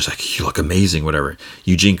Tyler's like, you look amazing, whatever.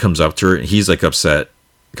 Eugene comes up to her. And he's like upset.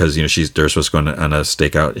 Because, they're supposed to go on a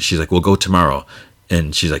stakeout. She's like, we'll go tomorrow.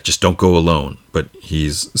 And she's like, just don't go alone. But he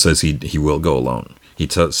says he will go alone. He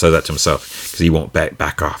says that to himself because he won't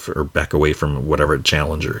back off or back away from whatever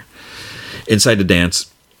challenger. Inside the dance,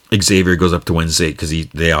 Xavier goes up to Wednesday because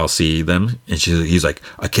they all see them. And he's like,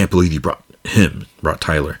 I can't believe you brought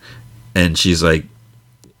Tyler. And she's like,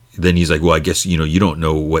 then he's like, well, I guess, you don't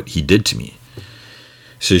know what he did to me.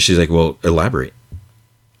 So she's like, well, elaborate.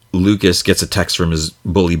 Lucas gets a text from his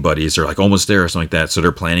bully buddies. They're like almost there or something like that. So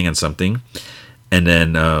they're planning on something. And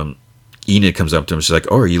then Enid comes up to him. She's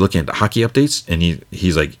like, oh, are you looking at the hockey updates? And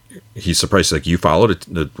he's like, he's surprised. She's like, you followed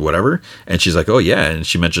it, whatever? And she's like, oh, yeah. And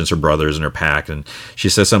she mentions her brothers and her pack. And she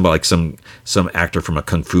says something about like some actor from a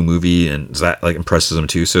kung fu movie. And that like impresses him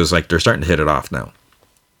too. So it's like they're starting to hit it off now.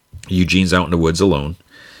 Eugene's out in the woods alone.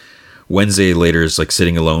 Wednesday later is like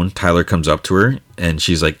sitting alone. Tyler comes up to her. And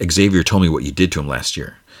she's like, Xavier told me what you did to him last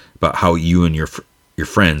year. About how you and your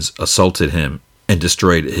friends assaulted him and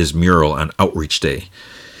destroyed his mural on Outreach Day.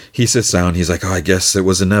 He sits down. He's like, oh, I guess it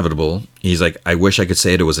was inevitable. He's like, I wish I could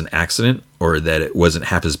say it was an accident or that it wasn't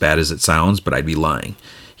half as bad as it sounds, but I'd be lying.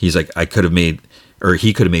 He's like, he could have made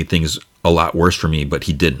things a lot worse for me, but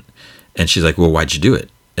he didn't. And she's like, well, why'd you do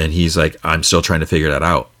it? And he's like, I'm still trying to figure that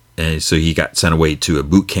out. And so he got sent away to a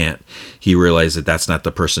boot camp. He realized that that's not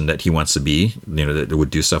the person that he wants to be, that would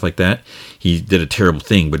do stuff like that. He did a terrible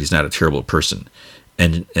thing, but he's not a terrible person.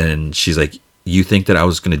 And she's like, you think that I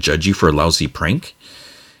was going to judge you for a lousy prank?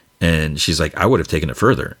 And she's like, I would have taken it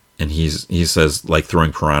further. And he says, like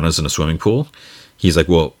throwing piranhas in a swimming pool. He's like,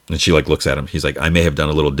 well, and she like looks at him. He's like, I may have done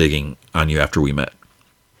a little digging on you after we met.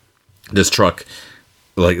 This truck,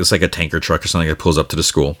 like it's like a tanker truck or something that pulls up to the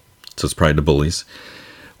school. So it's probably the bullies.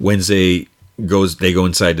 Wednesday they go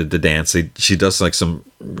inside the dance. She does like some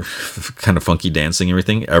kind of funky dancing and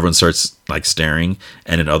everything. Everyone starts like staring,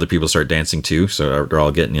 and then other people start dancing too. So they're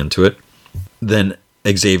all getting into it. Then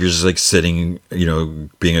Xavier's just like sitting,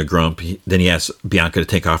 being a grump. Then he asks Bianca to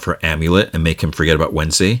take off her amulet and make him forget about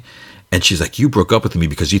Wednesday. And she's like, you broke up with me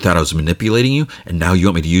because you thought I was manipulating you, and now you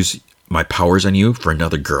want me to use my powers on you for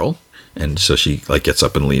another girl? And so she like gets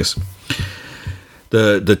up and leaves.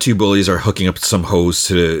 The two bullies are hooking up some hose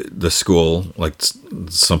to the school, like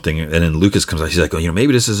something. And then Lucas comes out. He's like, oh,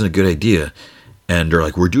 maybe this isn't a good idea. And they're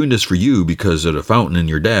like, we're doing this for you because of the fountain and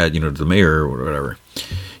your dad, the mayor or whatever.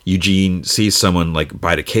 Eugene sees someone like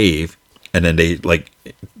by the cave. And then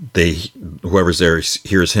whoever's there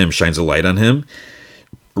hears him, shines a light on him,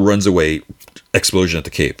 runs away, explosion at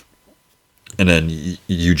the cave. And then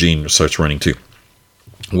Eugene starts running too.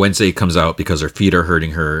 Wednesday comes out because her feet are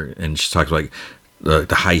hurting her. And she talks like, the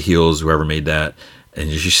high heels, whoever made that, and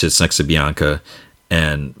she sits next to Bianca,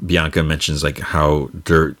 and Bianca mentions like how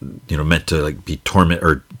they're meant to like be torment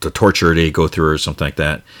or the torture they go through or something like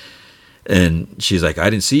that. And she's like,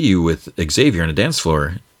 I didn't see you with Xavier on the dance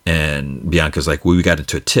floor. And Bianca's like, well, we got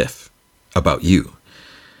into a tiff about you.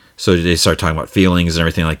 So they start talking about feelings and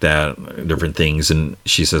everything like that, different things. And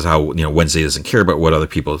she says how, Wednesday doesn't care about what other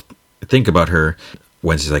people think about her.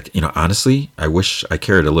 Wednesday's like, honestly, I wish I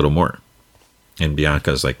cared a little more. And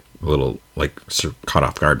Bianca's like a little caught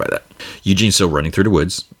off guard by that. Eugene's still running through the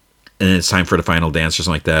woods, and it's time for the final dance or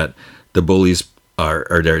something like that. The bullies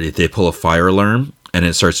are there. They pull a fire alarm, and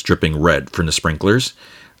it starts dripping red from the sprinklers.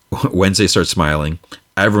 Wednesday starts smiling.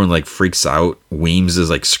 Everyone like freaks out. Weems is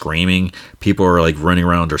like screaming. People are like running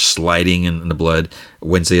around or sliding in the blood.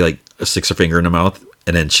 Wednesday like sticks her finger in her mouth,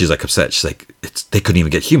 and then she's like upset. She's like, they couldn't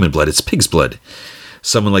even get human blood. It's pig's blood.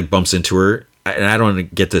 Someone like bumps into her, and I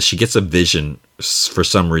don't get this. She gets a vision for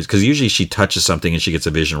some reason, because usually she touches something and she gets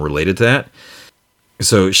a vision related to that.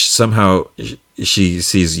 So somehow she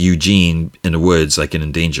sees Eugene in the woods, like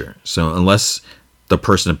in danger. So unless the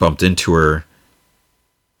person that bumped into her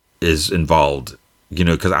is involved,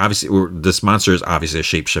 because obviously this monster is obviously a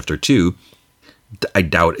shapeshifter too. I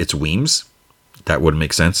doubt it's Weems. That wouldn't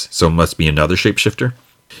make sense. So it must be another shapeshifter.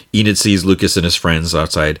 Enid sees Lucas and his friends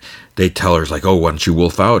outside. They tell her, like, oh, why don't you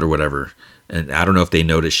wolf out or whatever. And I don't know if they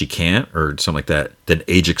know that she can't or something like that. Then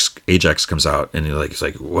Ajax comes out and he's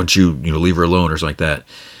like, why don't you, leave her alone or something like that.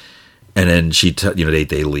 And then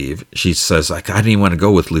they leave. She says, like, I didn't even want to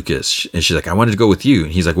go with Lucas. And she's like, I wanted to go with you.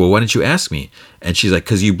 And he's like, well, why didn't you ask me? And she's like,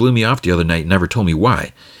 because you blew me off the other night and never told me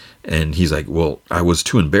why. And he's like, well, I was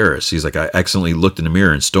too embarrassed. He's like, I accidentally looked in the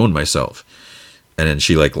mirror and stoned myself. And then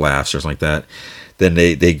she like laughs or something like that. Then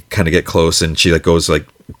they kind of get close, and she like goes like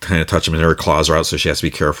kind of touch him, and her claws are out, so she has to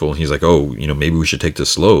be careful. And he's like, oh, maybe we should take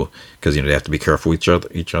this slow, because they have to be careful with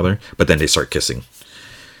each other. But then they start kissing.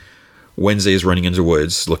 Wednesday is running into the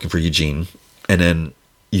woods looking for Eugene, and then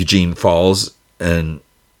Eugene falls, and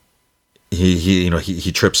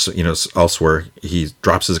he trips elsewhere. He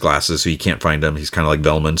drops his glasses, so he can't find them. He's kind of like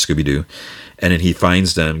Velma and Scooby-Doo. And then he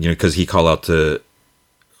finds them, because he called out to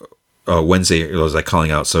Wednesday. It was like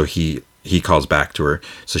calling out, so he calls back to her.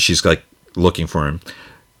 So she's like looking for him.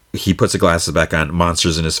 He puts the glasses back on.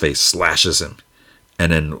 Monster's in his face, slashes him.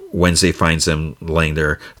 And then Wednesday finds him laying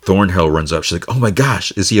there. Thornhill runs up. She's like, oh my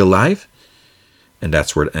gosh, is he alive? And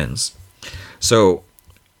that's where it ends. So,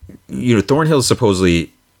 Thornhill is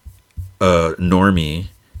supposedly a normie,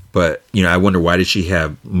 but, I wonder, why did she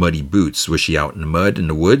have muddy boots? Was she out in the mud in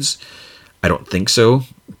the woods? I don't think so.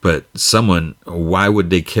 But why would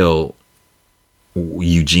they kill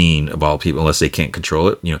Eugene of all people unless they can't control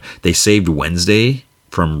it? They saved Wednesday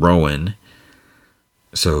from Rowan,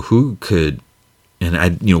 so who could?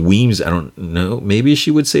 And Weems, I don't know, maybe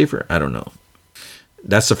she would save her, I don't know.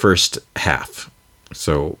 That's the first half,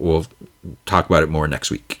 so we'll talk about it more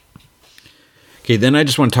next week. Okay, then I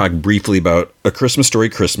just want to talk briefly about A Christmas Story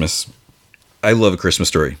Christmas. I love A Christmas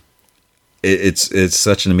Story. It's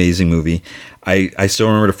such an amazing movie. I still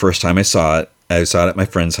remember the first time I saw it. I saw it at my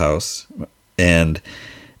friend's house. And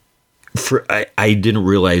I didn't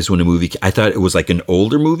realize when a movie, I thought it was like an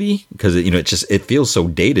older movie, because it feels so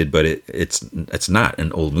dated, but it's not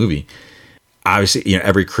an old movie. Obviously,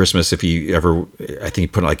 every Christmas, if you ever, I think you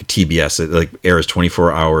put it like a TBS, it like airs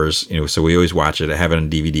 24 hours, so we always watch it. I have it on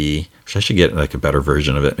DVD, which I should get like a better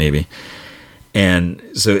version of it maybe. And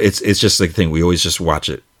so it's just like the thing, we always just watch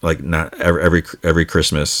it, like not every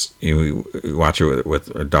Christmas, we watch it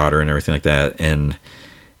with a daughter and everything like that. And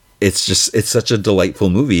it's such a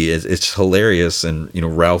delightful movie. It's hilarious. And,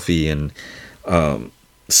 Ralphie and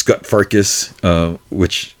Scott Farkus,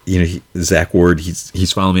 which, Zach Ward,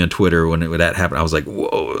 he's following me on Twitter when that happened. I was like,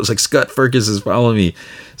 whoa, it was like Scott Farkus is following me.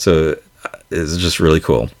 So it's just really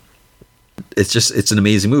cool. It's an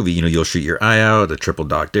amazing movie. You'll shoot your eye out, a triple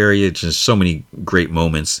dog dare you. It's just so many great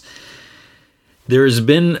moments. There's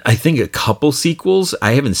been, I think, a couple sequels.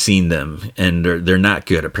 I haven't seen them, and they're not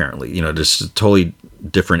good, apparently. Just totally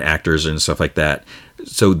different actors and stuff like that.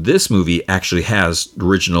 So this movie actually has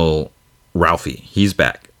original Ralphie. He's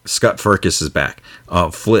back. Scott Farkus is back.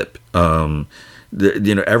 Flip.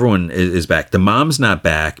 Everyone is back. The mom's not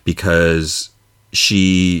back because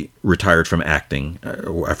she retired from acting.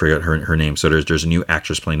 I forgot her name. So there's a new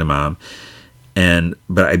actress playing the mom.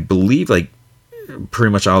 But I believe like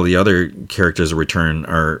pretty much all the other characters that return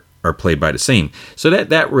are played by the same. So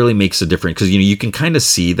that really makes a difference, because you can kind of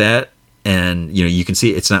see that. And, you can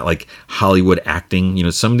see it's not like Hollywood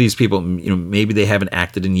acting. Some of these people, maybe they haven't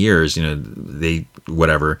acted in years, they,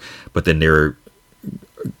 whatever, but then they're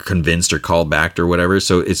convinced or called back or whatever.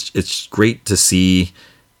 So it's great to see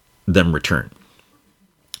them return.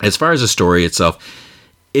 As far as the story itself,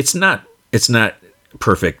 it's not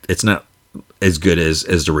perfect. It's not as good as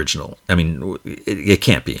the original. I mean, it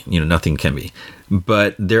can't be, nothing can be,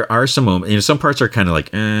 but there are some moments, some parts are kind of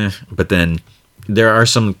like, but then there are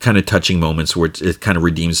some kind of touching moments where it kind of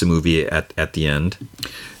redeems the movie at the end.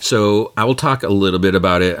 So I will talk a little bit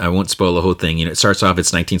about it. I won't spoil the whole thing. It starts off,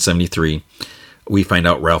 it's 1973. We find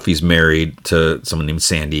out Ralphie's married to someone named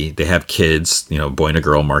Sandy. They have kids, a boy and a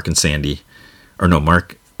girl, Mark and Sandy. Or no,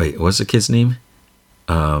 Mark, wait, what's the kid's name?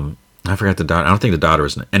 I forgot the daughter. I don't think the daughter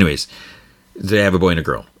was. Anyways, they have a boy and a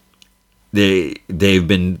girl. They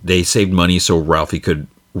saved money so Ralphie could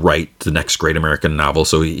write the next great American novel.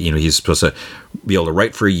 So he's supposed to be able to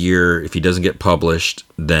write for a year. If he doesn't get published,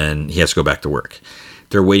 then he has to go back to work.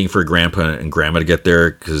 They're waiting for Grandpa and Grandma to get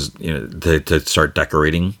there because to start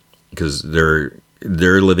decorating, because they're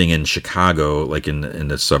living in Chicago, like in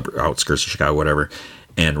the outskirts of Chicago, whatever.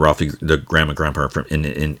 And Ralphie, the Grandma and Grandpa, are from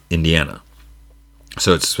in Indiana.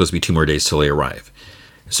 So it's supposed to be 2 more days till they arrive.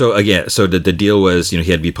 So again, the deal was, he had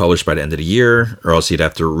to be published by the end of the year, or else he'd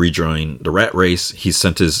have to rejoin the rat race. He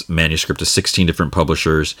sent his manuscript to 16 different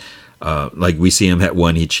publishers. Like we see him at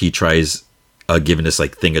one, he tries giving this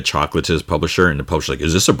like thing of chocolate to his publisher, and the publisher's like,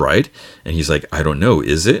 "Is this a bride?" And he's like, "I don't know,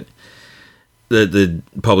 is it?" The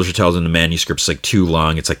publisher tells him the manuscript's like too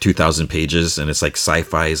long. It's like 2,000 pages, and it's like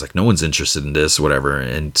sci-fi. He's like, "No one's interested in this, whatever."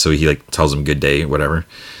 And so he like tells him good day, whatever.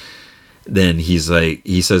 Then he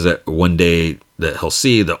says that one day that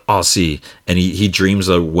I'll see, and he dreams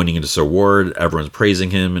of winning this award. Everyone's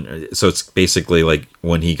praising him, and so it's basically like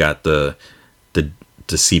when he got the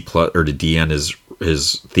C+ or the D on his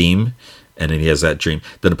theme, and then he has that dream.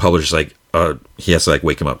 Then the publisher's like, he has to like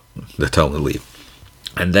wake him up to tell him to leave,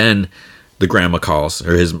 and then the grandma calls,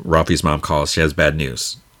 or Ralphie's mom calls. She has bad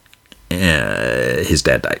news. His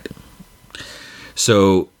dad died.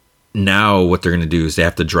 So now what they're going to do is they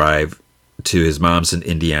have to drive to his mom's in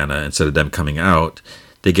Indiana instead of them coming out.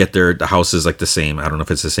 They get there, the house is like the same. I don't know if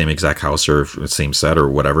it's the same exact house or if it's the same set or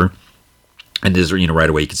whatever. And there's, right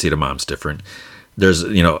away you can see the mom's different. There's,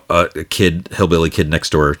 a kid, hillbilly kid next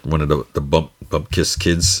door, one of the bump kiss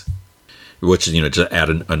kids, which is, just add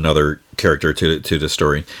another character to the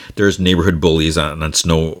story. There's neighborhood bullies on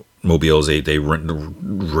snowmobiles.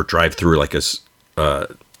 They drive through like a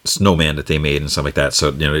snowman that they made and stuff like that. So,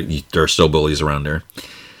 there are still bullies around there.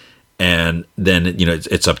 And then,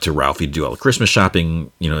 it's up to Ralphie to do all the Christmas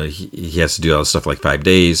shopping. He has to do all this stuff like 5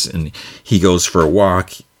 days. And he goes for a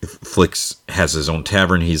walk. Flicks has his own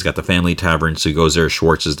tavern. He's got the family tavern. So he goes there.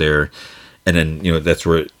 Schwartz is there. And then, that's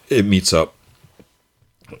where it meets up.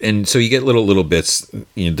 And so you get little bits,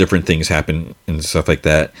 different things happen and stuff like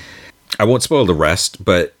that. I won't spoil the rest,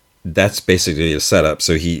 but that's basically a setup.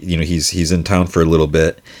 So he's in town for a little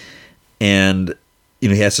bit. And he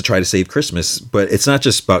has to try to save Christmas, but it's not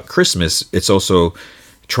just about Christmas. It's also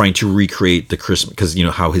trying to recreate the Christmas,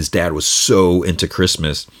 because how his dad was so into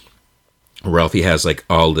Christmas. Ralphie has like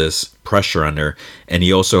all this pressure on there, and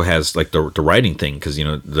he also has like the writing thing, because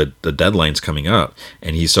the deadline's coming up,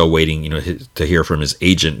 and he's so waiting to hear from his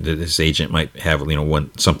agent that his agent might have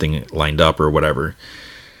something lined up or whatever.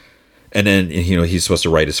 And then he's supposed to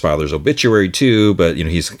write his father's obituary too, but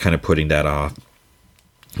he's kind of putting that off.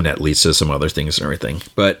 And that leads to some other things and everything.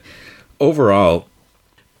 But overall,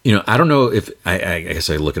 I don't know if I guess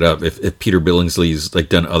I look it up if Peter Billingsley's like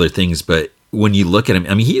done other things, but when you look at him,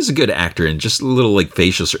 I mean, he's a good actor, and just a little like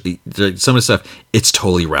facial, some of the stuff, it's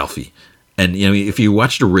totally Ralphie. And if you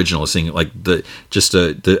watch the original, seeing like the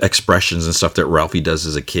expressions and stuff that Ralphie does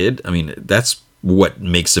as a kid, I mean, that's what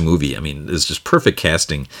makes the movie. I mean, it's just perfect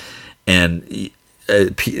casting. And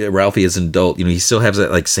Ralphie as an adult, he still has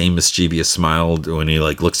that like same mischievous smile when he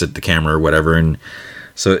like looks at the camera or whatever. And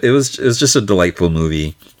so it was just a delightful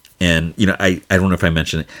movie. And I don't know if I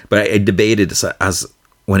mentioned it, but I debated as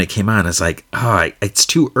when it came on. It's like, it's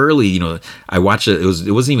too early. I watched it.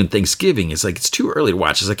 It wasn't even Thanksgiving. It's like, it's too early to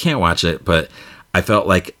watch this. I can't watch it. But I felt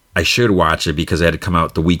like I should watch it because it had to come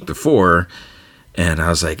out the week before. And I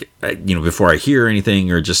was like, before I hear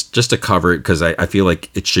anything, or just to cover it, because I feel like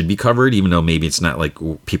it should be covered, even though maybe it's not like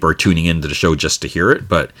people are tuning into the show just to hear it.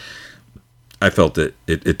 But I felt that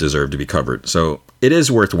it deserved to be covered. So it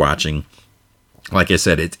is worth watching. Like I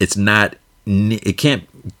said, it's not, it can't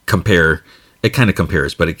compare. It kind of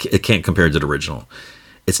compares, but it can't compare to the original.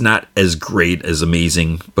 It's not as great as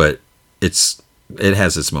amazing, but it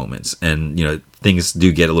has its moments. And, things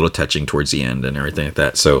do get a little touching towards the end and everything like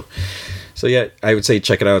that. So yeah, I would say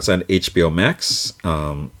check it out. It's on HBO Max.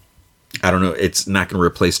 I don't know. It's not going to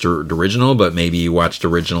replace the original, but maybe you watch the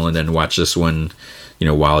original and then watch this one,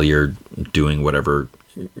 while you're doing whatever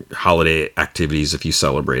holiday activities, if you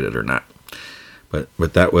celebrate it or not.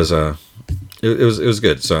 But that was it was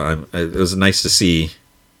good. So it was nice to see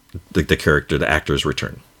the actors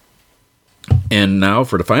return. And now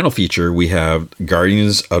for the final feature, we have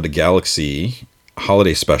Guardians of the Galaxy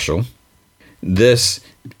Holiday Special. it's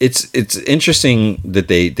interesting that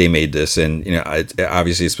they made this, and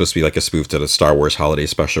obviously it's supposed to be like a spoof to the Star Wars holiday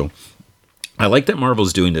special. I like that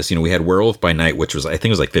Marvel's doing this. We had Werewolf by Night, which was, I think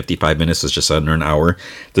it was like 55 minutes. It's just under an hour.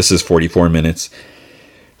 This is 44 minutes.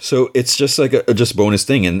 So it's just like a just bonus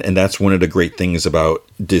thing. And that's one of the great things about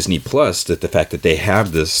Disney Plus, that the fact that they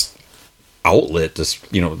have this outlet, this,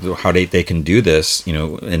 how they can do this,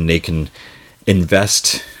 and they can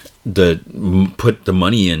put the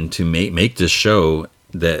money in to make this show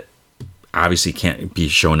that obviously can't be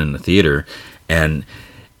shown in the theater. And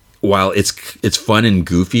while it's fun and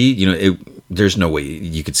goofy, there's no way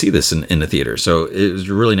you could see this in the theater. So it was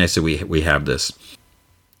really nice that we have this.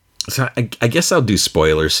 So I guess I'll do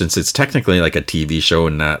spoilers, since it's technically like a TV show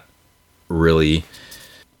and not really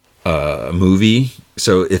a movie.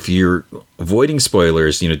 So if you're avoiding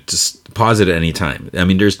spoilers, just pause it at any time. I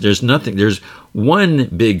mean, there's nothing. There's one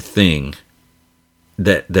big thing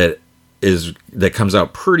that comes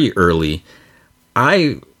out pretty early.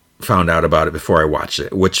 I found out about it before I watched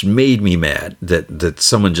it, which made me mad that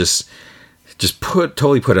someone just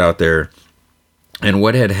totally put it out there. And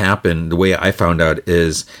what had happened, the way I found out,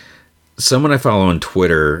 is someone I follow on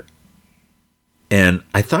Twitter, and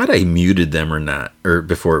I thought I muted them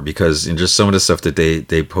before, because just some of the stuff that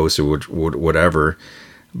they posted would whatever,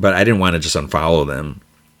 but I didn't want to just unfollow them.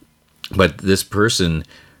 But this person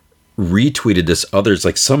retweeted this it's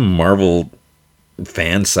like some Marvel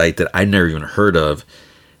fan site that I never even heard of.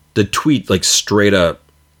 The tweet, like, straight up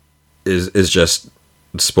is just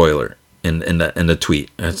spoiler in the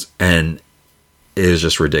tweet, and it is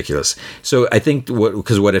just ridiculous. So I think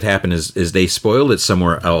what had happened is they spoiled it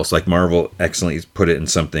somewhere else. Like, Marvel excellently put it in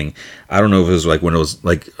something. I don't know if it was like one of those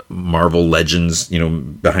like Marvel Legends,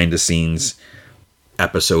 behind the scenes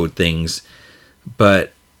episode things,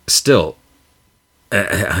 but still,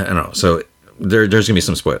 I don't know. So there's gonna be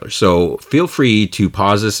some spoilers. So feel free to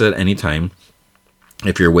pause this at any time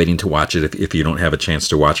if you're waiting to watch it, if you don't have a chance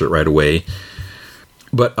to watch it right away.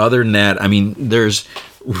 But other than that, I mean, there's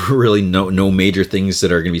really no major things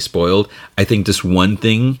that are going to be spoiled. I think this one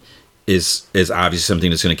thing is obviously something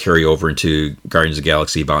that's going to carry over into Guardians of the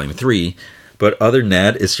Galaxy Volume 3. But other than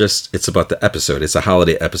that, it's about the episode. It's a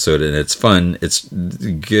holiday episode, and it's fun. It's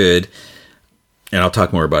good. And I'll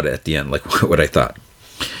talk more about it at the end, like what I thought.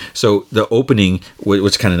 So the opening,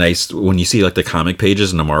 what's kind of nice, when you see like the comic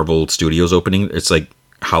pages in the Marvel Studios opening, it's like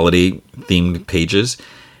holiday themed pages.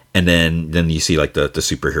 And then you see like the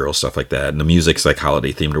superhero stuff like that, and the music's like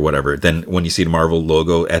holiday themed or whatever. Then when you see the Marvel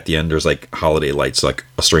logo at the end, there's like holiday lights, like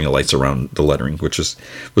a string of lights around the lettering, which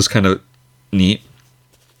was kind of neat.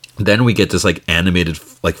 Then we get this like animated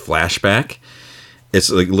like flashback. It's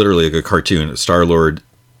like literally like a cartoon. Star-Lord,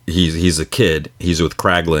 he's a kid. He's with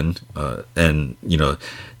Kraglin, and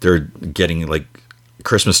they're getting like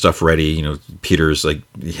Christmas stuff ready. Peter's like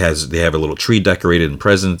they have a little tree decorated and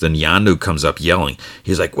presents, and Yondu comes up yelling.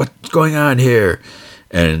 He's like, "What's going on here?"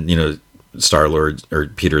 And Star-Lord or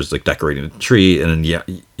Peter's like decorating the tree, and then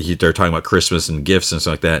they're talking about Christmas and gifts and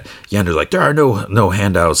stuff like that. Yondu's like, "There are no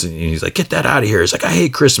handouts," and he's like, "Get that out of here." He's like, "I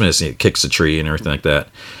hate Christmas," and he kicks the tree and everything like that.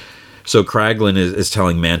 So Kraglin is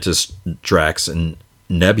telling Mantis, Drax, and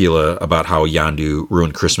Nebula about how Yondu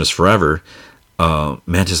ruined Christmas forever.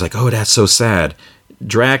 Mantis is like, "Oh, that's so sad."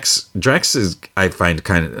 Drax is, I find,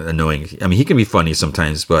 kind of annoying. I mean, he can be funny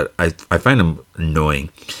sometimes, but I find him annoying.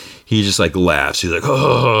 He just like laughs. He's like,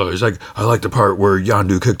 "Oh," he's like, "I like the part where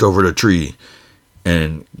Yondu kicked over the tree."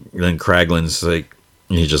 And then Kraglin's like,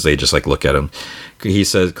 they just like look at him.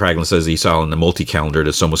 Kraglin says he saw in the multi-calendar that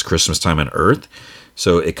it's almost Christmas time on Earth,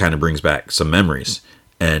 so it kind of brings back some memories.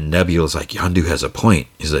 And Nebula's like, "Yondu has a point."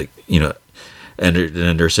 He's like, And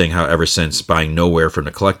they're saying how ever since buying Nowhere from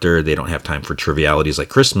the Collector, they don't have time for trivialities like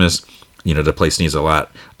Christmas. The place needs a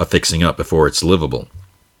lot of fixing up before it's livable.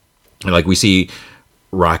 And like we see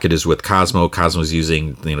Rocket is with Cosmo. Cosmo's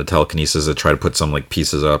using telekinesis to try to put some like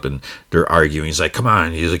pieces up, and they're arguing. He's like, "Come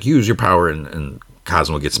on." He's like, "Use your power." And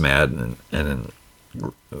Cosmo gets mad and then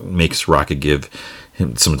makes Rocket give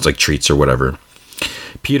him some like treats or whatever.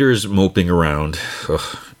 Peter's moping around.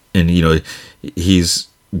 And he's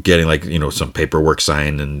getting like some paperwork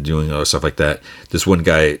signed and doing stuff like that. This one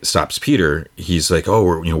guy stops Peter. He's like, "Oh,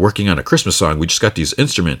 we're working on a Christmas song. We just got these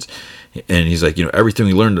instruments." And he's like, everything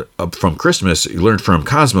we learned from Christmas, you learned from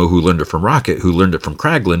Cosmo, who learned it from Rocket, who learned it from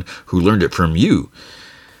Kraglin, who learned it from you.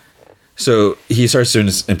 So he starts doing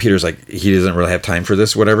this, and Peter's like, he doesn't really have time for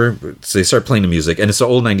this, whatever. So they start playing the music, and it's the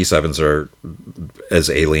old 97s are as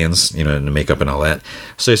aliens, and the makeup and all that.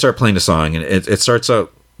 So they start playing the song, and it starts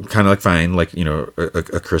out kind of like fine, like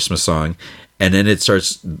a Christmas song, and then it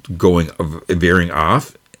starts veering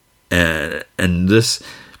off, and this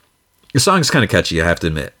The song's kind of catchy, I have to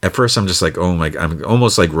admit. At first, I'm just like, oh my, I'm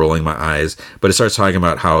almost like rolling my eyes. But it starts talking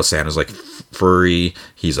about how Santa's like furry,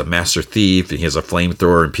 he's a master thief, and he has a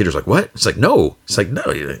flamethrower. And Peter's like, what? It's like, no. It's like, no,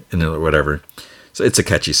 and whatever. So it's a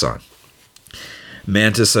catchy song.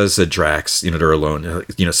 Mantis says to Drax, they're alone.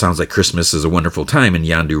 It sounds like Christmas is a wonderful time, and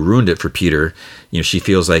Yondu ruined it for Peter. She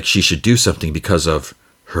feels like she should do something because of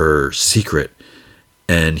her secret.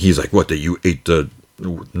 And he's like, what, that you ate the,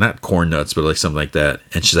 not corn nuts, but like something like that.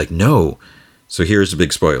 And she's like, no. So here's the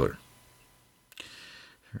big spoiler.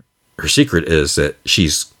 Her secret is that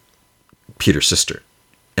she's Peter's sister.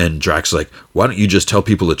 And Drax is like, why don't you just tell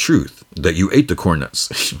people the truth, that you ate the corn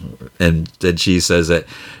nuts? And then she says that,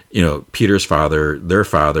 Peter's father, their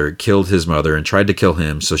father, killed his mother and tried to kill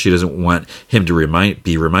him. So she doesn't want him to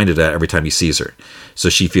be reminded of that every time he sees her. So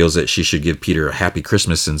she feels that she should give Peter a happy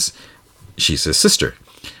Christmas since she's his sister.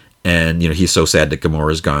 And, he's so sad that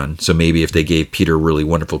Gamora's gone. So maybe if they gave Peter a really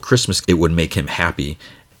wonderful Christmas, it would make him happy.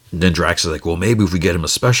 And then Drax is like, well, maybe if we get him a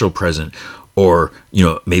special present or,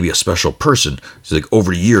 maybe a special person. He's like,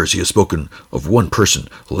 over the years, he has spoken of one person,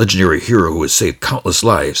 a legendary hero who has saved countless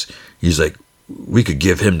lives. He's like, we could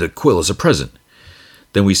give him the quill as a present.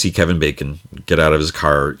 Then we see Kevin Bacon get out of his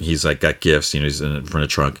car. He's like got gifts, he's in front of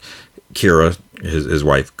the trunk. Kira, his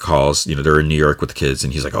wife, calls. They're in New York with the kids,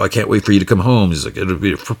 and he's like, oh, I can't wait for you to come home. He's like, it'll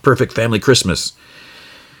be a perfect family Christmas.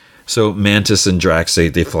 So Mantis and Drax,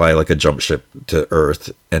 they fly like a jump ship to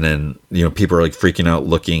Earth, and then people are like freaking out,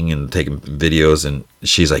 looking and taking videos, and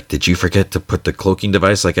she's like, did you forget to put the cloaking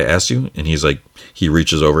device like I asked you? And he's like, he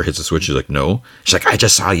reaches over, hits a switch. He's like, no. She's like, I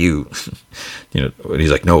just saw you. And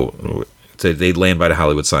he's like, no. So they land by the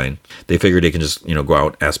Hollywood sign. They figure they can just, go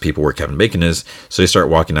out, ask people where Kevin Bacon is. So they start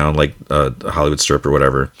walking down like a Hollywood strip or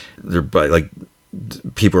whatever. They're like,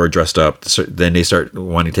 people are dressed up. So then they start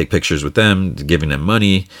wanting to take pictures with them, giving them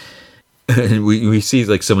money. And we see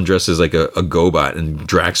like someone dressed as like a GoBot, and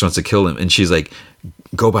Drax wants to kill him. And she's like,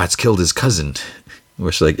 GoBot's killed his cousin.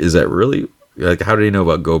 Which like, is that really? Like, how do they know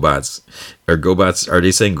about GoBots? Are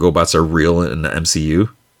they saying GoBots are real in the MCU?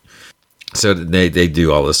 So they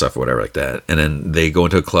do all this stuff, whatever, like that. And then they go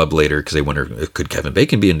into a club later because they wonder, could Kevin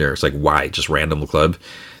Bacon be in there? It's like, why? Just random club.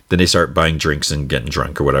 Then they start buying drinks and getting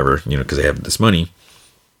drunk or whatever, because they have this money.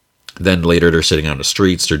 Then later they're sitting on the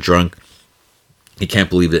streets. They're drunk. He can't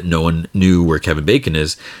believe that no one knew where Kevin Bacon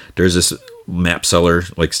is. There's this map seller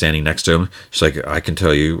like standing next to him. She's like, I can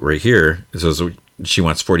tell you right here. So she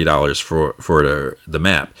wants $40 for the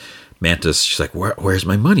map. Mantis, she's like, where's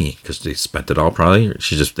my money? Because they spent it all probably.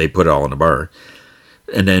 They put it all in the bar.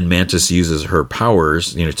 And then Mantis uses her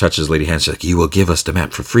powers, touches Lady Hand. She's like, you will give us the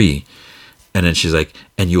map for free. And then she's like,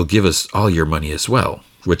 and you'll give us all your money as well,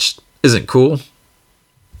 which isn't cool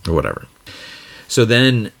or whatever. So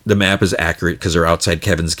then the map is accurate because they're outside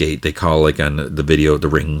Kevin's gate. They call like on the video, the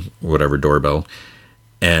Ring, whatever doorbell.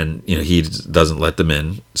 And, he doesn't let them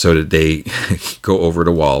in. So they go over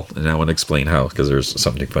the wall. And I want to explain how, because there's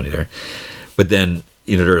something funny there. But then,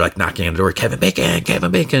 they're like knocking on the door, Kevin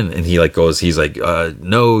Bacon. And he like goes, he's like,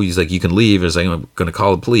 no. He's like, you can leave. He's like, I'm going to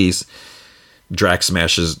call the police. Drax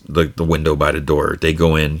smashes the window by the door. They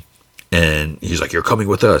go in. And he's like, you're coming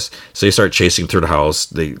with us. So they start chasing through the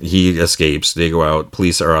house. He escapes. They go out.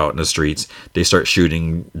 Police are out in the streets. They start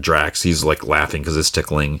shooting Drax. He's like laughing because it's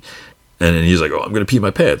tickling. And then he's like, oh, I'm going to pee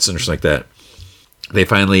my pants and just like that. They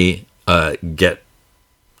finally get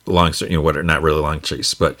not really long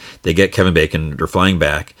chase, but they get Kevin Bacon. They're flying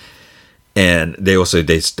back. And they also,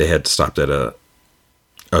 they had stopped at a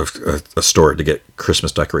store to get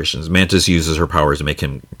Christmas decorations. Mantis uses her powers to make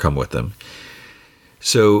him come with them.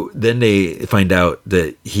 So then they find out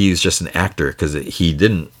that he's just an actor because he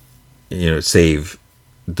didn't, save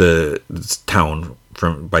the town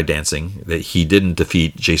by dancing, that he didn't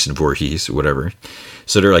defeat Jason Voorhees, whatever.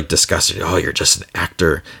 So they're like disgusted. Oh, you're just an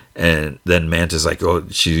actor. And then Mantis like, oh,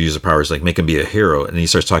 she uses her powers like make him be a hero. And he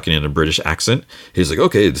starts talking in a British accent. He's like,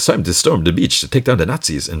 okay, it's time to storm the beach to take down the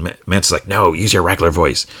Nazis. And Mantis is like, no, use your regular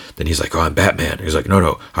voice. Then he's like, oh, I'm Batman. He's like,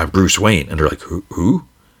 no, I'm Bruce Wayne. And they're like, who?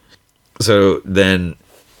 So then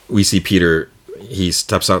we see Peter. He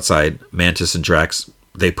steps outside. Mantis and Drax,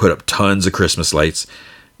 they put up tons of Christmas lights.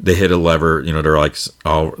 They hit a lever, they're like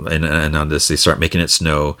all, and on this, they start making it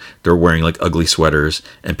snow. They're wearing like ugly sweaters,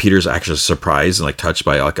 and Peter's actually surprised and like touched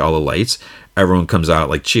by like all the lights. Everyone comes out,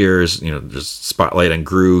 like cheers, there's spotlight on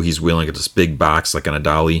Gru. He's wheeling at this big box, like on a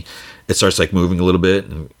dolly. It starts like moving a little bit,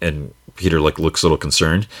 and Peter like looks a little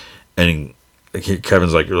concerned. And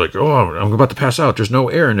Kevin's like, you're like, oh, I'm about to pass out. There's no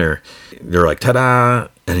air in there. They're like, ta-da.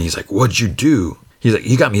 And he's like, what'd you do? He's like,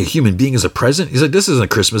 you got me a human being as a present? He's like, this isn't a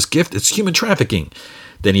Christmas gift. It's human trafficking.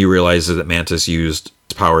 Then he realizes that Mantis used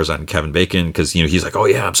powers on Kevin Bacon because, he's like, oh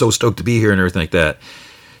yeah, I'm so stoked to be here and everything like that.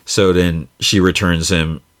 So then she returns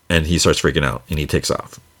him and he starts freaking out and he takes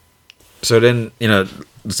off. So then,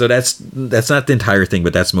 so that's not the entire thing,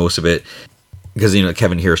 but that's most of it. Because,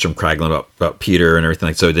 Kevin hears from Kraglin about Peter and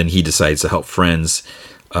everything. So then he decides to help friends.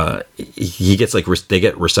 He gets they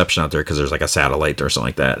get reception out there because there's like a satellite or something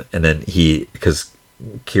like that. And then because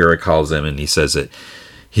Kira calls him and he says that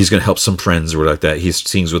he's going to help some friends or whatever like that. He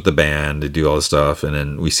sings with the band, they do all this stuff. And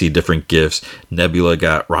then we see different gifts. Nebula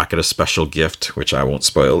got Rocket a special gift, which I won't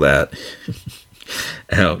spoil that.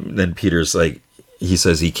 Then Peter's like, he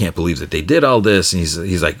says he can't believe that they did all this. And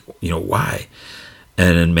he's like, why?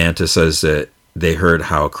 And then Manta says that they heard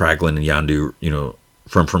how Kraglin and Yondu,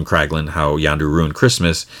 from Kraglin, how Yondu ruined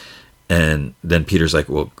Christmas. And then Peter's like,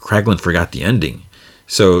 well, Kraglin forgot the ending.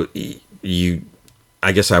 So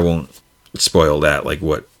I guess I won't spoil that, like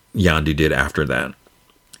what Yondu did after that.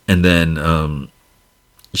 And then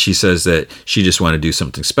she says that she just wanted to do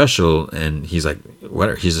something special. And he's like,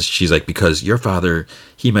 what? She's like, because your father,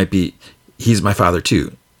 he's my father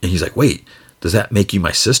too. And he's like, wait, does that make you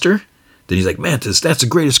my sister? Then he's like, Mantis, that's the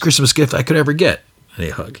greatest Christmas gift I could ever get. And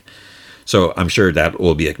they hug. So I'm sure that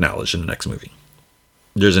will be acknowledged in the next movie.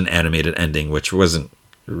 There's an animated ending, which wasn't...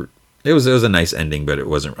 It was a nice ending, but it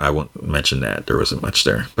wasn't... I won't mention that. There wasn't much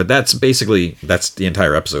there. But that's the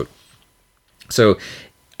entire episode. So,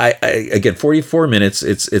 again, 44 minutes.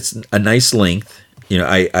 It's a nice length.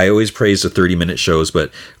 I always praise the 30-minute shows,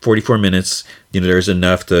 but 44 minutes, there's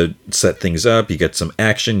enough to set things up. You get some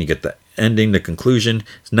action. You get the ending, the conclusion.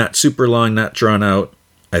 It's not super long, not drawn out.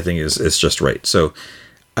 I think it's just right. So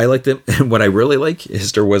I liked it. And what I really like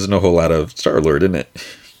is there wasn't a whole lot of Star-Lord in it.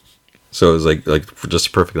 So it was like just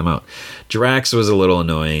a perfect amount. Drax was a little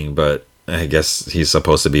annoying, but I guess he's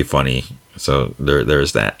supposed to be funny. So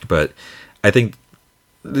there's that. But I think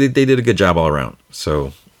they did a good job all around.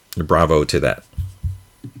 So bravo to that.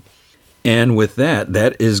 And with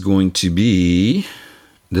that is going to be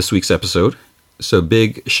this week's episode. So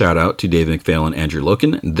big shout out to Dave McPhail and Andrew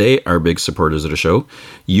Loken. They are big supporters of the show.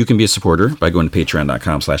 You can be a supporter by going to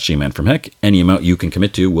patreon.com/gmanfromheck. Any amount you can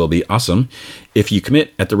commit to will be awesome. If you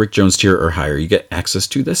commit at the Rick Jones tier or higher, you get access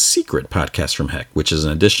to the Secret Podcast from Heck, which is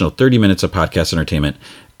an additional 30 minutes of podcast entertainment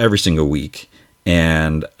every single week.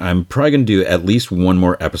 And I'm probably going to do at least one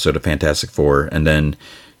more episode of Fantastic Four and then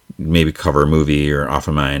maybe cover a movie or Off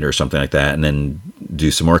of Mind or something like that. And then do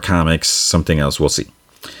some more comics, something else. We'll see.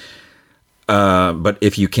 But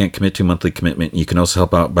if you can't commit to a monthly commitment, you can also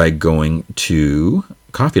help out by going to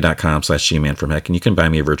coffee.com/gmanfromheck, and you can buy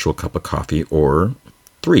me a virtual cup of coffee or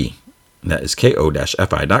 3. That is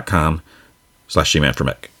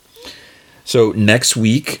ko-fi.com/gmanfromheck. So next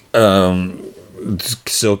week,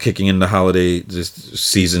 still kicking in the holiday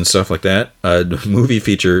season, stuff like that. The movie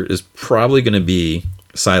feature is probably going to be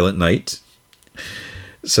Silent Night.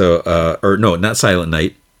 So, or no, not Silent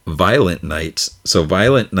Night. Violent Night. So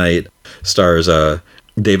Violent Night stars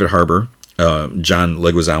David Harbour. John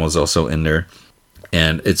Leguizamo is also in there.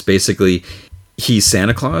 And it's basically, he's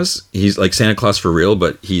Santa Claus. He's like Santa Claus for real,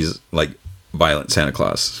 but he's like violent Santa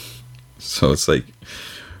Claus. So it's like,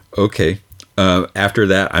 okay. After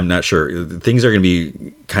that, I'm not sure. Things are going to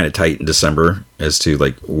be kind of tight in December as to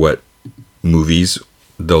like what movies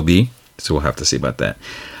there'll be. So we'll have to see about that.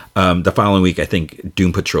 The following week, I think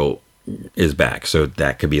Doom Patrol is back, so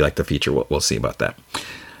that could be like the feature. We'll see about that.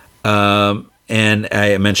 And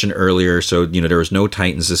I mentioned earlier, so there was no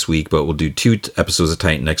Titans this week, but we'll do 2 episodes of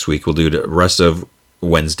Titan next week. We'll do the rest of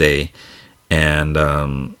Wednesday and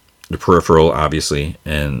the Peripheral, obviously,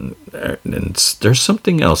 and there's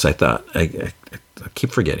something else I thought I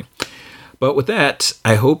keep forgetting. But with that,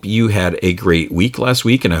 I hope you had a great week last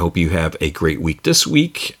week, and I hope you have a great week this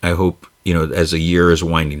week. I hope as the year is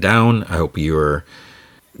winding down, I hope you're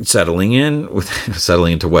settling into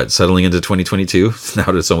 2022 now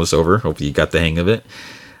that it's almost over. Hope you got the hang of it.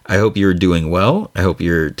 I hope you're doing well. I hope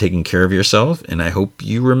you're taking care of yourself, and I hope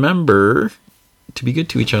you remember to be good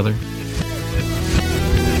to each other.